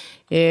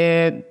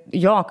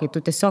 kai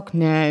tu tiesiog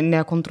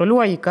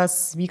nekontroliuoji, kas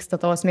vyksta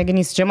tavo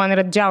smegenys. Čia man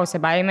yra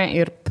didžiausia baimė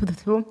ir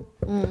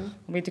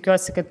labai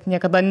tikiuosi, kad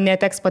niekada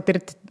nebeteks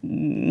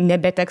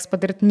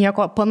patirti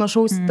nieko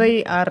panašaus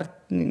tai ar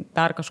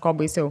dar kažko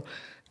baisiau.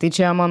 Tai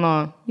čia mano,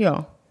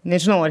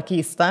 nežinau, ar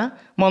keista.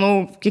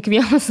 Manau,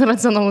 kiekvienas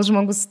racionalus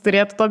žmogus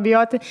turėtų to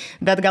bijoti,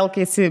 bet gal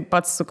kai esi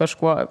pats su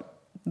kažkuo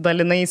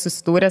dalinai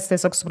susidūręs,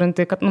 tiesiog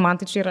supranti, kad man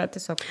tai čia yra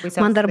tiesiog baisiausias.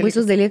 Man dar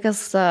baisus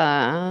dalykas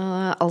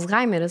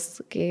Alzheimeris,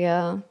 kai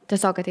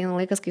tiesiog ateina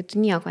laikas, kai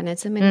tu nieko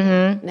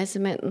neatsimeni,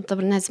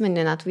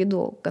 neatsimeni net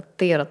veidų, kad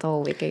tai yra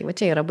tavo vaikai. Va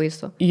čia yra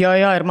baisu. Jo,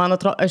 ir man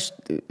atrodo, aš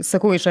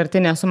sakau, iš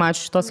arti nesu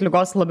mačius šitos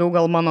ligos, labiau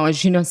gal mano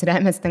žinios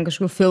remiasi ten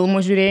kažkokių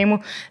filmų žiūrėjimų,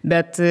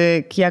 bet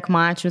kiek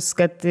mačius,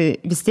 kad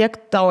vis tiek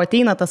tau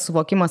ateina tas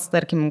suvokimas,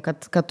 tarkim,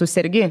 kad tu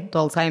sergi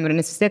to Alzheimeriu,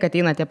 nes vis tiek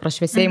ateina tie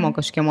prašviesėjimo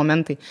kažkokie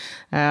momentai,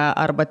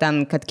 arba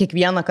ten, kad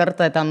kiekvieną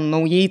kartą ten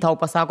naujai tau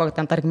pasako, kad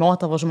ten, tarkim,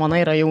 tavo žmona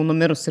yra jau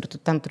numirus ir tu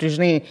ten turi,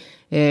 žinai,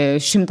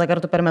 100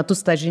 kartų per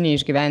metus tą žinią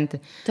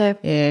išgyventi.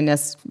 Taip.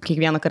 Nes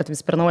kiekvieną kartą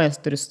vis per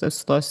naujas turi su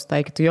to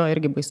susitaikyti,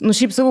 irgi baisu.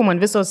 Šiaip sakau, man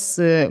visos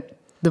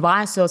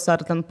dvasios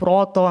ar ten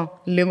proto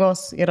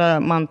ligos yra,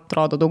 man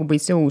atrodo, daug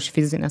baisiau už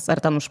fizinės, ar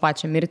ten už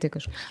pačią mirtį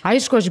kažką.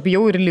 Aišku, aš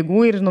bijau ir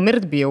ligų, ir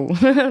numirt bijau.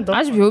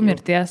 Aš bijau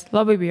mirties,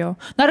 labai bijau.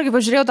 Dar kai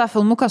pažiūrėjau tą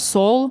filmuką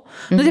Soul,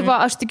 taip,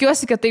 aš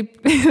tikiuosi, kad taip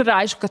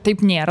yra, aišku, kad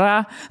taip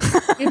nėra.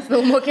 Kaip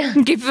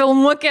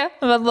filmukė,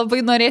 bet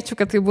labai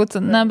norėčiau, kad tai būtų.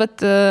 Na,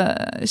 bet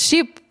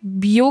šiaip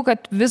bijau,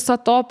 kad viso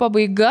to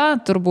pabaiga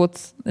turbūt,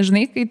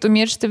 žinai, kai tu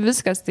miršti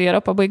viskas, tai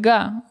yra pabaiga.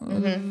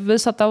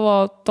 Viso tavo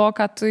to,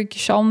 ką tu iki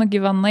šiol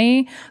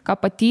nugyvenai, ką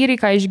patyrai,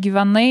 ką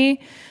išgyvenai,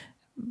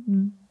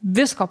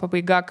 visko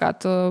pabaiga, ką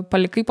tu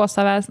palikai po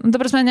savęs.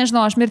 Ta prasme,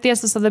 nežinau, aš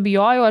mirties visada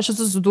bijojau, aš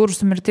esu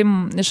susidūrus su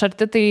mirtim iš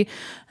arti, tai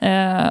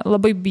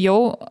labai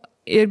bijau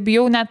ir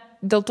bijau net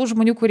dėl tų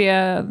žmonių, kurie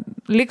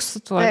liks su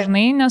tuo,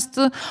 žinai, nes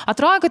tu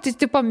atrodo, kad tai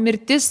tipo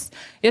mirtis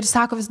ir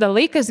sako visada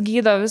laikas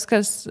gydo,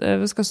 viskas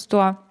su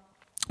tuo.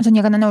 Tu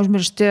niekada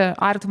neužmiršti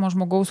artimo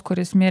žmogaus,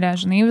 kuris mirė,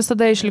 žinai,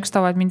 visada išliks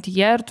tavo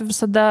atmintyje ir tu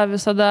visada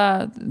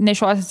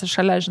nešiosiesi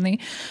šalia, žinai.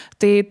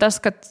 Tai tas,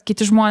 kad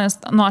kiti žmonės,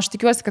 aš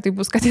tikiuosi, kad tai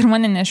bus, kad ir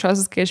mane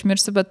nešiosis, kai aš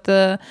mirsiu, bet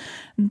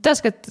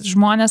tas, kad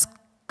žmonės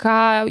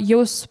ką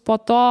jaus po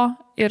to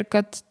ir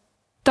kad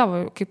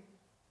tavo kaip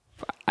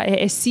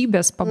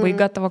esybės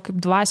pabaiga, tavo kaip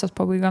dvasios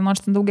pabaiga,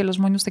 nors ten daugelis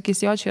žmonių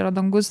sakys, čia yra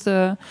dangus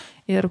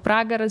ir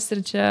pragaras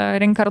ir čia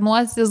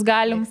reinkarnuotis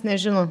galim.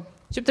 Nežinau.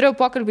 Šiaip turėjau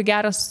pokalbį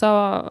gerą su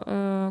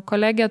savo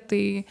kolegė, tai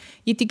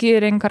įtiki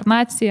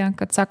reinkarnaciją,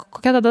 kad sako,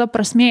 kokia tada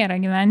prasmė yra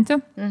gyventi,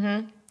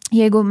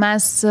 jeigu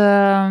mes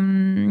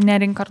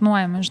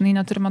nereinkarnuojame, žinai,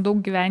 neturime daug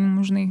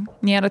gyvenimų, žinai,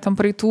 nėra tam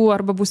praeitų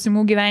arba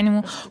būsimų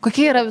gyvenimų.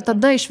 Kokia yra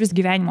tada iš vis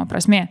gyvenimo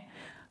prasmė?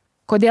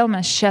 Kodėl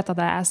mes čia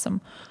tada esam?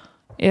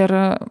 Ir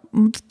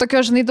tokio,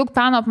 žinai, daug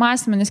peno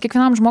apmąstymų, nes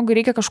kiekvienam žmogui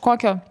reikia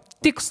kažkokio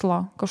tikslo,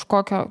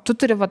 kažkokio. Tu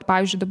turi,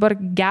 pavyzdžiui, dabar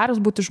geras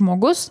būti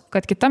žmogus,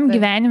 kad kitam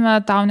gyvenime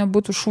tau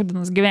nebūtų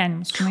šūdinas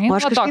gyvenimas. Žinai? O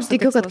aš kažkaip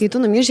tikiu, kad kai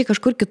tu numirši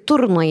kažkur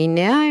kitur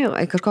nueini,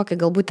 kažkokią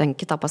galbūt ten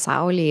kitą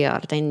pasaulį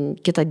ar ten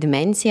kitą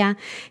dimensiją,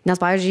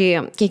 nes,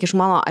 pavyzdžiui, kiek iš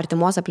mano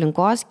artimos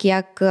aplinkos,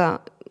 kiek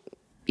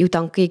jau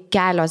ten, kai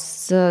kelios,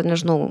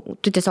 nežinau,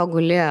 tu tiesiog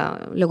guli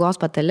ligos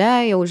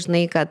patale, jau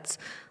žinai, kad,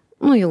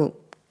 jau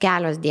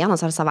kelios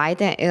dienos ar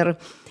savaitė ir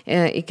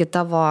iki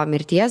tavo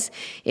mirties.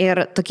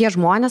 Ir tokie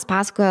žmonės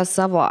pasakoja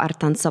savo ar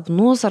ten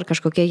sapnus, ar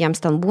kažkokie jiems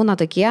ten būna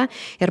tokie.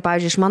 Ir,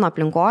 pavyzdžiui, iš mano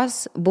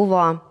aplinkos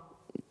buvo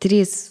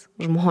 3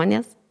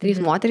 žmonės,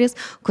 3 moterys,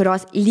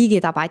 kurios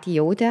lygiai tą patį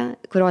jautė,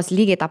 kurios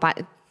lygiai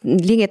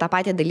tą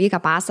patį dalyką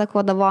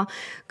pasakodavo,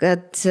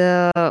 kad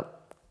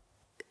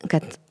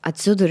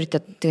atsidurite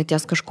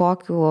ties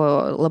kažkokiu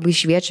labai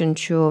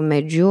šviečiančiu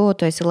medžiu,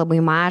 tu esi labai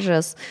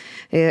mažas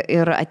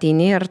ir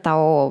ateini ir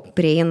tau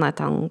prieina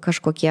ten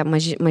kažkokie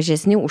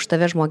mažesni už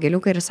tave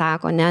žmogeliukai ir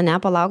sako, ne,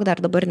 palauk,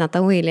 dar dabar ne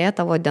tavo eilė,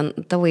 tavo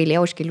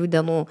eilė už kelių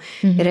dienų.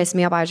 Ir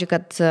esmė, pavyzdžiui,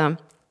 kad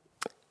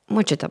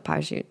močiutė,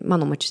 pavyzdžiui,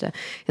 mano močiutė,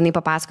 jinai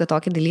papasakojo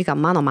tokį dalyką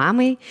mano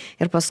mamai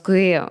ir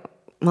paskui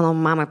mano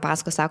mamai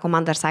pasakojo, sako,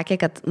 man dar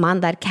sakė, kad man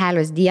dar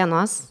kelios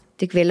dienos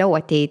tik vėliau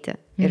ateiti.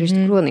 Ir iš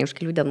tikrųjų, už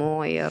kelių dienų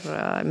ir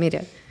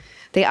mirė.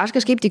 Tai aš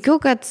kažkaip tikiu,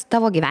 kad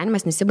tavo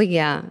gyvenimas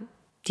nesibaigia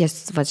ties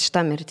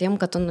šitą mirtim,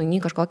 kad tu nueini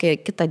kažkokią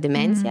kitą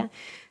dimensiją.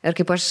 Ir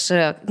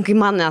kai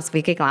manęs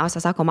vaikai klausia,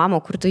 sako,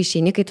 mama, kur tu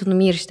išeini, kai tu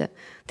numiršti.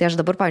 Tai aš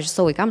dabar, pavyzdžiui,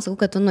 savo vaikams sakau,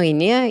 kad tu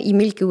nueini į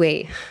Milky Way.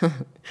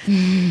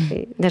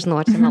 Tai nežinau,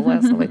 ar čia meluoja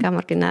savo vaikam,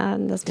 ar kai ne,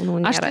 nes manau,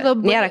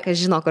 nėra, kas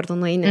žino, kur tu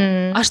nueini.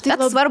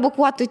 Bet svarbu,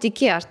 kuo tu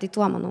tiki, aš tai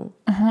tuo manau.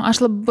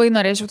 Aš labai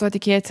norėčiau tuo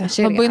tikėti.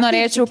 Labai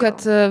norėčiau,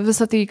 kad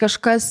visa tai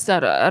kažkas,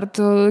 ar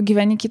tu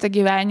gyveni kitą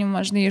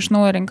gyvenimą, žinai, iš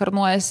naujo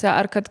reinkarnuojasi,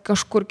 ar kad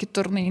kažkur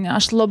kitur nueini.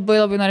 Aš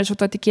labai norėčiau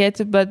tuo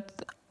tikėti, bet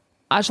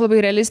aš labai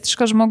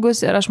realistiškas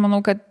žmogus ir aš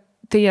manau, kad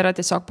tai yra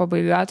tiesiog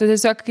pabaiga. Tu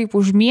tiesiog kaip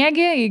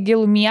užmiegi į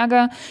gilų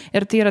miegą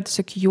ir tai yra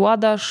tiesiog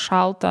juoda,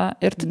 šalta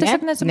ir tu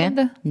tiesiog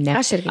nesupranti. Ne.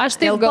 Aš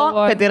taip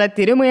galvoju, kad yra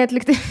tyrimai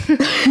atlikti.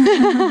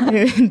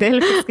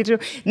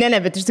 Ne,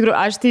 bet iš tikrųjų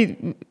aš tai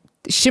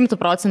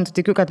 100%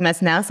 tikiu, kad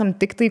mes nesam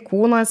tik tai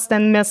kūnas,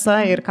 ten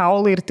mėsa ir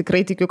kaulai ir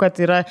tikrai tikiu, kad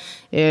yra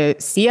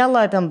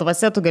siela, ten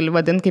dvasia, tu gali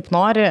vadinti kaip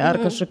nori, ar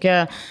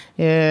kažkokia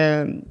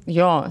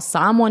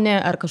sąmonė,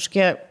 ar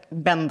kažkokia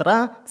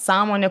bendra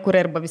sąmonė, kur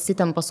arba visi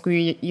ten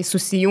paskui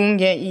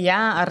susijungia į ją,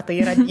 ar tai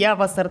yra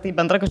Dievas, ar tai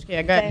bendra kažkokia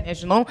jėga,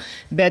 nežinau,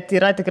 bet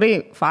yra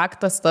tikrai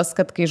faktas tas,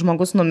 kad kai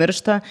žmogus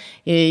numiršta,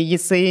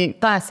 jisai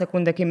tą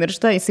sekundę, kai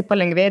miršta, jisai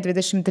palengvėja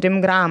 23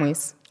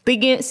 gramais.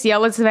 Taigi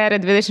siela sveria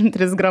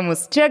 23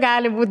 gramus. Čia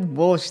gali būti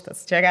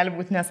bullshitas, čia gali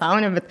būti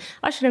nesąmonė, bet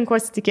aš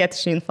renkuosi tikėti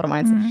šią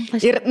informaciją.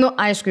 Ir,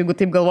 aišku, jeigu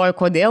taip galvoju,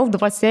 kodėl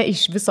dvasia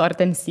iš viso, ar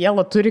ten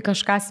siela turi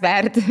kažką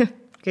sverti,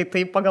 kai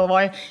taip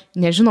pagalvoju,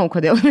 nežinau,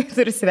 kodėl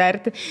turi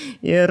sverti.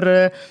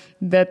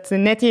 Bet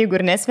net jeigu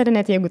ir nesveria,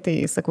 net jeigu tai,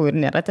 sakau, ir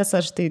nėra tiesa,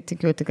 aš tai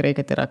tikiu tikrai,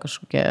 kad yra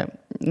kažkokia,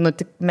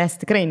 mes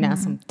tikrai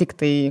nesam tik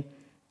tai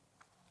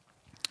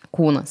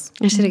kūnas.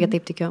 Aš irgi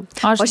taip tikiu.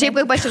 O šiaip,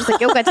 kaip aš ir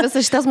sakiau, kad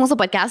visas šitas mūsų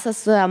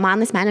podcastas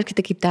man asmeniškai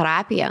tai kaip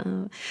terapija.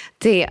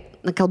 Tai,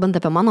 kalbant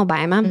apie mano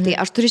baimę, tai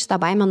aš turiu šitą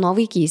baimę nuo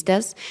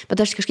vaikystės,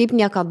 bet aš kažkaip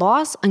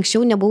niekados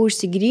anksčiau nebuvau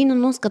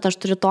išsigryninus, kad aš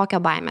turiu tokią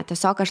baimę.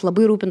 Tiesiog aš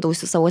labai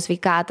rūpintausi savo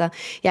sveikatą.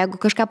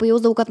 Jeigu kažką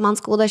pajausdavau, kad man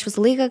skauda, aš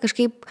visą laiką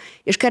kažkaip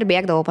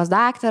iškarbėgdavau pas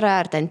daktarą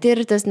ar ten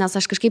tirtis, nes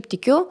aš kažkaip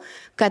tikiu,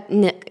 kad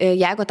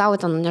jeigu tau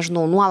ten,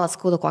 nežinau, nuolat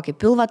skauda kokį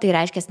pilvą, tai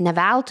reiškia ne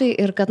veltui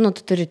ir kad,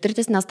 tu turi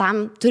tirtis, nes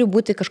tam turi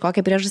būti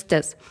kažkokia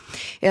priežastis.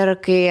 Ir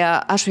kai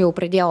aš jau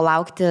pradėjau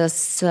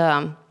lauktis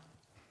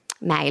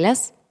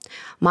meilės,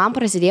 man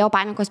prasidėjo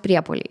panikos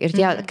priepuoliai. Ir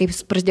kai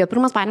prasidėjo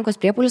pirmas panikos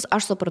priepuolis,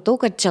 aš supratau,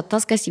 kad čia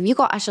tas, kas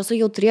įvyko, aš esu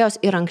jau turėjęs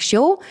ir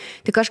anksčiau,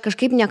 tik aš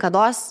kažkaip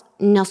niekados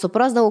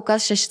nesuprasdavau,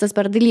 kas šitas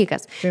per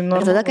dalykas. Ir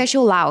tada, kai aš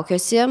jau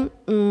laukiuosi,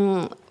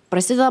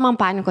 prasideda man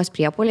panikos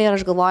priepuoliai ir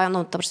aš galvoju,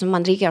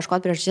 man reikia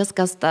ieškoti priežasties,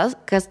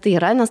 kas tai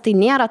yra, nes tai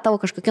nėra tavo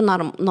kažkokia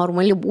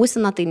normali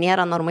būsena, tai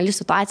nėra normali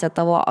situacija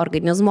tavo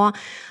organizmo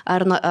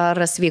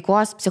ar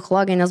sveikos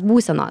psichologinės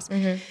būsenos.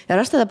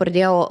 Ir aš tada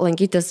pradėjau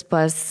lankytis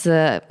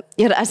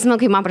ir aš žinau,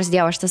 kai man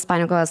prasidėjo šitas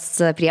panikos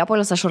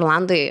priepuolis, aš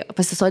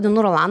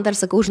pasisodinu Rolandą ir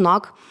sakau,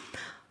 žinok,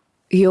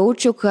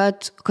 jaučiu,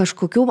 kad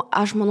kažkokių,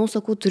 aš manau,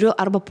 sakau, turiu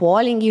arba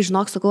polinkį,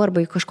 sakau,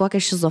 arba kažkokią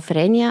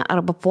šizofreniją,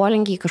 arba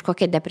polinkį,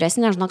 kažkokią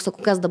depresinę,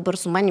 sakau, kas dabar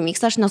su manimi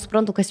vyksta, aš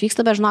nesuprantu, kas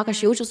vyksta, bet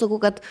aš jaučiu, sakau,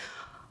 kad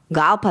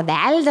gal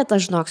paveldėta,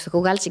 sakau,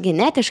 gal čia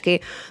genetiškai,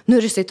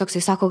 ir jisai toksai,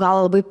 sako,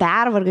 gal labai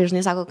pervargai,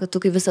 sako, kad tu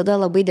kaip visada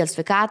labai dėl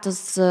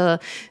sveikatos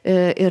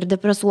ir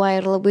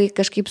depresuoja ir labai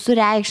kažkaip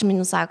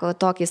sureikšmini, sako,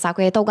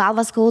 jei tau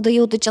galvas skauda,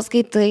 jau tu čia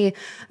skaitai,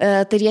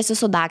 tariesi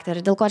su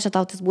daktaru, dėl ko čia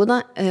tau tas būna,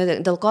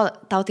 dėl ko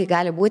tau tai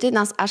gali būti,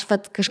 nes aš,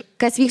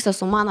 kas vyksta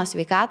su mano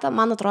sveikata,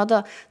 man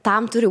atrodo,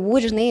 tam turi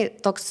būti,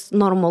 toks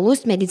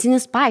normalus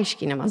medicinis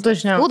paaiškinimas.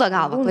 Skauda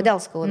galva, kodėl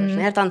skauda,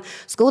 ir ten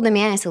skauda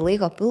mėnesį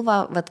laiko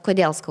pilvą,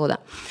 kodėl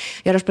skauda.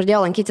 Ir aš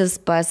pradėjau lankytis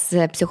pas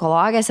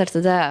psichologės ir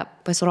tada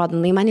pasirodo,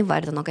 man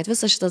įvardino, kad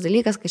visas šitas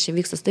dalykas, kas čia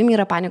vyksta su tavimi,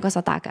 yra panikos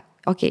ataka.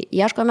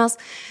 Ieškomės,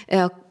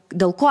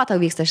 dėl ko tau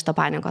vyksta šita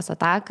panikos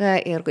ataka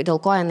ir dėl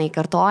ko jinai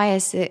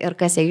kartojasi ir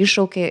kas ją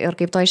iššaukia ir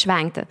kaip to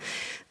išvengti.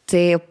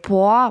 Tai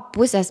po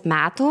pusės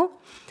metų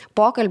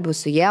pokalbių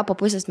su jie, po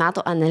pusės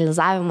metų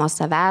analizavimo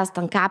savęs,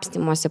 ten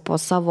kapstymosi po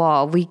savo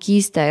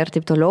vaikystę ir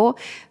taip toliau,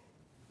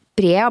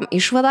 priėjom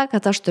išvadą,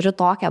 kad aš turiu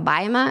tokią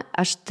baimę,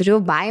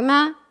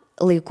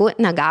 laiku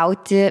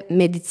negauti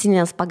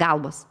medicinės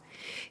pagalbos.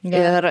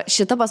 Ir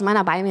šita pas mane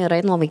baimė yra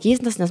nuo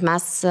vaikystės, nes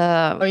mes...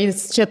 O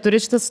jis čia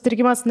turi šitas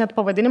sutrikimas net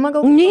pavadinimą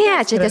galbūt?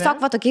 Ne, čia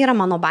tiesiog tokia yra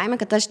mano baimė,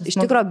 kad aš iš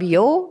tikrųjų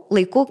bijau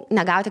laiku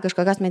negauti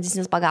kažkokios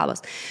medicinės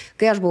pagalbos.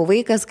 Kai aš buvau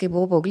vaikas, kai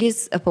buvau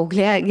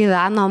paauglė,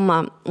 gyvenom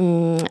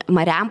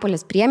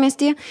Marijampolės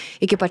priemiestį,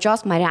 iki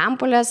pačios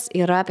Marijampolės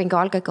yra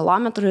 15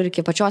 km ir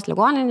iki pačios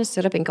ligoninės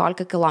yra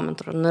 15 km.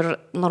 Ir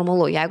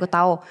normalu, jeigu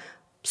tau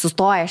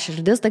sustoja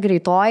širdis, ta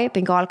greitoji,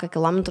 15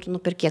 km,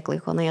 per kiek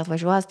laiko, jinai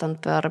atvažiuos ten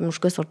per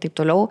miškus ir taip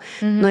toliau,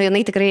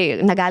 jinai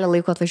tikrai negali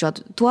laiko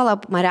atvažiuoti.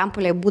 Tuolab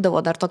Marijampolėje būdavo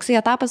dar toksai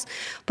etapas,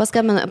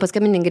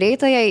 paskambini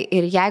greitąją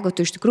ir jeigu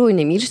tu iš tikrųjų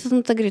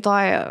nemyršti, ta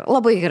greitoji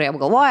labai gerai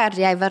apgalvoja, ar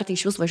jai verta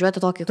iš jūs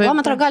važiuoti tokį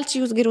kilometrą, gal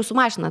čia jūs geriau su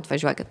mašina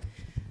atvažiuokit.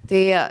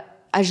 Tai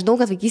aš žinau,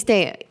 kad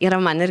vaikystėje yra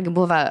man irgi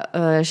buvo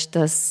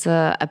šitas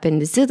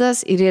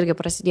apendicitas ir irgi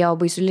prasidėjo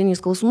baisiuliniai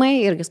skausmai,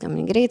 irgi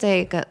skambini greitai,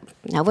 kad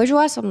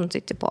nevažiuosim, nu, tai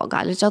tipo,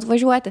 gali čia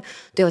atvažiuoti,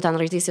 tai jau ten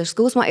raitys iš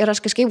skausmo ir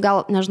aš kažkaip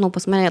gal, nežinau,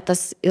 pas mane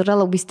tas yra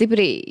labai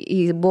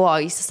stipriai buvo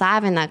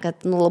įsisavinę,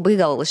 kad nu, labai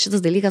gal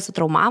šitas dalykas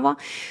sutraumavo,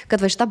 kad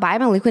va šitą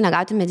baimę laiku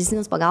negauti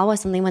medicinės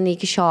pagalbos, jinai mane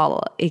iki šiol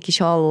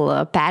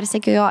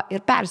persekiojo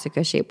ir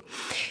persekiojo šiaip.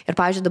 Ir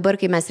pavyzdžiui, dabar,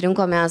 kai mes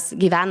rinkomės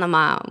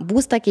gyvenamą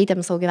būstą,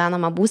 keitėm savo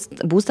gyvenamą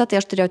būstą,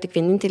 tai aš turėjau tik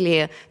vienintelį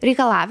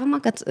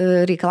reikalavimą, kad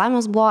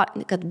reikalavimas buvo,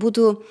 kad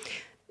būtų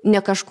ne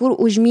kažkur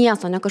už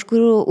miesto, ne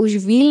kažkur už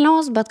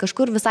Vilniaus, bet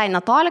kažkur visai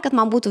netoli, kad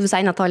man būtų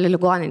visai netoli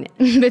ligoninė.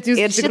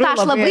 Ir šitą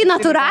aš labai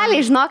natūraliai,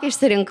 žinok,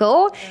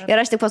 išsirinkau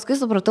ir aš tik paskui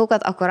supratau,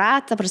 kad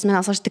akurat, ta prasme,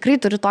 nes aš tikrai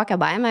turiu tokią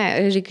baimę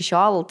ir iki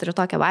šiol turiu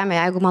tokią baimę,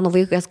 jeigu mano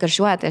vaikas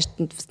karščiuoja, tai aš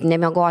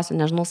nemiegosiu,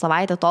 nežinau,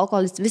 savaitę tol,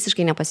 kol jis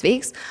visiškai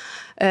nepasveiks.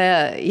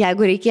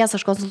 Jeigu reikės,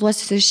 aš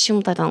konsultuosiu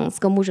 100 ten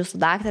skambužių su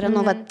daktarė,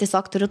 nu, va,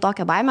 tiesiog turiu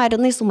tokią baimę, ar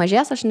jinai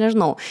sumažės, aš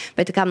nežinau,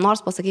 bet kam nors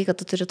pasakai, kad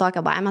tu turi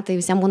tokią baimę, tai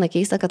visiems būna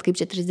keista, kad kaip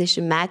čia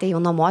 30 metai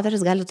jauna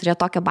moteris gali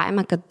turėti tokią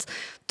baimę, kad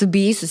tu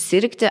bijai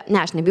susirgti,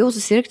 ne, aš nebijau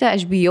susirgti,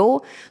 aš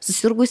bijau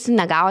susirgusi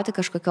negauti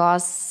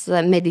kažkokios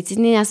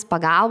medicininės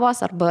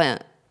pagalbos arba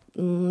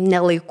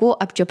nelaiku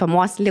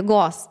apčiuopiamos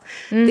ligos.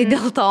 Tai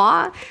dėl to,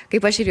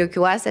 kaip aš ir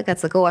juokiuosi,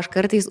 kad sakau, aš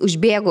kartais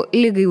užbėgu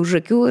lygai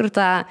už akių ir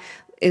tą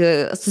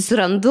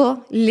susirandu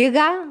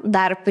lygą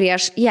dar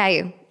prieš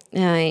jai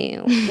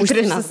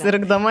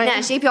užsirgdama. Ne,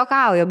 šiaip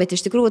juokauju, bet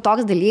iš tikrųjų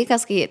toks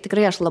dalykas, kai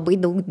tikrai aš labai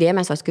daug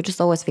dėmesio skiriu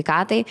savo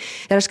sveikatai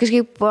ir aš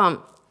kažkaip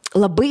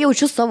labai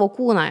jaučiu savo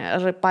kūną.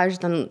 Ir,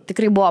 pavyzdžiui, ten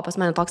tikrai buvo pas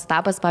mane toks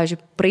etapas,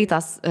 pavyzdžiui,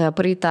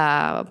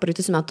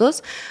 praeitus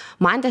metus,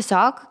 man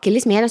tiesiog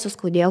kelis mėnesius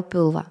skaudėjo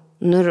pilvą.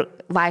 Nu ir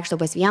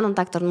vaikštau pas vieną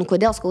daktarą, nu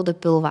kodėl skauda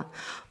pilvą?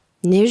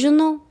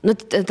 Nežinau, nu,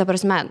 ta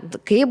prasme,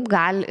 kaip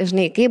gali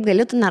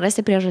tu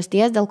nerasti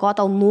priežasties, dėl ko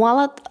tau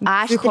nuolat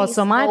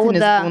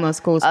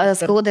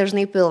skauda,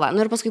 žinai, pilvą.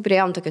 Nu ir paskui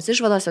priėjom tokios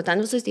išvados, jau ten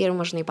visus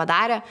tyrimus, žinai,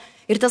 padarė.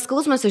 Ir tas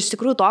skausmas iš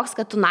tikrųjų toks,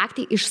 kad tu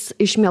naktį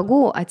iš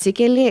miegų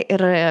atsikeli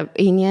ir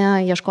eini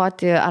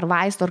ieškoti ar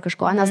vaisto ar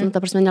kažko, nes, nu,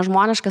 ta prasme,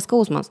 nežmoniškas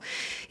skausmas.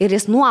 Ir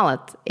jis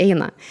nuolat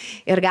eina.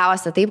 Ir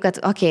gavosi taip,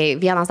 kad,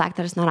 vienas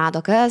daktaras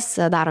nerado kas,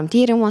 darom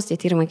tyrimus, tie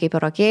tyrimai kaip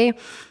ir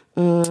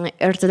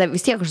ir tada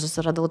vis tiek aš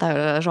susiradau tą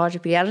žodžių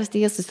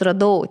priežastį,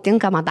 susiradau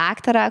tinkamą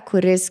daktarą,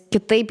 kuris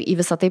kitaip į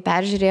visą tai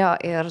peržiūrėjo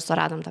ir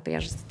suradom tą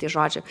priežastį. Tai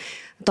žodžiu,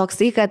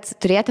 toksai, kad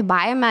turėti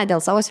baimę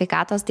dėl savo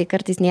sveikatos, tai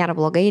kartais nėra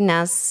blogai,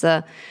 nes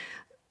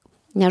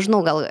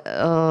nežinau, gal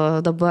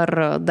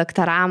dabar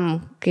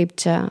daktaram, kaip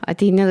čia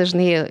ateini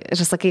dažnai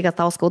ir sakai, kad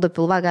tau skauda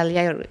pilvą, gal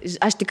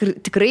aš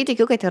tikrai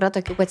tikiu, kad yra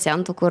tokių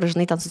pacientų, kur,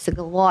 žinai, ten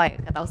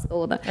susigalvoja, kad tau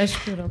skauda.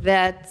 Aišku.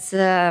 Bet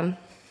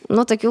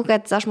nu, tokių,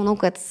 kad aš manau,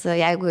 kad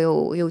jeigu jau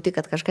jauti,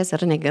 kad kažkas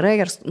yra negerai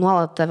ir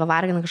nuolat tave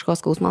vargina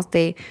kažkoks skausmas,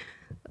 tai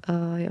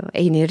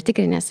eini ir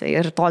tikrinėsi.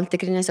 Ir tol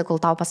tikrinėsi,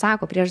 kol tau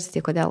pasako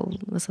priežastį, kodėl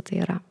visą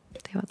tai yra.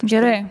 Tai va,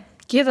 gerai,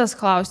 kitas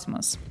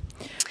klausimas.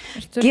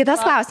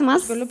 Kitas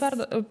klausimas. Galiu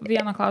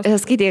vieną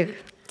klausimą.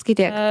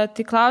 Skaityk.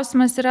 Tai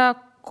klausimas yra,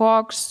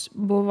 koks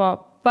buvo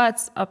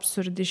pats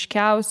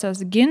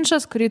absurdiškiausias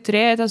ginčas, kurį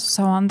turėjote su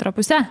savo antra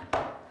puse?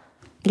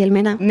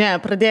 Gelminė? Ne,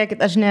 pradėkit,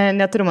 aš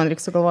neturiu, man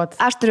reikia sugalvoti.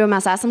 Aš turiu,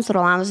 mes esam su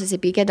Rolandu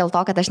susipykę dėl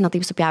to, kad aš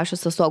netaip supjaušiu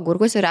su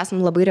agurkus ir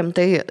esam labai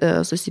rimtai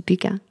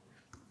susipykę.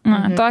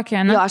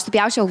 Tokia, ne? Jo, aš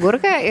supjaušiu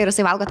agurką ir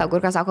jisai valgo tą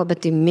agurką, sako,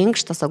 bet tai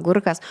minkštas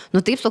agurkas.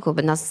 Nu taip sakau,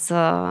 bet nes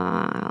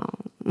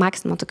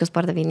Maxima tokius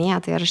pardavinėja,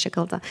 tai aš čia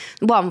kalta.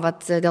 Buvom,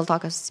 dėl to,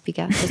 kas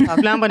susipykę.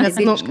 Lemba, nes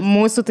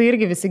mūsų tai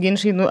irgi visi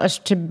ginčiai, aš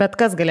čia bet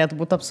kas galėtų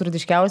būti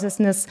absurdiškiausias,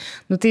 nes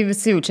tai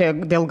visi jau čia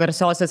dėl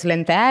garsiosios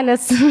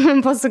lentelės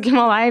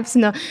pasukimo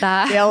laipsnio,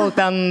 dėl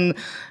ten,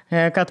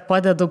 kad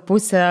padedu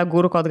pusę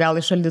agurko atgal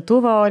į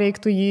šaldytuvą, o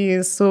reiktų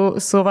jį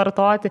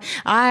suvartoti.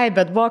 Ai,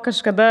 bet buvo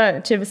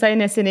kažkada, čia visai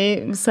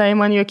neseniai, visai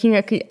man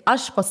juokinga, kai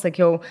aš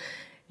pasakiau,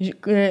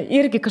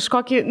 irgi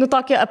kažkokį,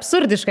 tokį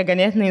absurdišką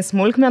ganėtinai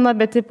smulkmeną,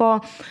 bet tipo,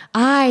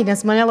 nes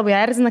mane labai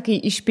erzina, kai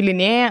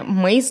išpilinėja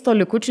maisto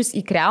likučius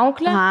į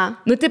kriauklę,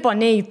 tipo,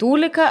 ne į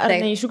tūliką ar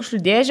ne į šiukšlių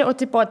dėžę, o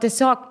tipo,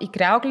 tiesiog į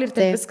kriauklę ir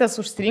tai viskas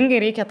užstringa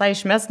ir reikia tą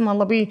išmesti,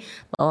 man labai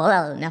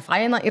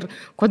nefaina ir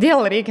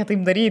kodėl reikia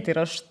taip daryti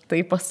ir aš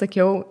tai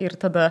pasakiau ir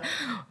tada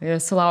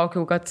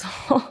sulaukiau, kad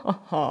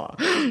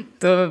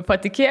tu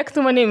patikėk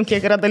tu manim,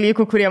 kiek yra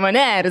dalykų, kurie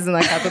mane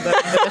erzina, ką tu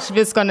darai, bet aš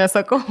visko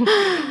nesakau.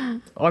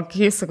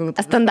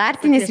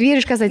 Standartinis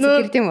vyriškas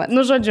atsikirtimas.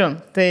 Žodžiu,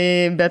 tai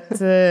bet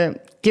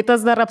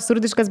kitas dar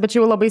absurdiškas, bet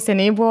čia jau labai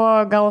seniai buvo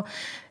gal,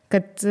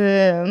 kad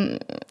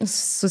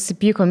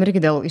susipykom irgi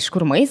dėl iš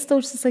kur maistą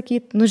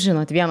užsisakyti.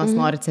 Žinot, vienas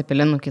nori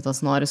cepelinų, kitas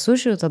nori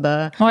sušių,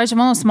 tada... O, čia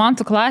mano su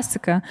Mantu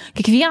klasika.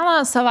 Kiekvieną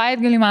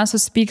savaitgalį mes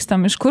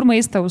susipykstam, iš kur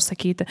maistą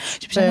užsakyti.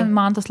 Šiandien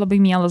Mantas labai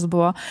mielas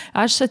buvo.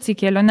 Aš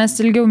atsikėliau, nes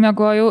ilgiau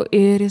miegojau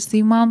ir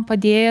jisai man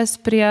padėjęs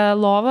prie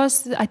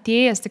lovos,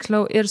 atėjęs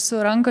tiksliau ir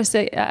su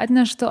rankose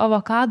atneštų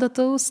avokado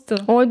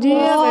taustų. O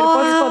Dieve, ir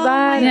pats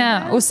padarė. Ne,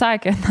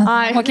 užsakė.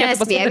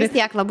 Nes vis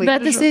tiek labai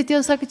bet jisai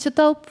tiesiog, čia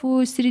tau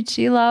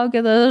pusryčiai,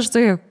 laukia, aš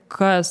tai,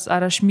 kas,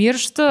 ar aš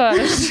mirštu,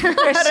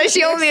 ar aš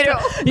jau miriau.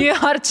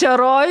 Ar čia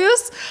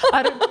rojus,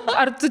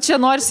 ar tu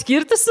čia nori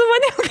skirti su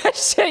manim,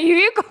 kas čia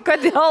įvyko,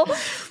 kodėl.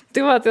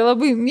 Tai va, tai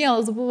labai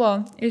mielas buvo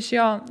iš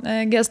jo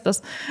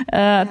gestas.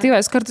 Tai va,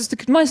 jis kartais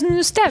tokį, man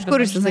nustebė.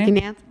 Kur jūs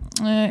sakinėjat?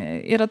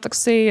 Yra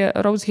toksai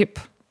Rose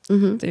Hip.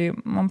 Tai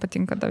man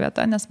patinka ta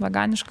vieta, nes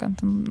veganiška,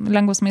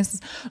 lengvas maistas.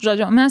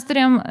 Žodžiu, mes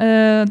turėjom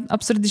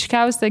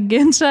absurdiškiausią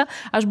ginčą,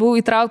 aš buvau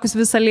įtraukus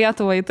visą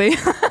Lietuvą į tai.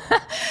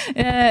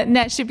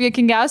 Ne, šiaip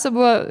juokingiausia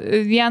buvo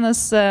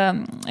vienas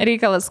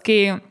reikalas,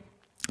 kai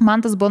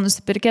Mantas buvo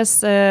nusipirkęs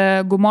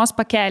gumos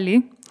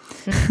pakelį,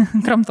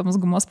 kramtamas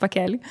gumos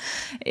pakelį.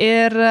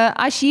 Ir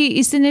aš jį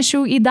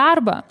įsinešiau į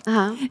darbą.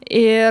 Aha.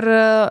 Ir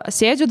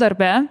sėdžiu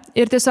darbe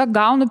ir tiesiog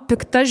gaunu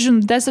piktas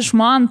žinutes iš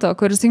Manto,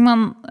 kuris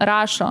man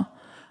rašo: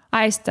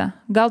 Aiste,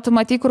 gal tu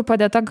matai, kur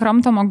padėta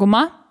kramtama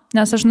guma,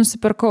 nes aš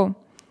nusipirkau.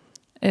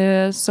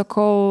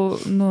 Sakau,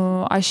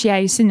 aš ją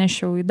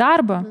įsinešiau į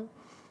darbą.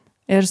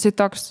 Ir jisai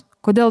toks,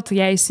 kodėl tu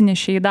ją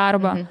įsinešiai į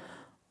darbą?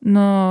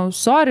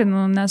 Sorry,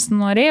 nes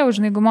norėjau,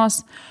 žinai,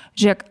 gumos.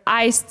 Žiūrėk,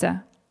 Aiste,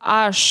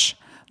 aš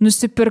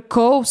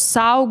nusipirkau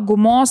savo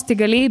gumos, tai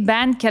galėjai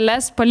bent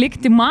kelias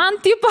palikti man,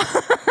 tipo,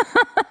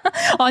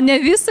 o ne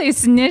visą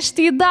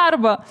įsinešti į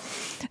darbą.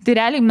 Tai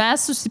realiai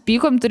mes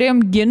susipykom,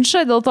 turėjom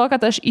ginčą dėl to,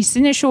 kad aš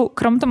įsinešiau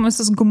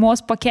kramtamasis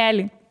gumos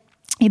pakelį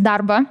į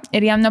darbą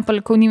ir jam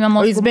nepalikau nei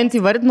vienos. O jis bent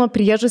įvardino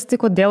priežastį,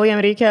 kodėl jam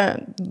reikia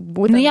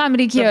būtent... Jam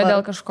reikėjo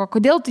dėl kažko.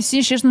 Kodėl tu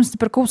įsinešai, aš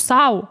nusipirkau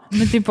savo.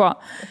 Tipo...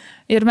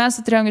 Ir mes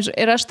turėjom,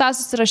 ir aš tą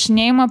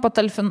susirašinėjimą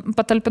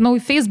patalpinau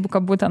į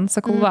Facebooką būtent,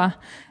 sakau, va,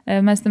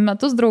 mes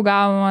metus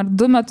draugavom, ar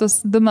 2 metus,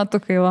 2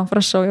 metukai, va,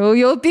 prašau,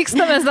 jau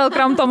pykstamės dėl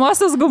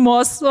kramtomosios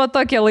gumos, o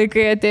tokie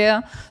laikai atėjo.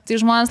 Tai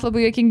žmonės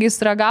labai juokingai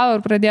sureagavo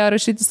ir pradėjo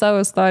rašyti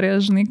savo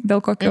istoriją, žinai,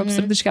 dėl kokio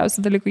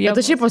absurdiškiausių dalykų.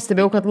 Bet aš šiaip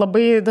pastebėjau, kad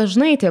labai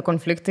dažnai tie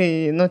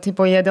konfliktai,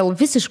 tipo, jie dėl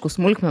visiškų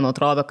smulkmenų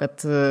atrodo,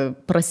 kad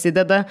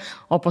prasideda,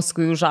 o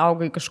paskui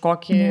užauga į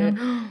kažkokį,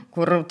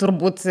 kur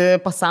turbūt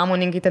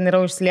pasąmoningai ten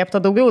yra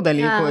užslėpta daugiau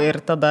dalykų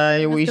ir tada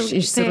jau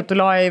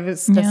išsirutulioja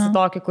viskas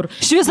tokį, kur...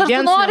 Iš vis, ar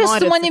tu nori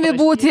su manimi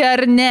būti,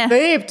 ar ne?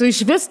 Taip, tu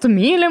iš vis, tu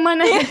myli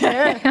mane,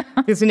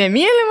 tai tu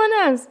nemyli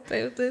manęs.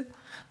 Taip, taip.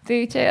 Tai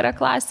čia yra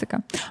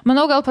klasika.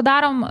 Manau, gal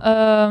padarom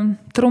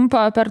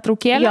trumpą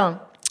pertraukėlę. Jo.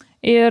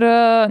 Ir,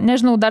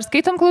 nežinau, dar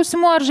skaitom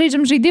klausimų ar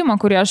žaidžiam žaidimą,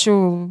 kurį aš jau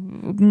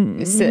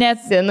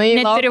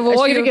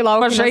netrivoju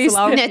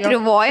pažaisti.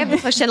 Netrivoju,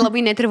 bet aš šiandien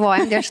labai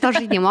netrivoju dėl šito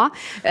žaidimo.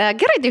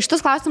 Gerai, tai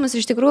šitus klausimus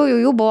iš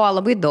tikrųjų jų buvo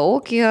labai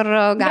daug ir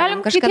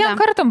galim kažkada... Kitiem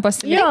kartam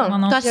pasilikti,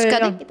 manau.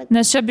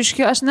 Nes čia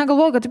biški, aš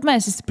negalvoju, kad taip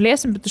mes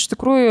įsiplėsim, bet iš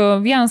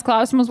tikrųjų vienas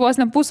klausimas vos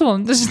ne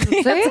pusvalandis,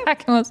 žinai,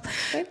 atsakymas.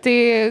 Tai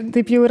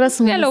taip jau yra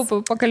su mumis. Vėliau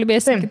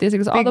pakalbėsim kitais.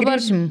 O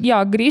dabar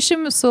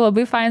grįšim su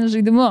labai fainu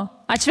žaidimu.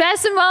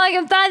 Atšvęsim mano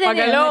gimtadienį.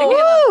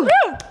 Pagaliau.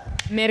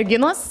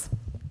 Merginos?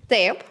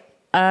 Taip.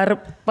 Ar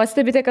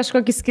pastebite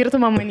kažkokį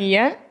skirtumą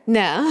manyje?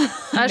 Ne.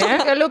 Aš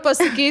galiu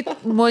pasakyti,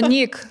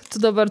 Monik, tu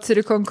dabar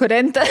turi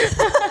konkurentę.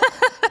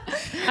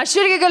 Aš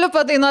irgi galiu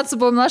padainuoti su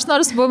Bumil, aš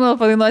noriu su Bumil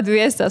padainuoti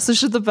dviese, su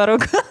šitu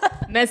peruku.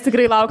 Mes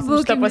tikrai lauksim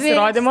šitą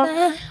pasirodymą.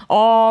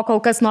 O kol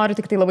kas noriu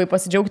tik tai labai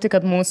pasidžiaugti,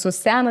 kad mūsų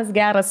senas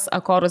geras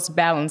Akorus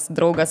Balance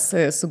draugas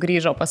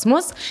sugrįžo pas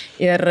mus.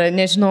 Ir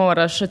nežinau,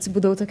 ar aš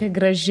atsibudau tokia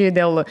graži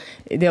dėl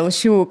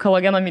šių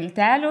kolageno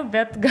miltelių,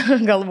 bet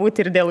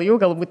galbūt ir dėl jų,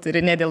 galbūt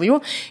ir ne dėl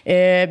jų.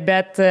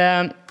 Bet...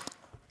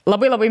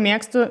 Labai labai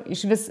mėgstu iš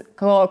vis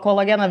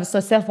kolageną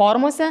visose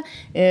formose.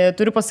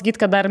 Turiu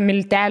pasakyti, kad dar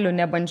miltelių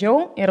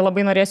nebandžiau ir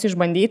labai norėsiu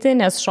išbandyti,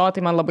 nes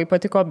šotai man labai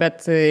patiko,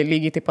 bet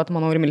lygiai taip pat,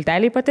 manau, ir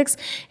milteliai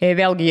patiks.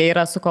 Vėlgi jie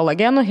yra su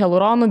kolagenu,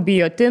 hialuronu,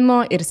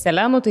 biotinu ir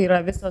selenu. Tai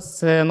yra visos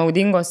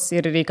naudingos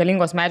ir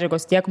reikalingos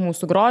medžiagos tiek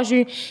mūsų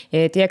grožiui,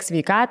 tiek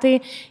sveikatai.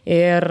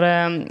 Ir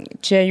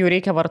čia jų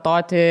reikia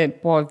vartoti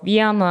po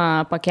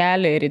 1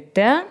 pakelį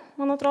ryte,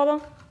 man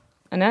atrodo.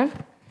 Ne?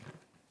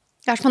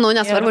 Aš manau,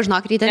 nesvarbu,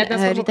 žinok, ryte,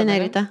 ne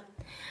ryte.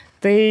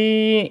 Tai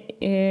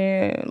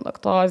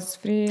laktozės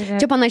free.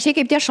 Čia panašiai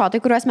kaip tie šotai,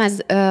 kuriuos mes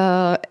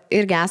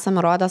irgi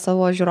esame rodę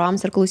savo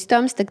žiūrovams ir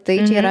klausytojams, tik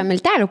tai čia yra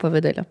miltelių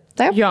pavidaliu.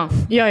 Taip? Jo.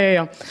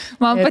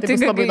 Man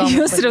patinka, kai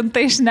jūs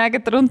rimtai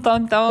šnekit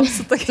rimtom temam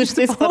su tokiais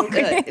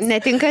plaukais.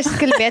 Netinka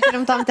kalbėti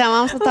rimtom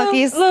temam su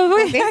tokiais.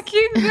 Labai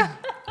juokinga.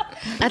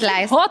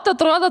 Atleist. O,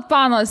 atrodot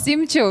panos,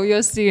 imčiau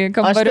jūs į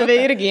kambariuką. Aš tave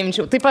irgi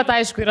imčiau. Taip pat,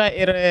 aišku, yra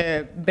ir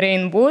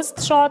Brain Boost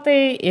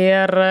šotai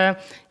ir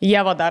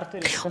Ieva dar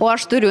turi. O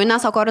aš turiu,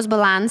 nes Akorus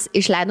Balance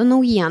išleido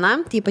naujieną,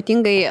 tai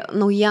ypatingai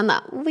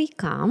naujieną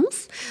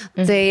vaikams.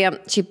 Tai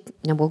šiaip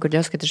nebuvau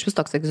girdėjęs, kad iš vis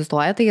toks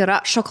egzistuoja. Tai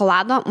yra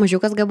šokolado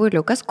mažiukas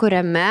gabaliukas,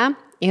 kuriame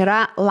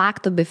yra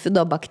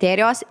laktobifido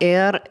bakterijos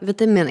ir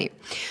vitaminai.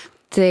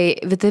 Tai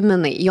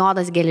vitaminai,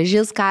 jodas,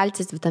 geležis,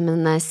 kalcis,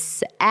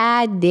 vitaminas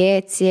E,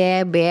 D,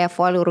 C, B,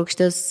 folio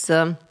rūgštis.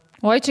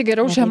 Oi, čia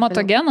geriau už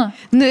hematogeną.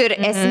 Ir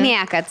esmė,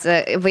 kad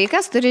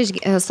vaikas turi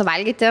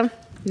suvalgyti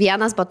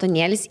 1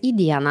 batonėlis į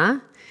dieną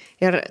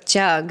Ir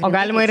čia... O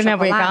galima ir ne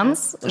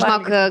vaikams?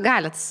 Žinok,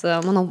 galit,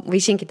 manau,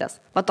 vaišinkitės.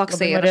 Va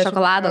toksai yra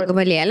šokolado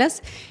gabalėlis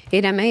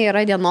ir jame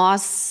yra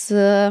dienos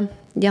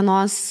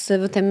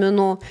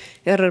vitaminų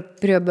ir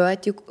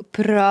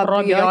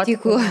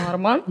probiotikų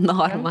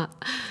norma.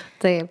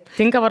 Taip.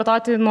 Tinka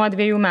vartoti nuo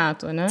 2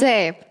 metų, ne?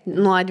 Taip,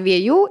 nuo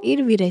 2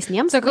 ir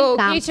vyresniems. Sakau,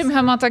 keičiam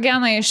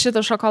hematogeną iš šito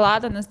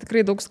šokoladą, nes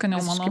tikrai daug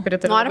skaniau, manau.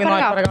 Noriu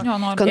paragauti.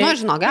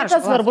 Žinau, geras.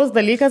 Kitas svarbus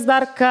dalykas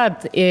dar,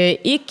 kad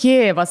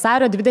iki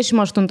vasario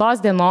 28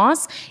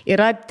 dienos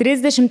yra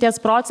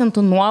 30%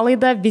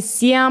 nuolaida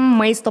visiems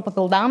maisto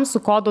papildams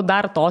su kodu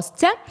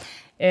DARTOSCE.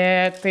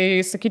 Tai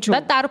sakyčiau...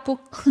 Be tarpų.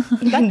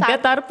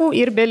 Be tarpų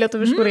ir be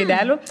lietuviškų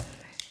raidelių.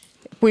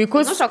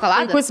 Puikus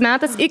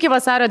metas iki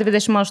vasario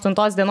 28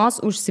 dienos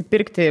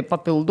užsipirkti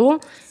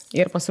papildų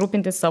ir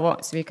pasirūpinti savo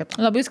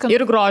sveikatą. Labai skanu.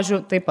 Ir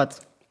grožių taip pat.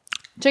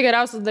 Čia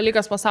geriausias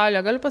dalykas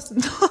pasaulyje, gali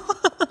pasidaryti.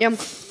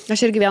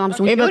 Aš irgi vienam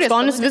sunkiai. Bet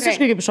skonis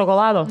visiškai kaip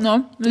šokolado.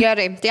 Nu.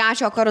 Gerai, tai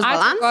ačiū Okarus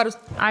Balans.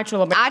 Ačiū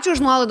labai. Ačiū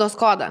už nuolaidos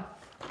kodą.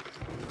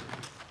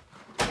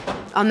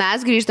 O mes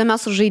grįžtame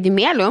su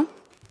žaidimėliu.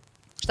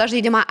 Šitą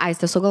žaidimą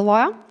Aistė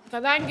sugalvojo.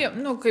 Kadangi,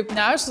 kaip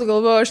ne aš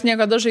sugalvojau, aš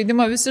niekada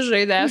žaidimą visi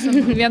žaidė, esam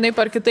vienaip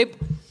ar kitaip,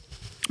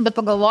 bet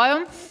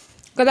pagalvojom,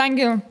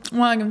 kadangi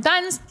mano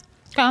gimtadienis,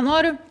 ką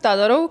noriu, tą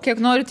darau, kiek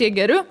noriu, tiek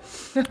geriu.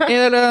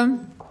 Ir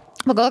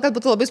pagalvojau, kad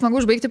būtų labai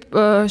smagu užbaigti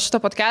šitą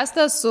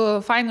podcastą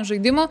su fainu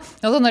žaidimu,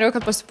 dėl to norėjau,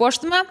 kad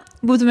pasipuoštume,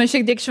 būtume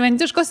šiek tiek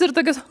šventiškos ir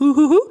tokios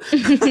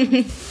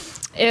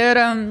ir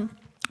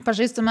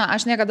pažaistume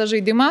aš niekada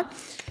žaidimą.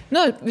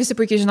 Visi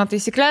puikiai žino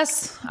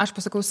taisyklės, aš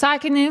pasakau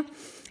sakinį.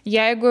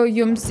 Jeigu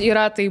jums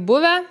yra tai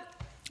buvę,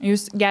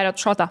 jūs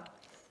geriat šotą.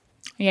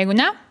 Jeigu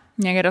ne,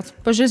 negeriat.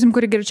 Pažiūrėsim,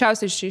 kuri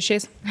greičiausiai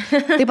išeis.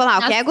 Tai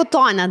palauk, jeigu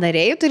to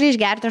nedarėjai, turi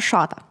išgerti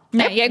šotą.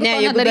 Ne, jeigu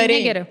to nedarėjai,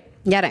 negeri.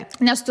 Gerai.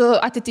 Nes tu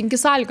atitinki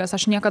sąlygas,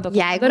 aš niekada to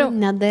nedariau.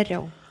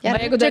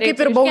 Jeigu nedariau. Čia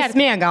kaip ir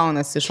bausmė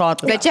gaunasi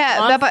šotas. Bet čia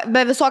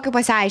be visokių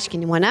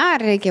pasiaiškinimų, ne?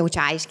 Ar reikia jau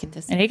čia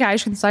aiškintis? Reikia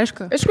aiškintis,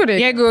 aišku. Aišku,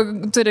 reikia.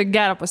 Jeigu turi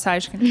gerą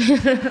pasiaiškinti.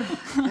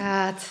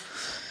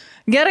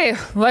 Gerai,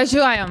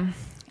 važiuojam.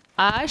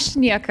 Aš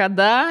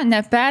niekada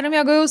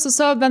nepermiegojau su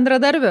savo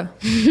bendradarbiu.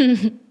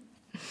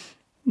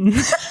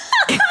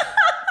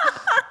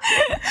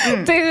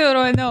 Tai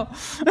įroniau.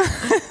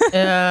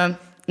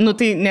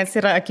 Tai nes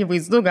yra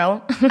akivaizdu gal.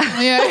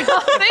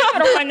 Taip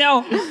ir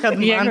maniau. Kad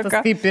man tas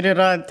kaip ir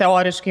yra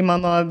teoriškai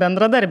mano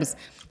bendradarbis.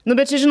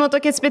 Bet čia žinau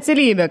tokia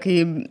specialybė, kai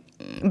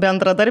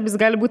bendradarbis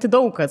gali būti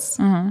daug kas.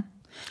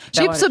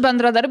 Šiaip su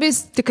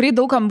bendradarbiais tikrai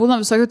daugam būna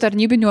visokių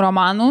tarnybinių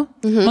romanų.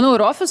 Manau,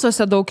 ir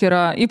ofisuose daug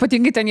yra.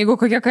 Ypatingai ten, jeigu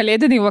kokie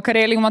kalėdiniai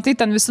vakarėliai, matai,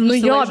 ten visi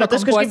nusilaižo. Bet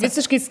aš kažkaip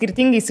visiškai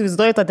skirtingai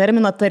įsivaizduoju tą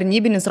terminą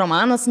tarnybinis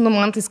romanas.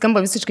 Man tai skamba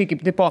visiškai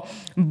kaip tipo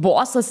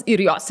bosas ir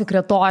jo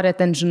sekretorė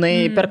ten, žinai,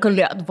 per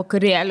kalėdų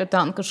vakarėlį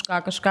ten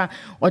kažką.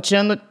 O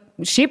čia,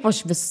 šiaip aš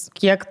vis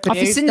kiek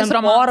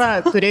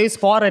turėjus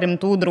porą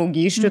rimtų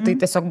draugyščių, tai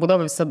tiesiog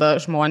būdavo visada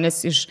žmonės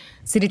iš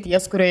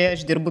srities, kurioje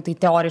aš dirbu, tai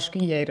teoriškai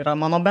jie yra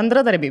mano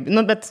bendradarbiai.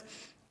 Bet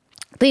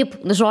taip,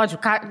 žodžiu,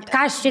 ką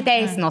aš čia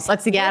teisinos,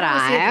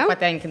 atsigerai,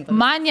 patenkinta.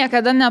 Man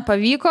niekada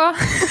nepavyko,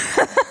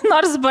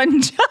 nors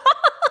bandžiau.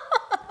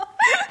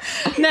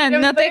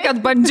 Ne tai, kad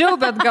bandžiau,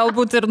 bet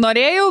galbūt ir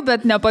norėjau,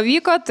 bet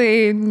nepavyko,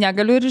 tai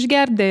negaliu ir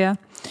išgerdėję.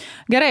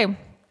 Gerai.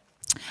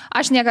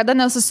 Aš niekada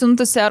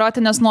nesusiuntusi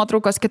erotinės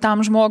nuotraukos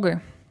kitam žmogui.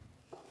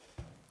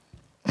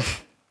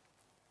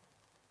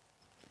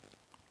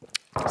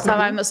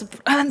 Savaime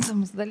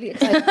suprantamus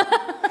dalykai.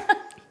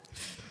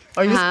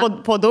 O jūs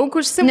po daug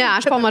užsiimate? Ne,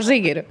 aš po mažai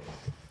geriu.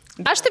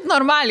 Aš taip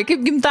normaliai,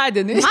 kaip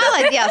gimtadienį.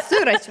 Maladės, tu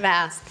yra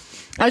švęst.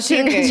 Aš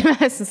irgi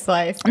švęsiu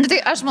svais. Tai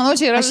aš manau,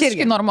 čia yra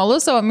visiškai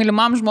normalu savo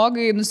mylimam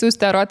žmogui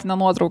nusiųsti erotinę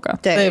nuotrauką.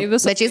 Taip,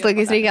 bet šiais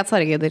laikais reikia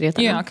atsargiai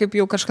daryti. Jo, kaip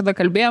jau kažkada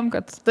kalbėjom,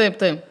 kad... Taip.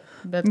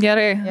 Bet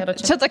gerai.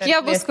 Čia tokie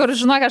bus, kur,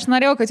 žinok, aš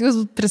norėjau, kad jūs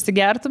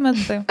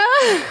prisigertumėt. Tai.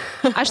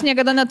 Aš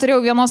niekada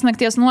neturėjau vienos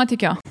nakties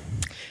nuotykio.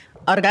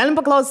 Ar galim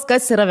paklausti,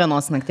 kas yra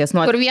vienos nakties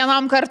nuotykio? Kur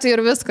vienam kartui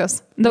ir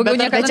viskas. Daugiau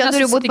niekada čia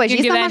turi būti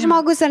pažįstamas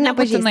žmogus ar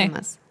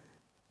nepažįstamas?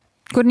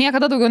 Kur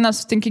niekada daugiau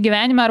nesutinki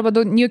gyvenime arba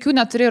jokių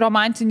neturi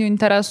romantinių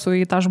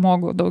interesų į tą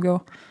žmogų daugiau.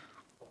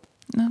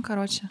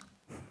 Karočią.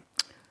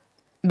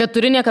 Bet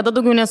turi niekada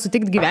daugiau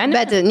nesutikti gyvenime?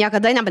 Bet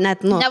niekada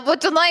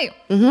Nebūtinai.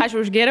 Aš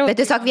užgėriau. Bet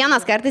tiesiog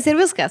vienas kartais ir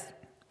viskas.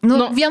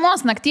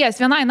 Vienos nakties,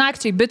 vienai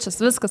nakčiai,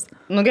 bičias, viskas.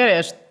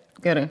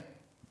 Gerai.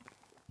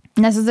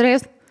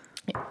 Nesidarėjus?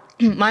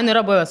 Man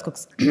yra buvęs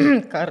koks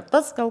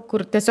kartas,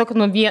 kur tiesiog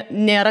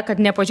nėra, kad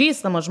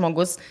nepažįstamas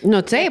žmogus.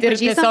 Taip, ir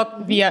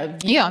tiesiog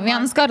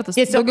vienas kartas.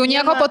 Daugiau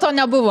nieko po to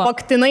nebuvo.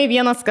 Faktinai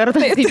vienas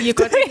kartas tai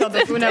vyko, tai to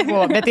daugiau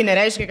nebuvo. Bet tai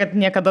nereiškia, kad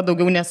niekada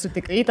daugiau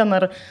nesutikai ten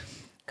ar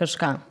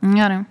kažką.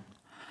 Gerai.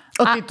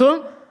 O tai tu?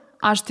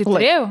 Aš tai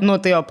turėjau.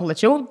 Tai jo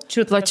plačiau?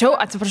 Plačiau,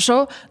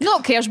 atsiprašau.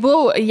 Kai aš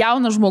buvau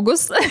jaunas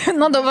žmogus,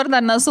 dabar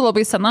dar nesu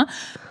labai sena.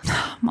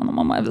 Mano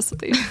mama visą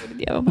tai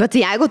išgirdėjo. Bet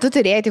jeigu tu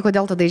turėjai, tai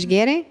kodėl tada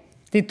išgėrei?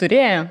 Tai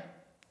turėjo.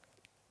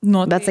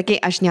 Bet sakai,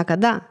 aš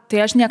niekada. Tai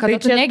aš niekada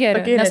tu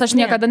negeri, nes aš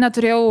niekada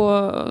neturėjau,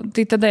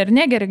 tai tada ir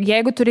negeri.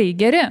 Jeigu turėjai,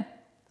 geri.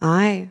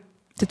 Ai.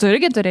 Tai tu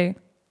irgi turėjai?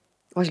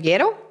 O aš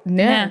geriau?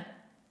 Ne.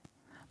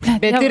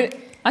 Bet ir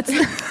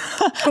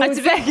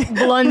atsibėgi.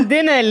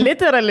 Blondinė,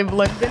 literally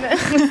blondinė.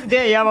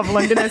 Dėjo Jeva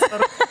blondinės.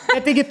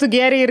 Bet taigi tu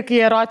geriai ir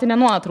kai erotinė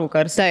nuotrauka,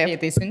 ar sakei,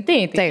 tai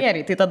siuntėjai, tai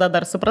geriai, tai tada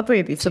dar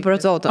supratai. Tai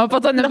supratau to. O po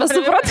to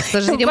nebesupratai.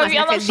 Tas žaidimas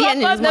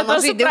nekasdieninis, mano žaidimas.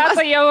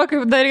 Nebesupratai Jeva,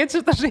 kaip daryti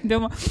šitą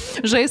žaidimą.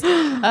 Žaisti.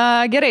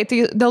 Gerai,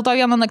 tai dėl to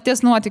vieno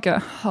nakties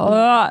nuotykio.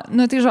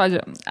 Nu tai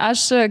žodžiu,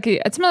 aš, kai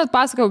atsimenat,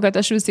 pasakau,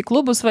 kad aš vis į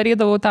klubus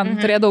varydavau, ten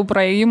turėdavau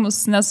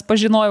praėjimus, nes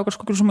pažinojau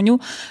kažkokių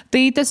žmonių.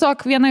 Tai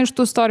tiesiog viena iš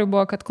tų istorijų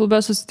buvo, kad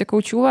klube susitikau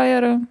čiūvą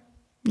ir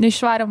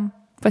neišvarėm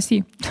pas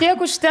jį. Tiek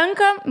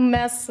užtenka,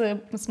 mes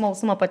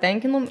smalsumą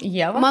patenkinom.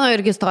 Ieva. Mano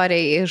irgi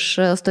istorija iš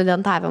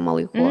studentavimo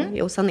laikų.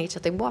 Jau senai čia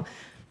tai buvo.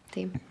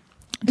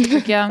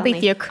 Tokie. Tai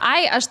tiek.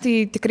 Ai, aš tai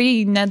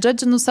tikrai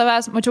nedžadžinu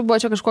savęs. Mačiau, buvo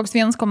čia kažkoks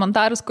vienas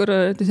komentaras, kur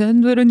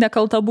turiu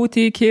nekalta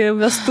būti iki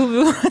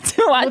vestuvių.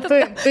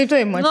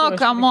 Taip, mačiau. Nu,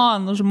 come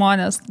on,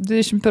 žmonės.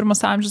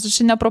 21 amžius.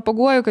 Aš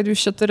nepropaguoju, kad jūs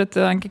čia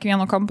turite ant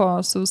kiekvieno kampo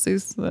su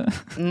visais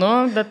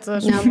bet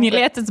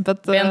mylėtis,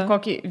 bet... Vien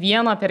kokį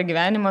vieną per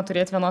gyvenimą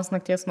turėti vienos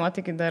nakties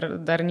nuotykį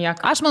dar nieko.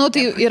 Aš manau,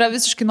 tai yra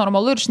visiškai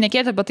normalu ir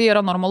šnekėti apie tai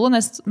yra normalu,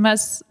 nes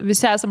mes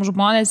visi esam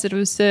žmonės ir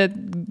visi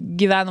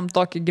gyvenam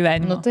tokį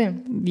gyvenimą. Nu tai,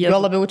 jo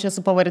labiau čia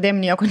su pavardėm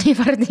nieko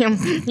neįvardėm,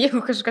 jeigu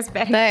kažkas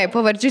perėjo. Taip,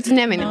 pavardžių tu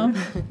neminim.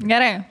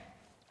 Gerai.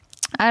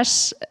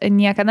 Aš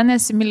niekada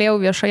nesimylėjau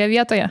viešoje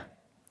vietoje.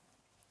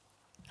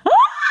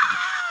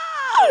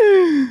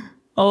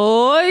 O,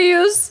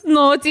 jūs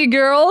naughty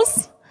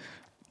girls.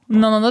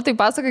 Nu, tai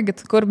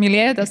pasakokit, kur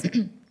mylėjotės.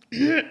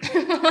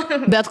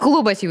 Bet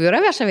klubas jau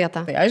yra vieša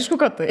vieta. Tai aišku,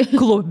 kad tai.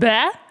 Klube?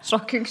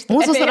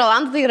 Mūsų su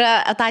Rolandu tai yra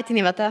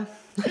etatinė vieta.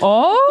 O,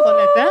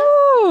 tualete?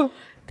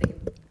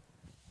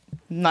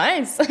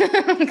 Nice.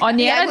 O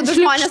nėra Jeigu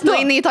žmonės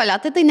nueina į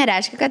tualetą, tai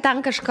nereiškia, kad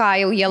ten kažką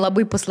jau jie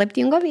labai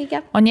paslaptingo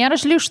veikia. O nėra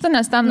šlykštu,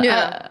 nes ten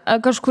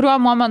kažkuriuo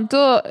momentu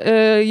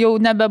jau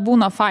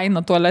nebebūna faina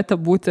tualete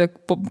būti,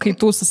 kai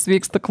tūsas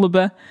vyksta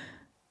klube.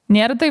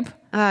 Nėra taip?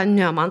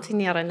 Ne, man tai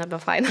nėra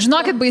nebefaina.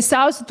 Žinokit,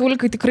 baisiausi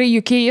tūlikai tikrai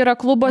UK yra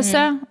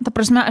klubuose. Ta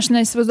prasme, aš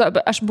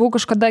neįsivaizduoju, aš buvau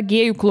kažkada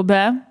gėjų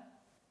klube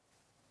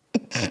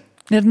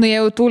ir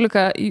nuėjau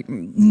tūliką.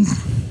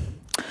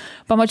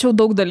 Pamačiau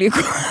daug dalykų,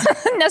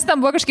 nes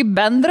ten buvo kažkaip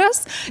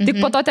bendras, tik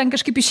po to ten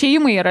kažkaip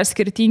išėjimai yra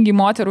skirtingi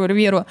moterų ir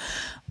vyrų.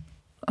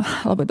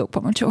 Labai daug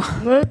pamačiau.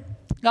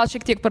 Gal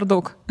šiek tiek per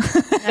daug.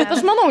 Bet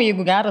aš manau,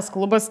 jeigu geras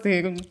klubas, tai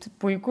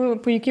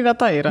puikiai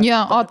vieta yra. Ja,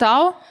 o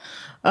tau?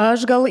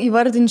 Aš gal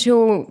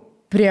įvardinčiau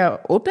prie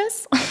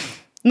upės.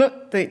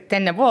 Tai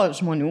ten nebuvo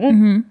žmonių,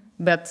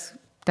 bet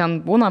ten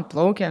būna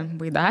plaukia,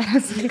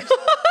 baidarės.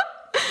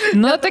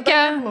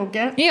 Tokia.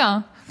 Jo.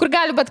 Kur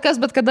gali bet kas,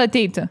 bet kada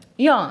ateiti.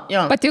 Jo.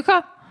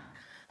 Patiko?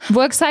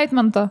 Buvo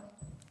excitement'o?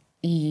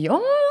 Jo,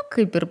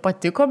 kaip ir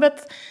patiko,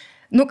 bet,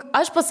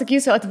 aš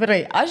pasakysiu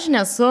atvirai, aš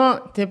nesu,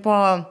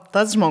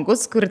 tas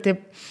žmogus, kur,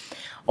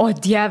 o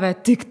Dieve,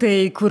 tik tai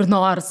kur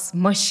nors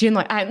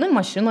mašinoje,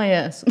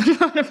 mašinoje,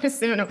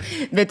 prisiminiau,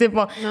 bet,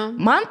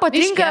 man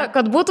patinka,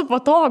 kad būtų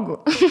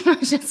patogu.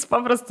 Aš esu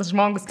paprastas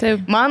žmogus.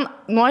 Taip. Man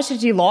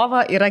nuoširdžiai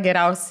lova yra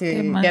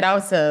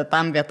geriausia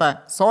tam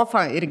vieta.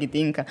 Sofa irgi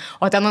tinka.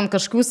 O ten ant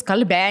kažkokių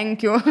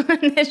skalbenkių,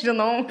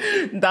 nežinau,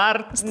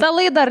 dar...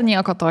 Stalai dar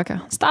nieko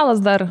tokio.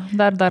 Stalas dar.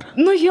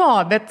 Jo,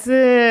 bet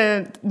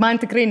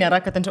man tikrai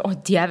nėra, kad o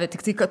Dieve,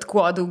 tik tai, kad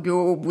kuo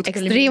daugiau būtų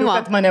galimybių,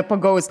 kad mane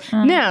pagaus.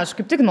 Ne, aš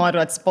kaip tik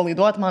noriu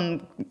atsipalaiduoti, man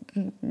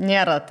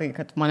nėra tai,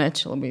 kad mane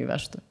čia labai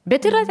vežtų.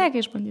 Bet yra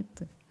tekę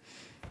išbandyti.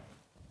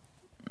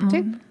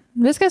 Taip.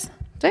 Viskas?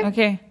 Taip.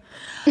 Okay.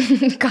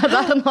 Ką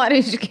dar nori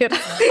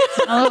išgirsti?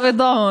 Labai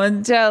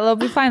įdomu, čia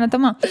labai faina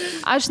tema.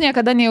 Aš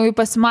niekada neėjau į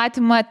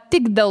pasimatymą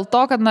tik dėl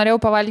to, kad norėjau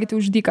pavalgyti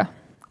už dyką.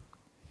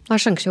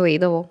 Aš anksčiau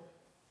eidavau.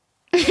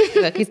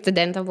 Kai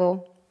studentė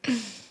buvau.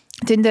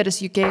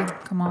 Tinderis UK,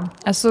 come on.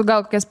 Esu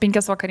gal kokias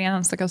 5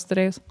 vakarienės tokias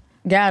turėjus.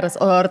 Geras,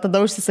 o ar tada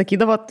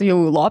užsisakydavo jau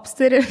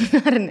lobsterį,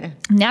 ar ne?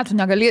 Ne, tu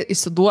negali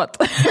įsiduoti.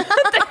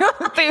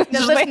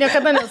 Nes aš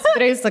niekada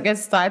nesuturėjus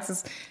tokias situacijas,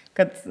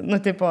 kad,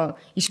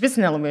 iš vis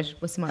nelabai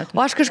pasimatymą.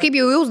 O aš kažkaip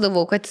jau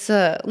jausdavau, kad,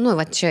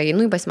 čia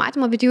einu į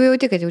pasimatymą, bet jau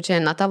jauti, kad jau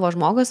čia ne tavo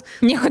žmogus.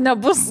 Nieko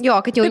nebus.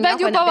 Jo, kad jau tai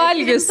bent jau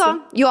pavalgysi.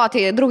 Jo,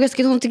 tai draugės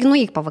kitų, tik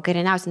nueik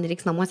pavakarieniausi,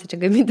 nereiks namuose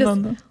čia gamintis.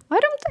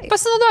 Ar rimtai?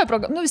 Pasinaudoju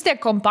programą. Vis tiek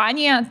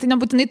kompanija, tai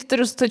nebūtinai tu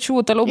turi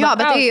stačių toliau. Jo,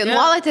 bet tai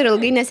nuolat ir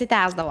ilgai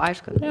nesitęsdavo,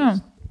 aišku. Ja.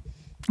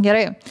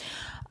 Gerai.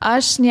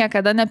 Aš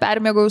niekada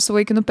nepermėgau su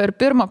vaikinu per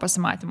pirmą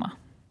pasimatymą.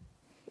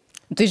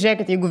 Tai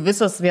žiūrėkit, jeigu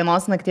visos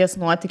vienos nakties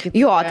nuotykį...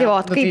 Jo,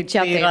 kaip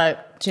čia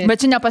tai.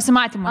 Bet čia ne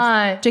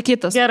pasimatymas. Čia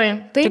kitas. Gerai.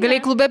 Tai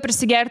galėjai klube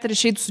prisigerti ir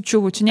išeiti su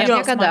čiūvu. Čia nėra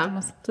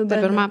pasimatymas.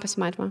 Per pirmą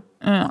pasimatymą.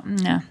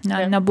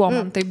 Nebuvo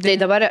man taip. Tai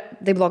dabar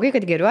tai blogai,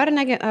 kad geriu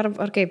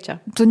ar kaip čia?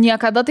 Tu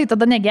niekada tai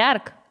tada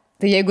negerk.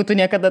 Tai jeigu tu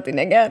niekada tai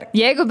negerk.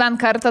 Jeigu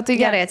bent kartą tai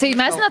gerai. Tai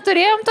mes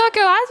neturėjom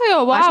tokio atvejo.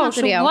 Wow,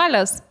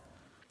 šaunuolės.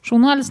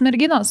 Šaunuolės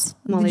merginos.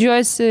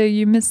 Didžiuojasi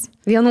jumis.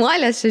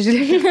 Vienuolės, čia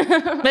žiūrėjai.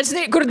 Bet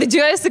žinai, kur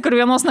didžiuojasi, kur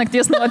vienos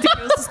nakties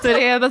nuotykius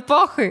turėjo, bet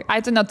pohai. Ai,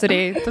 tu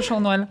neturėjai, tu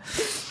šaunuolė.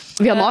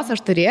 Vienos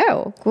aš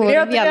turėjau, kur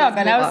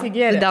galiausiai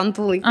gėrė.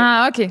 Studentų laikai.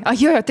 Okay.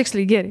 Jo,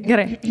 tiksliai,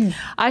 gerai.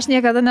 Aš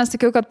niekada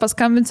nesakiau, kad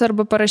paskambinsiu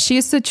arba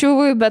parašysiu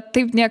čiūvui, bet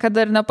taip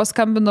niekada ir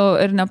nepaskambinau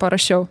ir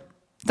neparašiau.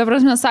 Ta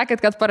prasme, sakėt,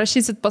 kad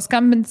parašysit,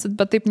 paskambinsit,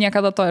 bet taip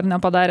niekada to ir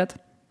nepadarėt.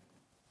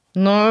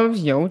 Nu,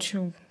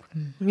 jaučiu.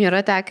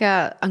 Yra tekę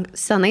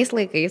senais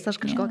laikais, aš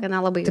kažkokią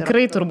nelabai.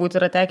 Tikrai turbūt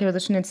yra tekę, bet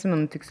aš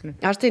neatsimenu tiksliai.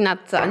 Aš tai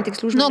net ant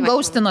tikslių žmonių.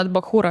 Gaustinat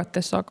bachūrą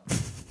tiesiog.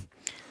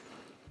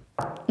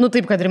 Nu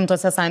taip, kad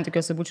rimtose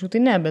santykiuose būčiau, tai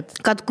ne, bet...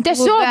 Kad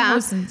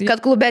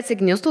klube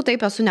atsignistų,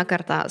 taip esu ne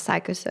kartą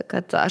sakiusi,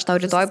 kad aš tau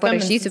rytoj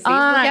parašysiu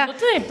Facebook'e.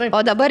 Taip.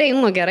 O dabar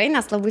einu gerai,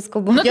 nes labai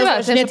skubu.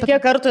 Aš net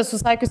kiek kartų esu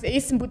sakiusi,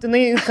 eisim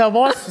būtinai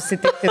kavos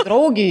susitikti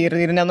draugiai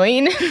ir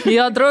nenueini.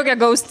 Jo, draugė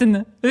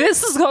gaustinė.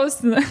 Visus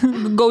gaustinė.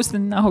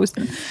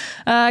 Gaustinė.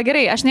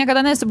 Gerai, aš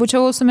niekada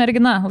nesibūčiau su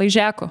mergina,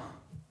 laižeku.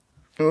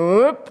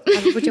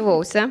 Aš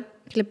būčiavausi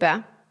klipe.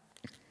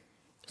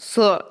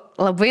 Su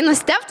labai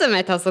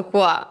nustebtumėte su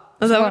kuo.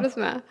 Dabar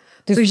prasme.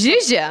 Su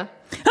Žižė.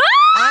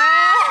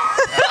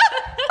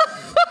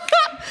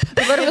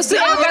 Dabar visų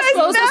kas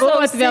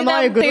klausos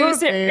vienoj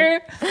grupėje.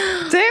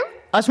 Taip.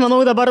 Aš manau,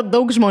 dabar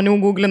daug žmonių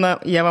googlina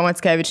Ieva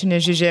Mackevičienė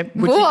Žižė.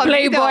 Buvo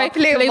Playboy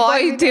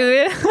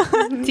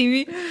TV.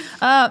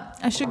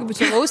 Aš irgi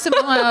būčiavausi,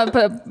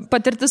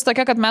 patirtis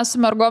tokia, kad mes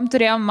su mergom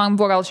turėjom, man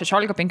buvo gal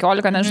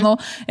 16-15, nežinau,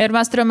 ir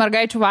mes turėjom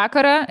mergaičių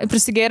vakarą,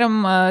 prisigėrėm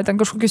ten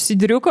kažkokius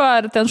sidriuko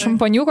ar ten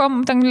šampaniuko,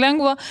 ten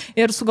lengvo,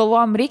 ir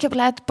sugalvojom, reikia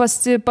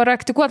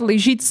paraktikuoti,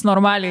 laižytis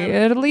normaliai.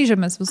 Ir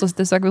laižėmės visus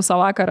tiesiog visą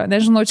vakarą.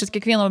 Nežinau, čia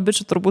kiekvieno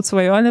bičių turbūt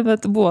svajonė,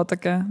 bet buvo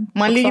tokia.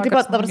 Man lygiai taip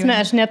pat, ta prasme,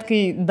 aš net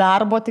kai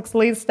darbo tikslai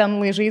ten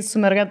laižais su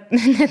merga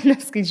net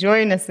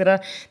neskaičiuoju, nes yra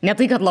ne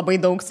tai, kad labai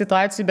daug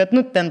situacijų, bet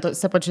ten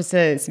tose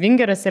pačiuose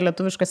svingeriuose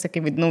lietuviškose,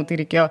 kai vaidinau, tai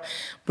reikėjo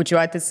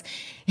pučiuotis.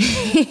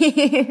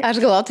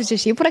 Aš galvoju, tu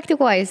čia šiaip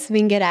praktikuoji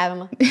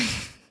svingeriavimą.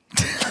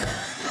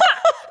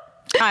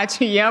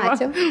 Ačiū, Ieva.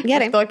 Ačiū.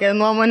 Gerai. Tokią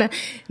nuomonę.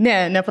 Ne,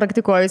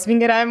 nepraktikuoju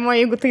svingeriavimo,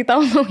 jeigu tai tau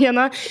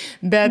naujiena,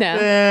 bet...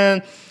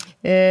 Ne.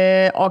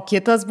 O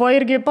kitas buvo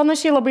irgi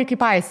panašiai labai kaip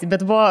Aisi,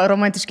 bet buvo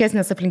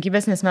romantiškesnės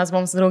aplinkybės, nes mes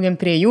buvom su draugėm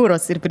prie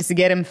jūros ir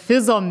prisigėrėm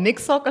fizo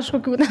mikso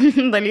kažkokių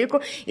dalykų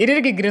ir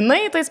irgi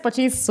grinai tais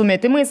pačiais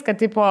sumetimais, kad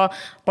tipo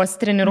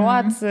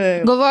pasitreniruot.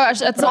 Galvoju,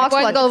 aš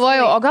atsakojant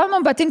galvoju, o gal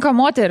man patinka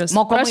moteris?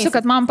 Prašau,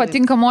 kad man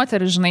patinka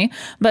moteris, žinai,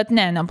 bet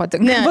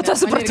nepatinka. Po to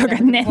supratau, kad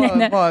ne.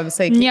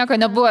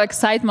 Nieko nebuvo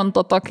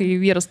excitemento to, kai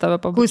vyras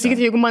tave pabučia.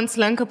 Klausykite, jeigu man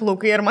slenka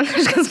plaukai ir man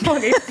kažkas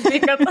blogai,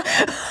 tai kad...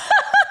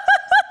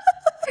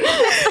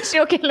 Aš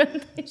jau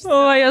kelintai. O,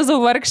 Jėzau,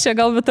 vargšė,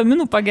 gal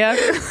vitaminų pagerk.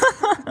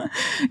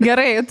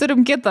 Gerai,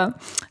 turim kitą.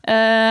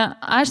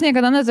 Aš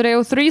niekada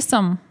neturėjau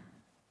threesome.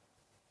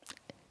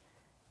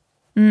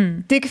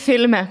 Tik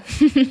filme.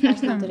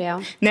 Aš neturėjau.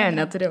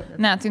 Neturėjau.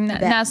 Ne, tai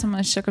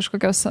nesame čia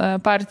kažkokios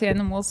party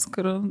animals,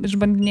 kur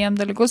išbandinėjom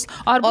dalykus.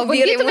 Ar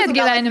bandytumėt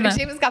gyvenime?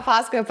 Šiaip viską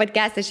pasakoja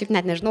podcast'e, šiaip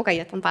net nežinau, ką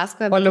jie ten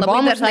pasakoja. Labai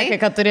dažnai,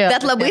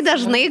 bet labai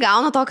dažnai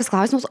gauna tokius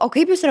klausimus, o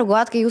kaip jūs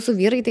reaguojat, kai jūsų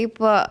vyrai taip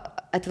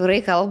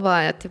atvirai kalba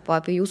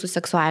apie jūsų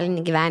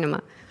seksualinį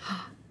gyvenimą?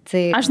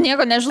 Tai aš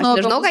nieko nežinau.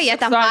 Aš nežinau, ką jie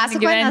ten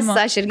pasakoja, nes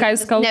aš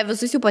irgi ne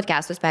visus jų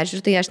podcastus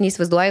peržiūriu, tai aš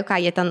neįsivaizduoju, ką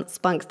jie ten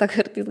spanksta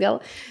kartais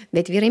gal,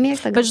 bet vyrai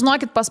mėgsta. Bet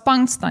žinokit,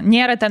 paspanksta.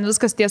 Nėra ten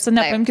viskas tiesa,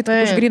 nepaimkit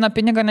už gryną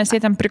pinigą, nes jie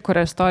ten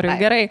prikuria istorijų.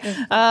 Gerai.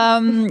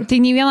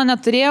 Tai nei vieną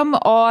neturėjom,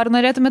 o ar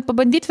norėtumėt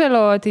pabandyti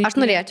vėliau?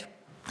 Aš norėčiau.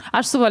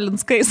 Aš su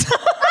Valinskais.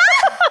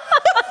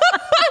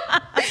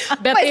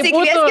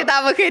 Pasikvieskit tą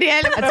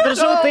vakarėlį.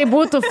 Atsiprašau, tai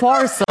būtų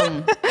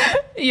foursome.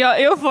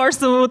 Jo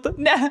foursome būtų.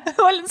 Ne,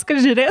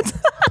 Valinskas žiūrėt.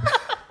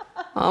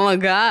 Oh my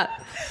god.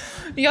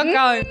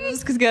 Jokauju,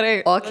 viskas gerai.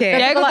 Okay.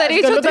 Jeigu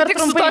daryčiau, tai tik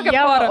su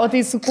tokia pora. O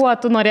tai su kuo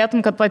tu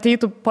norėtum, kad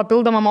pateitų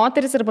papildoma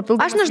moteris ir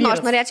papildoma vyras? Aš nežinau, vyras?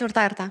 Aš norėčiau ir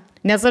tą ir tą.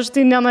 Nes aš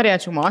tai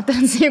nenorėčiau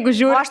moteris, jeigu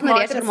žiūriu. Aš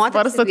norėčiau ir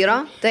moteris ir vyro.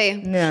 Tai,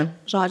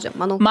 žodžiu,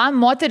 manau. Man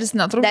moteris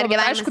netrūko,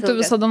 bet aišku, tu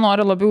visada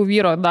nori labiau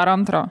vyro, dar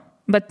antro.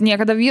 Bet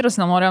niekada vyras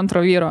nenori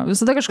antro vyro.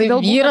 Visada kažkodėl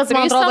vyras,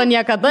 man atrodo,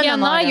 niekada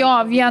nenori.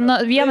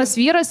 Vienas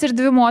vyras ir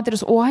dvi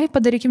moteris. Oi,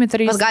 padarykime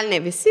trys. Bet gal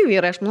ne visi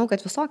vyrai, aš manau, kad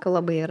visokių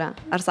labai yra.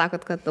 Ar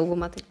sakot, kad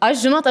dauguma tai?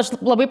 Aš aš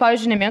labai,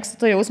 pavyzdžiui, nemėgstu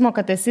to jausmo,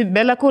 kad esi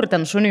bele kur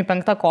ten šuniui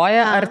 5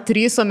 koja, ar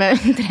trysome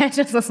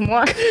 3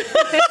 asmuo.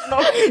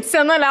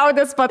 Sena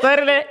liaudės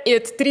patarlė,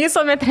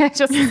 trysome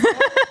 3 asmuo.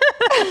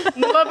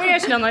 Labai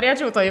aš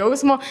nenorėčiau to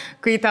jausmo,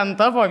 kai ten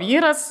tavo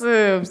vyras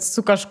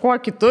su kažkuo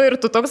kitu ir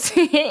tu toks,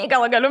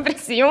 gal galiu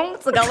prisijungti.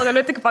 Gal galiu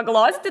tik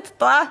paglostyti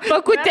tą.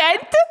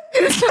 Pakutenti?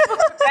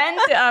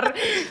 Pakutenti, ar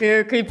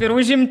kaip ir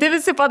užimti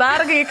visi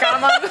padargai,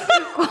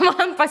 kuo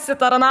man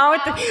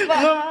pasitarnauti.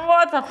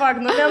 What the fuck,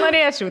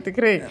 nenorėčiau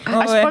tikrai.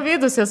 Aš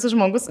pavydus esu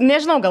žmogus.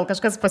 Nežinau, gal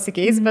kažkas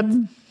pasikeis, bet...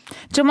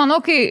 Čia manau,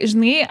 kai,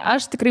 žinai,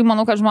 aš tikrai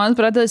manau, kad žmonės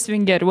pradeda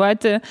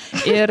svingeriuoti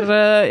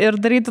ir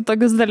daryti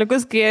tokius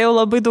dalykus, kai jau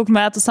labai daug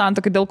metų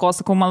santuokai, dėl ko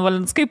sakau, man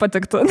Valinskai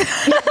patiktų.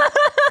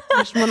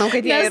 Aš manau,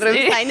 kad jie ir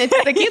visai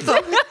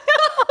netisakytų.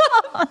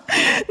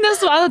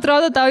 Nes man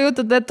atrodo, tau jau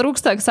tada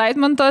trūksta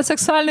excitemento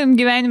seksualiniam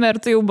gyvenime ir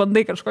tu jau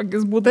bandai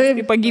kažkokius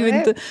būdais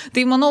pagyvinti.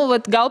 Tai manau,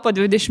 gal po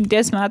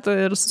 20 metų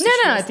ir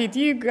susišvies. Ne,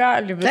 ateityje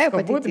gali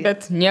visko būti,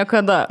 bet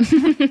niekada.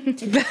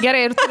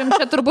 Gerai, ir turim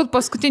čia turbūt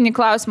paskutinį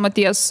klausimą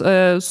ties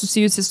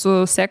susijusi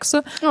su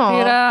seksu. Tai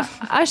yra,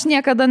 aš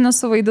niekada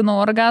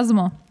nesuvaidinau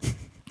orgazmo.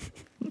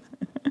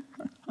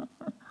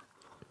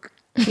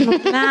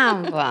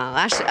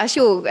 Aš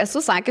jau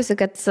esu sakiusi,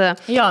 kad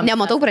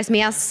nematau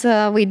prasmės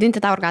vaidinti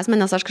tą orgasmą,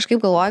 nes aš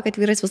kažkaip galvoju, kad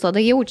vyrais visada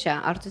jaučia.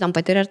 Ar tu ten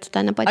patiri, ar tu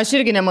ten nepatiri. Aš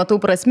irgi nematau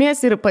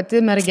prasmės ir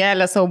pati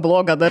mergelė savo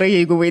blogą darai,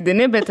 jeigu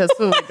vaidini, bet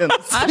esu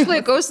vaidinus. Aš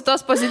laikausi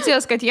tos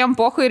pozicijos, kad jiem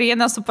pohu ir jie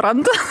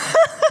nesupranta.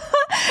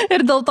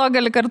 Ir dėl to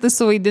gali kartais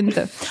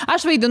suvaidinti.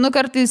 Aš vaidinu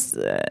kartais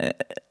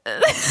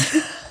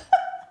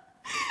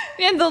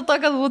vien dėl to,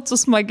 kad būtų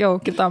smagiau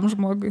kitam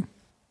žmogui.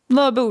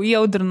 Labiau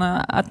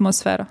jaudrina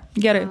atmosferą.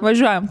 Gerai,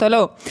 važiuojam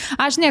toliau.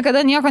 Aš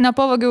niekada nieko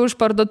nepavogiau iš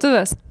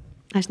parduotuvės.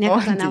 Aš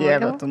niekada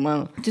nevogiau.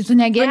 Tai tu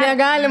negeri. Tu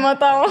negalima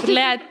tau.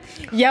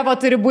 Jeva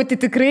turi būti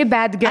tikrai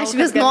bad girl. Aš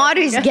vis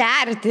noriu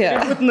išgerti.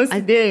 Būt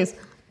nusidėjus.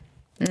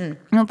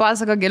 Nu,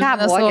 pasako,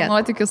 gelbinę savo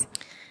nuotykius.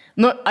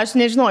 Nu, aš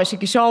nežinau, aš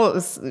iki šiol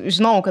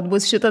žinau, kad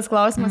bus šitas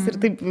klausimas ir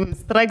taip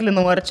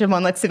straglinau, ar čia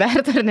man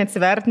atsiverti ar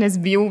neatsiverti, nes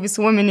bijau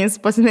visuomenės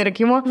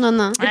pasmerkimo.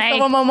 Ir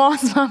tavo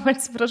mamos, mama,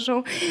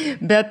 atsiprašau.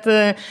 Bet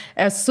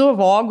esu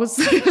vogus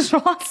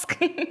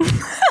žoskai.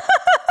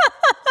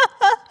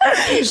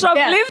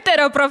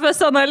 Shoplifterio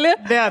profesionali.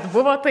 Bet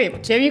buvo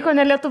taip, čia vyko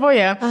ne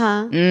Lietuvoje.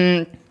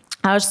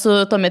 Aš su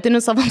tuometiniu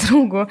savo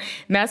draugu,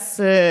 mes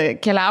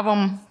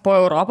keliavom po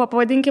Europą,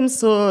 pavadinkim,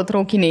 su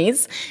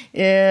traukiniais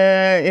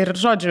ir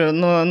žodžiu,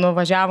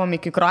 nuvažiavom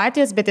iki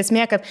Kroatijos, bet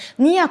esmė, kad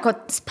nieko,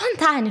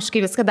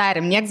 spontaniškai viską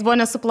darėm, nieks buvo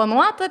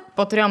nesuplanuota,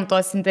 po turėjom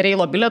tos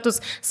Interrailo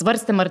bilietus,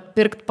 svarstėm ar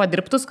pirkti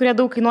padirbtus, kurie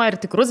daug kainuoja ir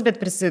tikrus, bet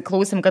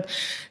prisiklausėm, kad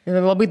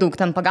labai daug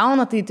ten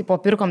pagauna, tai tipo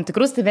pirkom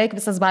tikrus, tai veik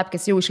visas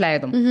babkės jau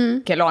išleidom.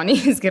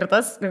 Kelioniai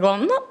skirtas,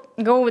 galvom,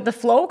 go with the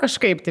flow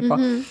kažkaip, tipo.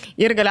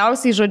 Ir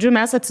galiausiai, žodžiu,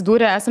 mes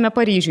atsidūrę esame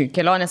Paryžiui,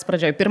 kelionės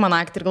pradžioje, pirmą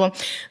naktį ir galvom,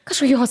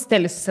 kažkokį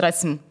hostelį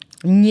susirasim.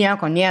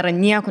 Nieko nėra,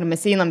 niekur,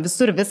 mes einam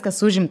visur, viskas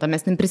užimta,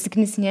 mes ten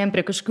prisiknisinėjom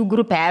prie kažkokių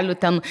grupelių,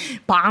 ten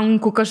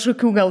pankų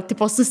kažkokių, gal,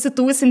 tipo,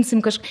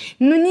 susitūsinsim kažką,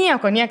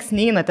 nieko, nieks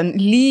neina, ten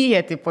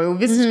lyja, tipo, jau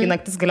visiškai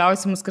naktis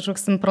galiausiai mus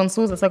kažkoks ten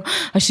prancūzas, sako,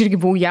 aš irgi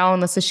buvau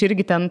jaunas, aš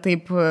irgi ten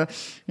taip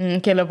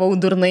keliavau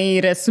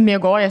durnai ir esu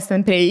miegojęs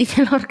ten prie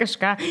Eifelio ar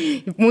kažką,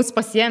 mūsų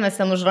pasiėmęs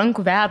ten už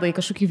rankų veda į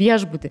kažkokį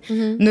viešbutį.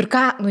 Ir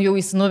ką, jau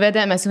jis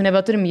nuvedė, mes jau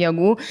nebeturim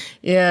jėgų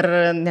ir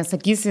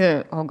nesakysi,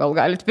 o gal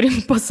galit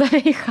priimti po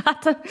save į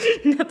chatą.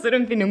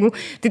 Neturim pinigų.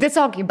 Tai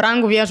tiesiog į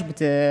brangų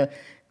viešbutį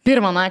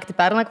pirmą naktį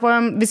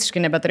pernakvojom,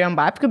 visiškai nebeturėjom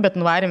babkių, bet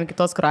nuvarėm iki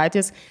tos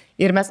Kroatijos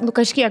ir mes,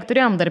 kažkiek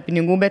turėjom dar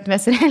pinigų, bet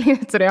mes realiai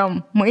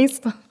turėjom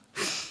maisto.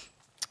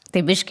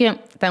 Tai biški,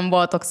 ten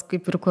buvo toks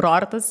kaip ir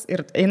kurortas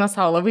ir eina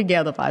savo labai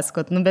gėda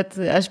pasakot, bet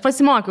aš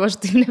pasimokiau, aš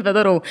taip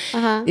nebedarau.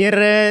 Ir,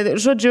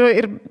 žodžiu,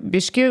 ir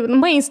biški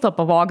maisto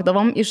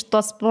pavogdavom iš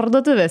tos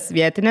parduotuvės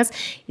vietinės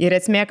ir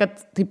esmė,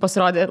 kad tai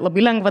pasirodė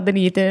labai lengva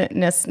daryti,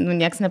 nes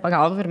nieks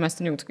nepagaudavo ir mes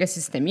ten jau tokia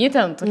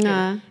sistemytė,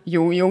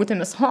 jau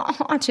jautėmės,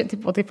 čia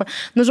taip.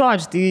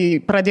 Žodžiu, tai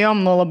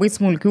pradėjom nuo labai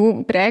smulkių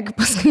prekių,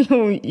 paskui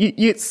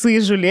jau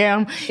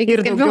suįžulėjom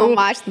ir daugiau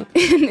mašinų.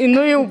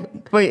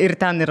 Ir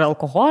ten ir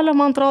alkoholio,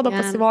 man atrodo,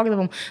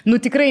 pasivogdavom.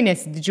 Tikrai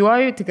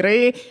nesididžiuoju,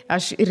 tikrai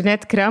aš ir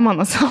net kremą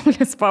nuo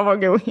saulės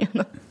pavogiau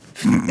vieną.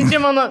 Tai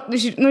čia mano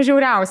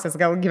žiauriausias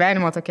gal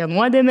gyvenimo tokia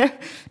nuodėmė,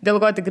 dėl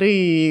ko tikrai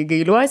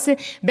gailiuosi,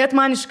 bet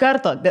man iš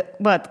karto,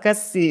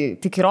 kas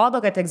tik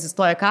įrodo, kad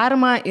egzistuoja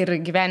karma ir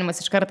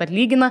gyvenimas iš karto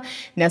atlygina,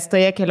 nes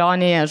toje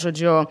kelionėje,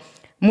 žodžiu,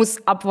 mus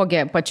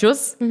apvogė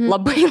pačius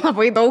labai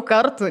labai daug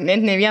kartų, net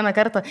ne vieną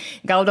kartą.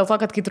 Gal dėl to,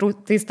 kad kai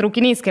tais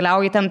traukiniais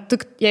keliauji ten,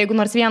 jeigu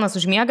nors vienas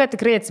užmiega,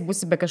 tikrai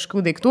atsibusi be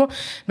kažkokių daiktų.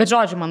 Bet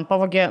žodžiu, man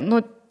pavogė,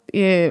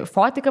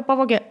 fotiką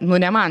pavogė,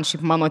 ne man,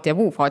 šiaip mano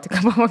tėvų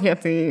fotiką pavogė,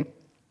 tai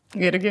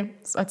irgi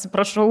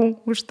atsiprašau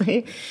už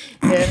tai.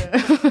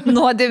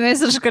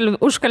 Nuodėmės ir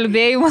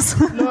užkalbėjimas.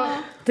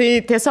 Tai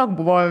tiesiog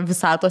buvo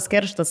visatos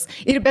kerštas.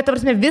 Ir bet,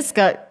 prasme,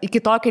 viską iki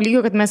tokio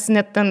lygio, kad mes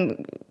net ten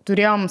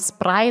turėjom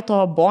spraito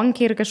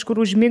bonkį ir kažkur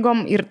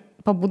užmygom ir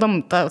pabudom,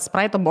 ta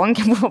spraito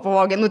bonkė buvo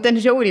pavogė. Ten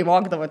žiauriai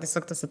vogdavo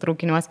tiesiog tose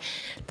traukiniuose.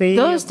 Tai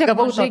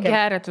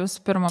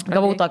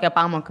gavau tokią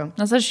pamoką.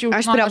 Nes aš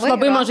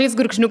labai mažais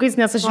gurkšniukais,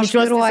 nes aš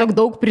jaučiuosi tiesiog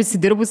daug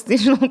prisidirbus,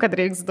 tai žinau, kad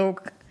reiks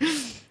daug.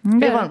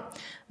 Tai va.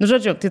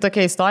 Žodžiu, tai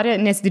tokia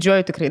istorija,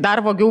 nesididžiuoju tikrai.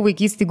 Dar vogiau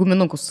vaikystį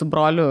guminukus su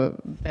broliu,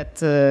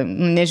 bet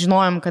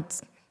nežinojom,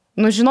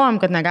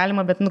 kad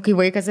negalima, bet kai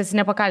vaikas esi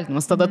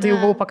nepakaltinamas, tada tai jau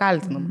buvau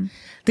pakaltinama.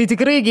 Tai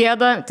tikrai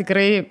gėda,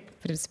 tikrai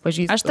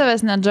prisipažįstu. Aš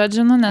tavęs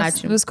nedžadžinu,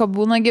 nes visko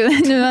būna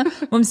gyvenime.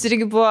 Mums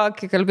irgi buvo,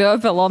 kai kalbėjau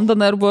apie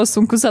Londoną ir buvo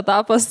sunkus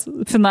etapas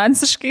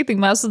finansiškai, tai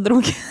mes su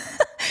draugė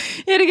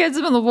irgi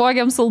atsimenu,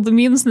 vogėm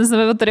saldumynus, nes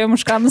nebeturėjom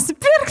už ką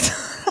nusipirkti.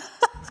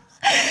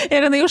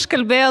 Ir jinai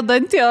užkalbėjo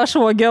dantį, aš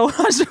vogiau,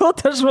 aš buvau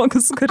tas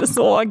žmogus, kuris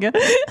vogė.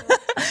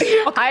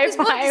 High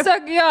five.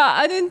 Tiesiog, jo,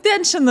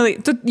 unintentionally.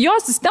 Tu jo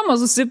sistemą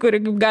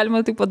susikuri, kaip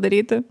galima tai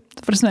padaryti.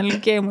 Tu prasme,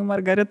 linkėjimai,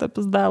 Margarita,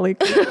 pizdalai.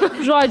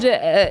 Žodžiu,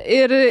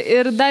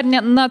 ir dar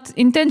not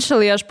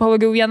intentionally aš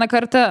pavagiau vieną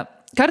kartą.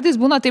 Kartais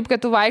būna taip, kad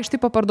tu vaikštai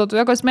po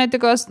parduotuvę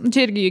kosmetikos,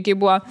 čia irgi jokiai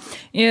buvo,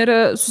 ir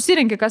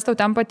susirinki, kas tau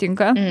ten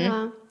patinka.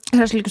 Ir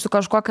aš lyg su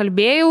kažkuo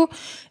kalbėjau,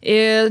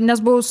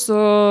 nes buvau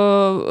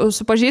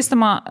su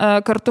pažįstama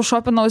kartu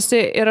šopinausi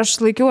ir aš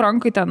laikiau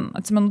rankai ten,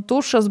 atsimenu,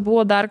 tušas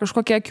buvo dar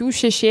kažkokie akių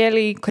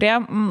šešėliai,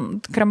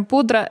 krem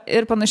pudra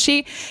ir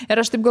panašiai.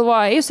 Ir aš taip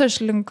galvoju, eisiu aš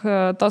link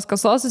tos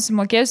kasos,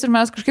 susimokėsiu ir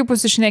mes kažkaip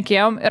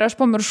pasišnekėjom ir aš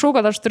pamiršau,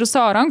 kad aš turiu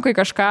savo rankai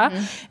kažką.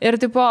 Ir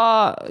tipo,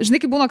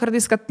 žinai, kaip būna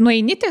kartais, kad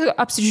nueini, tai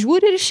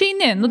apsižiūri ir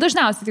išeini. Nu,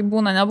 dažniausiai tai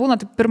būna,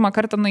 nebūna, tai pirmą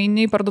kartą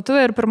nueini į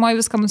parduotuvę ir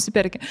pirmoji viską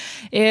nusiperki.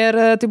 Ir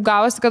taip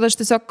gavosi, kad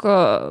aš tiesiog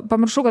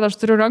pamiršau, kad aš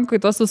turiu rankai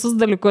tuos visus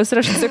dalykus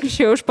ir aš tiesiog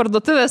išėjau iš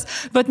parduotuvės,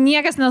 bet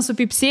niekas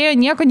nesupipsėjo,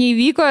 nieko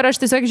neįvyko ir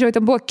aš tiesiog žiūrėjau,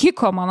 ten buvo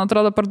Kiko, man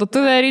atrodo,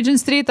 parduotuvė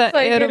Regent Street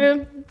ir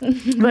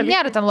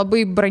nėra ten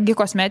labai brangi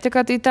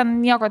kosmetika, tai ten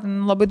nieko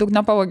ten labai daug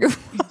nepavagiau.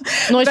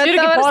 Nu, aš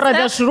irgi porą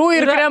dešrų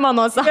ir kremą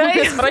nuo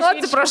savęs.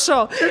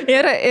 Atsiprašau.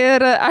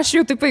 Ir aš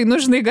jau taip einu,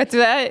 žinai,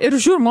 gatve ir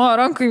žiūriu mano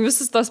rankai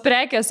visus tos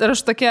prekės ir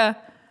aš tokia...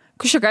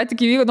 Kažką tik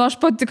įvyko, nu aš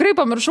tikrai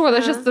pamiršau, kad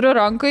aš jas turiu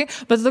rankai,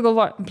 bet tada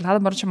galvoju,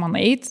 dabar čia man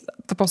eit,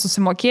 taip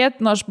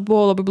susimokėti, nu aš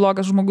buvau labai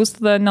blogas žmogus,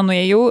 tada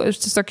nenuėjau, aš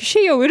tiesiog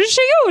išėjau,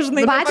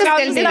 žinai. Pačias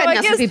kalbė,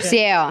 kad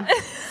nesupipsėjo.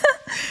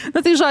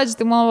 Na tai žodžiu,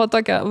 tai mano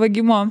tokia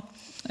vagimo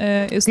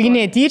istorija. Tai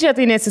netyčia,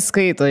 tai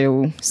nesiskaito jau.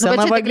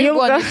 Sena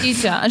vagilka.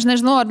 Aš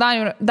nežinau,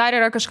 ar dar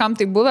yra kažkam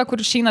tai buvę,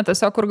 kur išeina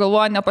tiesiog, kur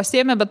galvoja,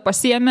 nepasiėmė,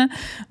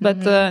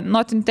 bet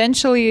not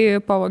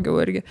intentionally pavagiau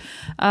irgi.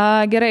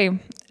 Gerai.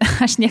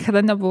 Aš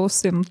niekada nebuvau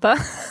suimta.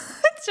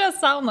 Čia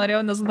savo norėjau,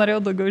 nes norėjau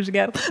daugiau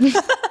išgerti.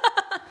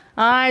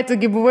 Ai,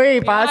 tugi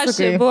buvai,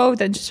 pasakai. Aš buvau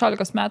ten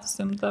 16 metų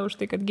suimta už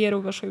tai, kad gėriau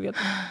kažkoje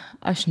vietoje.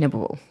 Aš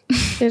nebuvau.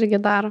 Irgi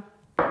dar.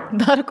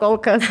 Dar kol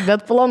kas,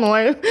 bet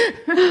planuoju.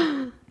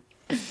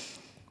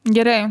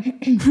 Gerai.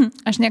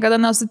 Aš niekada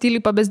nesu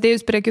tyliai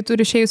pabesdėjus prie kitų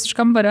ir išėjus iš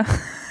kambario.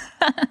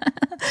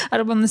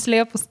 Arba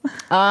nuslėpus.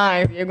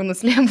 Ai, jeigu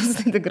nuslėpus,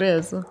 tai tikrai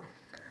esu.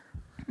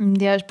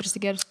 Dėl aš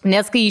prisigersiu.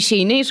 Nes kai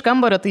išeini iš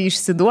kambario, tai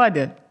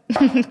išsiduodi.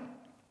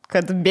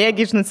 Kad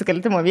bėgi iš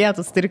nusikaltimo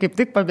vietos, tai kaip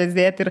tik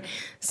pabesdėti ir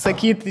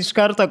sakyti iš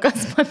karto,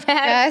 kas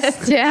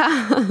paperė.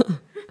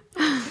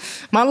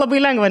 Man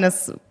labai lengva,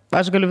 nes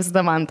aš galiu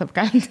visada man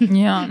apkaltinti.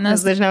 Jo,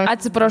 nes dažniausiai...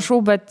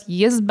 Atsiprašau, bet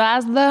jis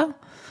besda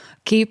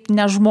kaip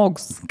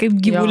nežmogus, kaip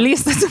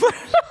gyvulys,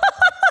 atsiprašau.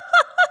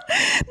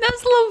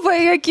 Nes labai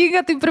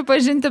jokinga tai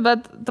pripažinti,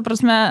 bet, ta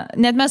prasme,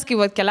 net mes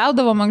kai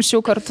keliaudavom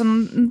anksčiau kartu,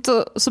 tu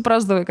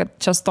suprasdavai, kad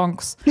čia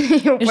stonkus.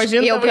 Jau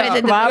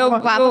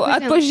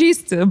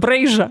atpažįsti,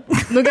 braižą.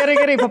 Nu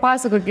gerai,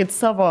 papasakokit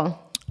savo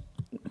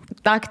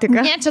taktiką.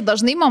 Ne, čia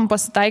dažnai man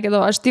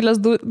pasitaikydavo, aš tylės,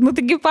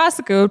 taigi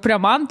pasakojau ir prie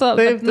manto,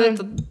 bet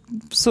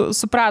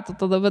suprato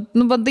tada, bet,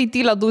 bandai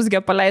tylę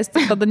dūzgę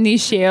paleisti, tada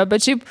neišėjo,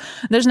 bet šiaip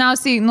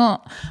dažniausiai,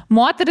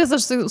 moteris,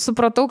 aš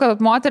supratau, kad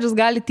moteris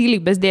gali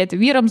tyliai besdėti,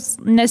 vyrams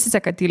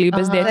nesiseka tyliai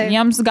besdėti,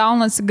 jiems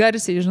gaunasi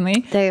garsiai, žinai.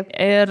 Taip.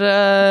 Ir,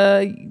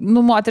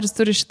 moteris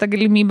turi šitą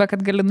galimybę,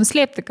 kad gali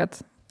nuslėpti, kad,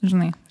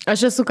 žinai.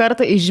 Aš esu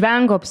kartą iš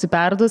žvengo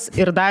apsiperdus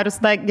ir darius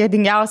tą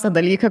gėdingiausią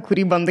dalyką,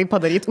 kurį bandai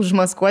padaryti,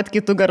 užmaskuoti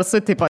kitų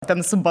garsų, tipo,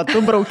 ten su batu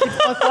braukyti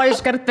po to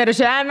iškart per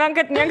žemę,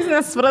 kad niekas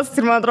nesupras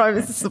ir man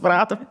atrodo visi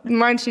suprato.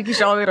 Man čia iki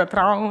šiol yra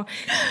trauma.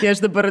 Tai aš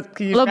dabar,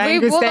 kai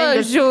labai būna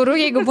žiauru,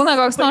 jeigu būna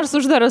koks nors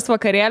uždaras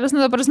vakarėlis,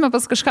 ta prasme,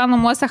 pas kažką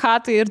namuose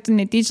hatai ir tu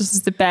netyčia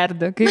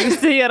susiperdė, kai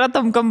visi yra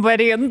tam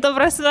kambarį, ta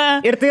prasme.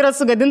 Ir tai yra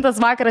sugadintas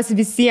vakaras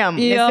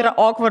visiems, nes yra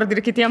awkward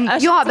ir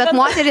kitiems. Jo, bet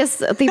moteris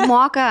tai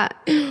moka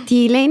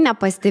tyliai,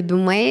 nepastebimai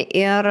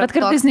ir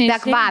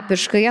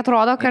bekvapiškai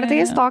atrodo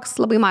kartais, toks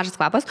labai mažas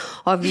kvapas,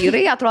 o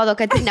vyrai atrodo,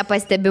 kad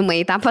nepastebimai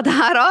tą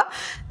padaro,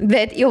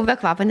 bet jau be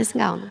kvapą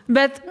nesigauna.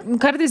 Bet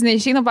kartais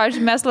neišeina,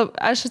 pavyzdžiui,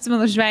 aš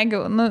atsimenu,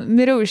 žvengiau,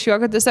 miriau iš jo,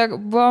 kad tiesiog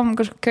buvom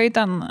kažkokiai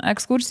ten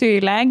ekskursijai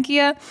į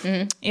Lenkiją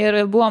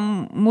ir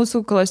buvom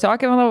mūsų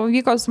klasiokė,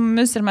 vyko su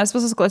mumis ir mes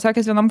visos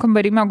klasiokės vienam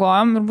kambarį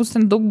mėgojom ir mūsų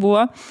ten daug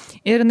buvo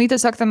ir jinai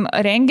tiesiog ten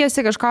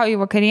rengėsi kažką į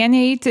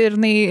vakarienę eiti ir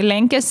jinai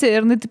lenkėsi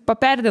ir jinai taip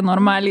paperdė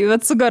normaliai,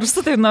 bet su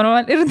garsu tai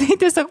normaliai ir jinai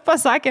tiesiog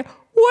pasakė,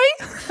 oi!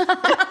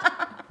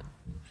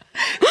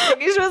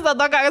 Iš vis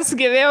to, ką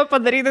sugebėjau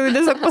padaryti, tai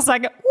tiesiog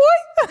pasakė, oi!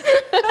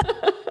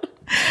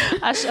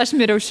 Aš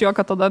miriau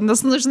šiuoką tada,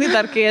 nes, žinai,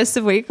 dar kai esi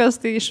vaikas,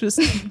 tai iš vis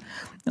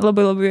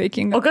labai labai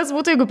juokinga. O kas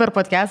būtų, jeigu per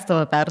podcastą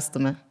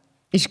perstume?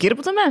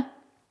 Iškirptume?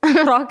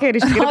 Roką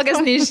ir iškirptume?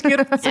 Rokas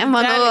neiškirptume.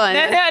 Manau,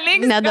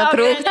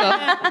 nedatrūktų.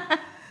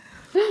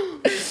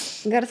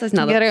 Garsas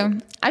nedaug. Gerai.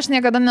 Aš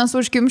niekada nesu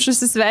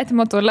užkimšusi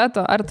svetimo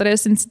tualeto. Ar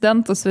turės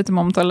incidentų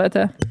svetimom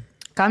tualete?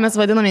 Ką mes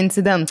vadiname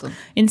incidentų?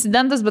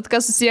 Incidentas, bet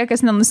kas susiję,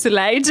 kas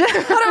nenusileidžia.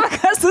 Arba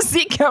kas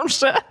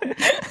susikemša.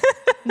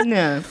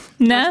 Ne.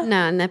 Ne?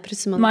 Ne,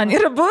 neprisimenu. Man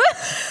yra buvę.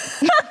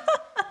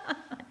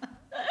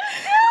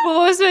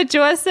 Buvau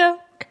svečiuose.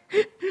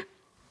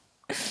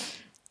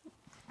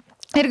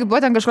 Irgi buvo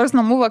ten kažkoks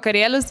namų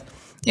vakarėlis.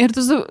 Ir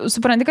tu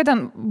supranti, kad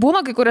ten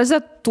būna kai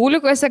kuriuose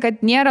tūlikose, kad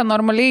nėra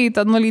normaliai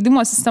ta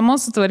nuleidimo sistema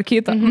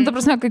sutvarkyta. Ta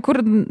prasme, kai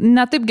kur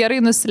netaip gerai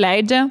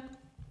nusileidžia.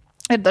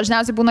 Ir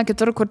dažniausiai būna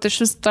kitur, kur tu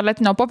šis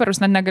tualetinio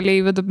popieriaus net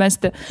negalėjai į vidų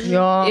mesti.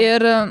 Jo.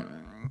 Ir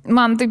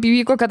man taip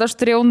įvyko, kad aš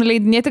turėjau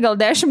nuleidinėti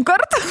gal 10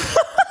 kartų.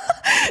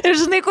 Ir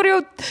žinai, kur jau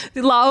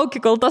lauki,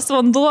 kol tas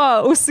vanduo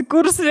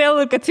užsikurs vėl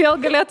ir kad vėl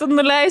galėtų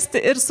nuleisti.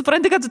 Ir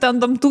supranti, kad tu ten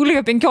tam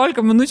tūlyje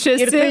 15 minučių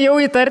esi. Ir tai jau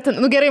įtartin.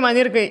 Nu gerai, man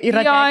irgi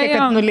yra tekę,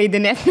 kad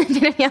nuleidinėti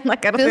vieną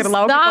kartą ir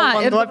lauki, kol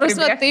vanduo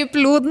pribėgs. Taip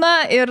liūdna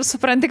ir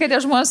supranti, kad tie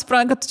žmonės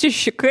supranta, kad tu čia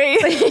šikai.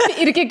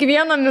 Ir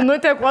kiekvieną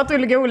minutę, kuo tu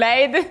ilgiau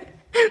leidi,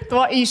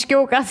 tuo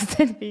aiškiau, kas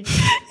ten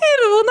vyksta. Ir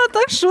būna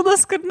toks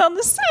šūdas, kad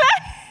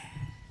nenusileidžia.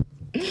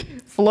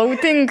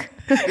 Floating.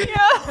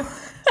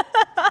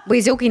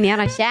 Baisiau, kai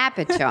nėra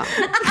šepečio.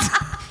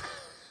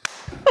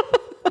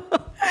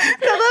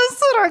 Kada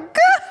su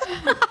ranka?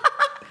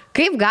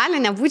 Kaip gali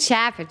nebūti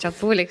šepečio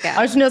tūlikė?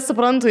 Aš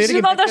nesuprantu irgi.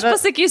 Žinot, aš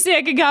pasakysiu,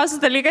 jeigu gausiu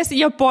dalykas,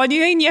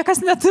 Japonijoje niekas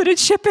neturi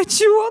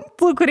šepečių,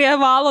 kurie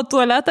valo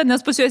tualetą,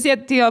 nes pas juos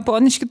tie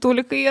japoniški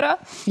tūlikai yra.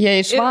 Jie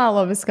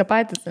išvalo viską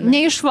patys.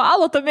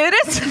 Neišvalo, tam ir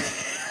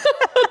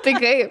Tai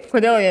kaip?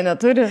 Kodėl jie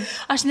neturi?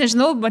 Aš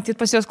nežinau, matyt,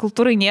 pas juos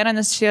kultūrai nėra,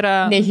 nes čia yra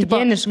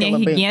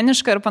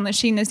nehigieniška ir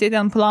panašiai, nes jie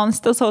ten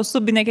plaunsta savo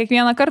subinę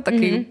kiekvieną kartą,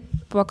 kai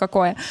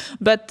pakakoja.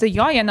 Bet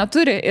jo, jie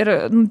neturi. Ir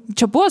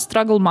čia buvo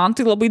struggle, man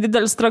tai labai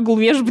didelis struggle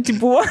viešbutį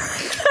buvo.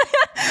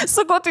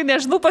 Sakau, tai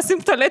nežinau,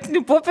 pasimti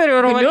tualetinį popierių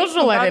ir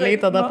Liužulą realiai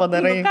tada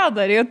padarai. Ką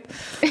daryt?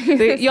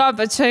 Tai jo,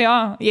 bet čia jo,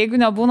 jeigu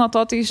nebūna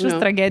to, tai iš vis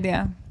tragedija.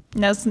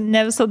 Nes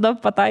ne visada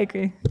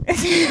pataikai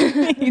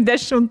į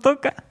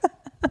 10-tuką.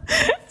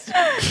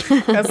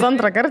 Kas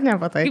antrą kartą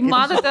nepataikai. Kaip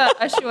matote,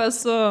 aš jau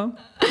esu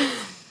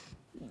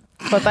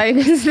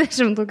pataikęs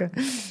 10-tuką.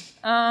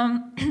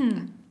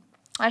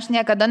 Aš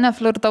niekada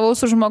neflirtavau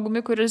su žmogumi,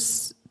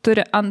 kuris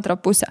turi antrą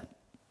pusę.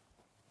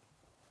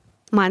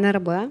 Man yra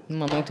buvę?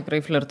 Manau,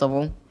 tikrai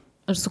flirtavau.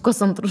 Aš su kas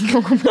antrų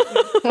žmogumi.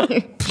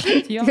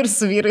 Ir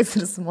su vyrais,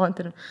 ir su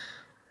moterim.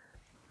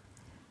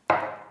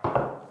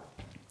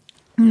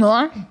 Nu,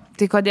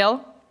 tai kodėl?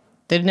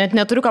 Tai net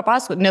neturiu ką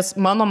pasakoti, nes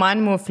mano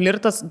manimu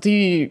flirtas,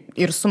 tai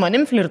ir su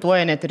manim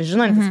flirtuoja, net ir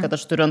žinantis, kad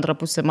aš turiu antrą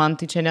pusę, man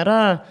tai čia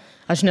nėra,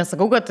 aš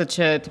nesakau, kad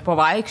čia tipo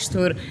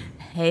vaikštų ir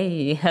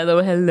hey,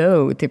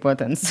 hello, tipo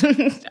ten.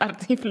 Ar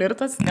tai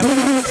flirtas?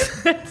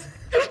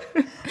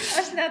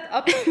 Aš net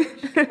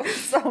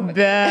savo.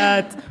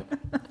 Bet,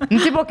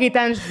 tipo, kai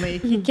ten, žinai,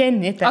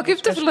 kikeni ten. O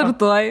kaip tu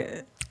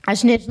flirtuoji?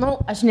 Aš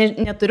nežinau,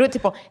 neturiu,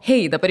 tipo,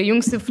 hei, dabar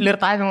įjungsiu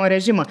flirtavimo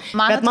režimą.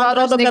 Bet man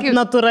atrodo, kad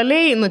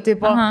natūraliai, nu,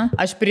 tipo,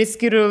 aš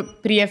priskiriu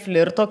prie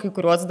flirto kai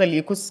kuriuos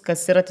dalykus,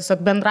 kas yra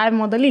tiesiog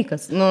bendravimo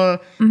dalykas. Nu,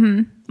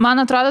 Man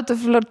atrodo, tu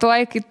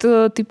flirtuoji, kai tu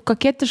taip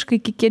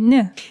koketiškai kikeni.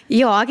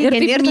 Jo,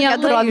 kikeni ir tokia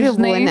drovi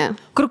būni.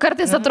 Kur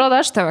kartais atrodo,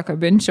 aš tave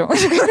kabinčiau.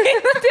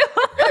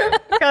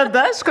 Kad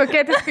aš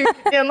koketiškai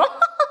kikenu?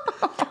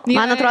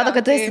 Man atrodo,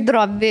 kad tu esi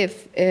drovi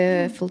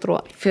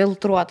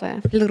flirtuotoja.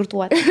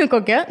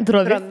 Kokia?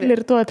 Drovi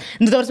flirtuot.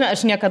 Nu, tarsi,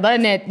 aš niekada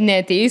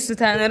neateisiu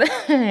ten ir...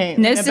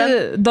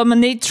 Nesi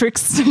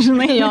dominatrix,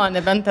 žinai. Jo,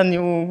 nebent ten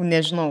jau,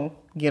 nežinau,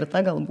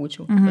 girta gal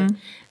būčiau.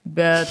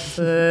 Bet...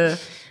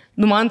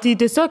 Nu, man tai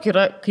tiesiog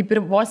yra kaip ir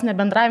vos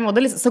nebendravimo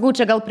dalis. Sakau,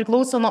 čia gal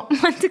priklauso nuo...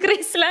 Man tikrai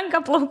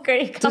slenka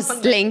plaukai. Tu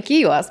slenki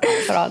juos, man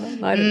atrodo.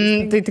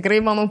 Tai tikrai,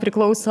 manau,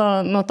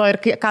 priklauso nuo to ir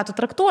ką tu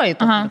traktuoji.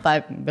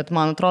 Bet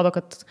man atrodo,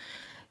 kad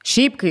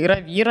šiaip, kai yra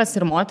vyras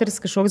ir moteris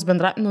kažkoks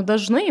bendravimas, nu,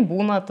 dažnai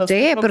būna tas...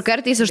 Taip, ir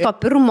kartais iš to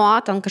pirmo,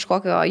 ten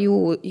kažkokio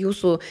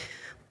jūsų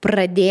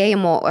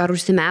pradėjimo ar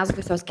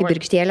užsimesgusios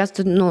kibirkštėlės,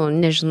 tu, nu,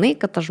 nežinai,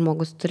 kad tas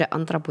žmogus turi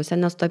antrą pusę,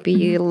 nes tu apie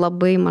jį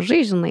labai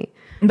mažai žinai.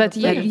 Bet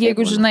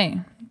jeigu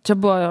žinai... Čia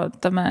buvo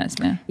tame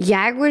esmė.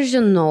 Jeigu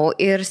žinau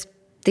ir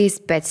tai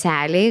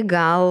specialiai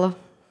gal...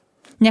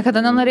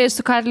 Niekada nenorėjai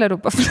su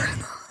Katleriu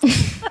paflirtuoti.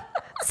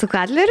 Su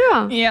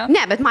Katleriu? Yeah.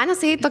 Ne, bet man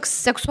jisai toks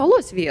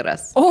seksualus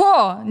vyras. O,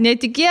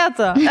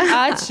 netikėta.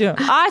 Ačiū.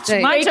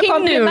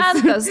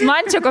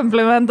 Man čia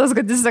komplimentas,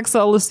 kad jis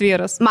seksualus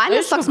vyras. Man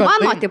jis toks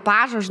mano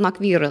tipažas, žinok,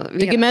 vyras.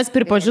 Taigi mes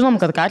pripažinom,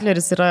 kad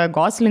Katleris yra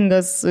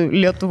Goslingas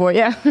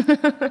Lietuvoje.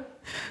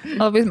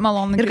 Labai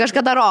malonu. Ir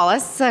kažkada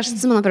Rolas, aš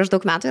atsimenu, prieš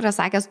daug metų yra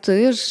sakęs, tu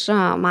iš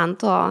man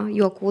to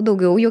juokų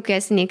daugiau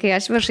juokėsi, nei kai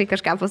aš viešai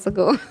kažką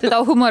pasakau. Tai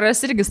tau humoras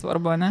irgi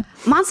svarbu, ne?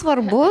 Man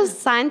svarbus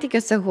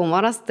santykiuose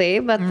humoras,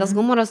 taip, bet tas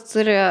humoras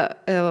turi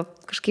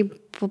kažkaip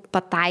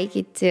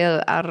pataikyti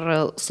ar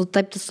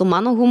sutapti su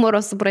mano humoro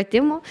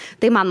supratimu.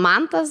 Tai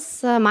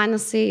man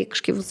jisai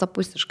kažkaip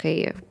visapusiškai.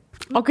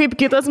 O kaip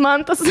kitas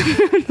mantas?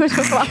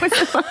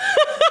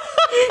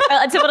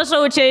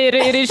 Atsiprašau, čia ir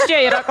iš čia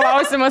yra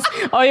klausimas.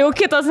 O jau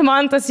kitas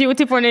mantas jau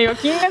tipo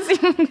nejuokingas?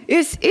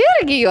 Jis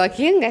irgi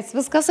juokingas,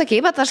 viskas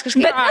okei, bet aš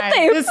kažkaip... Bet ne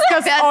taip.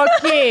 Viskas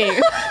okei.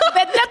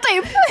 Bet ne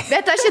taip.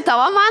 Bet aš į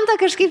tavo mantą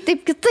kažkaip taip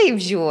kitaip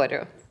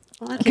žiūriu.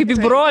 Kaip į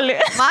brolį.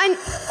 Man,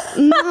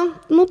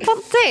 nu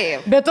taip.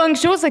 Bet tu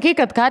anksčiau sakei,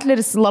 kad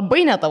Katleris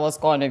labai ne tavo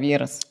skonio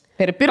vyras.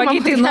 Per pirmą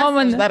Pakeitė podcastą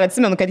nuomonę. aš dar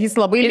atsimenu, kad jis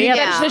labai Ir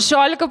lėtas. per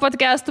 16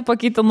 podcastų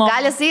pakeitė nuomonę.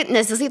 Gal jisai,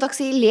 nes jisai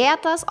toksai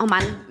lėtas, o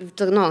man,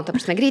 ta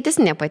prasme, greitis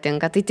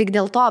nepatinka, tai tik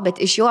dėl to,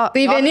 bet iš jo...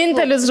 Tai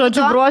vienintelis,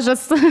 žodžiu,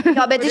 bruožas.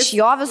 Jo, bet iš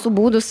jo visų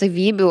būdų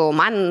savybių,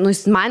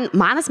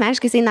 man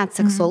asmeniškai jisai net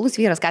seksualus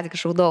vyras, ką tik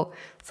išraudau.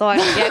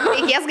 Sorry, jeigu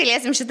reikės,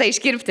 galėsim šitą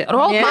iškirpti.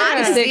 Man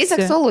jisai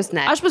seksualus,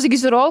 ne. Aš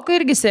pasakysiu, Rolka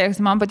irgi sėks,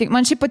 man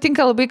šiaip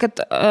patinka labai, kad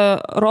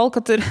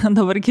Rolka turi,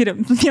 dabar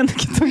giriam, vieną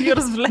kitą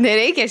vyrus, ble.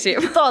 Nereikia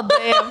šiaip.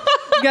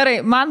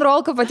 Gerai, man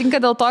Rolka patinka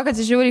dėl to, kad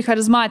jis žiūri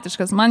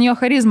charizmatiškas, man jo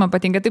charizma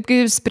patinka, taip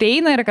kaip jis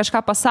prieina ir kažką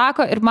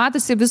pasako ir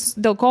matosi vis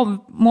dėl ko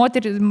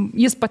moterį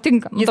jis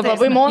patinka. Jis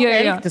labai moka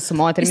elgtis su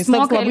moterimis, jis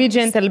toks labai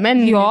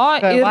džentelmeninis. Jo,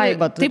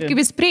 ir taip kaip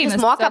jis prieina.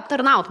 Jis moka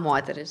aptarnauti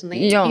moterį, žinai.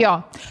 Jo.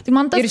 Tai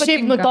man tas ir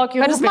šiaip, patinka.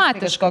 Tokį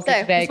charizmatiškas.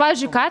 Jis,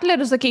 pavyzdžiui,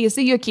 Katleris, okay,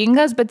 jisai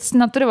juokingas, bet jis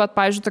neturi,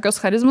 pavyzdžiui, tokios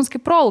charizmos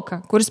kaip Rolka,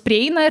 kuris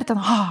prieina ir ten,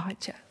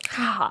 čia.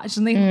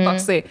 Žinai,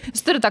 toksai.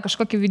 Jis turi tą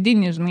kažkokį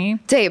vidinį, žinai.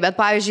 Taip, bet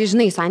pavyzdžiui,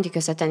 žinai,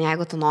 santykiuose ten,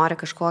 jeigu tu nori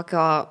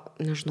kažkokio,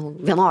 nežinau,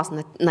 vienos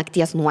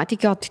nakties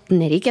nuotykio, tai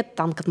nereikia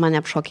tam, kad mane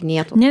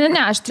apšokinėtų. Ne,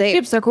 aš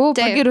taip sakau,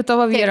 pagiriu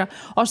tavo vyrą.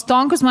 O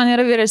Stonkus man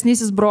yra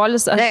vyresnysis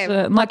brolis,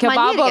 aš nuo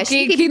kebabo,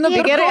 kai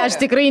nupirkau. Gerai,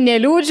 aš tikrai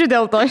neliūdžiu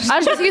dėl to.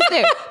 Aš vis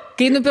taip.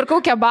 Kai nupirkau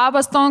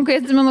kebabą Stonkui,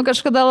 atsimenu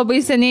kažkada labai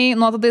seniai,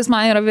 nuo tada jis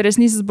man yra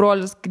vyresnysis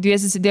brolis, kai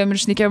dviesi sėdėjom ir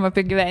šnekėjom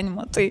apie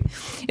gyvenimą. Tai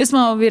jis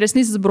mano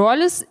vyresnysis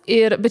brolis,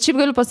 bet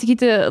šiaip galiu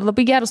pasakyti,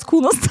 labai geras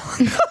kūnas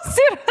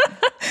Stonkus yra.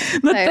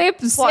 Na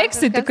taip,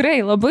 seksi tikrai,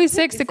 labai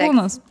seksi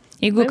kūnas.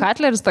 Jeigu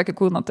Katleris tokį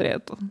kūną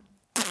turėtų.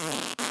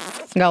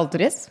 Gal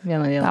turės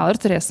vieną dieną? Gal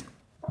ir turės.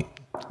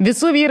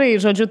 Visų vyrai,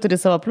 žodžiu, turi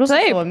savo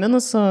pliusų, savo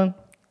minusų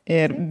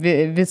ir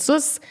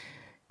visus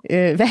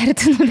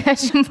vertinu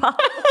 10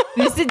 balų.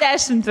 Visi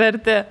 10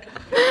 verti.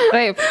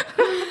 Taip.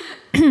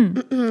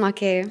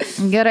 Okay.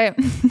 Gerai.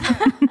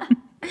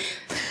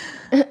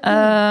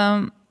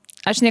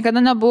 Aš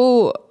niekada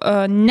nebuvau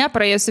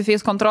nepraėjusi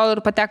face control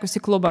ir patekusi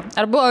į klubą.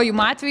 Ar buvo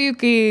jums atveju,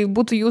 kai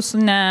būtų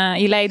jūsų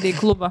neįleidę į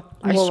klubą?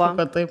 Aišku,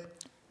 kad taip.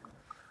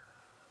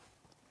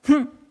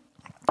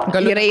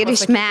 Yra ir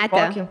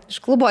išmetę. Iš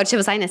klubo, ar čia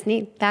visai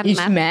nesniai?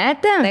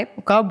 Išmetę? Taip.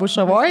 Ką,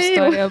 bušavoji?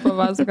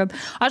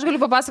 Aš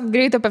galiu papasakoti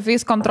greitai apie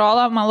face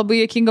controlą. Man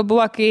labai juokinga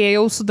buvo, kai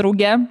ėjau su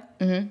drauge.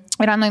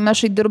 Ir Ana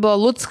Mešai dirbo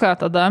Lucka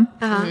tada.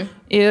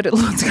 Ir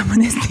Lucka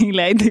manęs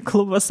neįleidė į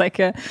klubą,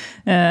 sakė,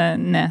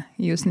 ne,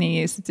 jūs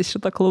neįeisit į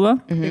šitą klubą.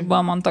 Tai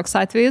buvo man toks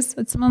atvejis,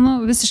 atsimenu,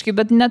 visiškai,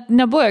 bet net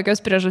nebuvo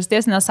jokios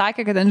priežasties,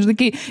 nesakė, kad,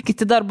 žinai,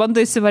 kiti dar bando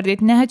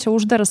įsivardyti, ne, čia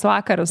uždaras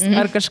vakaras,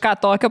 ar kažką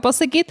tokio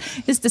pasakyti.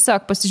 Jis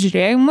tiesiog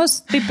pasižiūrėjo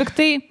mus, taip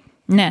piktai,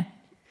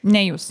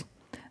 ne jūs.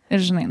 Ir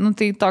žinai,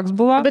 tai toks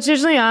buvo. Bet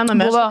čia, žinai, Ana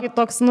Mešai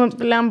toks,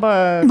 lemba.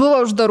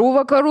 Buvo uždarų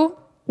vakarų.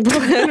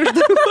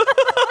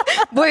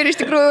 Buvo ir iš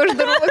tikrųjų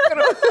uždarų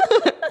vakarų.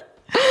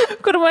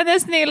 Kur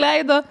manęs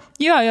neįleido.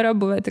 Jo, yra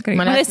buvę tikrai.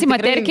 Manęs į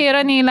Materkę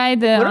yra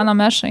neįleidę, Ana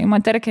Meša į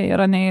Materkę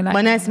yra neįleidę.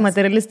 Manęs į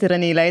materialistą yra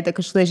neįleidę,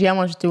 kažkada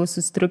žiemą aš jau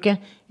sustriukė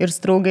ir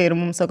straugai ir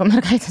mums sako,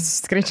 mergaitės,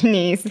 jūs tikrai čia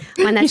neįeis.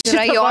 Manęs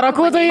yra jo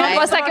rakutai. Man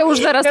pasakė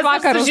uždaras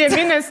vakaras.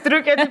 Žieminės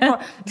striukė,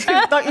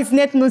 jis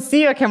net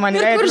nusijokė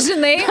man. Kur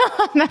žinai?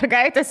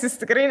 Mergaitės,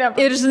 jis tikrai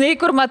nepraėjo. Ir žinai,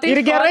 kur matai.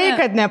 Ir gerai,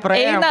 kad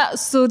nepraėjo. Eina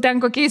su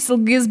ten kokiais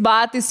ilgais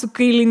batais, su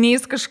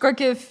kailiniais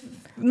kažkokie.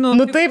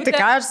 Taip, tai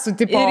ką aš su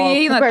tipo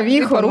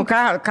pavyko,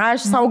 ką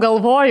aš savo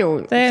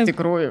galvojau, iš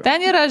tikrųjų.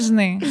 Ten yra,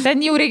 žinai,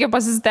 ten jau reikia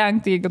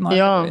pasistengti, jeigu nori.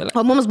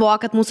 O mums buvo,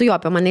 kad mūsų jo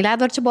apie mane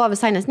leido, ar čia buvo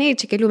visai nesnei,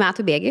 čia kelių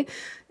metų bėgi.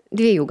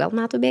 2 gal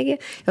metų bėgi.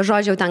 Ir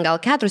žodžiu, ten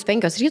gal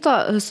 4-5 ryto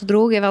su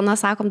draugė viena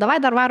sakom, davai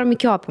dar varom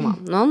iki opimo.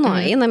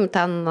 Einam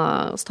ten,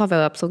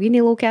 stovė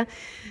apsauginiai laukia,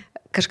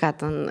 kažką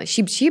ten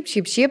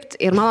šypt.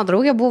 Ir mano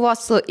draugė buvo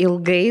su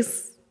ilgais,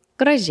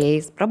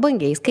 gražiais,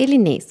 prabangiais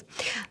kailiniais.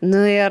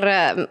 Ir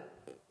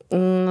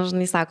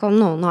žinai, sako,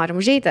 norim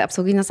užeiti.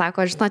 Apsauginė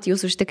sako, žinot,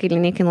 jūsų šitie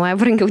kailiniai kainuoja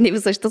brangiau, nei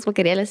visas šitas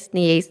vakarėlis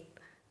neįeis.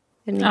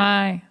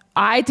 Ai,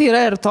 tai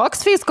yra ir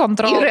toks face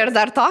control. Ir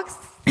dar toks.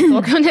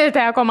 Tokio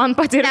neteko man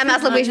patirti. Ne,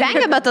 mes labai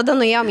žvengėme, bet tada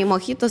nuėjom į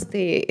mokytus,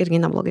 tai irgi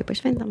neblogai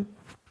pašventėm.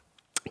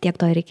 Tiek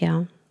to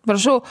reikėjo.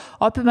 Prašau,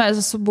 opime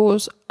esu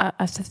buvus.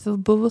 Aš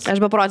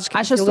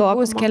beprotiškai. Aš esu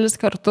buvus kelis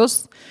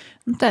kartus.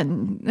 Ten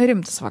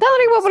rimtas vakaras. Ten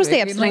reikia paprastai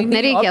apsirengti,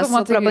 nereikia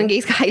su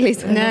prabangiais kailiais.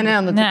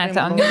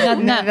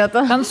 Ne,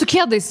 ten su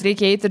kėdais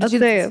reikia eiti ir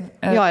žytis.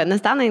 Jo,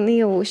 nes ten eini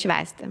jau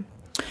švęsti.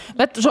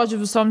 Bet, žodžiu,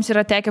 visoms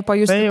yra tekę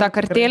pajusti tą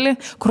kartėlį,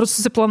 kur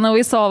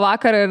susiplanavai savo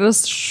vakarą ir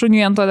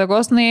šuniui ant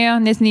uodegos nuėjo,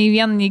 nes nei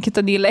vieną, nei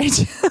kitą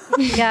neįleidžia.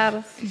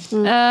 Geras.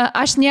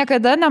 Aš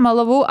niekada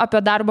nemelavau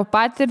apie darbo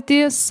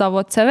patirtį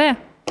savo CV.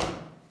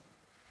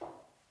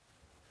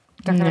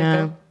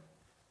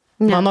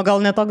 Mano gal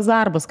netoks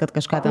darbas, kad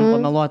kažką ten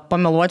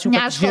pameluočiau,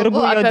 kad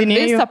žirgų apie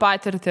visą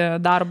patirtį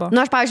darbo.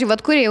 Aš, pavyzdžiui,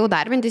 kur ėjau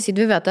darbintis į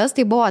 2 vietas,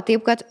 tai buvo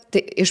taip, kad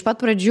iš pat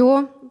pradžių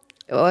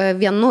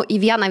į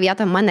vieną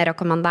vietą mane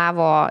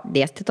rekomendavo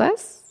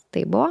dėstytojas,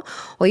 tai buvo,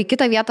 o į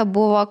kitą vietą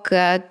buvo,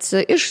 kad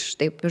iš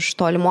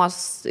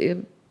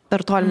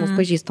per tolimus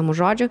pažįstamų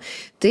žodžių.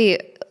 Tai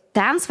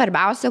ten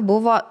svarbiausia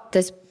buvo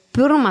tas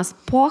pirmas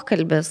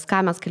pokalbis,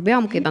 ką mes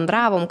kalbėjom, kai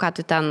bendravom, ką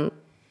tu ten...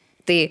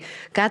 Tai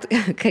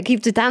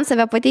kaip tu ten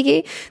save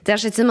pateikiai, tai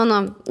aš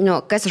atsimenu,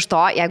 kas iš to,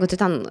 jeigu tu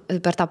ten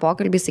per tą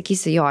pokalbį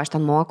sakysi, jo, aš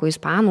ten moku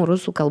ispanų,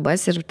 rusų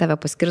kalbas ir tave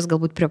paskirs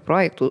galbūt prie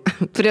projektų,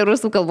 prie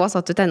rusų kalbos,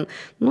 o tu ten,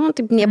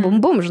 taip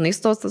nebumbum, žinai,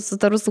 su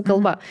ta rusų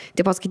kalba.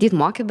 Tai paskaityti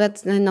moki,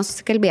 bet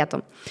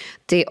nesusikalbėtum.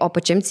 Tai, o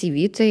pačiam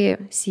CV,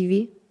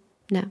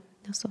 ne,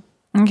 nesu.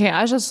 Okay,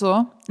 aš esu,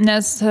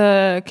 nes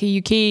kai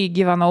UK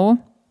gyvenau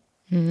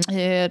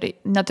ir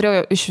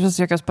neturėjau iš vis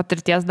jokios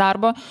patirties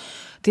darbo,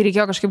 tai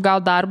reikėjo kažkaip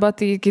gauti darbą,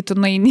 tai kai tu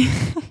nueini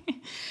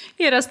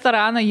į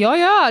restoraną,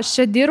 aš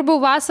čia dirbau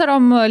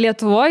vasarom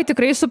Lietuvoje,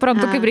 tikrai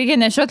suprantu, kaip reikia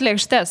nešioti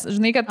lėkštes.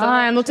 Žinai, kad...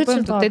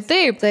 tai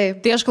taip.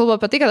 Tai aš kalbu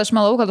apie tai, kad aš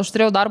melau, kad aš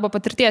turėjau darbo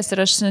patirties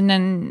ir aš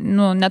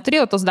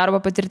neturėjau tos darbo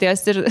patirties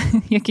ir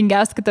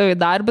juokingiausia, kad tave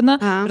įdarbina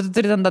ir tu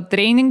turi ten tą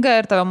treningą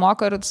ir tave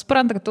moko ir tu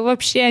supranta, kad tu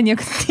vapšė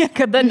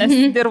niekada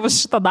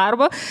nesidirbus šitą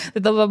darbą,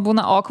 tai tavo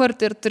būna awkward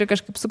ir turi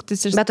kažkaip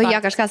suktis iš... Bet tu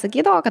jie kažką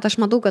sakydavo, kad aš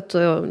matau, kad tu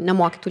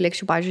nemokytų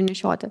lėkščių, pavyzdžiui,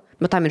 nešioti.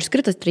 Bet tam ir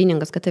skirtas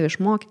treningas, kad tave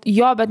išmokyti.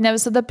 Jo, bet ne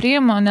visada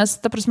priima, nes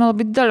ta prasme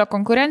labai didelė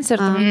konkurencija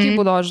ir tai vaikai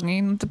būdavo, žinai.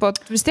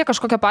 Vis tiek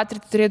kažkokią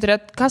patirtį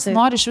turėti. Kas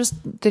nori iš vis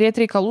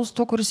turėti reikalų su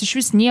tuo, kuris iš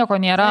vis nieko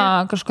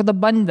nėra kažkada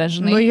bandė,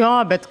 žinai.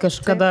 Bet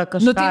kažkada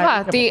kažką. Tai va,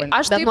 tai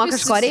aš taip... Bet nuo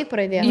kažko reikia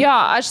pradėti. Jo,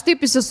 aš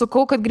taip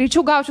įsisukau, kad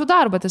greičiau gaučiau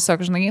darbą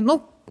tiesiog, žinai.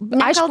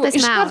 Aišku,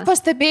 iškart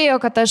pastebėjo,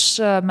 kad aš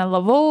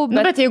melavau,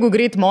 bet jeigu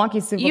greit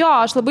mokysi... Jo,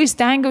 aš labai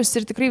stengiausi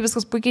ir tikrai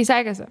viskas puikiai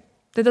sekėsi.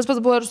 Tai tas pats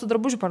buvo ir su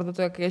drabužių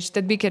parduotuvė, kai aš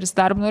Tedbikeris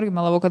darbinu irgi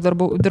melavau, kad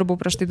dirbau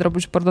prieš tai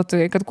drabužių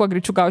parduotuvė, kad kuo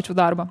greičiau gaučiau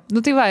darbą.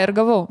 Tai va, ir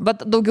gavau.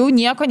 Bet daugiau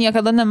nieko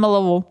niekada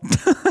nemelavau.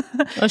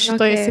 Aš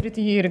šitoje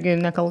srityje irgi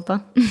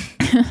nekalta.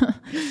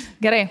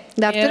 Gerai.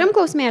 Dar turim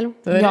klausimėlių?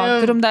 Jo,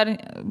 turim dar,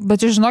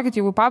 bet jūs žinokit,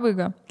 jau į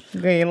pabaigą.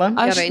 Gaila.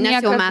 Gerai, nes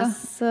jau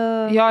mes...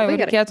 Jo, jau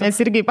reikėtų.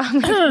 Mes irgi į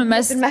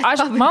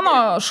pabaigą. Mano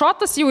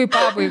šotas jau į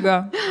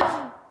pabaigą.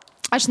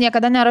 Aš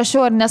niekada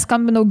nerašiau ar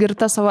neskambinau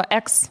girta savo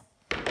ex.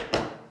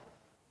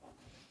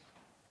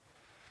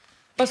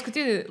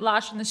 Paskutinį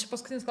lašą, nes šį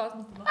paskutinis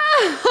klausimas.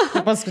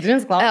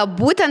 Paskutinis klausimas.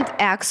 Būtent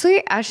eksui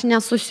aš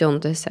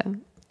nesusiuntusi,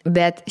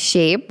 bet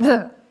šiaip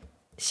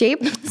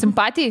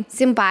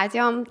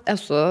simpatijom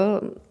esu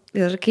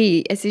ir kai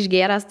esi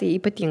išgėręs, tai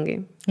ypatingai.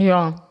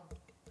 Jo,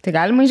 tai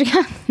galima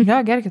išgerti?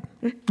 Jo, gerkit,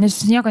 nes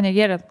jūs nieko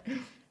negerėt.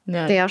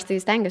 Ne. Tai aš tai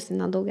stengiuosi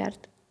nedaug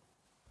gerti.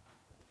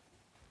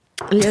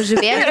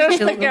 Liežuvėlė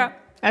šildo.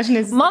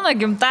 Mano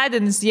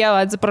gimtadienis,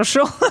 Ieva,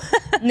 atsiprašau.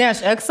 Ne, aš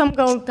eksam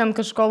gal ten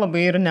kažko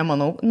labai ir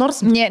nemanau.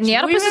 Nors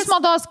nėra pusės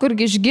mados,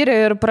 kurgi išgiria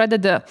ir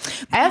pradeda.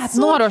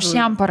 Noriu aš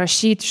jam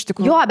parašyti iš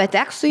tikrųjų. Jo, bet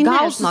eksui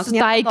gal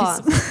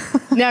susitaikys.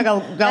 Ne,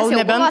 gal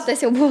nebent.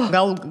 Tas jau buvo.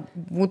 Gal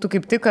būtų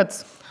kaip tik, kad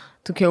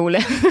tu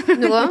kiaulė.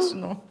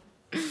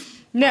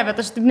 Ne,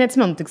 bet aš taip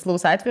neatsimenu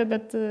tikslaus atveju,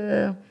 bet...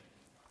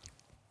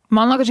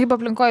 Mano kažkaip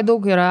aplinkoje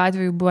daug yra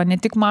atvejų buvo, ne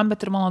tik man,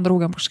 bet ir mano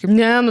draugiam kažkaip.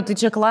 Ne, tai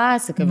čia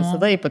klasika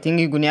visada,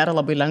 ypatingai jeigu nėra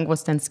labai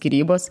lengvos ten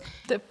skyrybos.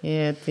 Taip.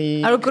 Tai...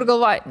 Ar kur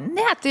galvoji,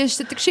 ne, tai aš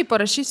tik šiaip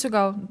parašysiu,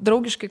 gal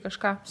draugiškai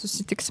kažką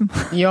susitiksim.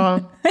 Jo,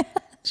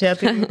 čia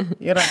tai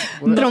yra.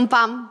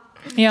 Trumpam.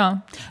 Jo,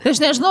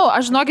 aš nežinau,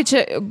 aš žinokit,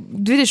 čia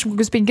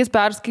 25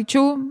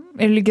 perskaičiau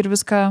ir lyg ir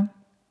viską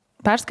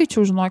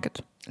perskaičiau,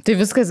 žinokit. Tai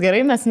viskas gerai,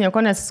 mes nieko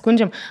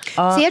nesiskundžiam.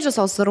 Sėdžiu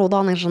savo su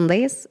raudonais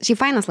žandais.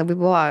 Šiaip fainas labai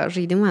buvo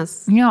žaidimas.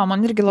 Jo,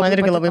 man irgi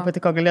labai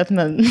patiko,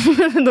 galėtume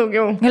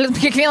daugiau. Galėtume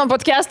kiekvieną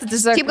podcastą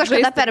tiesiog. Šiaip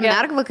kažkada per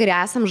mergvakarį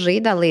esam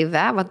žaidę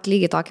laive,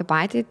 lygiai tokį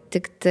patį,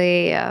 tik tai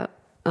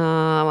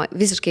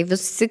visiškai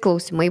visi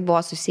klausimai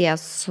buvo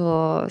susijęs su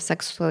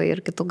seksu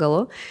ir kitų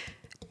galų.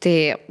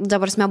 Tai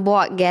dabar buvo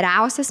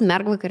geriausias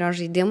mergvakario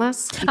žaidimas.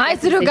 Ai,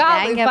 turiu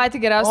galvą,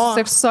 patį geriausią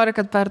seksu, sorry,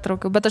 kad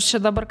pertraukiau. Bet aš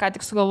čia dabar ką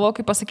tik sugalvoju,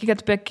 kai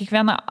pasakykit apie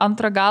kiekvieną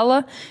antrą galą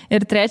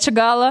ir trečią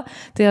galą,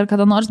 tai ar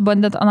kada nors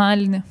bandėt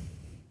analinį?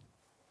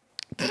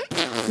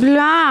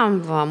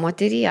 Blemba,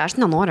 moteryje, aš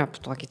nenoriu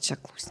apie tokį čia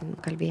klausimą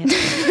kalbėti.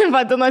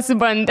 Vadinasi,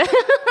 bandė.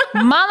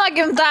 Mano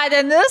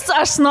gimtadienis,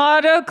 aš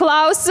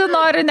klausiu,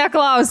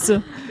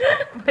 neklausiu.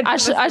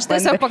 Aš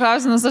tiesiog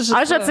paklausiu, nes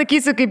aš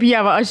atsakysiu kaip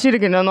Ieva, aš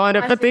irgi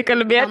nenoriu apie tai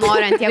kalbėti.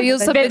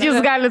 Bet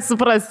jūs galite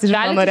suprasti iš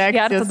mano reakcijos.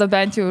 Galite tada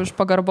bent jau iš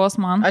pagarbos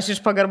man. Aš iš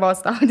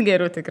pagarbos tau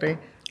geriu tikrai.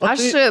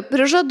 Aš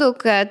prižadu,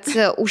 kad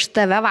už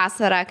tave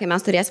vasarą, kai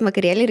mes turėsim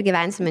vakarėlį ir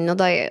gyvensime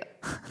Nidoje,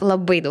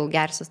 labai daug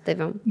gersiu su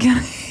tavim.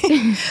 Gerai.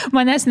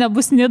 Manęs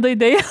nebus Nidoje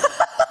dėja.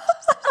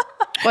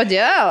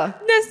 Kodėl?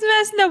 Nes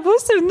mes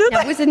nebūsim Nidoje.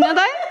 Nebūsim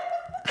Nidoje?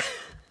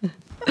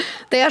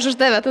 Tai aš už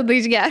tave tada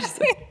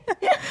išgersiu.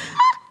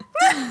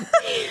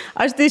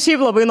 Aš tai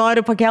šiaip labai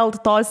noriu pakelti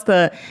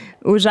tostą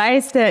už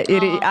Aistę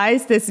ir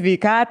Aistės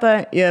sveikatą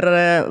ir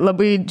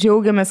labai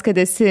džiaugiamės, kad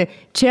esi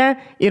čia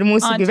ir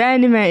mūsų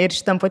gyvenime, ir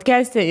šitam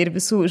podcast'e, ir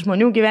visų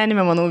žmonių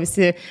gyvenime, manau,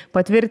 visi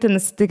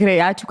patvirtins. Tikrai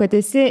ačiū, kad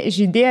esi,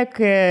 žydėk,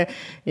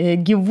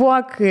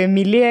 gyvuok,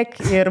 mylėk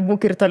ir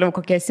būk ir toliau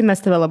kokie esi,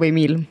 mes tave labai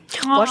mylim.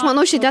 O aš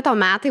manau, šitie tau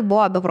metai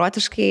buvo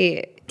beprotiškai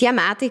tie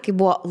metai, kai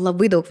buvo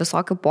labai daug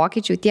visokių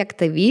pokyčių tiek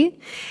tavy,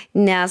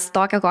 nes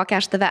tokia,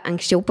 kokią aš tave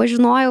anksčiau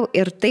pažinojau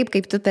ir taip,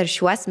 kaip tu per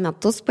šiuos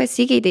metus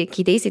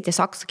keiteisi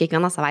tiesiog su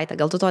kiekvieną savaitę.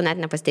 Gal tu to net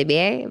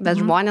nepastebėjai, bet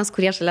žmonės,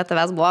 kurie šalia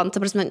tavęs buvo,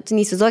 tu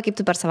neįsivaizduoji, kaip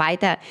tu per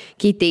savaitę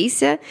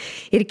keiteisi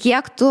ir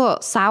kiek tu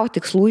savo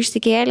tikslų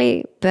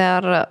išsikėliai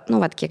per,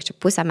 kiek čia,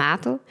 pusę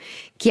metų,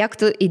 kiek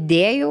tu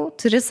idėjų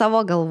turi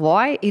savo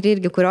galvoj ir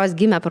irgi kurios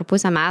gimė per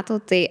pusę metų,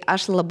 tai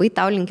aš labai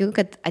tau linkiu,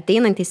 kad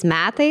ateinantys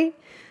metai,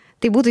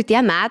 tai būtų tie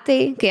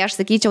metai, kai aš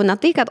sakyčiau ne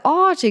tai, kad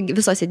čia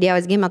visos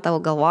idėjos gimė tavo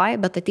galvoj,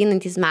 bet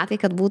ateinantys metai,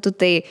 kad būtų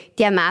tai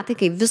tie metai,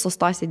 kai visos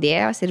tos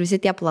idėjos ir visi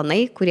tie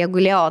planai, kurie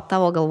gulėjo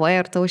tavo galvoje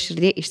ir tavo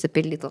širdį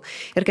išsipildytų.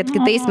 Ir kad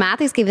kitais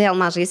metais, kai vėl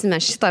mes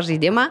žaisime šitą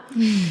žaidimą,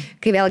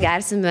 kai vėl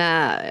gersime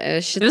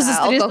šitą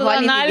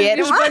alkoholinį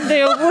gėrimą,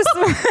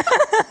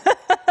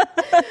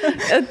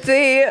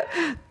 tai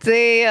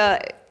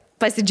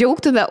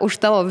pasidžiaugtume už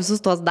tavo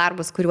visus tuos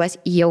darbus, kuriuos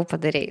jau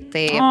padarei.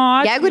 Tai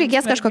jeigu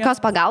reikės kažkokios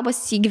pagalbos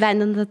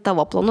įgyvendinti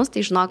tavo planus,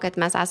 tai žinok, kad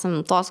mes esam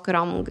tos,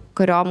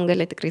 kuriom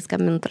gali tikrai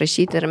skambinti,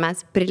 rašyti ir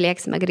mes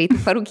prilėksime greitai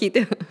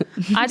parūkyti.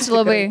 Ačiū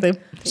labai.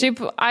 Šiaip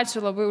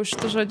ačiū labai už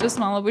šitus žodžius,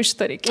 man labai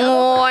šitą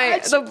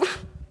reikėjo.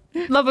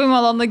 Labai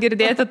malonu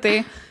girdėti tai.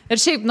 Ir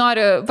šiaip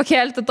noriu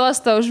pakelti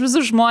tostą už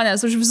visus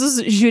žmonės, už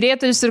visus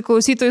žiūrėtojus ir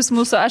klausytojus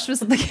mūsų. Aš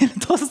visada keliu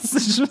tostas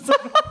už visą.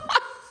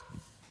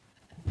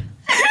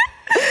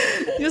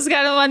 Jūs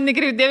galite man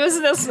nekreipdėmės,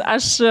 nes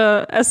aš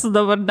esu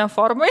dabar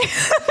neformai.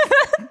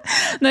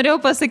 Norėjau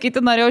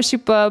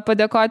šiaip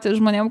padėkoti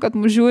žmonėm, kad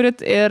mūsų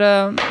žiūrit ir,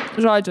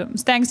 žodžiu,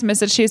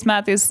 stengsimės ir šiais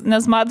metais,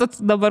 nes matot,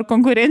 dabar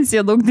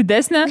konkurencija daug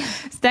didesnė,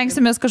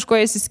 stengsimės kažko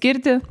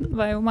įsiskirti,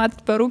 va jau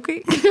matot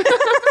perukai.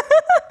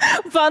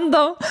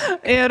 Bandom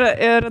ir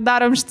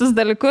darom šitus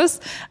dalykus.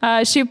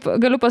 Šiaip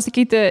galiu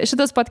pasakyti,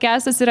 šitas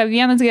podcastas yra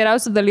vienas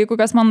geriausių dalykų,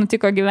 kas man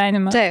nutiko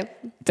gyvenime. Taip.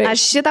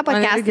 Aš šitą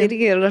podcastą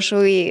irgi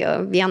rašau į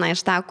vieną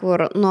iš tą,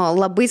 kur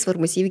labai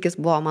svarbus įvykis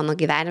buvo mano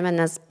gyvenime,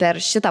 nes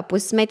per šitą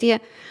pusmetį,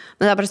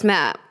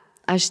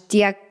 aš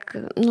tiek,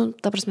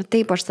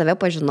 taip aš save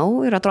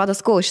pažinau ir atrodo,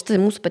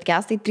 šitą mūsų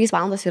podcastai 3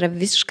 valandos yra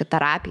visiška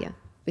terapija.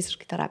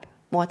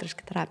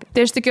 Moteriška terapija.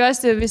 Tai aš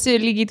tikiuosi, visi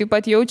lygiai taip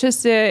pat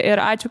jaučiasi ir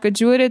ačiū, kad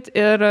žiūrit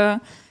ir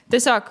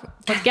tiesiog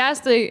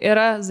podcastai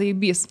yra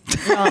zaibys.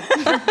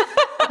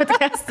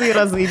 Podcastai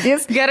yra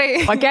zaibys.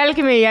 Gerai.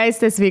 Pakelkime į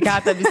Aistės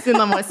sveikatą visi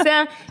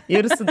namuose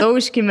ir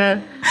sudaužkime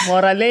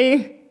moraliai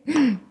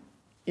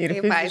ir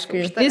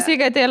fiziškai. Į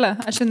sveikatėlę,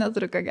 aš jau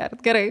neturiu ką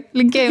gerti. Gerai,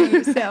 linkėjimai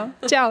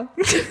visiems. Čiau.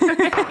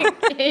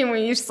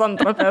 Linkėjimai iš San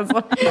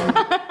Tropezo.